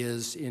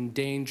is in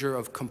danger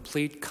of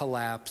complete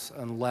collapse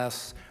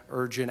unless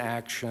urgent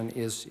action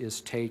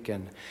is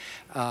taken.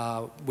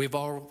 We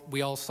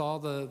all saw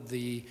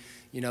the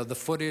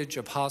footage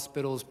of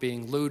hospitals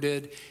being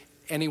looted.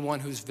 Anyone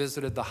who's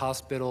visited the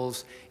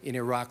hospitals in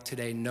Iraq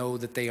today know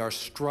that they are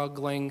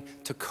struggling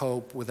to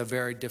cope with a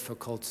very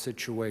difficult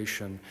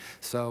situation.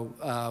 So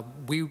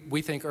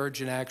we think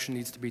urgent action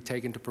needs to be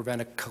taken to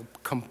prevent a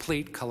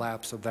complete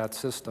collapse of that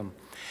system.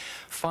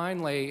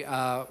 Finally,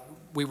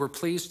 we were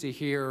pleased to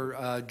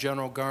hear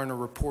General Garner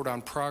report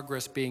on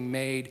progress being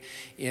made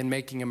in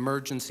making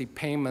emergency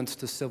payments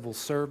to civil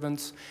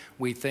servants.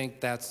 We think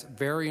that's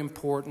very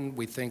important.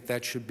 We think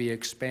that should be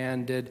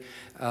expanded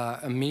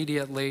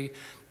immediately.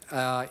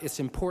 It's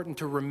important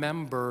to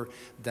remember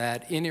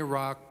that in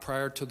Iraq,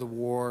 prior to the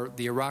war,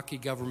 the Iraqi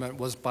government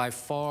was by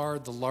far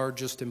the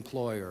largest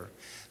employer.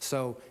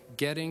 So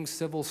getting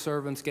civil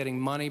servants, getting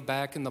money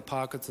back in the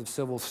pockets of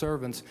civil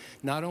servants,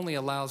 not only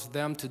allows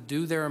them to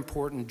do their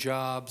important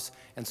jobs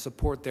and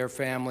support their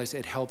families,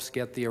 it helps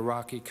get the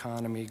Iraqi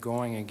economy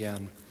going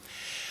again.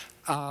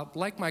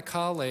 Like my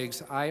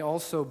colleagues, I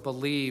also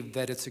believe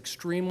that it's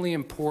extremely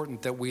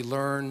important that we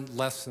learn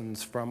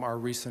lessons from our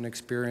recent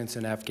experience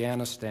in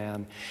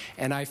Afghanistan.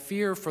 And I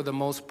fear, for the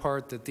most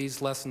part, that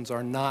these lessons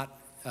are not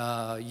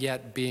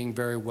yet being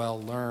very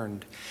well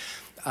learned.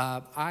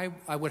 I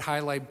would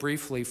highlight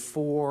briefly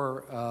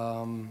four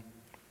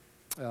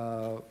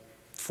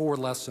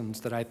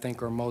lessons that I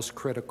think are most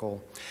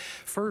critical.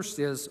 First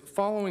is,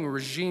 following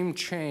regime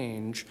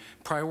change,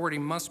 priority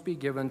must be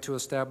given to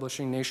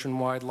establishing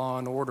nationwide law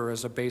and order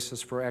as a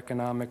basis for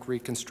economic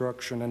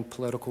reconstruction and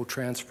political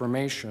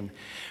transformation.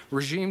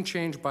 Regime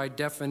change, by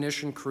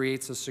definition,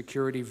 creates a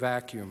security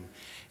vacuum.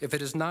 If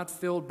it is not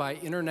filled by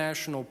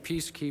international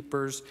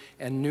peacekeepers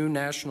and new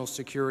national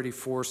security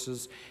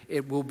forces,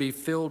 it will be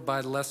filled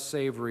by less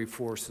savory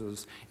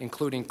forces,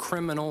 including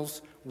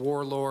criminals,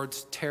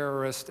 warlords,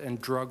 terrorists, and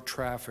drug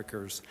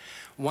traffickers.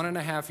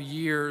 1.5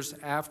 years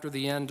after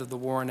the end of the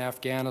war in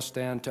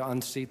Afghanistan to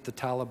unseat the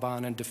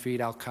Taliban and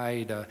defeat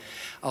al-Qaeda,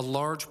 a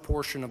large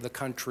portion of the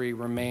country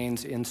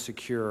remains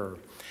insecure.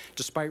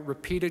 Despite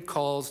repeated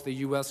calls, the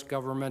U.S.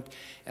 government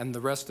and the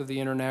rest of the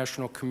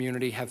international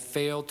community have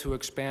failed to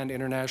expand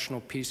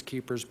international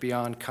peacekeepers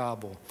beyond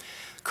Kabul.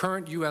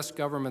 Current U.S.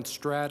 government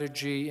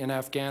strategy in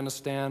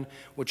Afghanistan,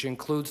 which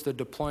includes the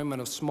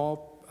deployment of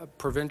small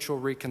provincial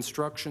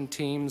reconstruction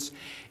teams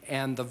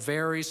and the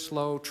very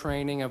slow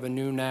training of a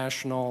new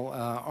national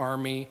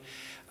army,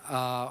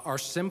 are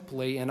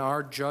simply, in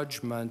our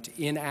judgment,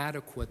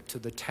 inadequate to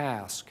the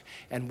task.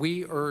 And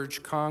we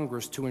urge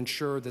Congress to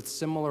ensure that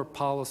similar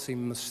policy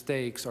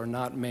mistakes are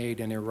not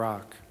made in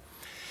Iraq.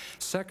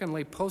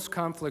 Secondly,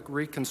 post-conflict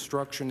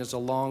reconstruction is a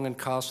long and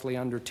costly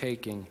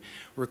undertaking,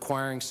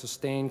 requiring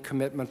sustained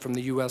commitment from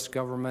the U.S.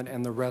 government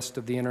and the rest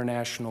of the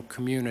international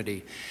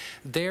community.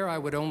 There, I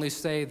would only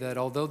say that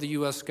although the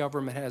U.S.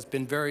 government has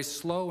been very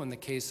slow in the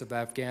case of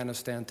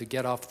Afghanistan to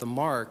get off the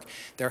mark,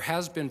 there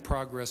has been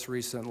progress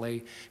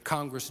recently.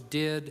 Congress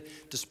did,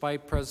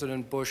 despite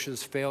President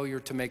Bush's failure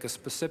to make a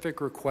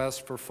specific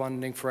request for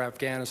funding for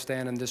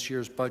Afghanistan in this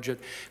year's budget,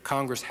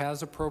 Congress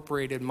has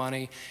appropriated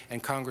money,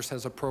 and Congress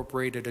has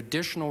appropriated additional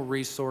additional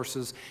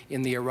resources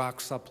in the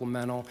Iraq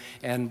supplemental,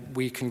 and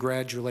we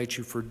congratulate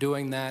you for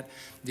doing that.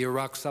 The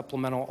Iraq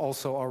supplemental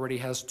also already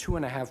has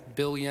 $2.5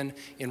 billion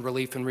in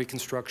relief and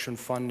reconstruction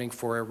funding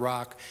for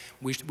Iraq.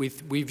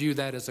 We view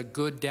that as a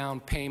good down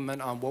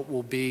payment on what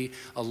will be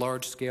a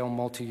large-scale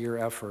multi-year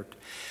effort.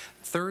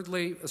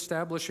 Thirdly,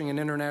 establishing an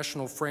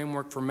international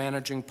framework for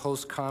managing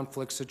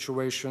post-conflict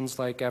situations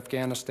like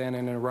Afghanistan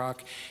and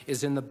Iraq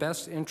is in the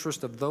best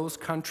interest of those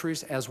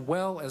countries as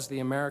well as the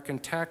American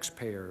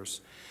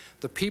taxpayers.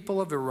 The people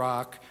of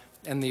Iraq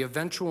and the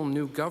eventual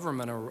new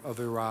government of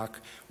Iraq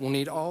will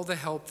need all the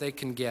help they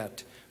can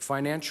get: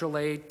 financial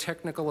aid,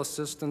 technical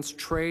assistance,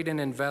 trade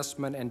and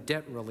investment, and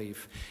debt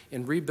relief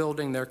in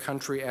rebuilding their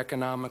country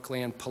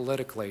economically and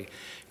politically.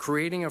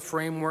 Creating a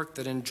framework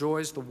that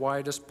enjoys the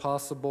widest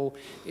possible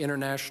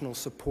international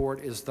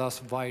support is thus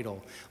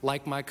vital.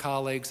 Like my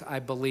colleagues, I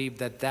believe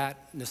that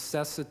that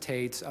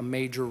necessitates a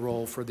major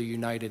role for the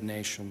United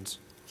Nations.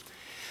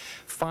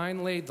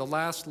 Finally, the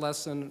last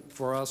lesson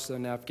for us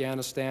in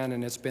Afghanistan,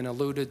 and it's been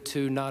alluded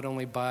to not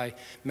only by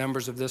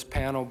members of this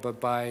panel but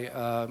by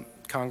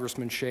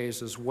Congressman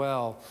Shays as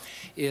well,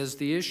 is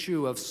the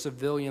issue of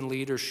civilian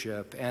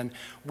leadership. And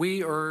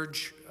we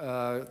urge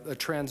a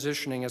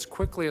transitioning as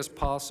quickly as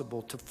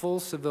possible to full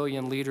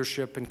civilian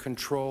leadership and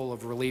control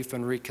of relief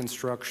and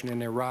reconstruction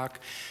in Iraq,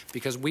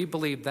 because we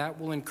believe that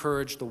will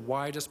encourage the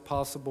widest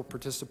possible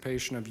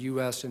participation of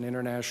U.S. and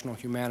international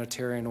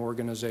humanitarian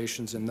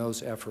organizations in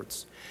those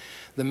efforts.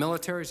 The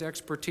military's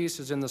expertise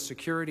is in the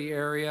security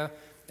area,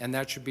 and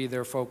that should be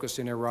their focus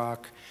in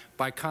Iraq.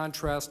 By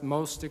contrast,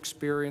 most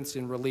experience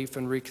in relief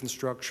and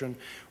reconstruction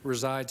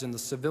resides in the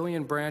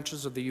civilian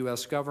branches of the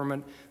U.S.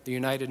 government, the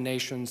United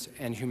Nations,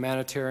 and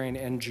humanitarian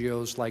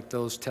NGOs like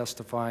those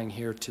testifying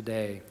here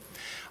today.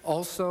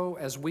 Also,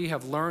 as we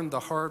have learned the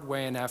hard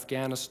way in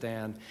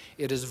Afghanistan,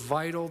 it is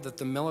vital that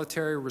the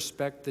military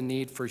respect the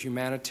need for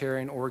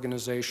humanitarian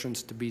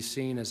organizations to be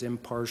seen as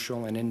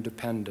impartial and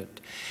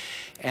independent,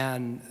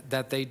 and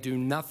that they do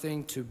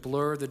nothing to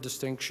blur the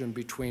distinction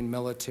between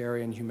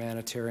military and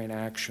humanitarian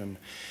action.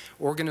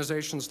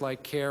 Organizations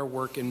like CARE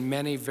work in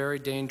many very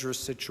dangerous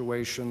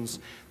situations.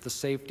 The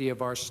safety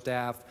of our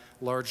staff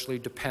largely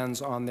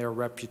depends on their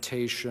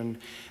reputation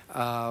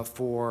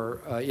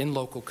in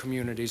local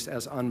communities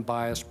as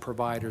unbiased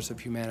providers of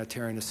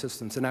humanitarian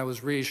assistance. And I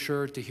was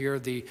reassured to hear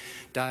the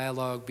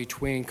dialogue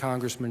between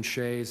Congressman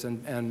Shays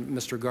and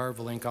Mr.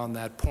 Garvelink on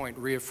that point,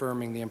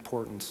 reaffirming the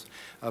importance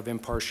of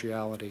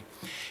impartiality.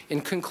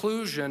 In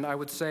conclusion, I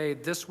would say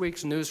this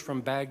week's news from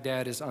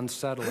Baghdad is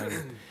unsettling.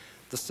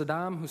 The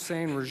Saddam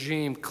Hussein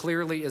regime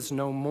clearly is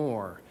no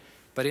more,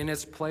 but in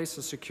its place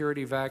a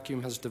security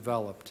vacuum has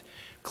developed.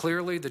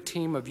 Clearly, the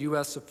team of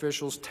U.S.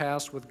 officials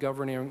tasked with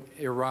governing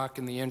Iraq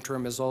in the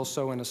interim is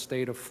also in a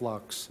state of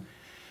flux.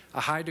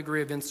 A high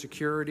degree of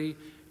insecurity,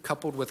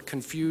 coupled with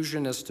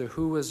confusion as to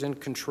who is in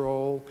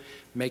control,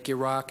 make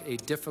Iraq a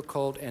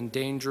difficult and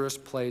dangerous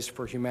place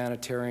for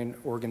humanitarian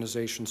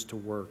organizations to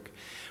work.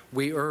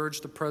 We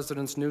urge the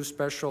President's new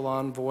special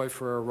envoy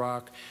for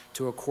Iraq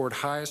to accord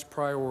highest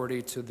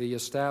priority to the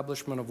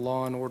establishment of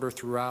law and order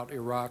throughout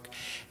Iraq,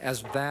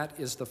 as that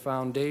is the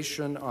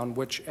foundation on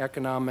which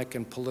economic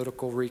and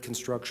political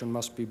reconstruction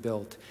must be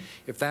built.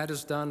 If that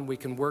is done, we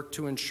can work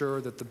to ensure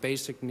that the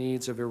basic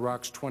needs of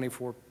Iraq's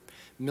 24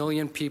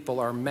 million people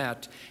are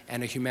met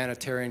and a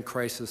humanitarian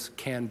crisis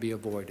can be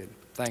avoided.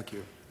 Thank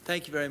you.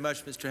 Thank you very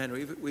much, Mr.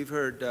 Henry. We've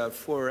heard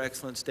 4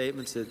 excellent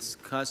statements. It's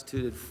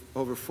constituted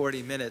over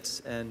 40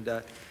 minutes, and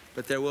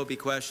but there will be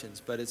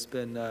questions. But it's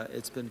been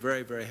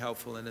very, very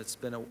helpful, and it's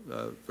been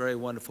a very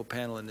wonderful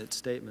panel in its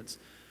statements.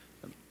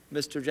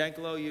 Mr.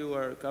 Janklow, you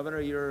are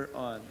Governor. You're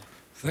on.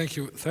 Thank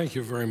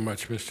you very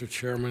much, Mr.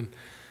 Chairman.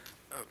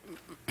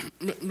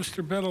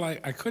 Mr. Biddle,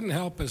 I couldn't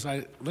help as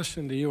I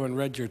listened to you and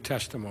read your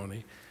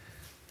testimony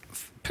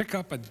pick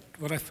up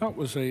what I thought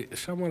was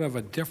somewhat of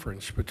a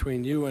difference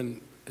between you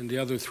and the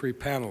other 3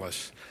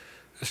 panelists,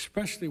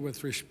 especially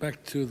with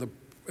respect to the,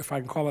 if I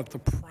can call it, the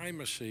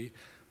primacy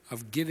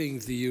of getting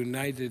the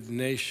United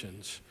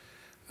Nations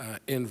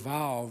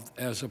involved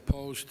as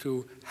opposed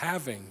to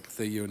having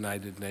the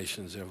United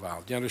Nations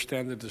involved. Do you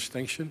understand the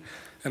distinction?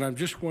 And I'm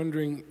just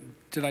wondering,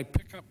 did I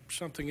pick up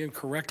something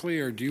incorrectly,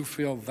 or do you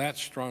feel that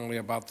strongly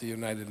about the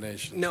United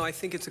Nations? No, I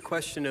think it's a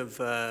question of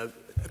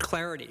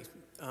clarity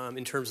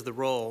in terms of the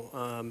role.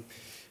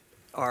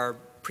 Our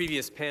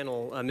previous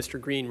panel, Mr.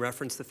 Green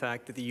referenced the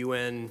fact that the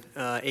UN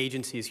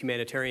agencies,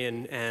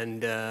 humanitarian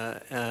and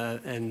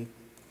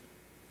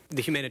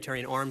the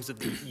humanitarian arms of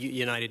the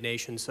United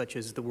Nations, such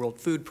as the World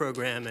Food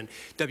Program and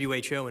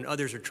WHO and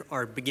others,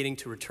 are beginning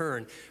to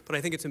return. But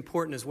I think it's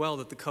important as well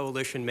that the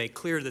coalition make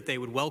clear that they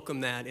would welcome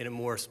that in a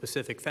more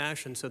specific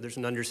fashion, so there's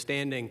an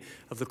understanding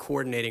of the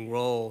coordinating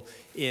role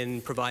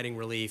in providing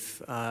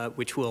relief,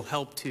 which will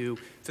help to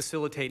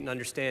facilitate an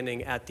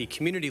understanding at the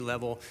community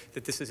level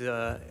that this is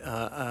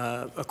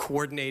a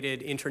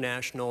coordinated,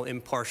 international,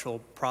 impartial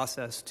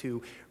process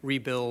to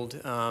rebuild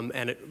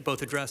and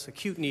both address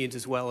acute needs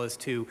as well as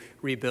to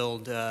rebuild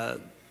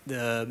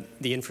the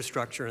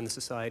infrastructure and the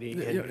society.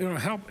 You know,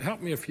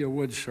 help me if you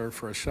would, sir,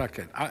 for a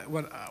second.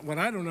 What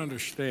I don't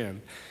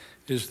understand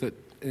is that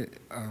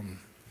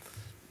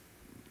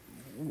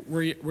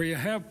where you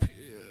have,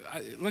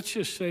 let's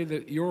just say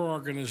that your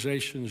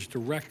organizations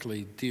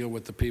directly deal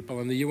with the people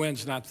and the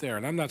UN's not there,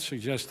 and I'm not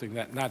suggesting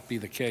that not be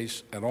the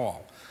case at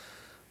all.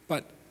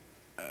 But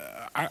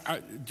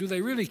do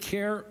they really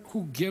care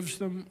who gives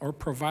them or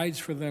provides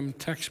for them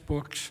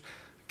textbooks,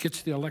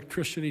 gets the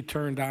electricity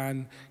turned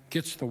on,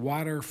 gets the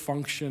water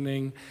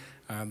functioning,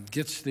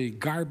 gets the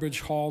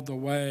garbage hauled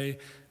away,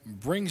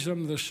 brings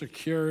them the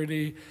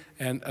security,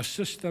 and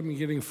assists them in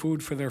getting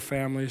food for their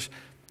families?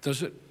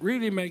 Does it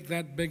really make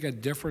that big a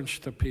difference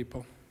to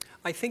people?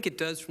 I think it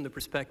does from the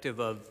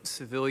perspective of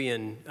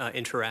civilian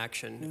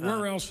interaction.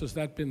 Where else has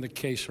that been the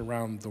case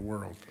around the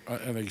world,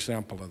 an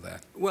example of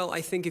that? Well,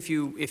 I think if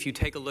you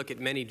take a look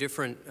at many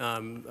different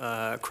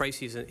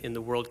crises in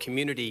the world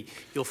community,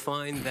 you'll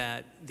find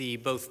that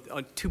both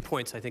 2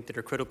 points I think that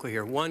are critical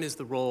here. One is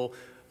the role,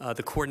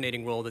 the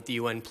coordinating role that the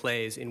UN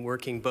plays in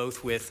working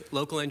both with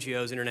local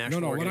NGOs,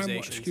 international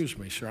organizations. Excuse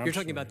me, sir. You're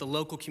talking about the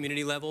local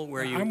community level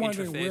where you interface. I'm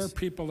wondering where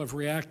people have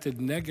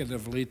reacted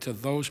negatively to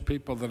those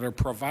people that are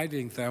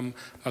providing them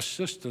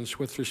assistance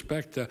with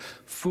respect to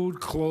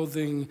food,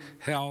 clothing,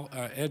 health,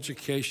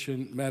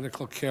 education,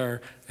 medical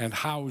care, and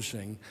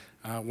housing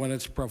when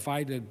it's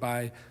provided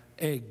by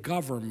a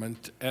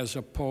government as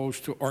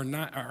opposed to, or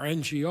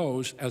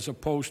NGOs as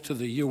opposed to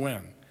the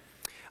UN.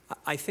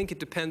 I think it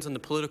depends on the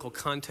political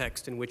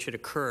context in which it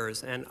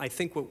occurs, and I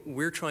think what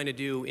we're trying to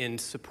do in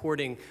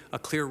supporting a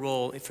clear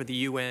role for the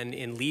UN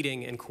in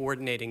leading and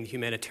coordinating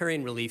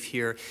humanitarian relief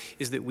here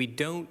is that we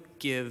don't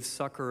give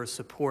succor or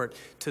support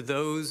to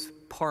those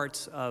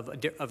parts of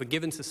a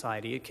given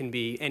society. It can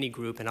be any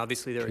group, and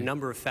obviously there are a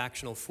number of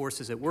factional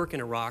forces at work in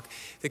Iraq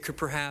that could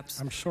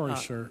perhaps... I'm sorry,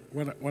 sir.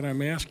 What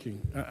I'm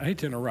asking, I hate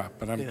to interrupt,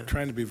 but I'm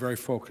trying to be very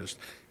focused.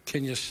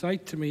 Can you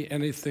cite to me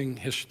anything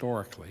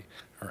historically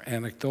or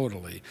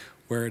anecdotally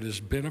where it has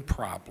been a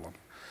problem,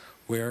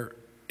 where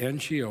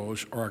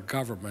NGOs or a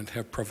government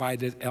have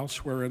provided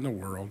elsewhere in the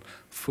world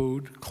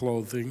food,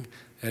 clothing,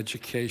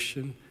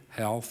 education,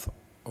 health,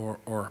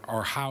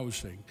 or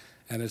housing,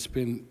 and it's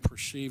been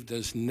perceived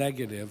as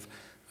negative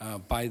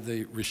by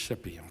the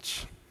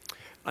recipients?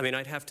 I mean,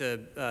 I'd have to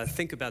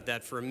think about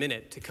that for a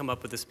minute to come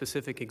up with a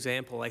specific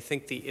example. I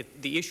think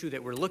the issue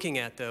that we're looking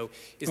at, though,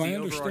 is the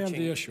overarching context. I understand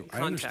the issue.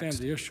 I understand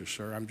the issue,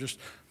 sir. I'm just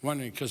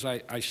wondering, because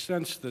I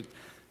sense that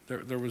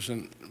there was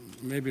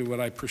maybe what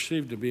I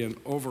perceived to be an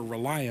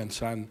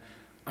over-reliance on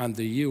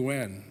the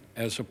UN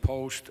as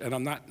opposed, and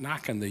I'm not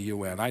knocking the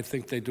UN. I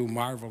think they do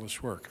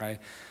marvelous work. I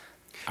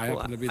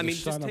happen to be the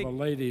son of a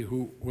lady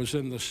who was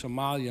in the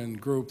Somalian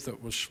group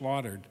that was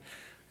slaughtered.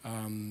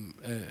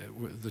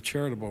 The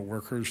charitable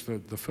workers,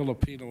 the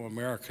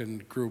Filipino-American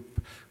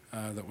group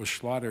that was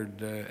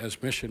slaughtered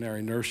as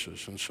missionary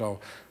nurses. And so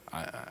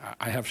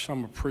I have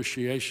some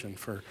appreciation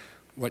for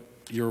what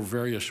your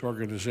various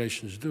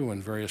organizations do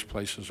in various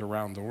places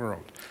around the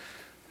world.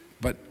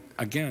 But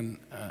again,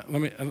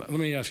 let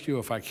me ask you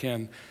if I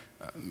can,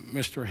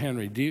 Mr.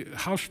 Henry,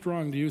 how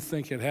strong do you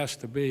think it has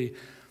to be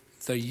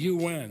the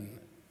UN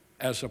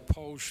as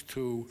opposed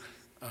to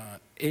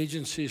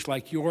agencies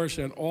like yours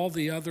and all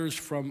the others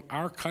from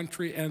our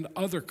country and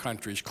other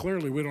countries?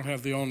 Clearly, we don't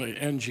have the only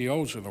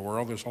NGOs in the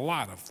world. There's a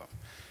lot of them.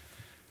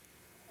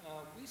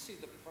 We see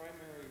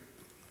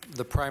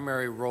the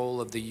primary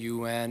role of the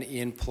UN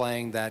in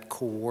playing that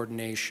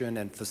coordination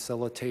and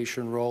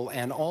facilitation role,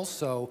 and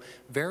also,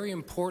 very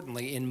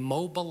importantly, in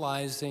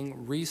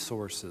mobilizing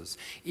resources.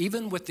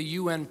 Even with the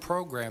UN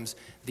programs,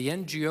 the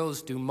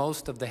NGOs do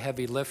most of the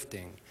heavy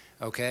lifting.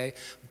 Okay?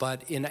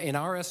 But in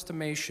our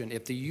estimation,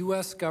 if the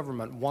U.S.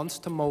 government wants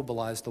to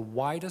mobilize the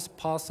widest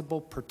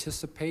possible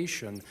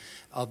participation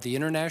of the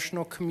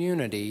international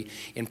community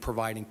in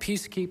providing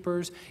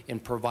peacekeepers,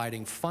 in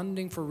providing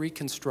funding for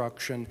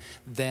reconstruction,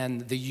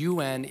 then the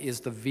UN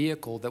is the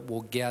vehicle that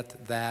will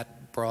get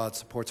that broad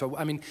support. So,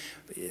 I mean,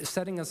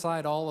 setting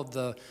aside all of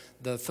the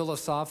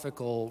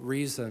philosophical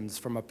reasons,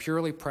 from a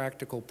purely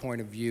practical point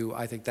of view,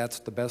 I think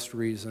that's the best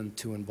reason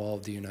to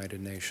involve the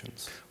United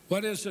Nations.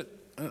 What is it?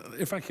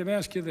 If I can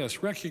ask you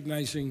this,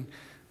 recognizing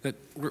that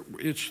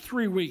it's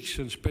 3 weeks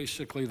since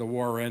basically the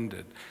war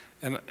ended,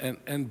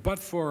 and but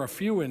for a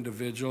few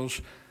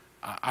individuals,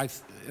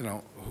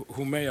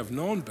 who may have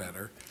known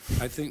better,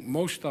 I think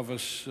most of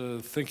us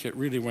think it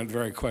really went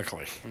very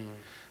quickly,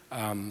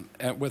 and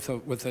with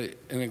an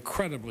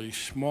incredibly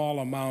small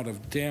amount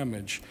of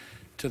damage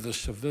to the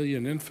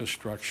civilian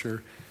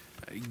infrastructure,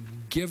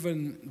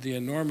 given the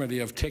enormity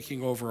of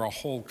taking over a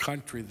whole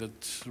country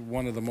that's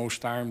one of the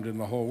most armed in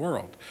the whole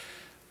world.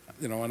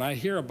 You know, and I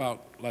hear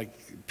about, like,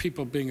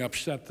 people being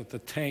upset that the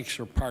tanks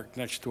are parked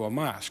next to a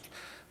mosque,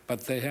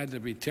 but they had to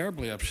be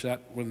terribly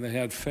upset when they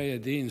had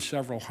Fayadeen,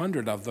 several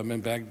hundred of them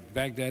in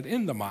Baghdad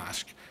in the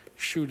mosque,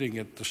 shooting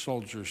at the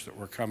soldiers that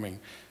were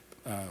coming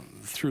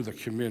through the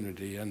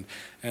community, and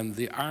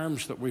the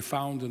arms that we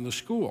found in the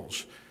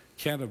schools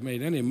can't have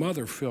made any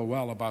mother feel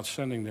well about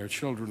sending their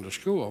children to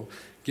school,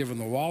 given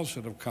the walls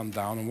that have come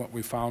down and what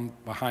we found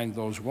behind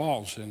those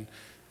walls in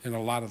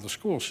a lot of the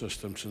school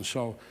systems. And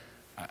so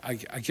I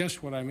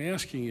guess what I'm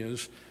asking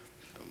is,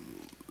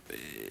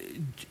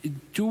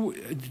 do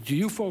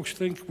you folks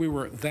think we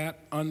were that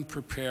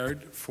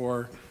unprepared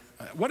for,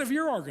 what have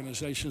your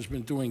organizations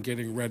been doing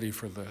getting ready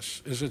for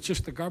this? Is it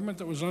just the government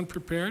that was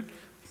unprepared?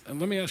 And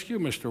let me ask you,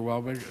 Mr.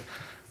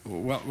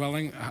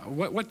 Welling,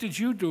 what did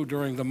you do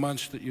during the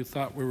months that you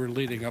thought we were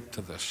leading up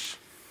to this?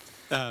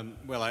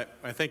 Well,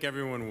 I think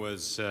everyone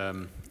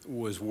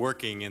was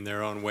working in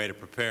their own way to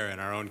prepare. In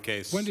our own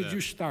case, when did you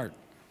start?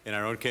 In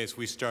our own case,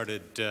 we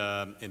started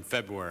in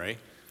February,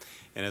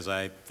 and as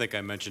I think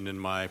I mentioned in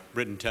my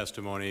written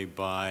testimony,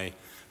 by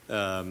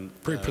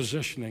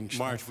pre-positioning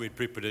March, we'd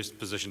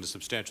pre-positioned a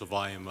substantial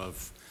volume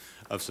of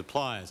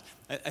supplies.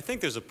 I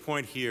think there's a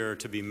point here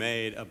to be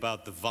made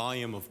about the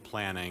volume of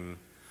planning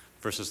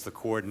versus the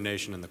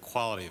coordination and the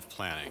quality of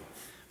planning.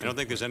 I don't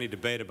think there's any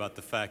debate about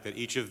the fact that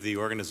each of the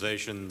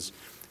organizations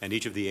and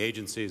each of the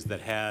agencies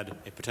that had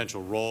a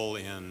potential role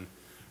in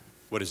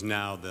what is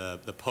now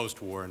the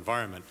post-war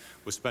environment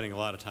was spending a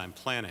lot of time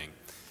planning.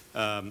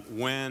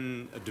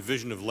 When a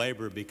division of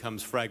labor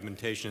becomes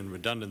fragmentation and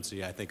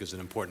redundancy, I think is an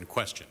important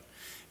question.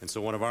 And so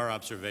one of our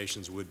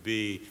observations would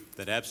be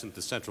that absent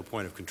the central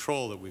point of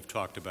control that we've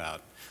talked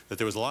about, that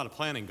there was a lot of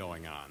planning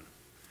going on,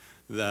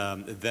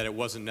 that it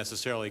wasn't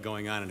necessarily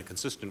going on in a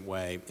consistent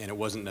way, and it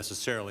wasn't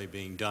necessarily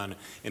being done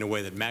in a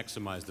way that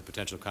maximized the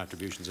potential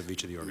contributions of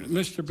each of the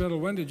organizations. Mr. Biddle,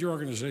 when did your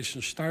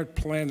organization start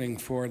planning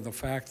for the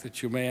fact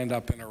that you may end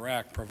up in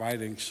Iraq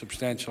providing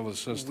substantial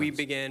assistance? We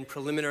began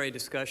preliminary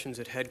discussions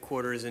at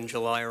headquarters in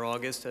July or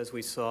August as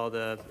we saw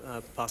the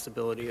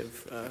possibility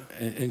of...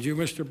 And you,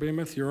 Mr.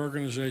 Beamuth, your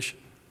organization?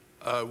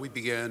 We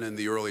began in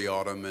the early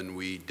autumn, and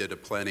we did a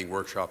planning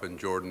workshop in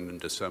Jordan in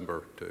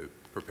December to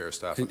prepare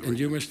staff. And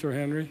you, Mr.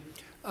 Henry?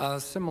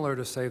 Similar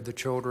to Save the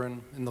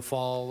Children in the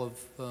fall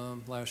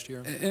of last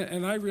year.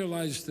 And I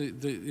realize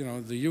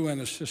the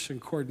UN assists in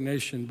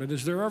coordination, but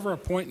is there ever a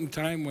point in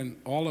time when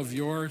all of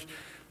your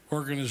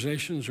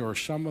organizations, or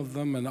some of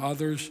them and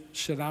others,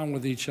 sit down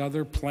with each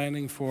other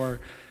planning for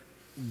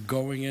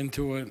going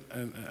into it?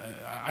 And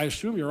I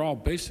assume you're all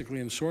basically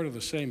in sort of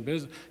the same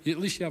business. At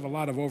least you have a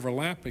lot of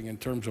overlapping in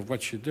terms of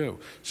what you do.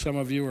 Some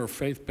of you are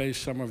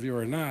faith-based, some of you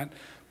are not.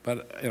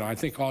 But I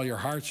think all your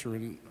hearts are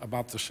in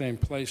about the same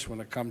place when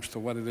it comes to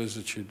what it is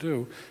that you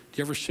do. Do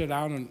you ever sit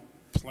down and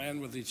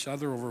plan with each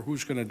other over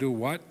who's going to do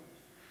what?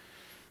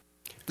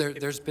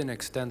 There's been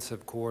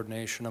extensive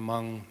coordination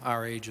among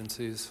our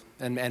agencies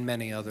and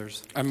many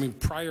others. I mean,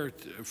 prior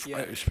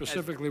to,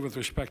 specifically with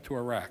respect to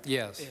Iraq?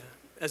 Yes. Yeah.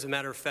 As a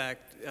matter of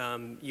fact,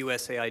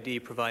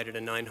 USAID provided a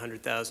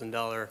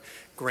 $900,000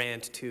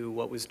 grant to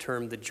what was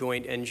termed the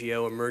Joint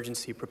NGO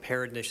Emergency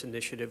Preparedness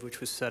Initiative, which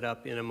was set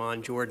up in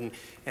Amman, Jordan,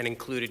 and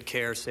included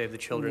CARE, Save the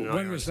Children, and IRC.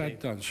 When was that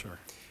done, sir?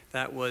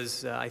 That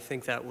was, I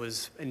think that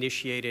was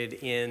initiated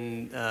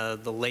in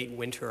the late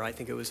winter. I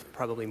think it was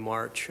probably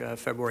March,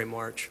 February,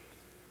 March.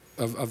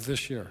 Of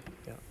this year?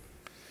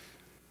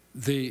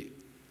 Yeah.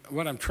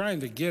 What I'm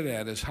trying to get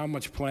at is how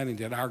much planning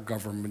did our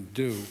government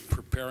do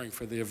preparing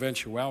for the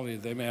eventuality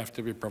they may have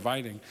to be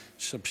providing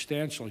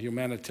substantial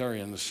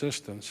humanitarian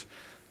assistance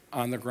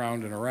on the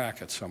ground in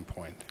Iraq at some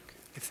point?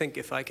 I think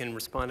if I can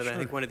respond to that, Sure. I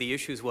think one of the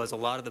issues was a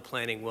lot of the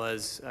planning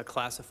was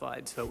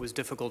classified, so it was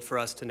difficult for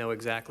us to know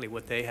exactly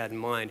what they had in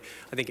mind.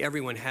 I think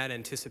everyone had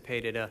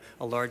anticipated a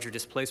larger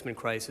displacement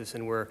crisis,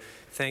 and we're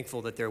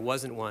thankful that there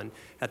wasn't one.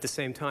 At the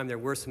same time, there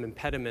were some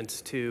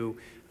impediments to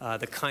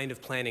the kind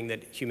of planning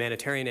that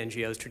humanitarian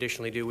NGOs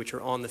traditionally do, which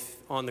are on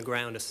the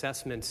ground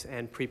assessments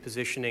and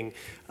pre-positioning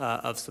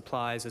of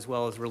supplies, as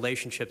well as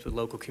relationships with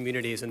local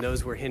communities, and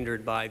those were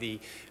hindered by the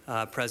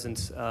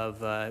presence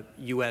of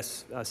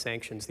U.S.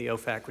 sanctions, the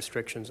OFAC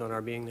restrictions on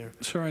our being there.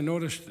 Sir, I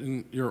noticed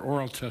in your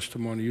oral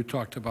testimony you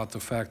talked about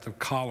the fact of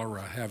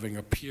cholera having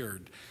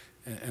appeared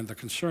and the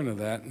concern of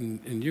that,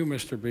 and you,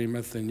 Mr.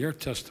 Beamuth, in your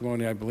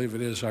testimony, I believe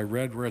it is, I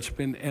read where it's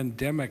been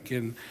endemic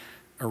in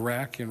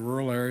Iraq in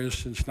rural areas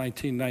since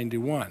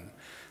 1991.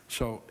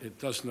 So it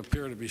doesn't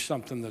appear to be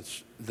something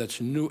that's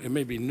new. It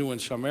may be new in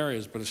some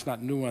areas, but it's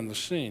not new on the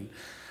scene.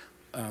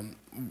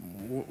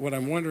 What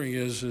I'm wondering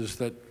is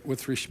that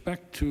with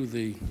respect to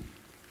the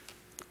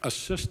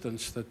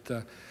assistance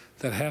that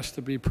has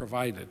to be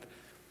provided,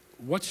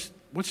 what's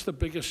the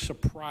biggest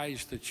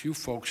surprise that you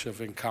folks have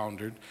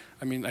encountered?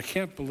 I mean, I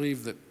can't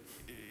believe that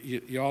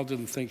you all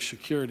didn't think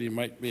security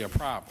might be a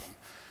problem.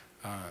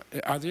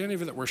 Are there any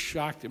of you that were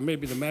shocked,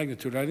 maybe the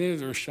magnitude, are there any of you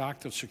that were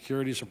shocked that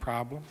security is a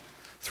problem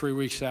 3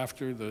 weeks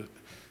after the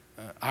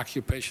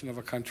occupation of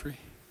a country?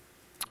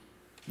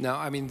 No,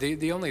 I mean,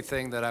 the only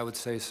thing that I would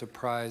say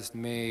surprised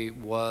me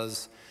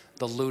was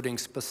the looting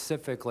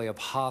specifically of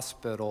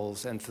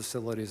hospitals and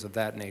facilities of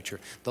that nature.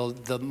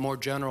 The more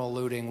general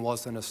looting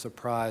wasn't a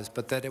surprise,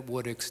 but that it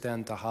would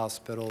extend to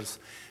hospitals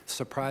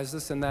surprised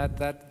us, and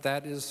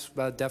that is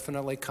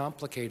definitely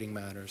complicating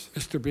matters.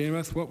 Mr.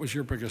 Beamuth, what was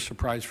your biggest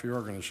surprise for your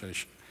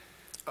organization?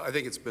 I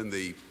think it's been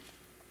the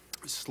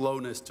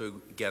slowness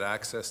to get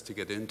access to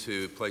get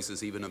into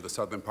places even in the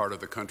southern part of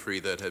the country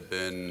that had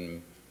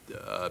been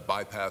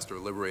bypassed or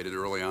liberated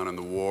early on in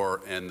the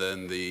war, and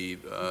then the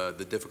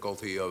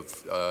difficulty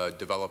of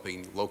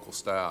developing local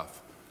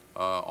staff.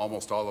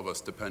 Almost all of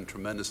us depend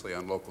tremendously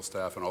on local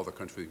staff in all the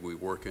countries we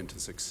work in to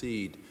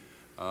succeed.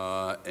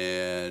 With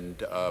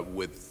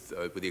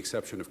the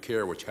exception of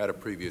CARE, which had a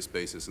previous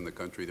basis in the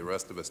country, the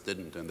rest of us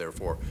didn't, and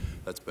therefore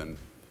that's been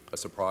a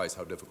surprise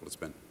how difficult it's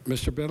been.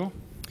 Mr. Biddle?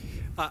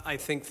 I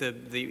think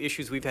the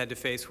issues we've had to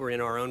face were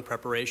in our own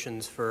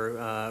preparations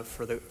for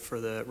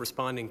the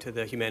responding to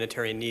the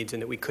humanitarian needs,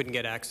 and that we couldn't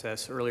get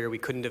access earlier, we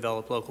couldn't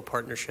develop local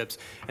partnerships,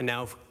 and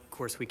now, of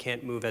course, we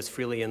can't move as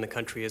freely in the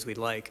country as we'd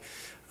like.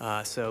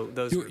 So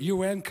those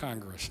you and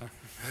Congress, huh?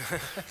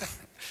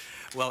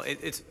 Well,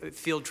 it's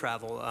field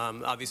travel.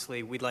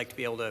 Obviously, we'd like to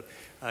be able to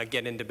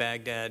get into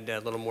Baghdad a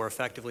little more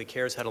effectively.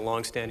 CARE's had a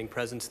long-standing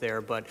presence there,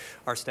 but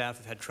our staff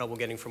have had trouble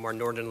getting from our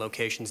northern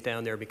locations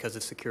down there because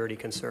of security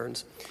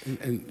concerns.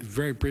 And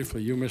very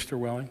briefly, you, Mr.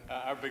 Welling?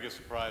 Our biggest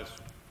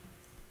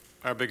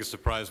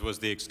surprise was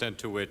the extent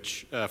to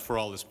which, for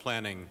all this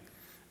planning,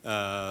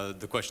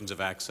 the questions of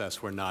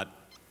access were not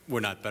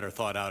better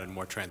thought out and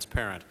more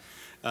transparent.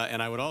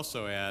 And I would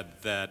also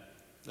add that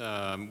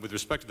with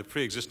respect to the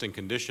pre-existing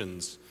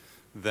conditions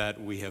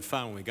that we have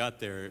found when we got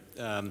there,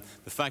 the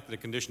fact that a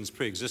condition is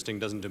pre-existing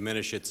doesn't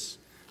diminish its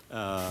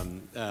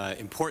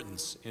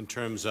importance in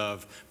terms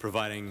of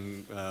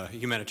providing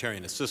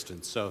humanitarian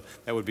assistance. So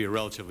that would be a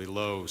relatively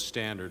low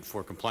standard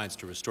for compliance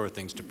to restore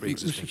things to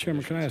pre-existing Mr.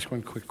 Chairman, conditions. can I ask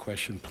one quick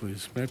question,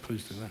 please? May I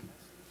please do that?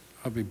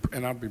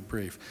 I'll be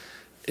brief.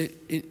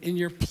 In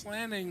your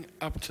planning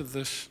up to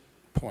this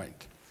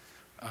point,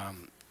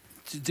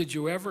 did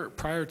you ever,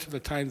 prior to the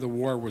time the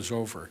war was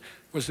over,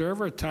 was there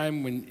ever a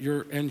time when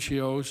your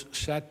NGOs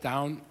sat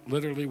down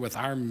literally with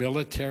our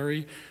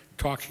military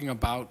talking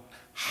about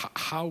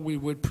how we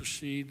would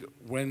proceed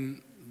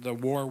when the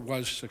war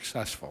was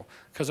successful?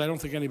 Because I don't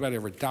think anybody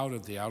ever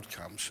doubted the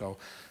outcome. So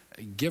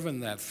given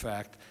that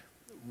fact,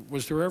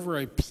 was there ever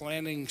a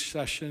planning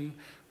session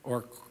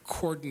or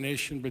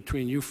coordination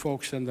between you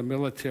folks and the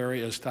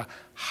military as to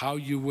how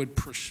you would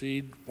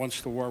proceed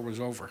once the war was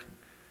over?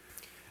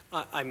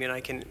 I mean,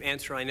 I can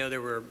answer. I know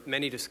there were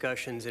many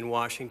discussions in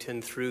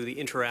Washington through the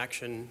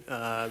Interaction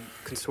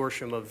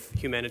Consortium of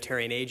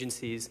humanitarian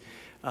agencies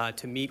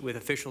to meet with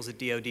officials at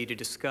DoD to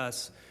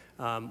discuss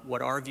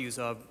what our views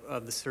of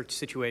the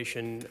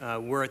situation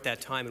were at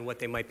that time and what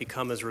they might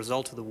become as a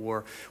result of the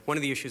war. One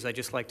of the issues I'd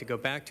just like to go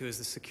back to is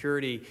the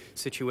security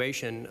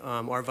situation.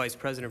 Our Vice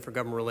President for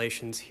Government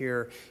Relations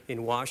here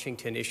in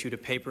Washington issued a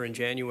paper in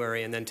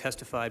January and then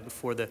testified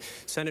before the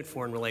Senate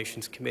Foreign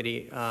Relations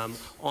Committee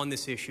on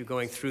this issue,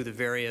 going through the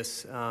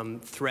various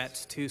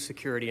threats to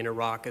security in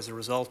Iraq as a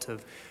result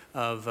of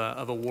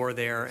a war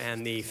there,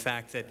 and the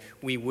fact that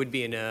we would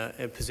be in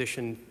a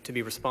position to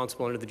be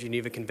responsible under the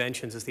Geneva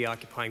Conventions as the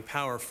occupying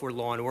power for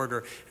law and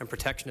order and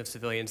protection of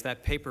civilians.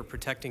 That paper,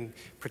 protecting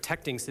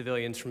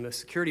civilians from the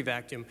security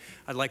vacuum,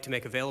 I'd like to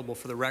make available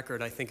for the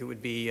record. I think it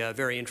would be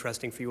very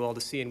interesting for you all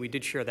to see, and we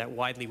did share that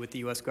widely with the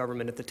U.S.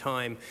 government at the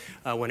time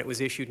when it was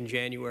issued in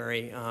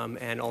January,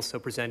 and also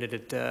presented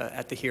it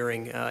at the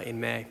hearing in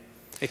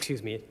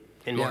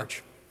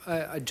March.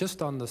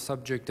 Just on the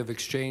subject of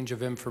exchange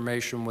of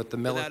information with the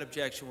military. Without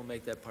objection, we'll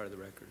make that part of the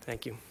record.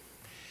 Thank you.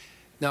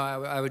 No,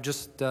 I would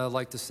just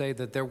like to say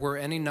that there were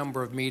any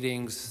number of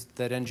meetings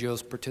that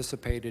NGOs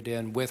participated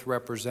in with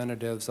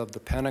representatives of the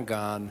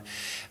Pentagon.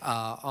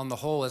 On the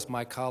whole, as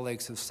my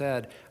colleagues have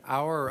said,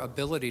 our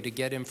ability to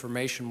get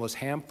information was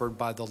hampered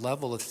by the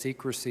level of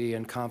secrecy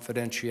and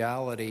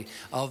confidentiality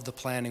of the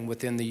planning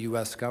within the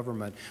U.S.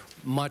 government.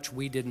 Much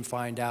we didn't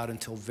find out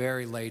until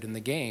very late in the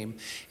game.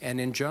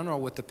 And in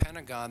general, with the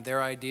Pentagon,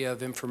 their idea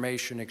of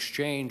information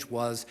exchange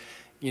was,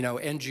 you know,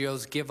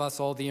 NGOs, give us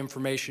all the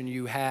information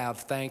you have,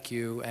 thank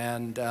you,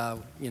 and,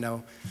 you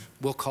know,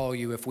 we'll call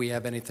you if we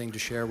have anything to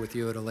share with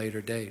you at a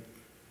later date.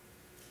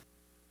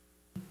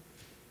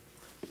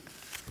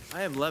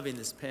 I am loving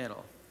this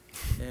panel,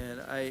 and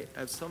I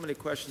have so many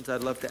questions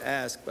I'd love to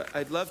ask, but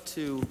I'd love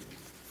to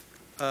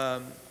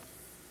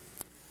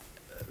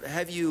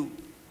have you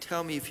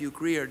tell me if you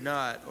agree or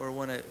not, or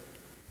want to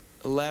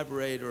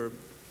elaborate or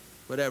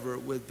whatever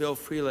with Bill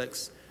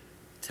Freelich's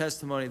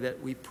testimony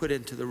that we put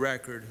into the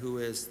record, who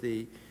is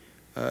the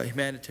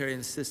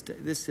humanitarian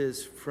assistant. This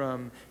is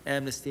from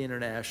Amnesty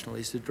International.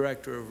 He's the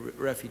director of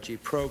refugee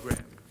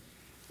program.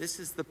 This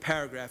is the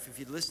paragraph. If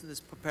you'd listen to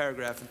this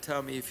paragraph and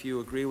tell me if you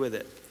agree with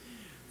it.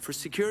 For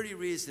security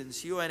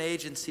reasons, UN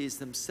agencies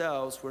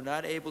themselves were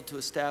not able to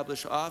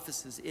establish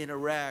offices in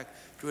Iraq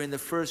during the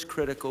first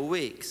critical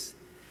weeks.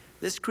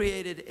 This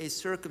created a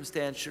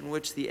circumstance in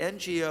which the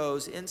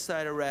NGOs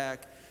inside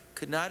Iraq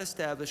could not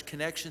establish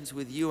connections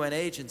with UN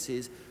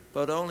agencies,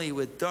 but only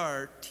with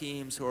DART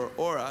teams or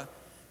ORA,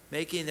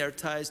 making their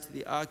ties to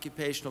the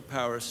occupational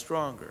power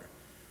stronger.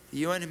 The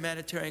UN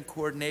Humanitarian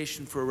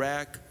Coordination for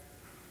Iraq,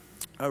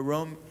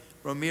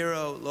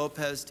 Ramiro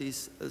Lopez de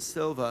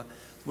Silva,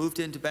 moved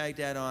into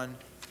Baghdad on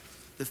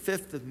the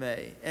 5th of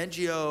May.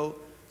 NGOs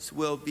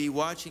will be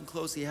watching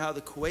closely how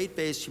the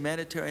Kuwait-based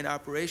Humanitarian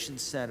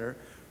Operations Center,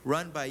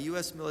 run by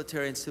U.S.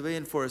 military and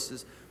civilian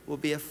forces, will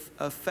be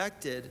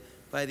affected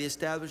by the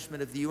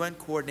establishment of the UN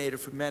Coordinator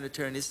for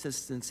Humanitarian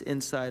Assistance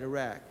inside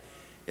Iraq.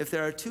 If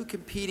there are two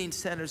competing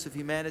centers of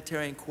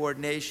humanitarian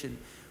coordination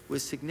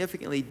with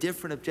significantly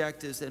different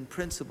objectives and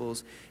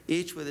principles,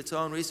 each with its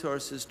own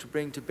resources to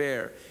bring to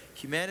bear,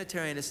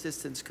 humanitarian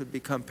assistance could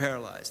become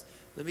paralyzed.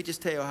 Let me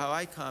just tell you how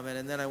I comment,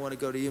 and then I want to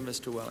go to you,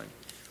 Mr. Welling.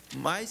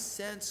 My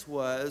sense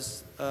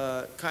was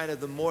kind of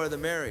the more the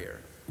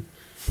merrier.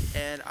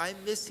 And I'm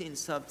missing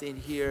something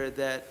here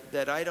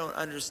that I don't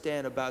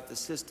understand about the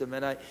system.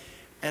 And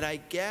I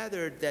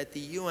gathered that the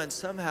UN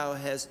somehow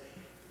has,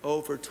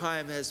 over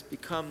time, has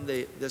become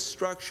the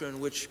structure in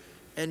which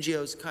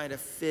NGOs kind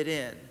of fit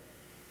in.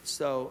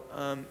 So,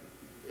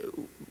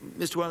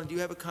 Mr. Welling, do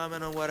you have a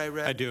comment on what I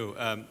read? I do.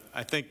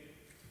 I think,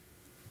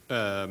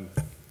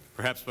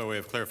 perhaps by way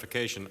of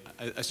clarification,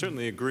 I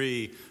certainly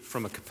agree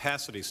from a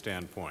capacity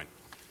standpoint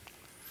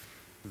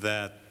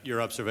that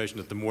your observation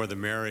that the more the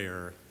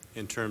merrier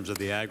in terms of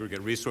the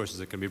aggregate resources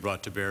that can be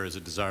brought to bear is a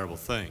desirable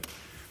thing.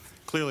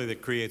 Clearly,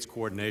 that creates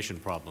coordination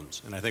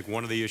problems. And I think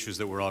one of the issues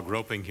that we're all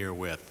groping here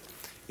with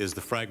is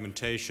the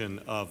fragmentation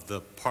of the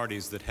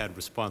parties that had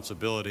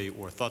responsibility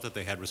or thought that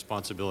they had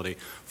responsibility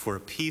for a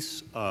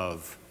piece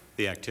of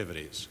the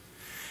activities,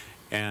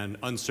 and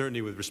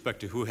uncertainty with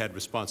respect to who had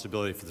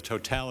responsibility for the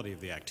totality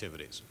of the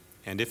activities.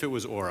 And if it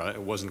was ORA,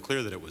 it wasn't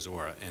clear that it was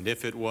ORA. And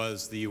if it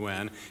was the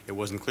UN, it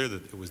wasn't clear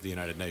that it was the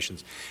United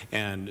Nations.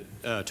 And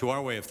to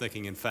our way of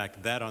thinking, in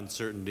fact, that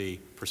uncertainty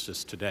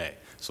persists today.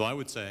 So I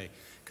would say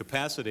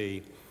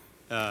capacity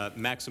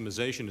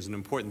maximization is an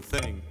important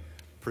thing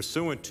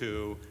pursuant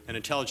to an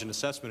intelligent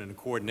assessment and a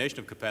coordination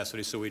of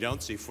capacity, so we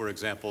don't see, for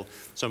example,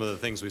 some of the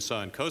things we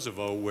saw in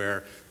Kosovo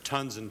where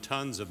tons and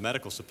tons of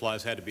medical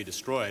supplies had to be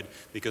destroyed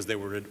because they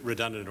were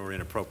redundant or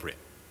inappropriate.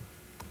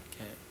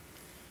 Okay.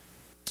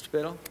 Mr.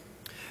 Biddle?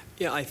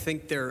 Yeah, I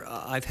think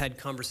I've had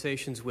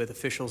conversations with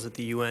officials at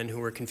the UN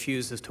who are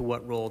confused as to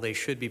what role they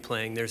should be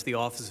playing. There's the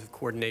Office of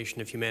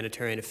Coordination of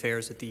Humanitarian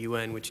Affairs at the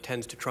UN, which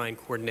tends to try and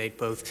coordinate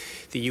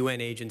both the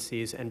UN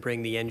agencies and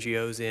bring the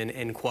NGOs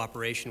in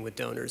cooperation with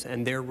donors.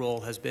 And their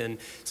role has been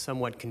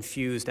somewhat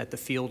confused at the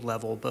field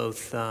level,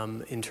 both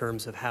in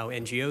terms of how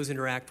NGOs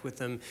interact with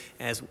them,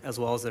 as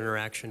well as their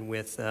interaction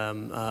with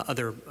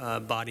other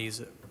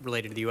bodies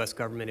related to the U.S.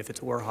 government, if it's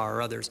ORHA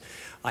or others.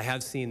 I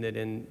have seen that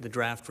in the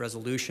draft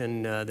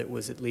resolution that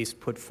was at least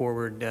put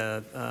forward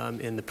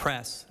in the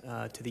press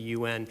to the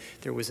UN,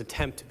 there was an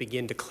attempt to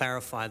begin to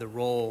clarify the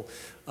role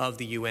of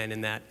the UN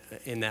in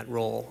that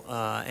role,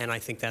 and I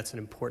think that's an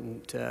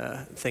important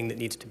thing that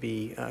needs to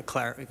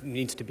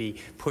be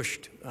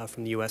pushed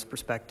from the U.S.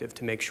 perspective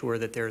to make sure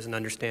that there's an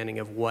understanding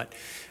of what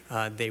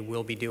they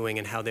will be doing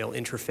and how they'll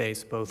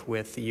interface both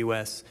with the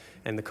U.S.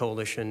 and the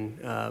coalition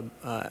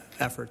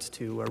efforts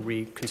to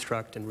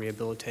reconstruct and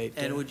rehabilitate.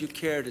 And would you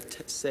care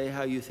to say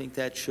how you think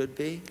that should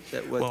be?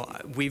 Well,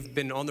 we've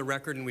been on the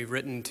record and we've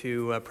written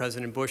to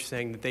President Bush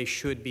saying that they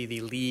should be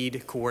the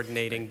lead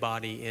coordinating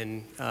body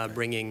in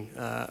bringing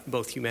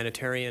both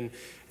humanitarian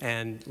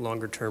and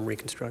longer-term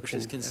reconstruction.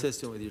 Which is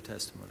consistent with your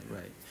testimony,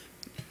 right.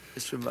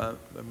 Mr.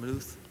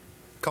 Maluth?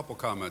 A couple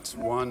comments.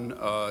 One,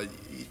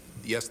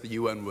 yes, the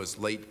UN was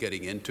late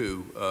getting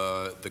into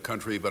the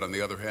country, but on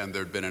the other hand,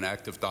 there had been an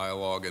active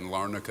dialogue in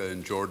Larnaca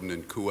and Jordan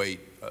and Kuwait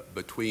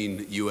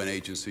between UN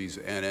agencies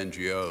and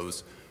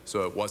NGOs,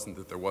 so it wasn't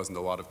that there wasn't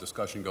a lot of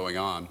discussion going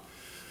on.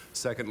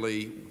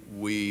 Secondly,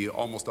 we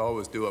almost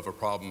always do have a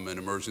problem in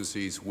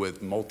emergencies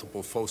with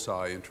multiple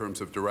foci in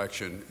terms of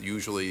direction.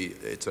 Usually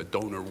it's a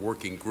donor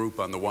working group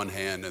on the one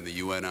hand and the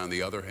UN on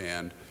the other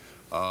hand.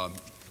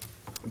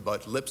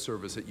 But lip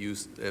service,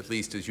 at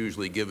least, is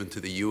usually given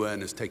to the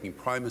UN as taking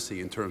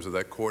primacy in terms of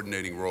that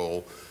coordinating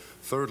role.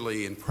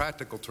 Thirdly, in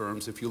practical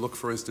terms, if you look,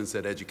 for instance,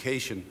 at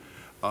education,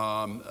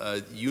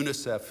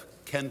 UNICEF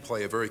can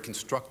play a very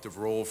constructive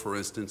role, for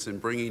instance, in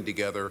bringing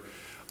together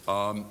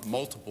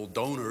multiple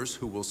donors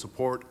who will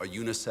support a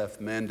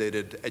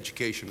UNICEF-mandated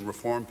education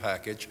reform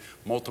package,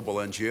 multiple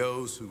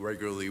NGOs who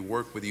regularly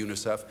work with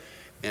UNICEF,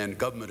 and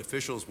government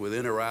officials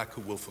within Iraq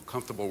who will feel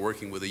comfortable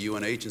working with a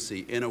UN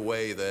agency in a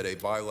way that a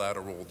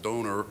bilateral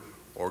donor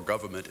or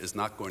government is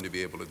not going to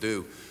be able to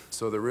do.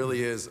 So there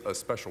really is a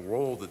special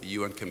role that the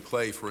UN can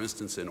play, for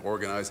instance, in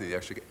organizing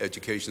the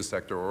education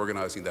sector or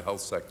organizing the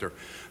health sector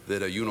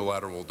that a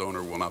unilateral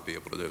donor will not be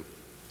able to do.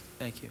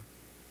 Thank you.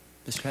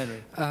 Mr.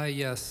 Henry.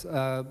 Yes,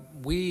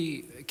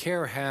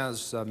 CARE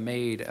has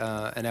made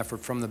an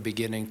effort from the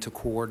beginning to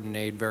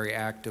coordinate very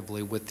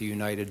actively with the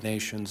United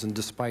Nations, and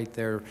despite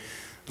their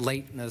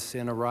lateness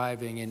in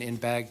arriving in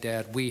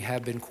Baghdad, we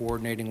have been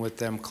coordinating with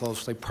them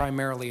closely,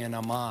 primarily in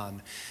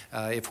Amman.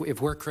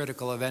 If we're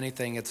critical of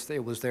anything,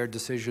 it was their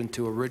decision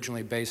to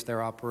originally base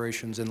their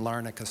operations in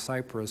Larnaca,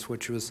 Cyprus,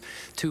 which was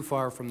too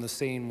far from the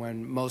scene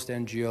when most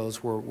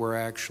NGOs were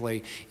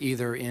actually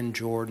either in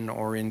Jordan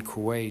or in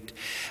Kuwait.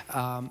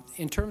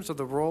 In terms of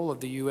the role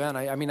of the UN,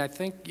 I mean, I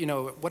think, you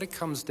know, what it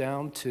comes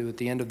down to at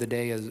the end of the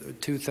day is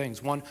two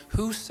things. One,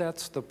 who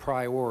sets the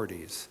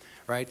priorities?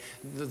 right?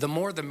 The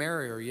more the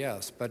merrier,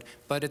 yes. But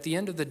at the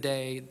end of the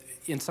day,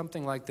 in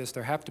something like this,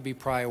 there have to be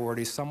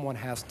priorities. Someone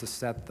has to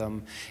set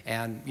them.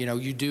 And, you know,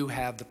 you do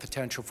have the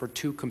potential for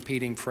two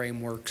competing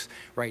frameworks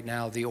right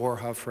now, the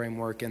ORHA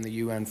framework and the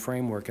UN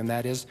framework, and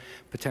that is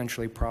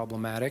potentially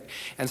problematic.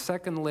 And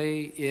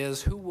secondly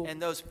is who will...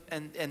 And those,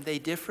 and they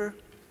differ?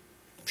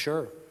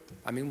 Sure.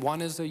 I mean,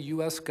 one is a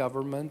U.S.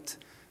 government,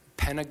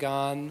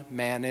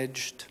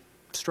 Pentagon-managed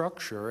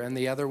structure, and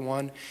the other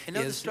one I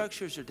know is... the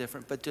structures are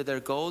different, but do their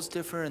goals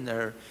differ and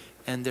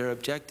their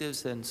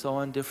objectives and so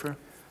on differ?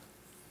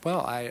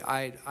 Well,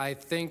 I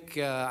think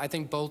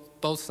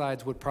both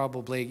sides would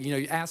probably, you know,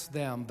 you ask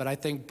them, but I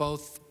think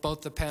both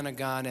the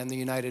Pentagon and the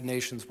United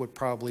Nations would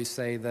probably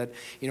say that,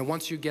 you know,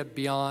 once you get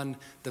beyond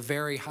the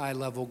very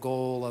high-level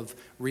goal of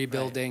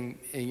rebuilding,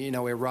 right, you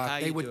know,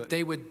 Iraq,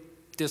 they would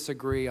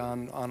disagree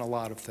on a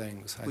lot of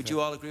things. Would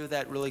you all agree with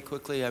that really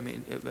quickly? I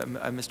mean,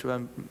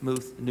 Mr.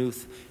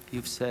 Newth,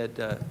 you've said,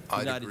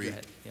 I'd agree. Your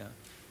head. Yeah.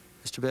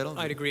 Mr. Biddle?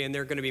 I'd agree, and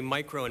there are going to be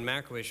micro and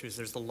macro issues.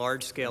 There's the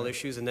large-scale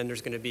issues, and then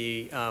there's going to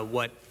be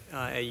what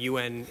a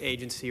UN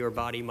agency or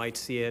body might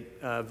see it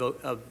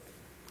a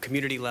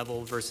community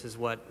level versus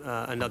what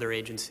another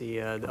agency,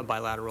 a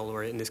bilateral,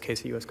 or in this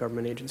case, a U.S.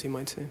 government agency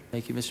might see.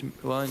 Thank you, Mr.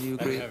 Wallen. You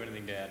agree? I don't have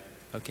anything to add.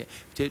 Okay.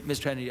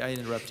 Mr. Kennedy, I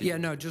interrupted you. Yeah,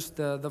 no, just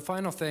the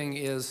final thing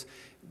is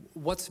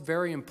what's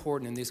very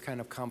important in these kind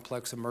of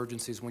complex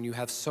emergencies when you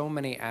have so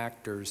many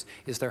actors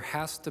is there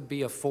has to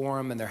be a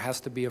forum and there has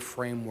to be a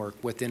framework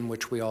within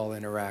which we all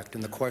interact.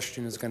 And the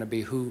question is going to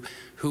be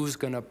who's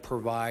going to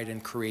provide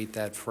and create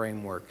that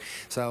framework.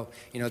 So,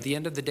 you know, at the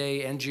end of the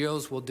day,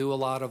 NGOs will do a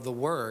lot of the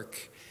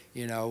work,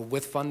 you know,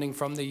 with funding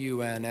from the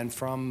UN and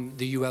from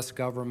the U.S.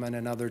 government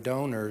and other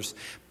donors,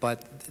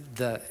 but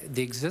the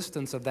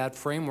existence of that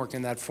framework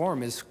and that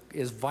forum is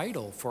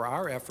vital for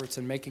our efforts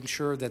in making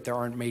sure that there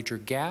aren't major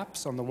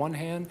gaps on the one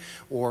hand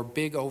or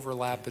big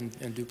overlap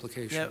and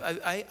duplication. Yeah,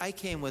 I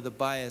came with a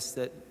bias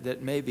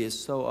that maybe is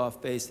so off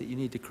base that you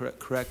need to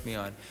correct me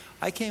on.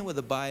 I came with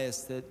a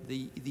bias that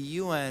the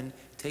UN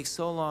takes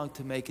so long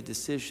to make a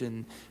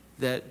decision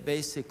that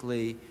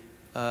basically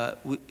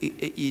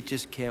you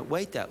just can't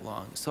wait that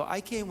long. So I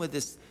came with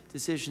this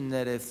decision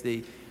that if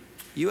the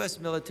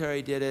U.S.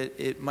 military did it,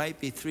 it might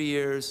be 3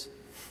 years,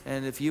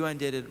 and if UN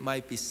did it, it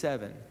might be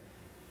 7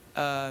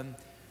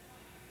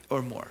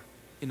 or more,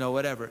 you know,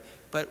 whatever.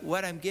 But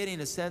what I'm getting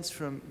a sense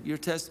from your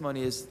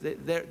testimony is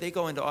they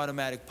go into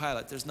automatic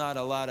pilot. There's not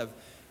a lot of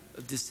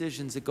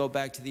decisions that go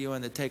back to the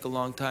UN that take a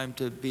long time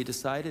to be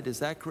decided. Is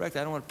that correct?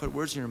 I don't want to put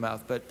words in your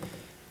mouth, but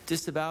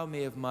disavow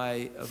me of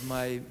my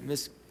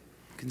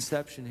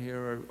misconception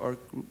here or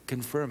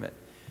confirm it.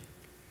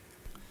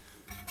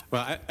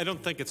 Well, I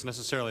don't think it's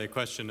necessarily a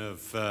question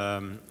of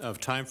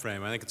time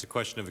frame. I think it's a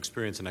question of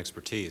experience and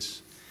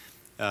expertise.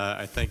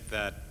 I think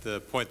that the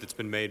point that's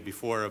been made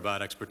before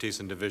about expertise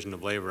and division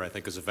of labor, I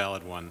think, is a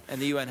valid one.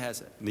 And the UN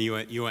has it.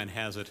 The UN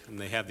has it, and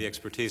they have the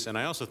expertise. And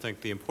I also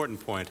think the important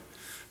point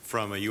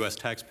from a U.S.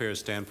 taxpayer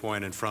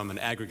standpoint and from an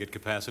aggregate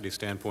capacity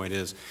standpoint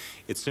is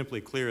it's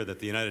simply clear that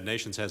the United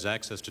Nations has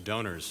access to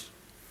donors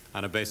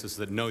on a basis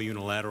that no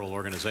unilateral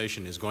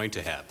organization is going to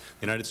have.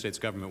 The United States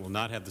government will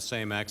not have the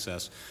same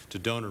access to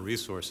donor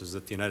resources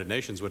that the United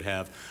Nations would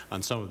have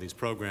on some of these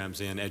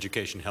programs in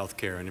education, health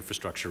care, and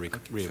infrastructure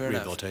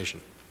rehabilitation.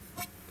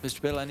 Mr.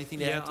 Biddle, anything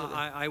to add to that?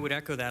 I would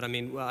echo that. I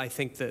mean, I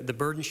think the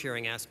burden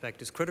sharing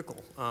aspect is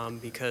critical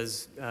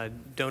because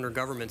donor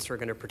governments are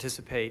going to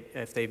participate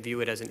if they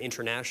view it as an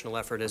international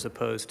effort as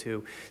opposed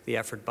to the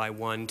effort by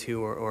 1, 2,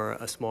 or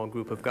a small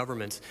group of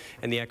governments.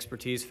 And the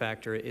expertise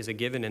factor is a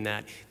given in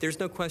that. There's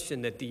no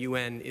question that the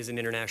UN is an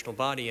international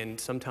body and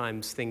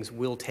sometimes things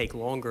will take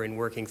longer in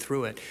working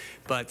through it.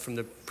 But from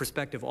the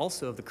perspective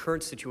also of the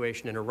current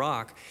situation in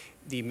Iraq,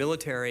 the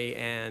military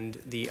and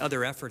the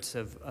other efforts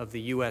of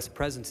the U.S.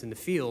 presence in the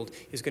field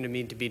is going to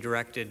need to be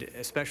directed,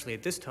 especially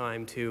at this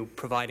time, to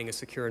providing a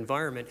secure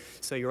environment.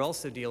 So you're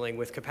also dealing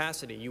with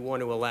capacity. You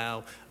want to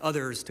allow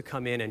others to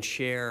come in and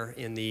share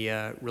in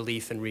the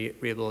relief and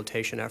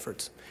rehabilitation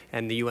efforts.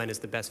 And the UN is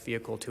the best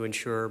vehicle to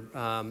ensure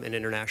an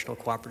international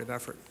cooperative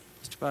effort.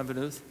 Mr.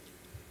 Bonvenooth?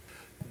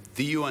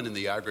 The UN in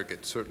the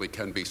aggregate certainly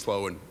can be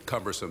slow and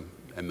cumbersome,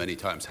 and many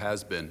times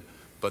has been.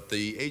 But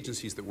the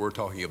agencies that we're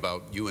talking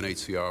about,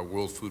 UNHCR,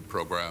 World Food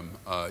Program,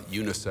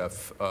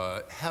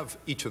 UNICEF, have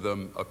each of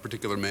them a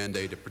particular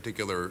mandate, a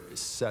particular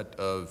set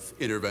of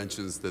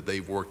interventions that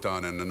they've worked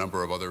on and a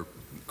number of other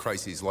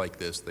crises like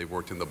this. They've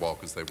worked in the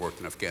Balkans, they've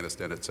worked in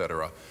Afghanistan, et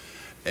cetera.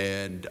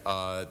 And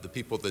the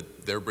people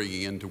that they're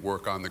bringing in to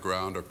work on the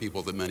ground are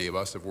people that many of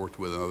us have worked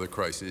with in other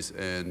crises,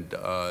 and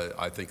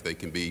I think they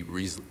can be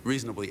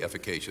reasonably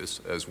efficacious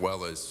as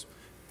well as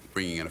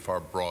bringing in a far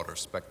broader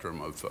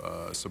spectrum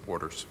of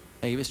supporters.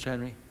 Thank you, Mr.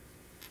 Henry.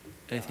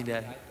 Anything to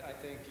add? I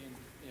think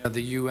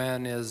the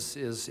UN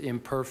is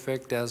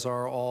imperfect, as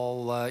are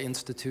all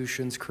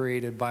institutions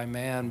created by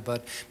man,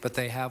 but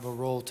they have a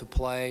role to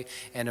play.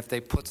 And if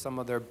they put some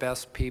of their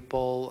best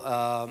people,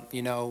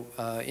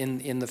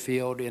 in the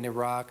field in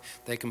Iraq,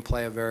 they can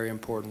play a very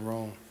important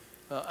role.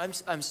 Well,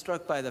 I'm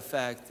struck by the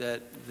fact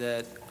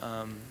that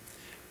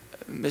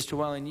Mr.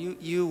 Walling,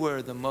 you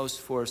were the most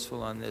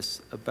forceful on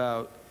this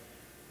about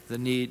the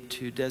need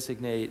to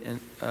designate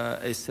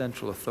a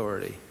central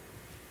authority.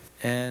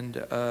 And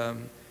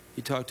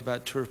you talked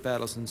about turf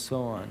battles and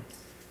so on.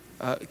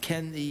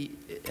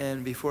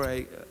 And before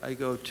I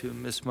go to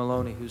Ms.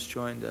 Maloney, who's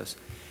joined us,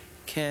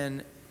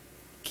 can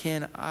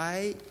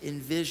I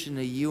envision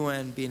the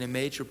UN being a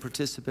major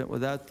participant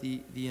without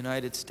the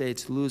United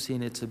States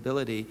losing its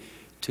ability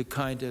to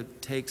kind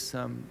of take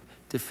some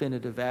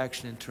definitive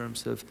action in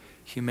terms of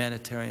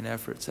humanitarian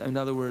efforts? In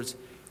other words,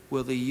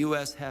 will the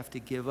U.S. have to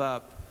give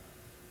up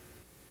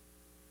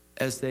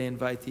as they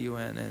invite the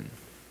UN in?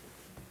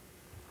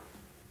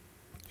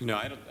 No,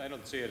 I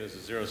don't see it as a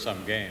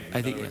zero-sum game. In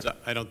other words,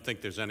 I don't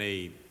think there's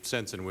any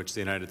sense in which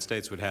the United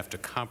States would have to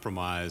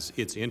compromise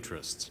its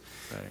interests.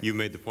 Right. You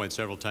made the point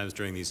several times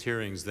during these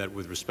hearings that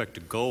with respect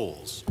to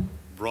goals,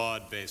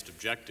 broad-based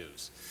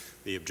objectives,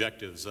 the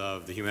objectives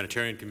of the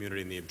humanitarian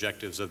community and the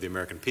objectives of the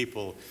American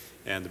people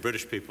and the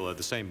British people are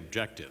the same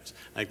objectives.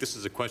 I think this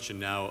is a question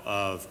now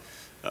of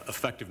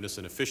effectiveness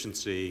and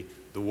efficiency.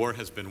 The war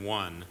has been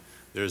won.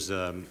 There's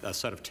a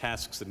set of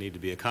tasks that need to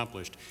be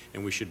accomplished,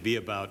 and we should be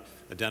about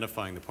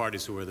identifying the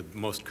parties who are the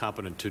most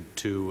competent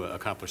to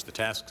accomplish the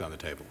tasks on the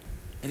table.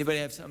 Anybody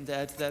have something to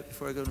add to that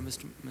before I go to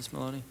Ms.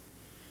 Maloney?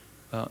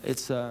 Well,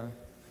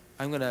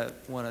 I'm going to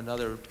want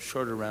another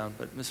shorter round,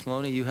 but Ms.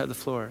 Maloney, you have the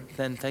floor.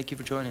 Then thank you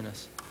for joining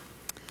us.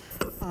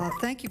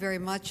 Thank you very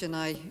much,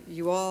 and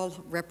you all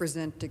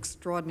represent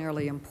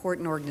extraordinarily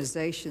important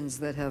organizations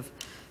that have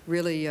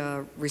really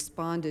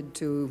responded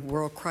to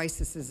world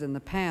crises in the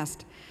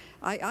past.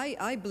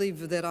 I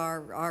believe that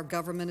our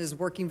government is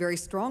working very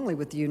strongly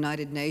with the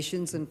United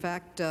Nations. In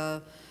fact,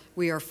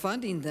 we are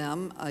funding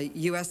them.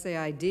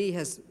 USAID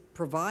has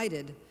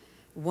provided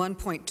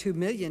 $1.2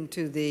 million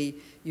to the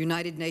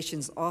United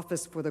Nations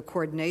Office for the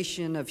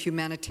Coordination of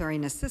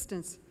Humanitarian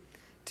Assistance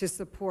to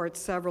support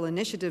several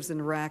initiatives in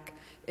Iraq,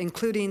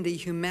 including the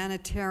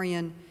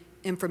Humanitarian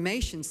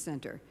Information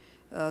Center.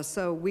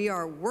 So we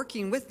are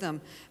working with them.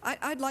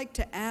 I'd like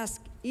to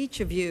ask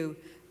each of you,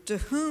 to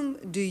whom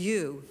do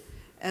you,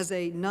 as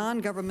a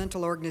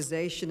non-governmental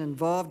organization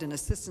involved in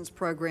assistance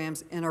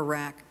programs in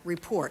Iraq,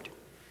 report?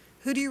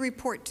 Who do you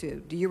report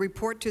to? Do you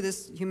report to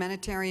this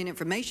Humanitarian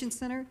Information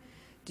Center?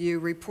 Do you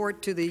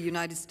report to the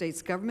United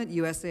States government,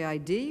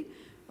 USAID,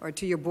 or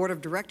to your board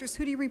of directors?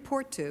 Who do you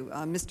report to?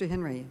 Mr.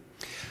 Henry.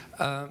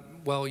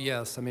 Well,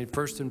 yes. I mean,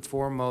 first and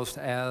foremost,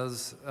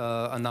 as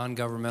a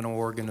non-governmental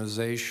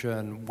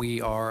organization,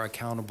 we are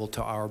accountable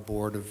to our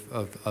board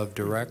of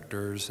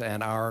directors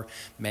and our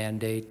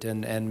mandate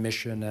and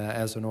mission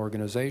as an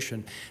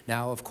organization.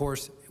 Now, of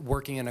course,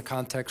 working in a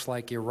context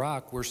like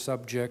Iraq, we're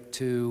subject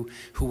to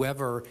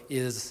whoever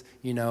is,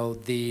 you know,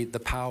 the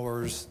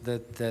powers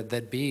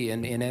that be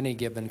in any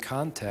given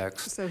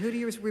context. So who do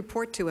you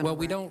report to in Well, Iraq?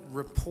 we don't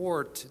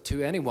report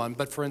to anyone,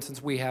 but for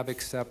instance, we have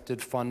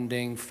accepted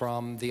funding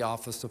from the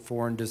Office of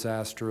Foreign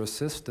Disaster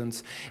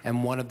Assistance,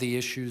 and one of the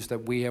issues that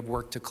we have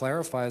worked to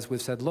clarify is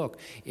we've said, look,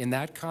 in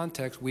that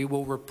context, we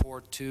will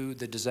report to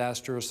the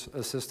Disaster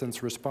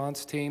Assistance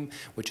Response Team,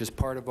 which is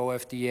part of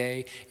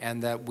OFDA,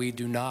 and that we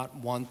do not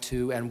want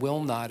to and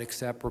will not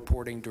accept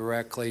reporting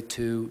directly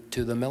to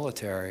the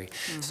military.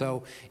 Mm-hmm.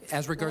 So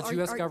as regards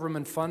U.S.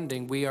 government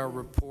funding, we are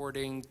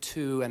reporting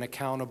to and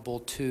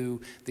accountable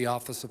to the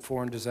Office of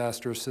Foreign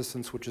Disaster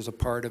Assistance, which is a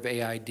part of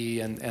AID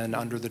and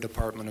under the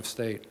Department of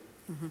State.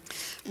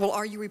 Mm-hmm. Well,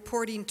 are you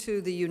reporting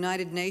to the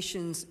United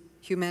Nations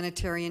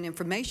Humanitarian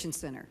Information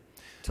Center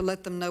to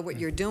let them know what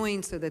you're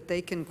doing so that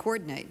they can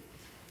coordinate?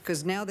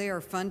 Because now they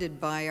are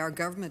funded by our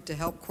government to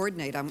help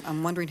coordinate.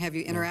 I'm wondering, have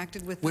you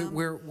interacted with them?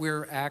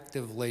 We're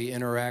actively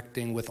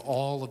interacting with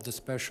all of the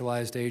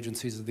specialized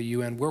agencies of the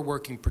UN. We're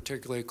working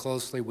particularly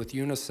closely with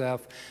UNICEF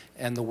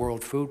and the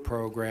World Food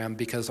Program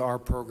because our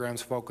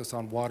programs focus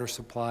on water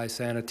supply,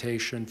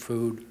 sanitation,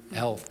 food,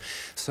 health.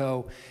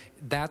 So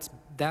that's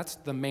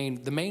the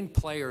main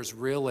players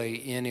really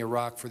in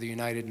Iraq for the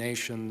United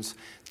Nations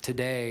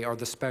today are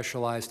the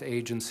specialized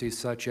agencies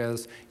such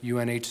as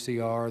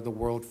UNHCR, the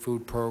World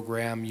Food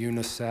Program,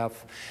 UNICEF,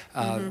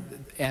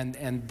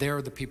 and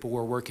they're the people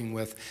we're working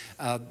with.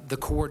 The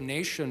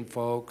coordination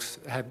folks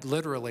have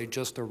literally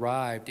just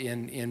arrived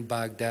in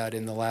Baghdad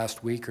in the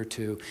last week or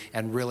two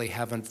and really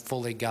haven't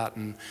fully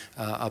gotten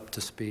up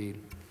to speed.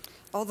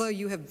 Although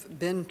you have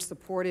been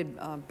supported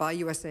by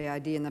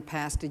USAID in the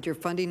past, did your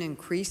funding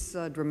increase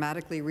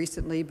dramatically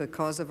recently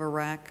because of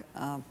Iraq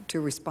to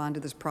respond to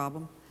this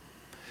problem?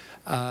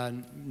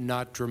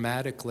 Not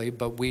dramatically,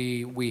 but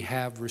we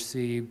have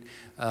received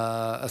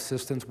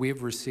assistance.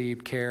 We've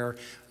received CARE,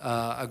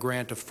 a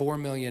grant of $4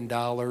 million,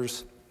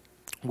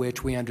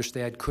 which we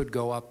understand could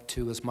go up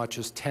to as much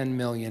as $10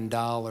 million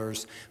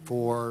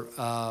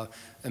for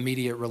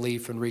immediate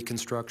relief and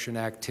reconstruction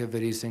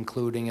activities,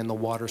 including in the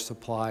water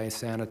supply,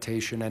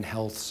 sanitation, and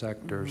health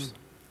sectors.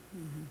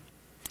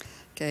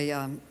 Okay,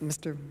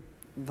 Mr.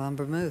 von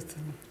Bermuth.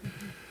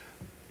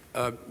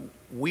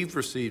 We've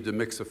received a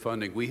mix of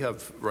funding. We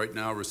have right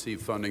now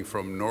received funding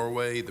from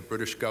Norway, the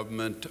British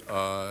government,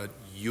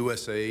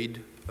 USAID,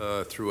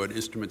 through an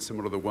instrument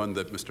similar to the one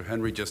that Mr.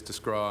 Henry just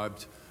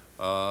described,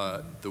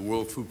 the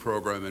World Food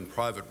Program, and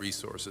private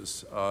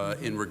resources.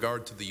 In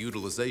regard to the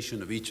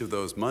utilization of each of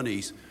those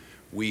monies,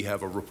 we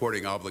have a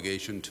reporting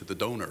obligation to the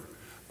donor.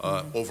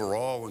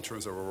 Overall, in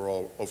terms of our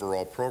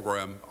overall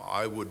program,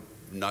 I would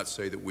not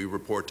say that we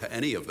report to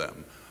any of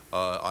them.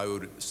 I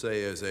would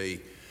say as a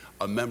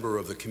member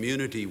of the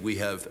community, we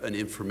have an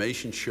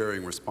information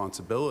sharing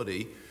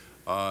responsibility,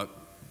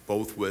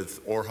 both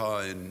with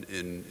ORHA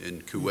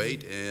in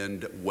Kuwait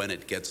and when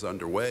it gets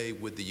underway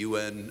with the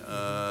UN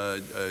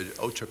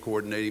OCHA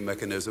coordinating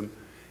mechanism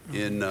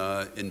in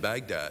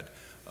Baghdad.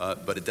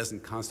 But it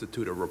doesn't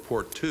constitute a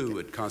report to,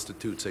 it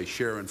constitutes a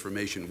share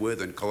information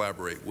with and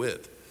collaborate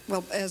with.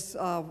 Well, as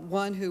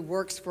one who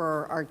works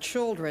for our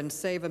children,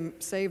 Save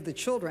the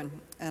Children,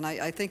 and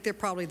I think they're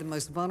probably the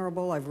most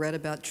vulnerable. I've read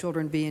about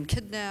children being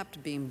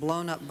kidnapped, being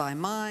blown up by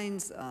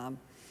mines,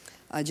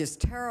 just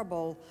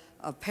terrible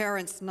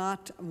parents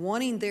not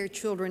wanting their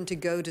children to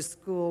go to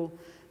school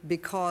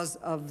because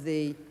of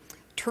the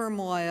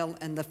turmoil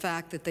and the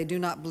fact that they do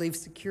not believe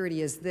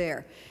security is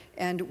there.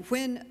 And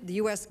when the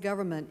U.S.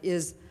 government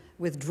is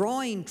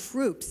withdrawing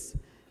troops,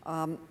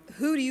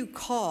 who do you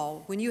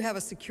call when you have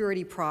a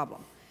security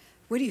problem?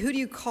 Who do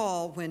you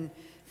call when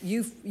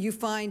you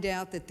find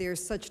out that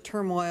there's such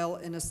turmoil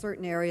in a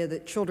certain area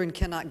that children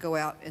cannot go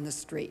out in the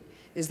street?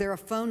 Is there a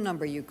phone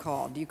number you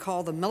call? Do you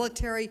call the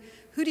military?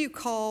 Who do you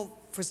call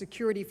for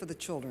security for the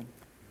children?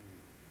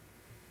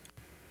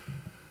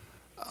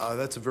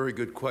 That's a very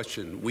good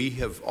question. We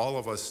have, all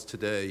of us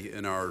today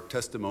in our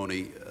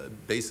testimony,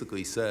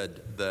 basically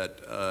said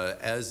that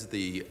as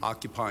the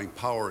occupying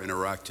power in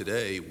Iraq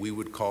today, we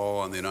would call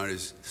on the United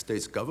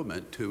States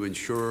government to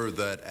ensure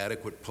that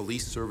adequate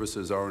police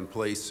services are in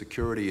place,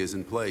 security is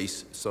in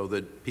place, so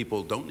that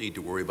people don't need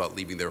to worry about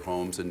leaving their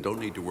homes and don't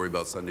need to worry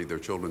about sending their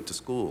children to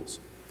schools.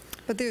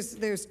 But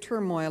there's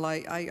turmoil.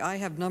 I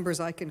have numbers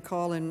I can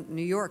call in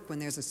New York when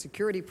there's a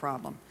security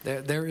problem.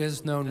 There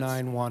is no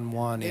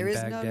 911 in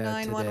Baghdad today. There is no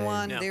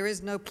 911. No. There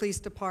is no police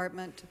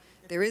department.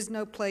 There is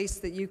no place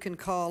that you can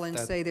call and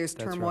say there's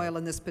turmoil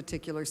in this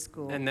particular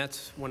school. And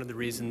that's one of the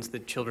reasons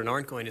that children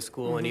aren't going to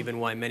school, and even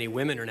why many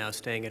women are now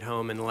staying at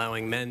home and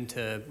allowing men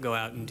to go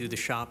out and do the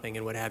shopping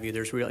and what have you.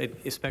 There's real,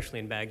 especially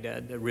in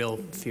Baghdad, a real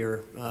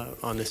fear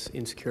on this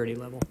insecurity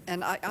level.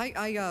 And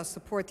I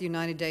support the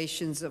United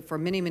Nations for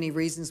many, many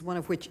reasons, one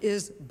of which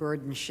is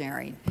burden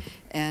sharing.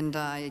 And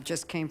I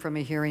just came from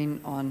a hearing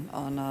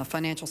on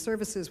financial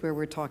services where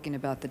we're talking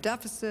about the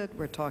deficit,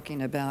 we're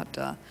talking about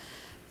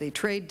the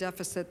trade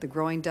deficit, the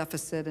growing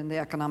deficit, and the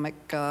economic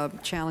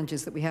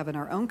challenges that we have in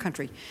our own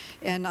country.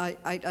 And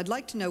I'd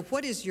like to know,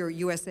 what is your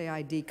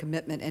USAID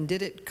commitment, and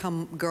did it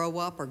grow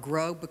up or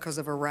grow because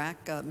of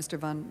Iraq, Mr.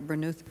 von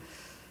Bernuth?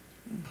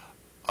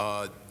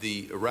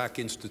 The Iraq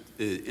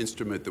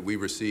instrument that we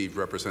received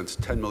represents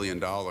 $10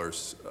 million,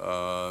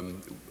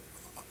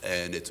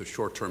 and it's a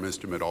short-term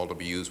instrument, all to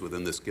be used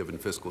within this given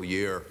fiscal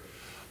year.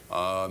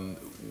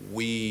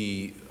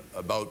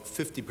 About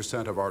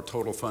 50% of our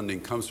total funding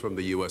comes from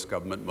the U.S.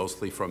 government,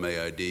 mostly from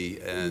AID,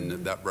 and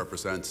that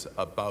represents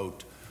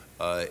about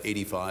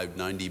 $85,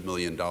 $90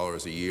 million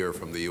a year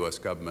from the U.S.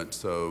 government,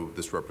 so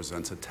this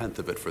represents a tenth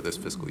of it for this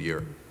fiscal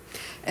year.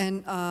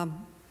 And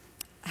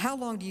how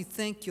long do you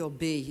think you'll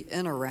be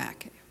in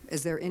Iraq?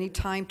 Is there any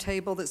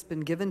timetable that's been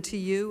given to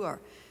you? Or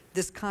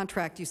this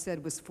contract you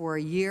said was for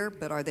a year,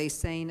 but are they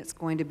saying it's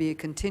going to be a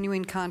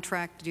continuing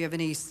contract? Do you have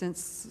any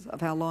sense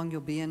of how long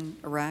you'll be in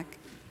Iraq?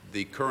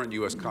 The current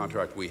U.S.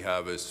 contract we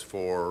have is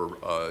for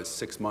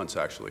 6 months,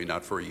 actually,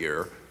 not for a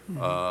year.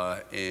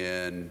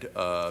 And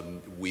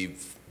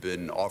we've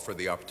been offered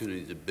the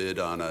opportunity to bid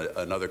on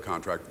another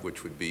contract,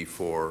 which would be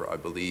for, I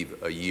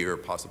believe, a year,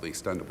 possibly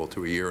extendable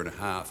to a year and a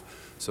half.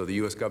 So the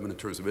U.S. government, in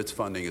terms of its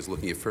funding, is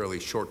looking at fairly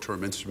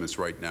short-term instruments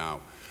right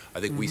now. I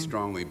think we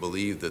strongly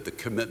believe that the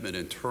commitment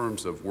in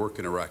terms of work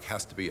in Iraq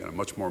has to be on a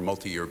much more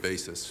multi-year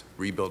basis.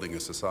 Rebuilding a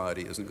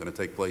society isn't going to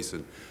take place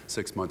in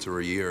 6 months or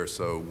a year,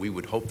 so we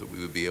would hope that we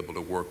would be able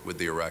to work with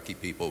the Iraqi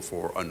people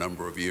for a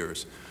number of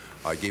years.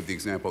 I gave the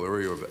example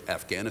earlier of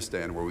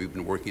Afghanistan, where we've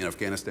been working in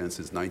Afghanistan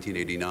since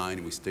 1989,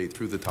 and we stayed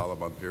through the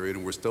Taliban period,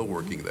 and we're still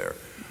working there.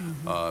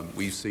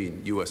 We've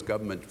seen U.S.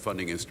 government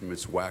funding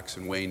instruments wax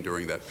and wane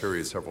during that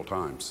period several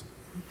times.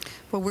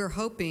 Well, we're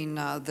hoping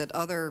that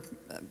other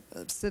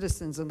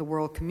citizens in the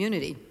world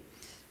community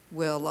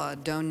will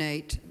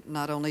donate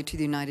not only to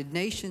the United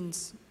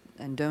Nations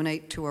and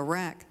donate to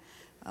Iraq,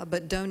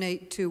 but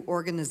donate to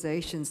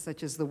organizations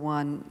such as the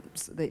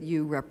ones that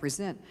you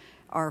represent.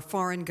 Are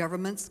foreign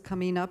governments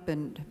coming up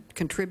and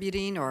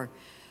contributing or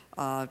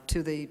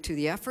to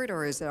the effort,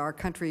 or is our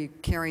country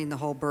carrying the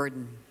whole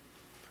burden?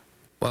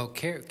 Well,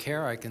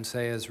 CARE, I can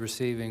say, is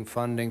receiving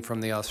funding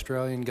from the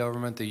Australian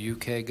government, the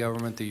UK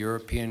government, the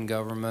European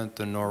government,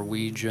 the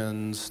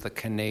Norwegians, the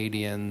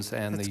Canadians,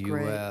 and the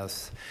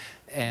US.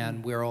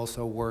 And we're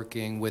also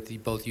working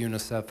with both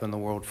UNICEF and the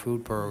World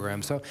Food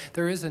Program. So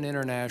there is an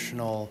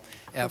international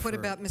effort. But what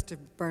about Mr.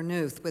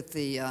 Bernuth with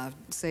the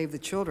Save the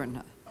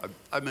Children?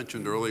 I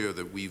mentioned earlier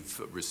that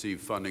we've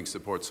received funding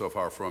support so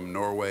far from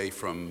Norway,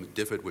 from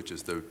DFID, which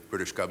is the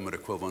British government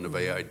equivalent of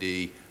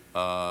AID,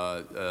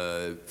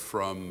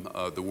 from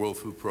the World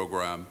Food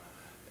Program,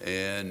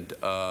 and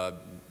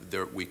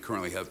we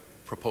currently have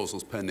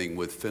proposals pending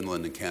with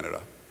Finland and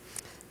Canada.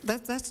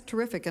 That's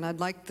terrific, and I'd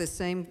like the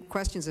same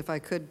questions, if I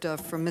could,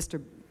 from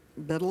Mr.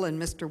 Biddle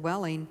and Mr.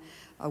 Welling.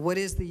 What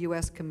is the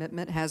U.S.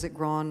 commitment? Has it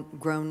grown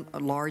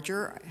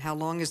larger? How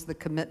long is the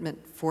commitment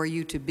for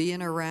you to be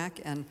in Iraq?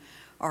 And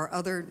are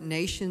other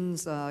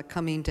nations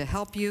coming to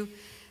help you?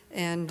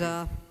 And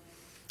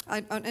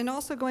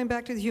also going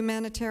back to the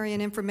Humanitarian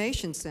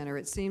Information Center,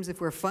 it seems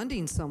if we're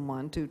funding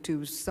someone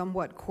to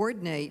somewhat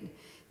coordinate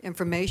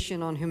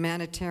information on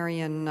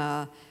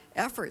humanitarian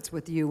efforts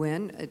with the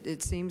UN,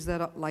 it seems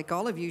that, like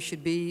all of you,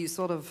 should be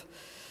sort of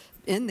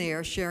in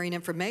there sharing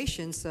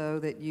information so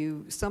that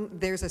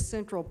there's a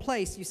central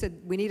place. You said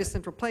we need a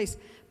central place.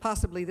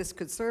 Possibly this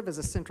could serve as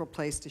a central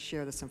place to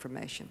share this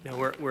information. No,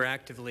 we're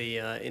actively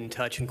in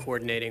touch and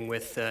coordinating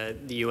with the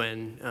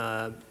UN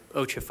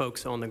OCHA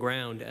folks on the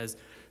ground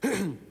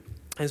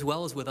as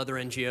well as with other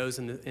NGOs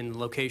in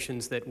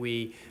locations that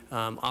we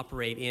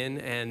operate in,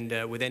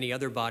 and with any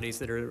other bodies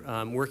that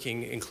are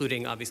working,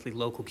 including obviously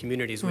local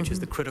communities, which is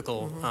the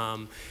critical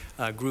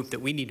group that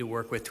we need to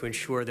work with to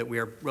ensure that we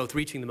are both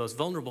reaching the most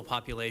vulnerable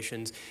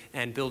populations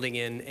and building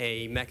in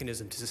a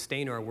mechanism to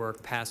sustain our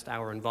work past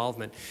our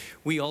involvement.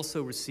 We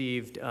also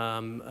received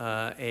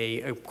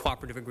a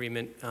cooperative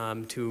agreement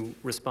to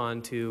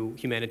respond to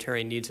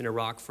humanitarian needs in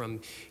Iraq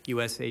from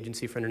U.S.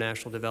 Agency for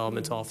International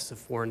Development's Office of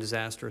Foreign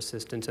Disaster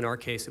Assistance. In our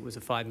case, it was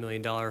a $5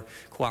 million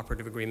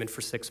cooperative agreement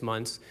for 6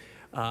 months.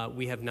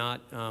 We have not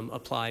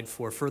applied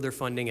for further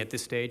funding at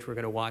this stage. We're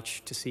going to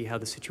watch to see how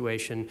the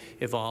situation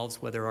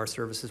evolves, whether our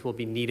services will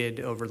be needed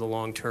over the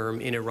long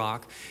term in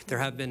Iraq. There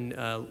have been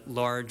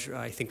large,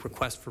 I think,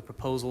 requests for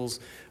proposals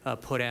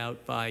put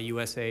out by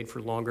USAID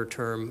for longer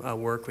term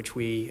work, which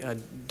we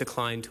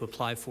declined to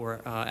apply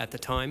for at the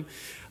time.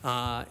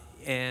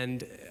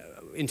 And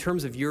in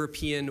terms of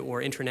European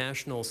or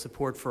international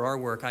support for our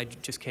work, I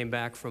just came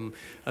back from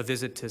a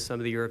visit to some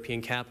of the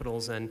European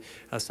capitals and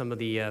some of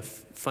the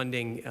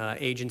funding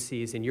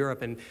agencies in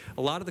Europe. And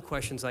a lot of the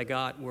questions I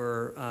got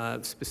were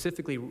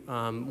specifically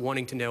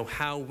wanting to know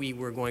how we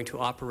were going to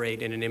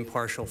operate in an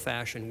impartial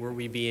fashion. Were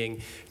we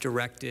being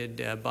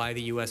directed by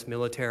the U.S.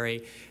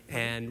 military?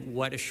 And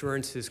what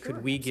assurances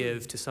could we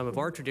give to some of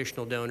our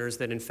traditional donors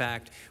that, in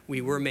fact,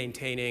 we were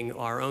maintaining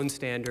our own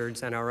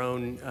standards and our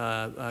own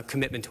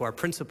commitment to our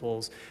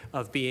principles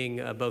of being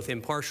both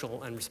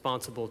impartial and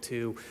responsible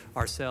to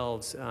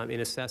ourselves in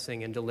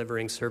assessing and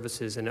delivering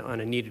services on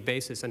a needed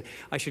basis. And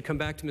I should come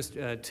back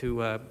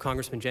to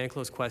Congressman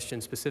Janklow's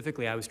question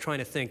specifically. I was trying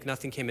to think,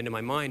 nothing came into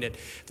my mind at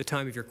the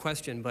time of your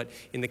question, but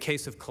in the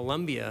case of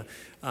Colombia,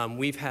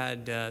 we've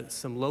had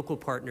some local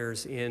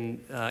partners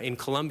in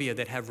Colombia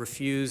that have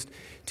refused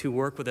to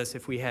work with us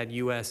if we had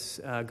U.S.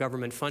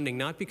 government funding,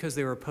 not because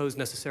they were opposed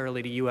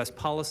necessarily to U.S.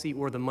 policy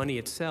or the money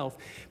itself,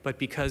 but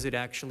because it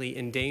actually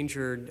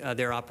endangered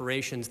their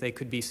operations. They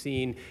could be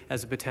seen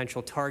as a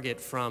potential target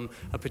from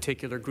a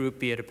particular group,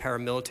 be it a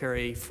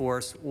paramilitary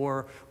force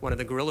or one of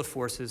the guerrilla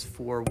forces,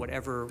 for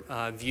whatever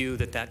view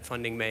that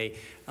funding may,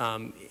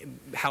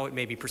 how it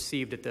may be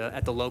perceived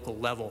at the local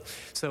level.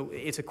 So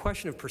it's a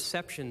question of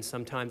perception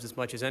sometimes as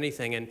much as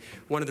anything, and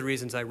one of the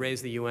reasons I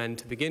raised the UN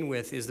to begin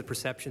with is the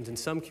perceptions in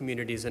some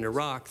communities in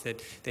Iraq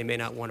that they may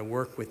not want to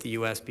work with the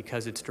U.S.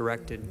 because it's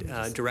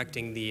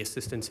directing the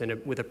assistance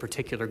with a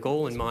particular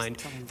goal in mind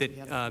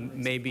that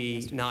may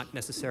be not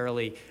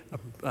necessarily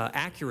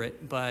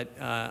accurate, but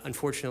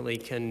unfortunately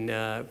can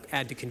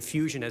add to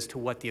confusion as to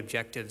what the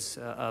objectives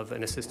of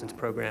an assistance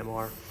program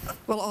are.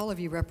 Well, all of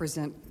you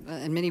represent,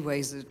 in many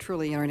ways,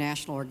 truly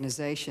international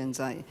organizations.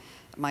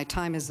 My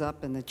time is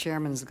up and the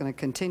chairman is going to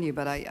continue,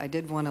 but I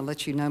did want to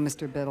let you know,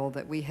 Mr. Biddle,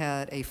 that we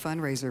had a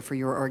fundraiser for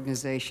your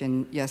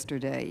organization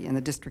yesterday in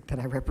the district that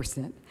I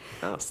represent.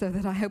 Oh. So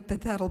that I hope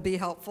that that'll be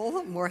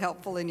helpful, more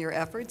helpful in your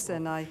efforts,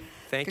 and I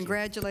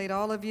congratulate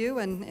all of you,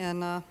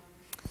 and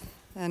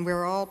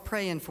we're all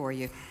praying for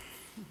you.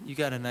 You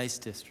got a nice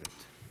district.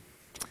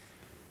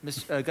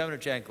 Governor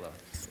Janklow.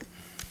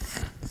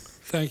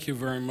 Thank you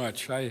very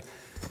much.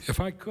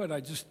 If I could, I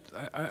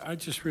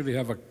just really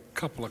have a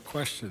couple of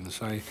questions.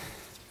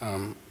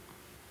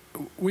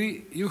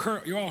 You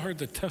all heard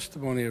the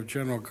testimony of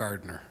General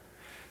Gardner,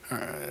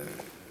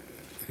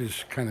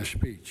 his kind of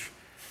speech.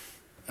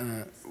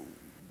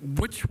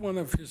 Which one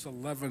of his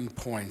 11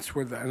 points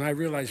were, and I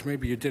realize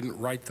maybe you didn't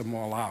write them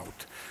all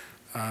out,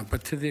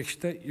 but to the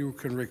extent you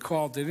can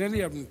recall, did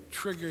any of them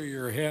trigger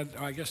your head?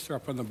 Oh, I guess they're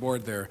up on the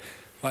board there.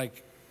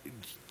 Like,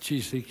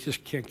 geez, he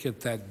just can't get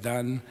that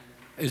done.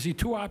 Is he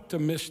too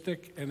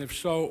optimistic? And if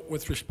so,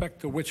 with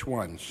respect to which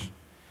ones?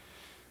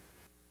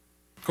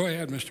 Go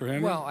ahead, Mr.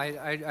 Henry. Well,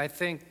 I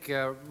think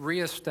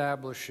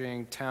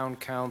reestablishing town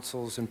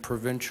councils and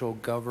provincial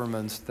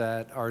governments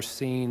that are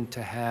seen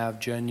to have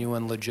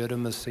genuine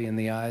legitimacy in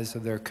the eyes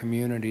of their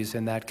communities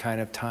in that kind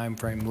of time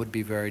frame would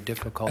be very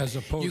difficult. As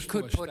opposed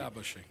to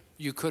establishing.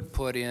 You could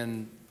put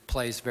in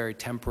place very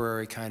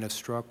temporary kind of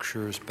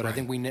structures. But I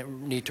think we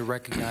need to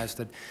recognize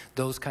that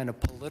those kind of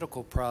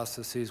political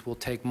processes will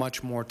take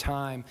much more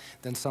time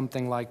than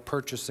something like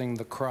purchasing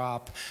the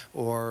crop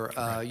or,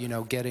 you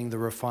know, getting the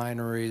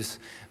refineries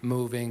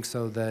moving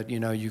so that, you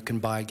know, you can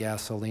buy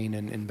gasoline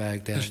in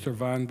Baghdad. Mr.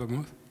 Von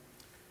Bamuth?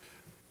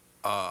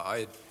 I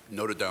had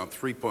noted down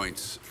 3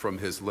 points from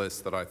his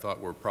list that I thought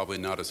were probably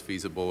not as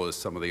feasible as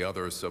some of the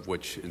others, of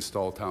which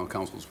installed town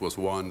councils was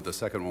one. The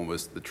second one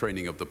was the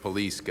training of the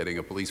police, getting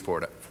a police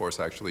force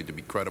actually to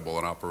be credible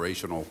and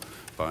operational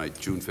by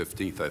June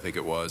 15th, I think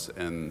it was.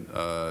 And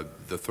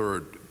the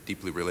third,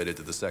 deeply related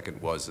to the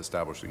second, was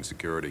establishing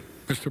security.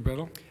 Mr.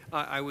 Biddle?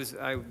 I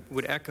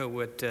would echo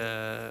what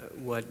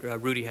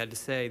Rudy had to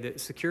say. The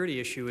security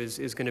issue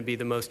is going to be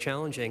the most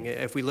challenging.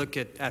 If we look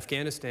at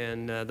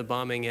Afghanistan, the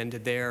bombing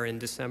ended there in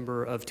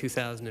December of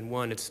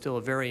 2001. It's still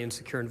a very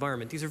insecure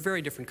environment. These are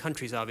very different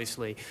countries,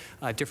 obviously,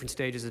 different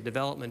stages of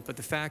development. But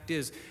the fact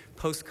is,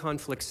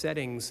 post-conflict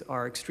settings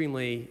are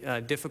extremely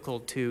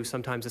difficult to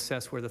sometimes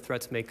assess where the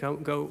threats may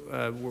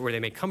where they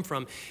may come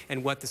from,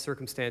 and what the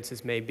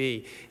circumstances may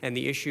be. And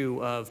the issue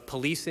of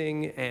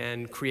policing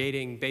and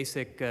creating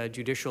basic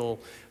judicial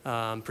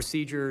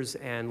procedures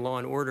and law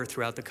and order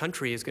throughout the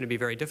country is going to be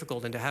very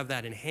difficult, and to have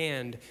that in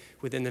hand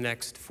within the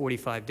next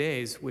 45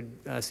 days would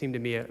seem to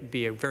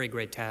be a very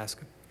great task.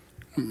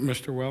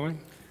 Mr. Welling?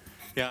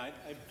 Yeah,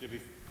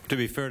 to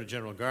be fair to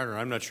General Garner,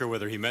 I'm not sure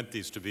whether he meant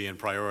these to be in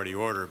priority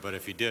order, but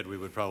if he did, we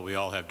would probably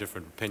all have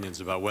different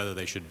opinions about whether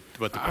they should,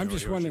 what the priority I'm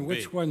just wondering order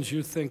should which ones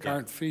you think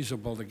aren't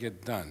feasible to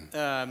get done.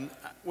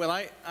 Well,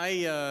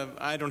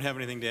 I don't have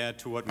anything to add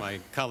to what my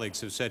colleagues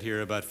have said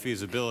here about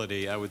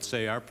feasibility. I would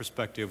say our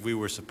perspective, we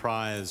were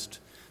surprised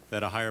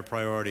that a higher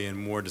priority and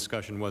more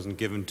discussion wasn't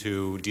given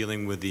to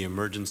dealing with the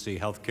emergency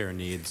health care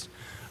needs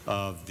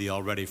of the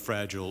already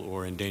fragile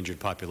or endangered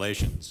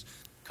populations.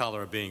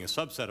 Cholera being a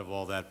subset of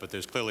all that, but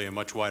there's clearly a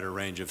much wider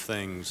range of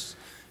things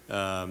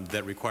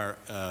that require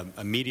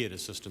immediate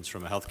assistance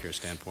from a healthcare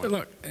standpoint.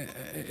 Look,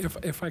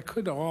 if I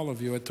could to all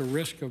of you, at the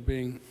risk of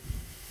being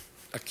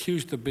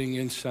accused of being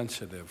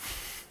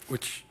insensitive,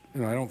 which,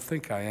 you know, I don't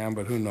think I am,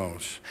 but who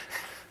knows.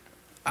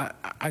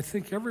 I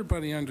think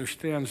everybody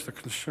understands the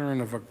concern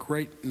of a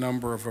great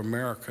number of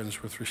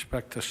Americans with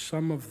respect to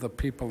some of the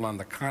people on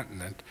the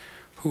continent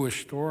who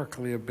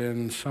historically have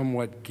been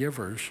somewhat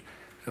givers,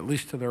 at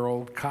least to their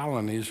old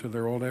colonies or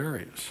their old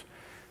areas.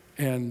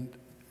 And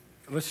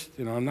let's,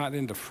 you know, I'm not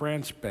into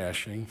France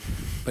bashing,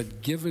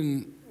 but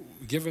given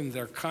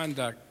their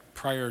conduct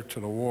prior to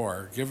the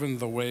war, given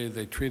the way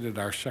they treated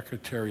our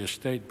Secretary of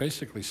State,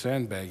 basically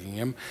sandbagging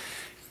him,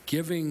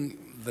 giving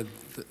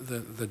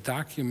the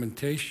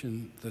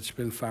documentation that's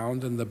been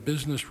found and the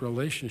business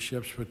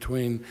relationships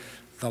between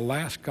the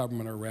last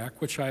government of Iraq,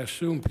 which I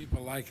assume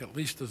people like at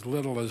least as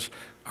little as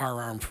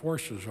our armed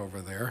forces over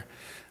there,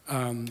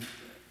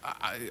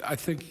 I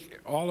think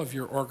all of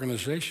your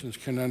organizations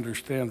can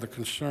understand the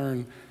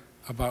concern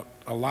about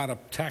a lot of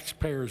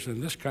taxpayers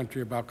in this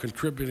country about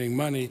contributing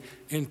money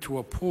into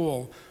a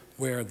pool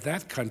where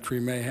that country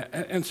may,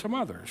 and some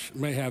others,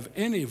 may have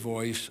any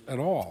voice at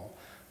all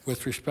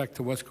with respect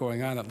to what's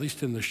going on, at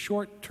least in the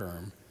short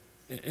term,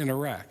 in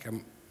Iraq.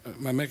 Am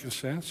I making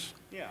sense?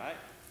 Yeah,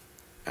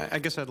 I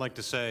guess I'd like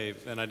to say,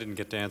 and I didn't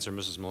get to answer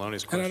Mrs.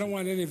 Maloney's question. And I don't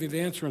want any of you to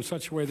answer in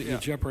such a way that you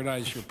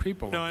jeopardize your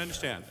people. No, I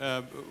understand.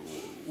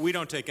 We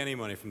don't take any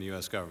money from the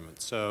U.S. government,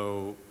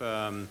 so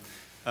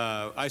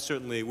we're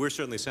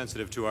certainly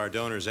sensitive to our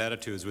donors'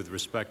 attitudes with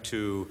respect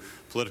to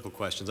political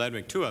questions. I'd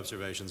make two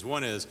observations.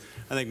 One is,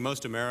 I think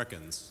most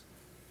Americans,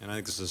 and I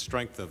think this is a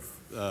strength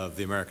of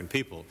the American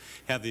people,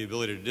 have the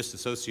ability to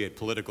disassociate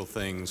political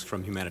things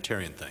from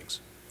humanitarian things.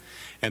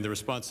 And the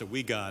response that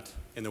we got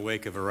in the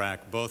wake of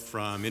Iraq, both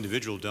from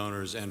individual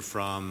donors and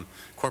from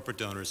corporate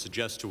donors,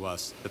 suggests to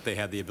us that they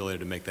had the ability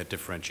to make that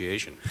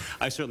differentiation.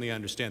 I certainly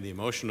understand the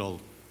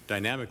emotional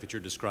dynamic that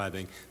you're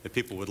describing, that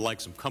people would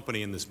like some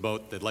company in this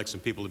boat, they'd like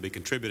some people to be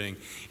contributing,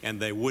 and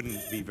they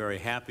wouldn't be very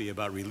happy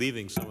about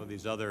relieving some of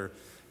these other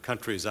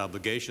countries'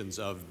 obligations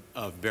of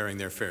bearing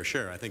their fair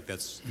share. I think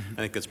that's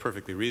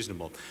perfectly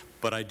reasonable.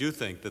 But I do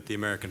think that the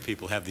American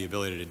people have the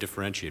ability to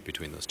differentiate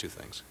between those two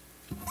things.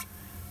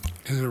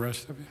 And the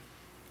rest of you?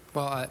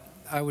 Well,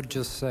 I would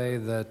just say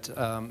that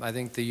I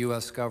think the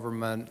U.S.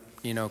 government,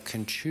 you know,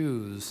 can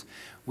choose.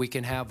 We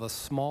can have a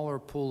smaller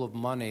pool of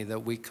money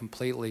that we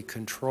completely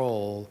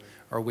control,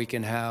 or we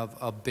can have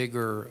a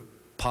bigger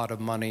pot of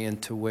money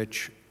into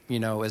which, you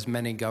know, as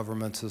many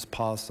governments as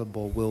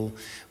possible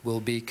will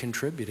be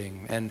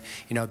contributing. And,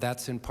 you know,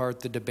 that's in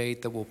part the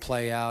debate that will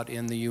play out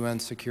in the UN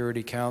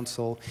Security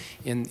Council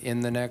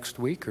in the next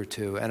week or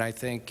two. And I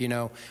think, you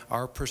know,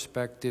 our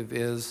perspective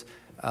is,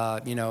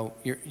 you know,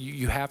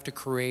 you have to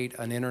create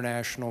an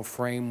international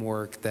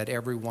framework that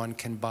everyone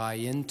can buy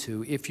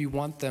into if you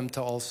want them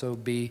to also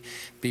be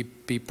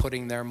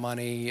putting their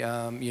money,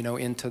 you know,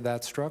 into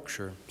that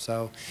structure.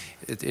 So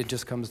it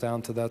just comes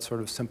down to that sort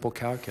of simple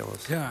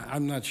calculus. Yeah,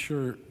 I'm not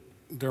sure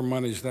their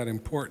money's that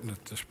important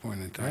at this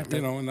point in time. Right.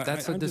 You know, and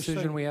That's a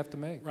decision we have to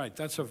make. Right.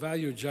 That's a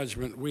value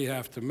judgment we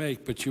have to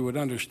make. But you would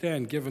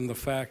understand, given the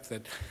fact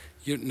that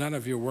none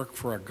of you work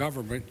for a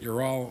government,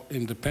 you're all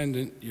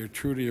independent, you're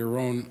true to your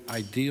own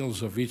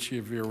ideals of each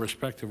of your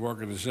respective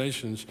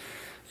organizations,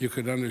 you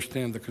could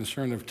understand the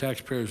concern of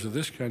taxpayers of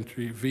this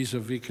country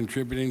vis-a-vis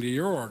contributing to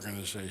your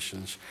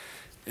organizations.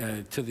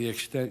 To the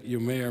extent you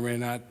may or may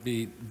not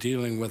be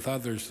dealing with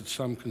others that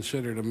some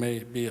consider to may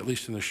be, at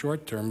least in the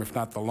short term, if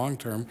not the long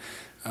term,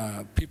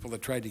 people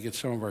that tried to get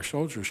some of our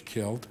soldiers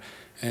killed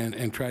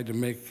and tried to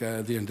make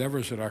the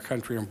endeavors that our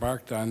country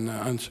embarked on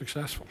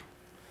unsuccessful.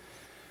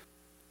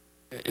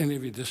 Any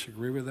of you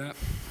disagree with that?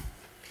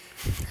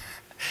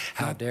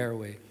 How dare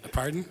we?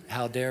 Pardon?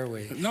 How dare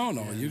we? No.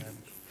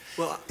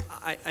 Well,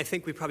 I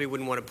think we probably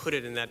wouldn't want to put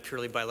it in that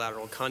purely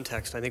bilateral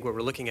context. I think what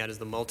we're looking at is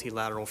the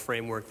multilateral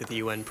framework that the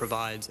UN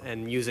provides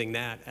and using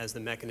that as the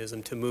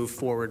mechanism to move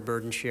forward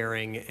burden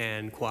sharing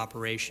and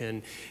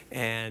cooperation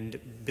and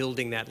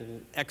building that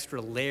extra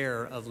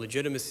layer of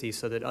legitimacy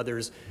so that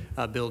others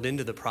build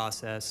into the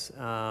process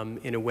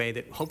in a way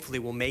that hopefully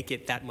will make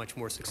it that much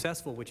more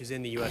successful, which is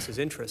in the U.S.'s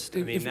interest.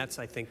 I mean, that's,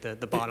 I think, the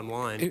bottom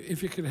line.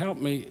 If you could help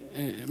me,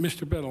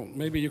 Mr. Biddle,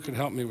 maybe you could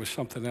help me with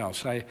something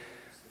else.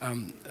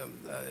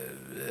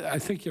 I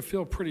think you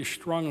feel pretty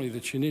strongly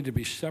that you need to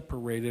be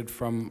separated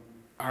from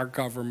our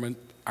government,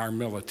 our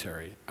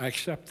military. I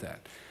accept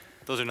that.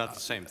 Those are not the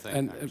same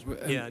thing.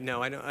 Yeah,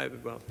 no, I know.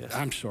 Well, yes.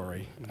 I'm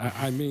sorry.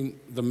 I mean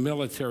the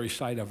military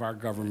side of our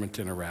government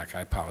in Iraq.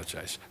 I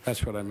apologize.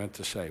 That's what I meant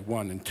to say.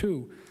 One. And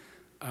two,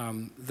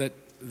 that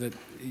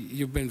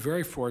you've been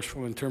very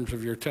forceful in terms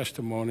of your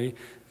testimony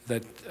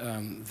that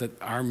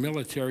our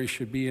military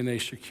should be in a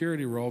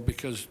security role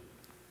because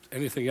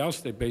anything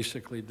else they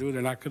basically do,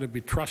 they're not going to be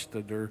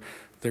trusted, or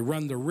they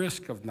run the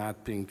risk of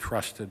not being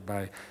trusted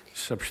by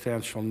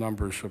substantial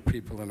numbers of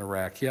people in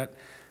Iraq. Yet,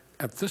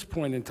 at this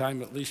point in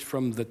time, at least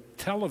from the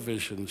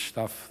television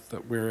stuff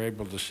that we're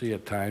able to see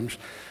at times,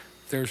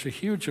 there's a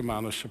huge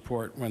amount of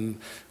support when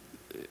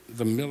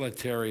the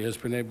military has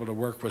been able to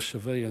work with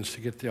civilians to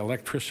get the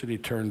electricity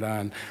turned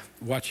on,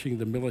 watching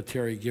the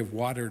military give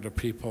water to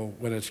people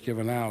when it's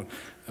given out,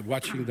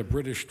 watching the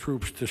British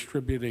troops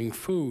distributing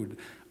food.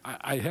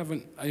 I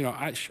haven't, you know,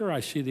 sure I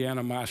see the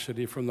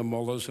animosity from the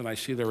mullahs and I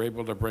see they're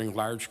able to bring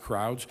large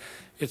crowds.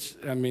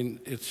 I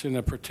mean, it's in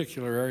a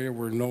particular area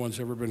where no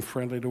one's ever been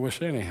friendly to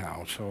us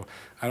anyhow, so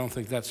I don't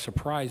think that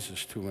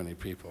surprises too many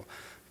people.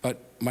 But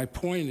my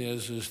point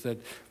is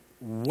that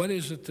what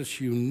is it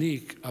that's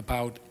unique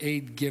about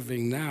aid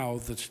giving now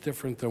that's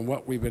different than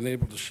what we've been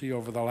able to see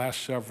over the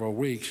last several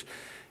weeks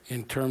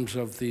in terms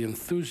of the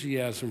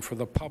enthusiasm for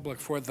the public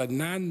for the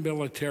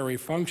non-military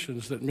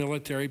functions that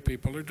military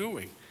people are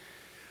doing?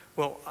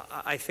 Well,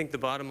 I think the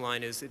bottom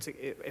line is,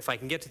 if I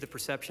can get to the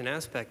perception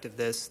aspect of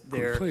this,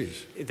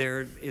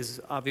 there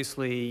is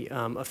obviously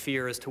a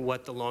fear as to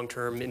what the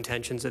long-term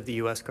intentions of the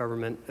U.S.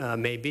 government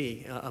may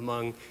be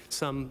among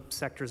some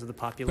sectors of the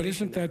population. But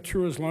isn't that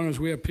true as long as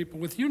we have people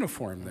with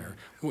uniform there?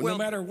 No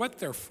matter what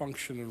their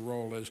function and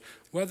role is,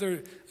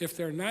 if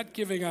they're not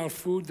giving out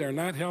food, they're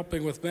not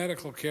helping with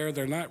medical care,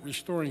 they're not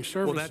restoring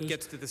services. Well, that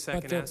gets to the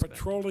second aspect. But they're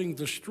patrolling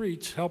the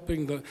streets,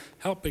 helping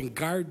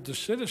guard the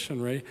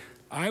citizenry.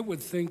 I would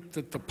think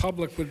that the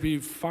public would be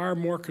far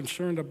more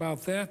concerned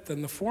about that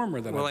than the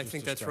former that Well, I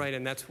think described. That's right,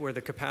 and that's where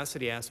the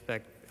capacity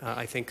aspect,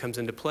 I think, comes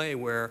into play,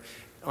 where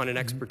on an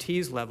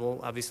expertise level,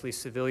 obviously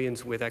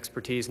civilians with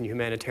expertise in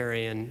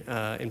humanitarian,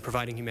 in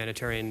providing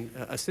humanitarian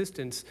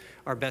assistance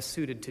are best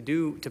suited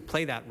to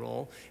play that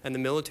role, and the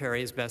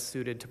military is best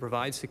suited to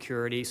provide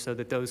security so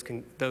that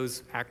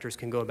those actors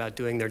can go about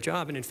doing their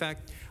job. And in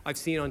fact, I've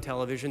seen on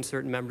television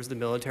certain members of the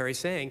military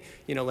saying,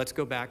 you know, let's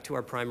go back to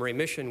our primary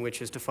mission,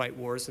 which is to fight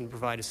wars and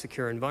provide a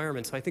secure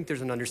environment. So I think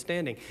there's an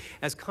understanding.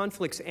 As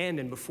conflicts end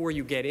and before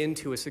you get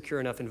into a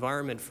secure enough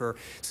environment for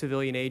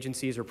civilian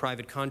agencies or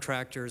private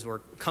contractors or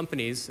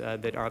companies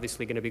that are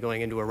obviously going to be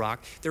going into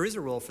Iraq, there is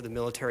a role for the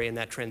military in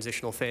that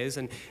transitional phase,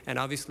 and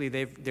obviously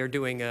they're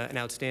doing an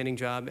outstanding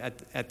job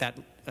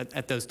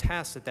at those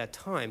tasks at that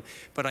time.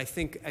 But I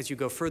think as you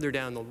go further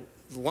down the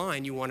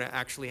line, you want to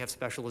actually have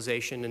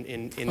specialization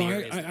in the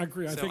areas. I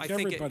agree. I think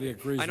everybody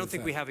agrees. I don't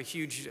think we have a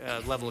huge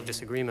level of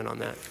disagreement on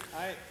that.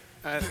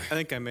 I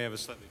think I may have a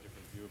slightly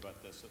different view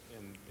about this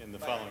in the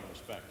following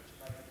respect.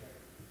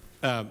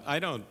 I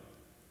don't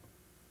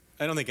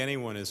think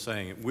anyone is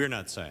saying, we're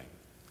not saying,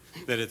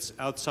 that it's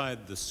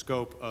outside the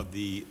scope of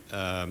the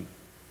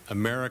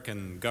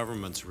American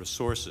government's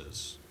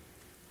resources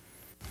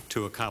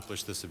to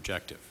accomplish this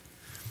objective.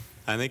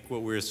 I think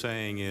what we're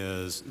saying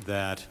is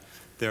that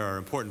there are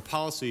important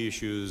policy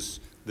issues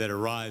that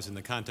arise in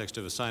the context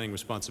of assigning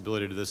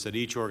responsibility to this that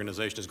each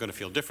organization is going to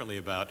feel differently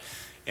about,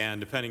 and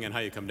depending on how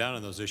you come down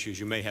on those issues,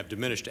 you may have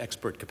diminished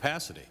expert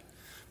capacity.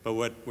 But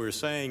what we're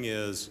saying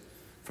is,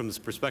 from this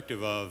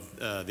perspective of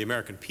the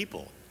American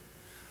people,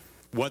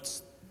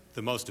 what's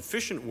the most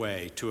efficient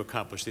way to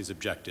accomplish these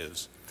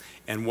objectives,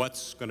 and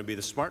what's going to be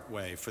the smart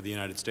way for the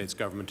United States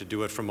government to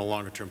do it from a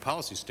longer-term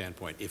policy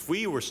standpoint. If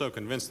we were so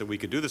convinced that we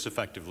could do this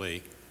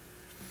effectively,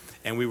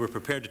 and we were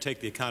prepared to take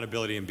the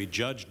accountability and be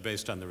judged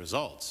based on the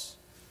results,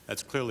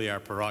 that's clearly our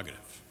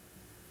prerogative.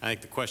 I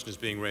think the question is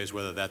being raised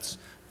whether that's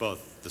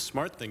both the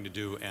smart thing to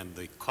do and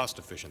the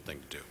cost-efficient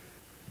thing to do.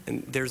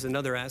 And there's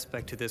another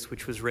aspect to this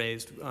which was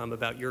raised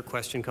about your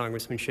question,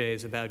 Congressman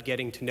Shays, about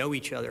getting to know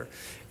each other.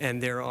 And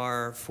there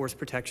are force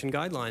protection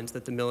guidelines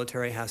that the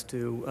military has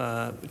to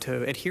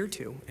adhere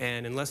to.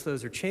 And unless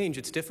those are changed,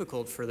 it's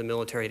difficult for the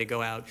military to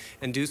go out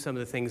and do some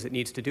of the things it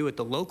needs to do at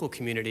the local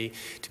community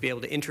to be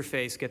able to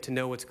interface, get to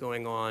know what's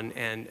going on,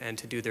 and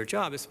to do their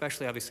job,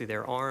 especially obviously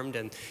they're armed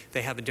and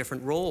they have a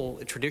different role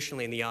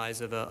traditionally in the eyes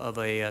of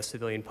a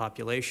civilian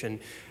population.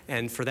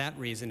 And for that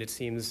reason, it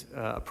seems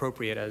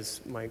appropriate,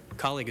 as my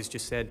colleague has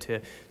just said,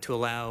 to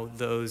allow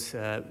those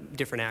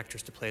different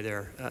actors to play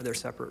their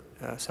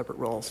separate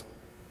roles.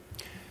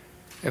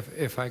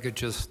 If I could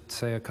just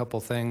say a couple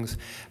things.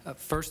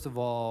 First of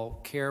all,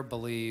 CARE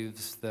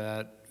believes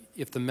that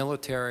if the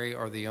military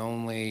are the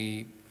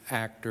only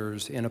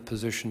actors in a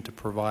position to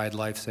provide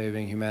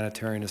life-saving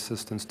humanitarian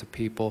assistance to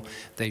people,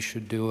 they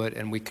should do it,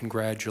 and we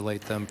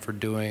congratulate them for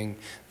doing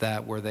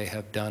that where they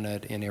have done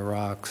it in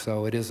Iraq.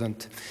 So it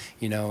isn't,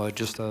 you know,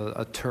 just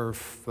a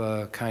turf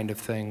kind of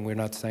thing. We're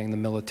not saying the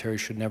military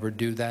should never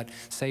do that.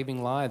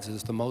 Saving lives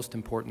is the most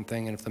important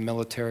thing, and if the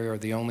military are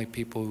the only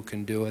people who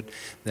can do it,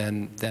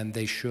 then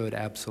they should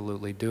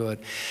absolutely do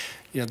it.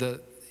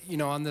 You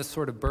know, on this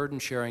sort of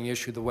burden-sharing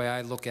issue, the way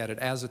I look at it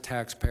as a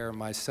taxpayer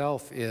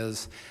myself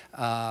is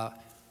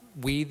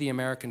we, the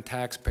American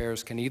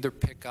taxpayers, can either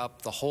pick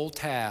up the whole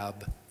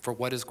tab for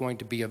what is going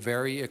to be a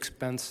very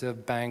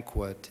expensive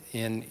banquet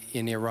in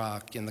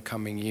Iraq in the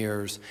coming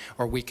years,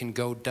 or we can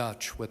go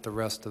Dutch with the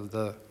rest of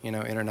the,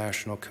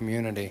 international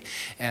community.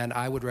 And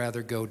I would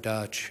rather go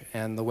Dutch,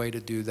 and the way to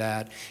do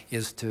that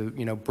is to,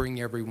 bring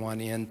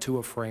everyone into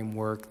a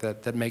framework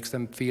that makes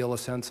them feel a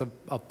sense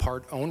of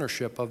part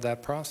ownership of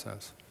that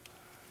process.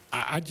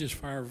 I'd just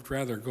far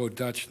rather go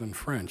Dutch than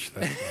French.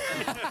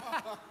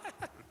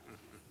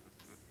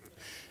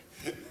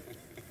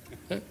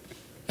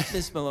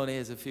 Ms. Maloney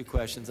has a few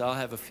questions. I'll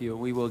have a few.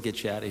 We will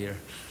get you out of here.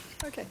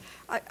 Okay.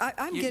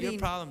 I'm getting... Your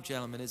problem,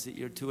 gentlemen, is that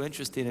you're too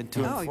interesting and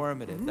too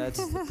informative.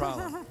 That's the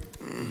problem.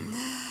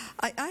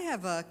 I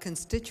have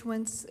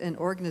constituents and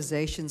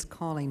organizations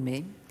calling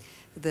me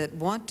that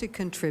want to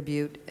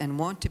contribute and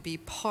want to be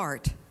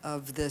part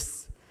of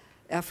this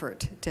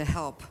effort to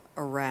help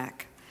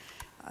Iraq.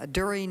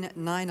 During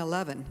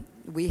 9/11,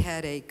 we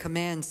had a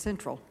command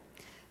central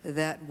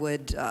that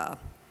would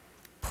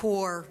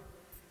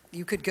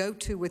you could go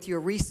to with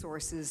your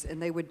resources,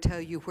 and they would tell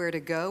you where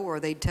to go, or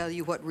they'd tell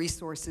you what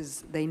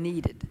resources they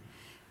needed.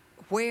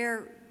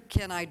 Where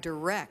can I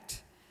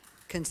direct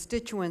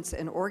constituents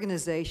and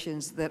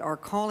organizations that are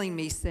calling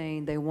me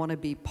saying they want to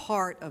be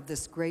part of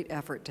this great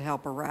effort to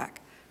help Iraq?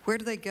 Where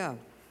do they go?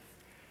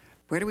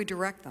 Where do we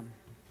direct them?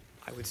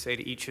 I would say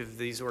to each of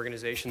these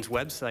organizations'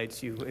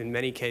 websites, you, in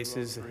many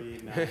cases,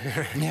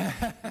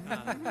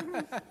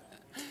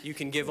 you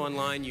can give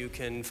online, you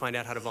can find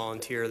out how to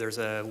volunteer. There's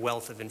a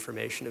wealth of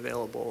information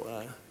available.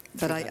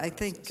 But I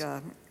think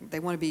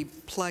they want to be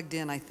plugged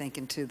in, I think,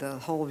 into the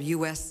whole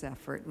U.S.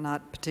 effort,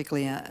 not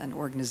particularly an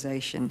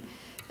organization.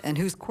 And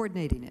who's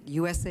coordinating it?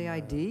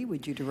 USAID?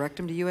 Would you direct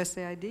them to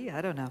USAID?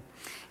 I don't know.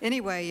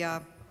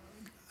 Anyway...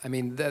 I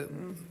mean,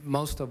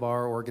 most of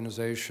our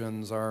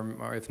organizations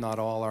are, if not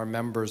all, are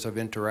members of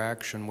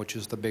Interaction, which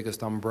is the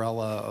biggest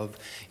umbrella of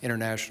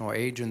international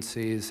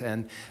agencies,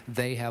 and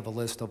they have a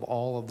list of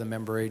all of the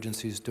member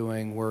agencies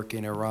doing work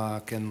in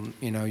Iraq, and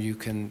you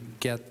can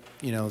get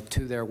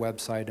to their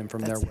website and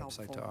from their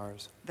website to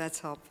ours. That's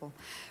helpful.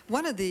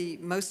 One of the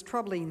most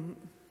troubling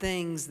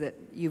things that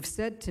you've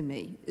said to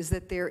me is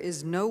that there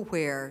is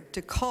nowhere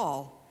to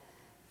call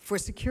for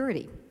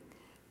security.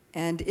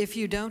 And if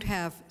you don't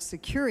have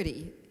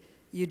security,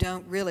 you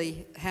don't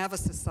really have a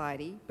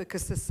society,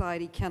 because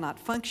society cannot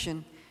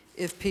function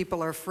if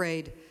people are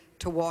afraid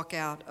to walk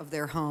out of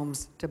their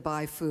homes to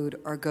buy food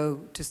or go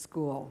to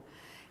school.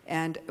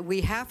 And we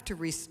have to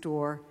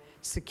restore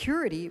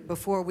security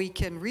before we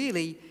can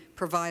really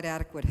provide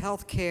adequate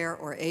health care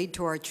or aid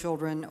to our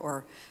children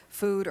or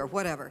food or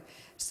whatever.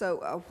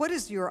 So what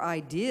is your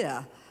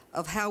idea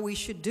of how we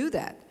should do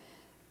that?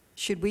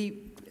 Should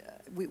we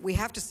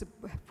have to,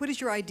 what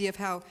is your idea of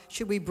how,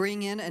 should we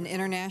bring in an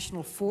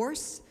international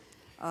force?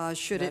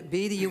 Should it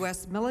be the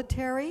U.S.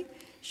 military?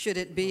 Should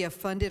it be a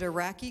funded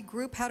Iraqi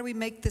group? How do we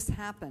make this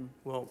happen?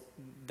 Well,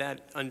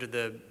 that under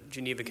the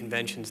Geneva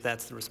Conventions,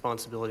 that's the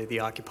responsibility of the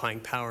occupying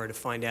power to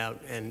find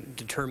out and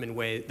determine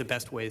the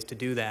best ways to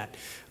do that.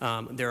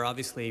 There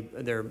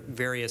are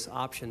various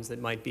options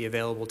that might be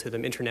available to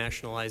them,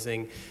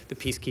 internationalizing the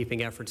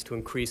peacekeeping efforts to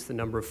increase the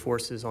number of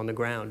forces on the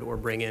ground, or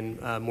bring in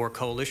more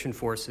coalition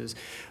forces,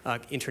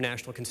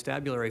 international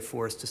constabulary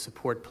force to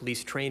support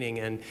police training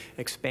and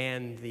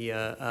expand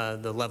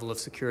the level of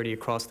security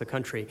across the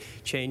country,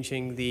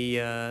 changing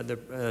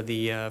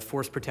the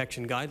force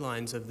protection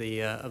guidelines of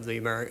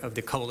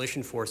the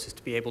coalition forces resources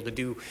to be able to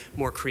do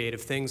more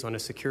creative things on a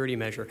security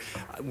measure.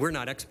 We're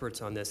not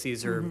experts on this.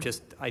 These are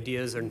just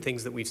ideas and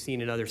things that we've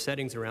seen in other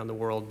settings around the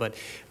world, but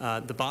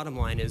the bottom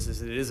line is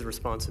that it is the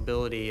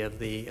responsibility of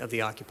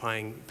the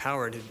occupying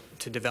power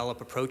to develop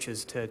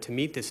approaches to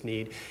meet this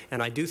need,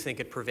 and I do think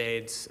it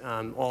pervades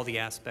all the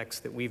aspects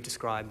that we've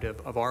described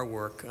of our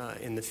work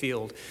in the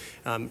field.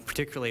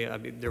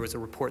 Particularly, there was a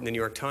report in the New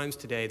York Times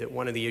today that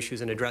one of the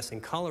issues in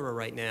addressing cholera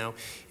right now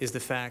is the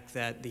fact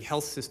that the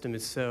health system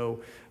is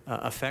so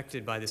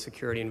affected by the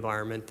security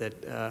environment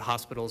that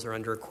hospitals are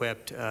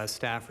under-equipped,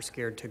 staff are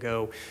scared to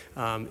go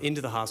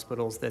into the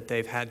hospitals, that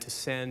they've had to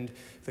send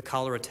the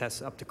cholera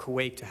tests up to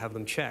Kuwait to have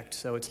them checked.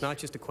 So it's not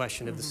just a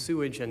question of the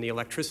sewage and the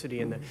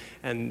electricity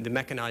and the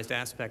mechanized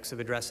aspects of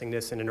addressing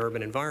this in an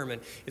urban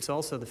environment. It's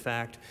also the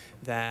fact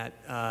that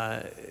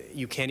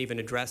you can't even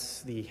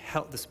address the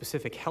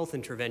specific health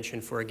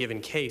intervention for a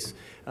given case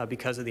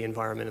because of the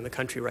environment in the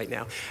country right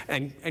now.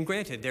 And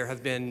granted, there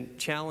have been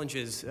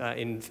challenges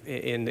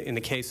in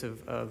the case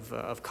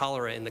of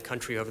cholera in the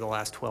country over the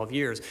last 12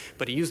 years,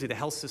 but usually the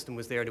health system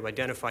was there to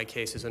identify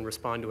cases and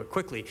respond to it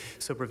quickly.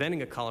 So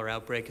preventing a cholera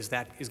outbreak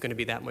is going to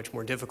be that much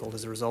more difficult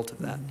as a result of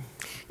that.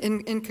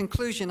 In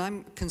conclusion,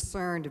 I'm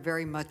concerned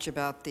very much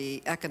about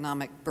the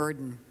economic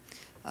burden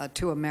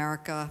to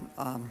America.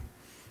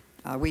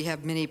 We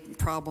have many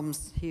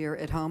problems here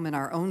at home in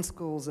our own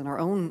schools and our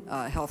own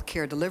health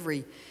care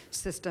delivery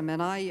system,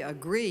 and I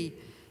agree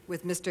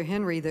with Mr.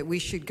 Henry that we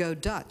should go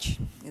Dutch,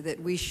 that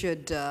we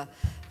should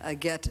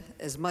get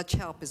as much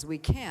help as we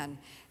can.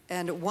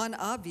 And one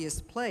obvious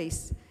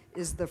place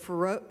is the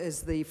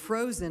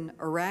frozen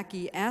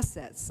Iraqi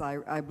assets.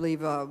 I believe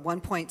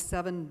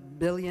 1.7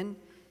 billion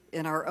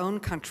in our own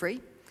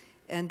country,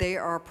 and they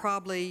are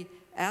probably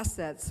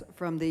assets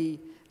from the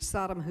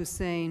Saddam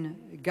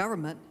Hussein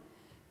government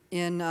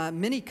in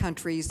many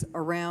countries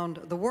around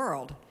the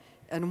world.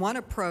 And one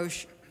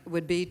approach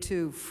would be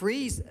to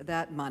freeze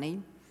that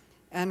money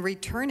and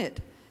return it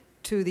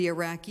to the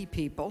Iraqi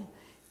people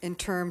in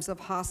terms of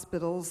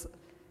hospitals,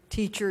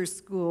 teachers,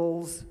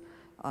 schools,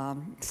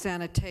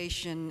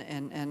 sanitation,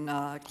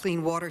 and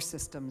clean water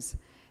systems.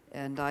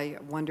 And I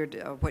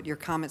wondered what your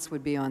comments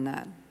would be on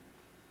that.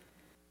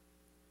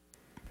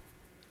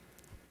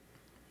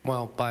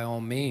 Well, by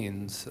all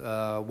means,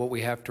 what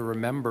we have to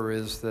remember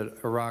is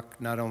that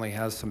Iraq not only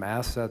has some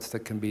assets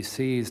that can be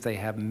seized, they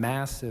have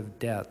massive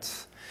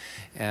debts.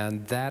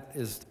 And that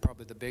is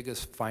probably the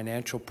biggest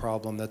financial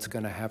problem that's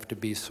going to have to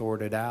be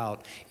sorted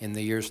out in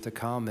the years to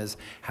come, is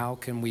how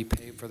can we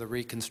pay for the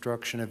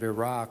reconstruction of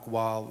Iraq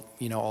while,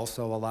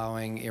 also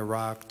allowing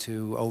Iraq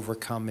to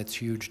overcome its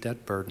huge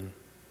debt burden.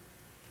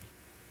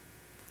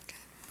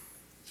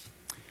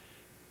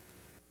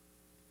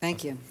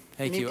 Thank you.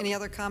 Thank you. Any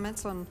other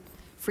comments on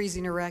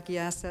freezing Iraqi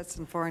assets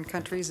in foreign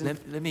countries?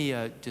 Let me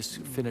just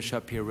finish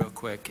up here real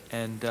quick.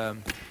 And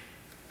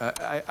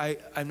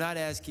I'm not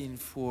asking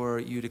for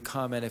you to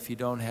comment if you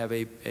don't have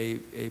a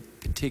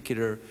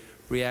particular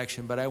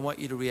reaction, but I want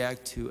you to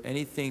react to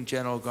anything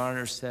General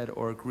Garner said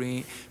or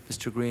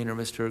Mr. Green or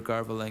Mr.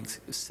 Garvalink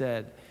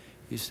said.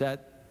 You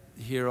sat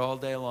here all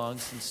day long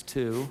since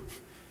 2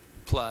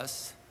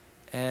 plus,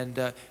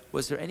 and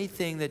was there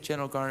anything that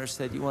General Garner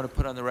said you want to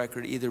put on the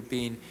record, either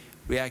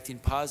reacting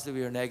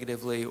positively or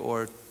negatively,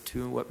 or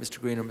to what Mr.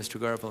 Green or Mr.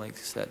 Garvalink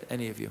said?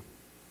 Any of you?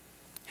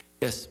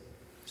 Yes.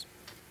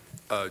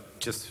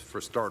 Just for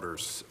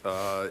starters,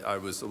 I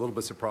was a little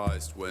bit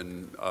surprised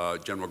when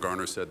General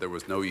Garner said there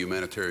was no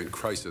humanitarian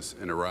crisis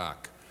in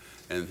Iraq.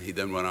 And he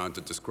then went on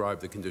to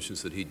describe the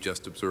conditions that he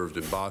just observed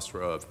in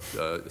Basra,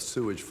 of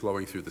sewage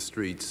flowing through the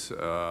streets,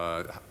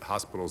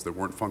 hospitals that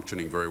weren't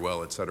functioning very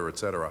well, et cetera, et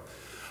cetera.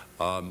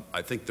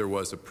 I think there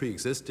was a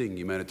pre-existing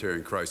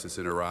humanitarian crisis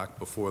in Iraq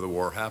before the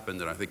war happened,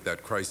 and I think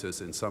that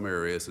crisis in some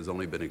areas has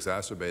only been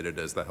exacerbated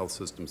as the health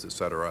systems, et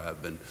cetera,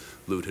 have been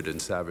looted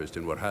and savaged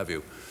and what have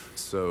you.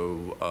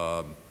 So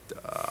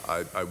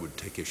I would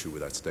take issue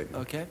with that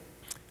statement. Okay.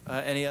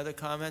 Any other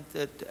comment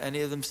that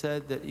any of them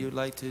said that you'd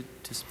like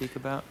to speak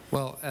about?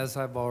 Well, as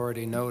I've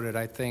already noted,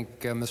 I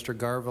think Mr.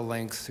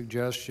 Garvalink's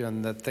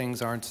suggestion that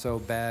things aren't so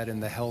bad in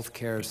the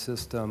healthcare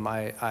system,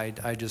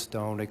 I just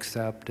don't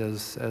accept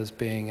as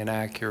being an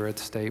accurate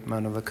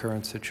statement of the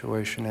current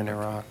situation in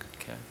Iraq.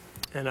 Okay.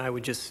 And I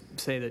would just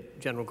say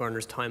that General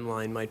Garner's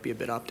timeline might be a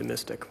bit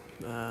optimistic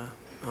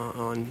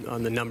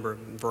on the number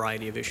and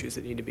variety of issues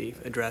that need to be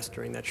addressed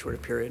during that shorter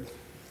period.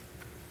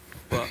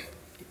 Well,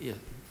 yeah.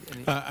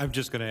 I'm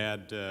just going to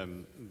add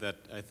that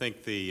I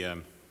think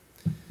the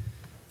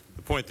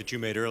point that you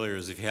made earlier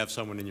is if you have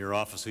someone in your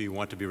office who you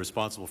want to be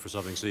responsible for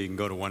something, so you can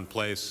go to one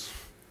place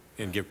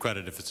and give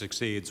credit if it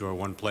succeeds, or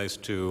one place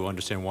to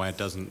understand why it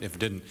doesn't, if it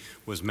didn't,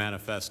 was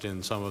manifest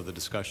in some of the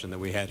discussion that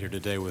we had here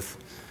today with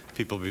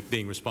people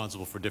being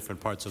responsible for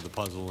different parts of the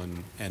puzzle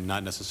and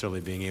not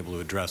necessarily being able to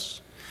address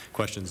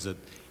questions that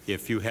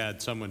if you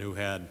had someone who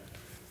had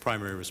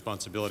primary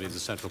responsibility as a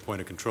central point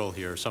of control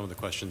here, some of the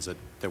questions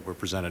that were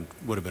presented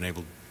would have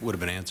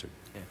been answered.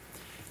 Yeah.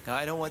 Now,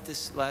 I don't want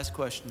this last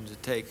question to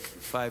take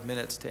 5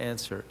 minutes to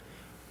answer,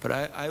 but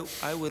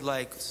I would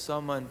like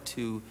someone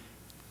to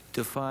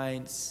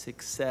define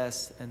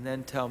success and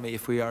then tell me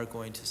if we are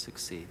going to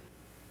succeed.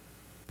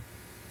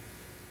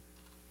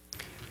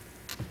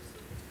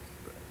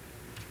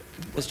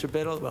 Mr.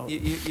 Biddle, Well,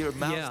 your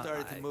mouth yeah,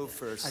 started to move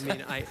first. I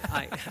mean,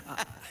 I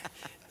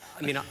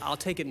mean, I'll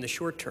take it in the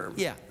short term.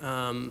 Yeah.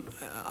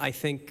 I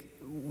think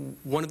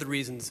one of the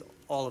reasons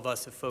all of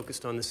us have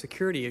focused on the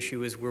security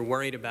issue is we're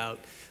worried about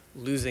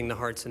losing the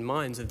hearts and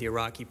minds of the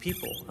Iraqi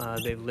people.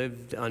 They've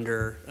lived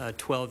under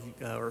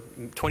 12 or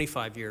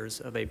 25 years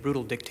of a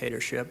brutal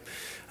dictatorship.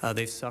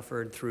 They've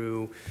suffered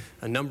through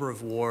a number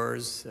of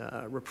wars,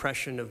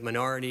 repression of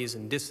minorities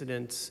and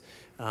dissidents.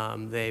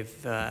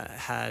 They've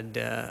had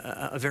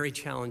a very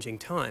challenging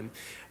time.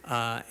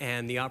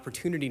 And the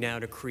opportunity now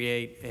to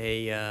create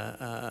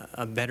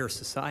a better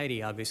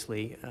society,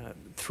 obviously,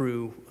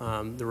 through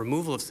the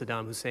removal of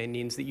Saddam Hussein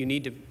means that you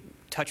need to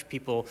touch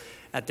people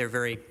at their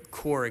very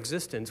core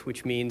existence,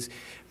 which means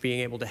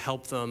being able to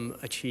help them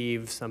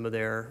achieve some of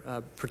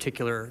their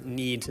particular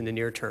needs in the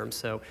near term.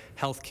 So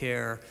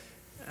healthcare,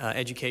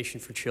 education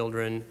for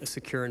children, a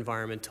secure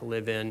environment to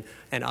live in,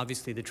 and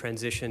obviously the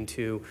transition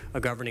to a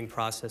governing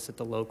process at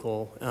the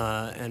local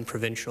and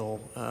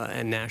provincial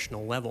and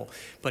national level.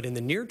 But in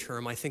the near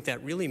term, I think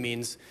that really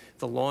means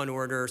the law and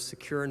order,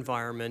 secure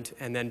environment,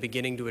 and then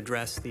beginning to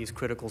address these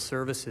critical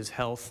services,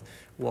 health,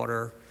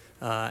 water,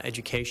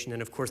 education,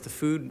 and of course the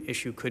food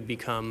issue could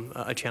become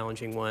a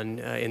challenging one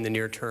in the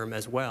near term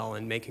as well,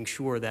 and making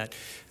sure that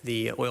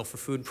the Oil for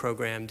Food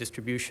program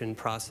distribution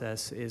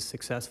process is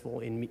successful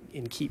in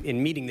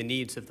meeting the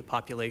needs of the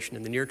population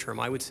in the near term.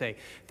 I would say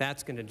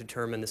that's going to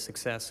determine the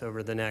success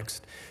over the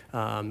next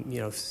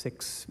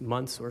 6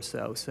 months or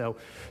so. So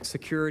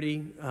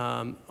security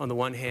on the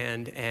one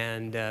hand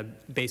and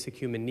basic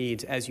human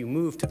needs as you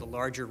move to the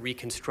larger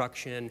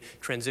reconstruction,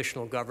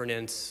 transitional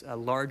governance,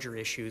 larger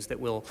issues that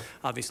will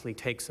obviously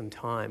take some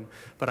time.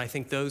 But I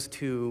think those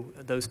two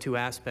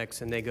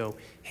aspects, and they go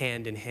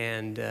hand in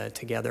hand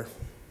together.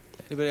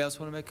 Anybody else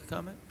want to make a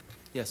comment?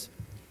 Yes.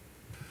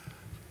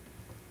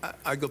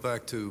 I go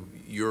back to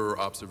your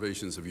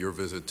observations of your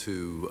visit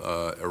to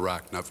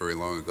Iraq not very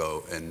long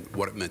ago and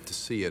what it meant to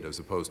see it as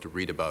opposed to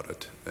read about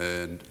it.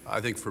 And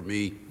I think for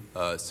me,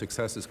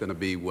 success is going to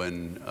be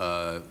when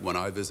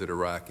I visit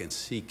Iraq and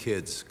see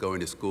kids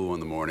going to school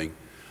in the morning,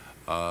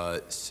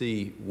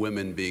 see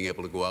women being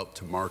able to go out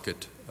to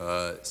market,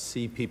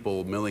 see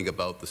people milling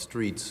about the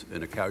streets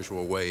in a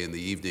casual way in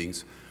the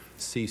evenings,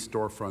 see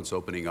storefronts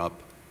opening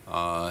up,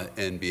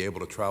 and be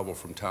able to travel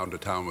from town to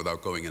town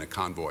without going in a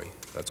convoy.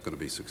 That's going to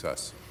be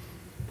success.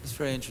 It's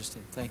very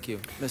interesting. Thank you.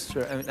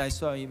 I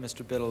saw you,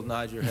 Mr. Biddle,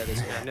 nod your head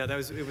as well. No,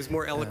 it was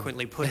more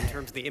eloquently put in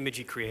terms of the image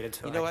he created,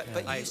 so you know what?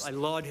 But I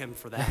laud him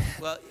for that.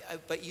 Well,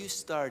 but you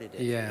started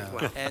it.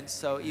 Yeah. And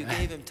so you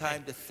gave him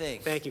time to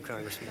think. Thank you,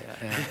 Congressman.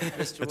 Yeah.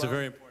 Mr. That's a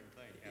very important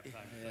thing.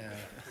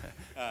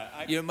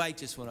 Your mic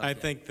just went off. I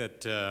think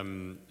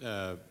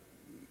that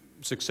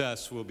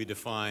success will be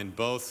defined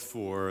both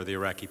for the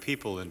Iraqi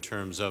people in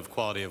terms of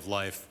quality of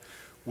life,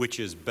 which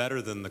is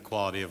better than the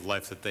quality of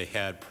life that they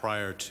had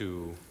prior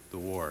to the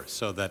war.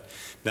 So that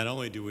not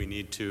only do we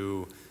need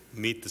to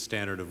meet the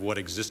standard of what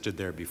existed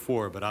there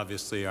before, but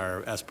obviously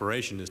our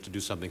aspiration is to do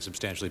something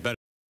substantially better.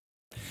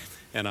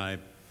 And I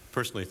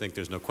personally think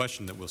there's no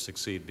question that we'll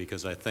succeed,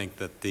 because I think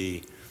that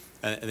the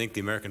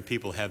American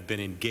people have been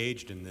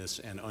engaged in this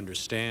and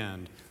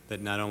understand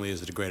that not only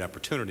is it a great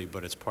opportunity,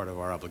 but it's part of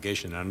our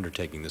obligation in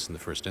undertaking this in the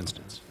first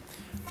instance.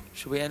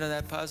 Should we end on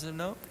that positive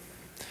note?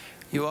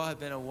 You all have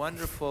been a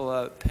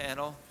wonderful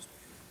panel.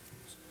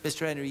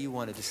 Mr. Henry, you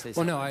wanted to say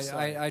something. Well,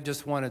 no, I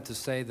just wanted to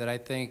say that I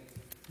think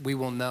we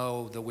will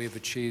know that we've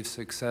achieved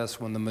success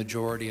when the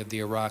majority of the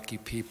Iraqi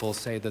people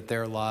say that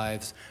their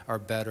lives are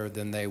better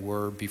than they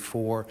were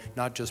before,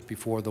 not just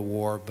before the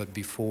war, but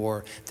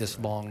before this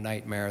long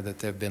nightmare that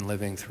they've been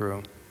living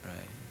through.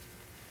 Right.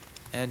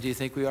 And do you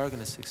think we are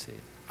going to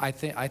succeed? I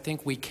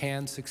think we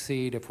can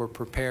succeed if we're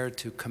prepared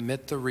to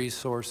commit the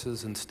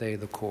resources and stay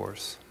the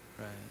course.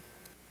 Right.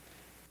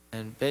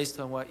 And based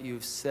on what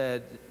you've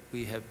said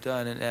we have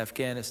done in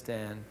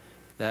Afghanistan,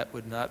 that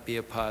would not be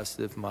a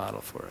positive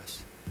model for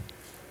us.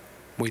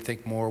 We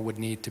think more would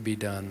need to be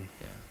done.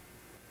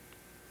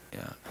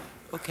 Yeah.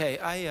 Okay.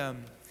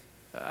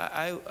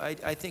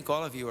 I think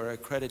all of you are a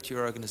credit to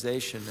your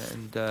organization,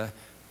 and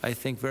I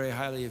think very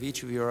highly of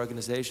each of your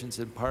organizations,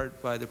 in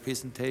part by the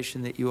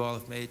presentation that you all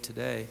have made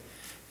today.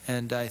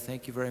 And I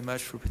thank you very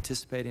much for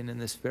participating in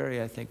this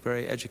very, I think,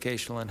 very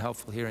educational and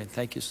helpful hearing.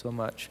 Thank you so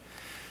much.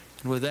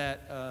 And with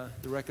that,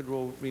 the record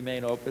will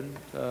remain open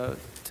to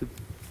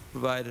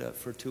provide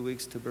for 2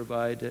 weeks to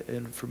provide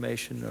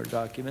information or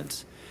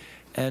documents.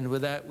 And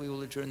with that, we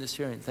will adjourn this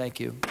hearing. Thank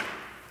you.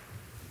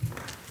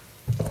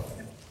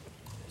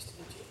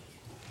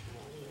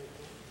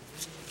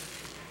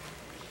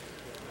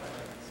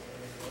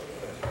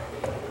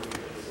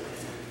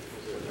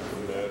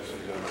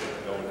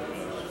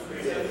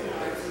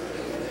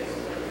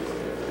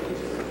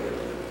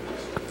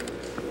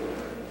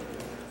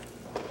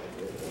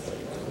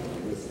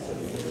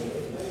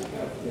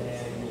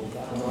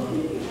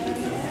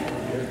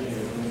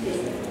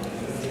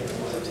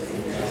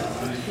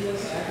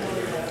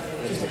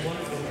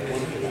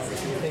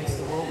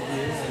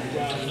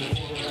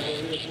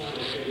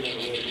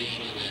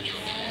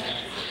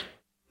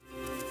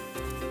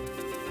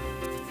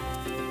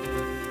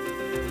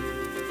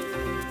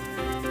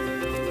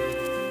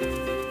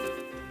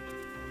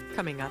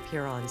 Coming up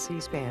here on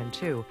C-SPAN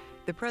 2,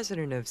 the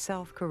president of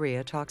South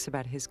Korea talks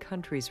about his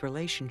country's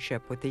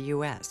relationship with the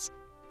U.S.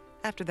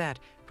 After that,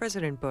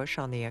 President Bush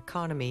on the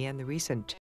economy and the recent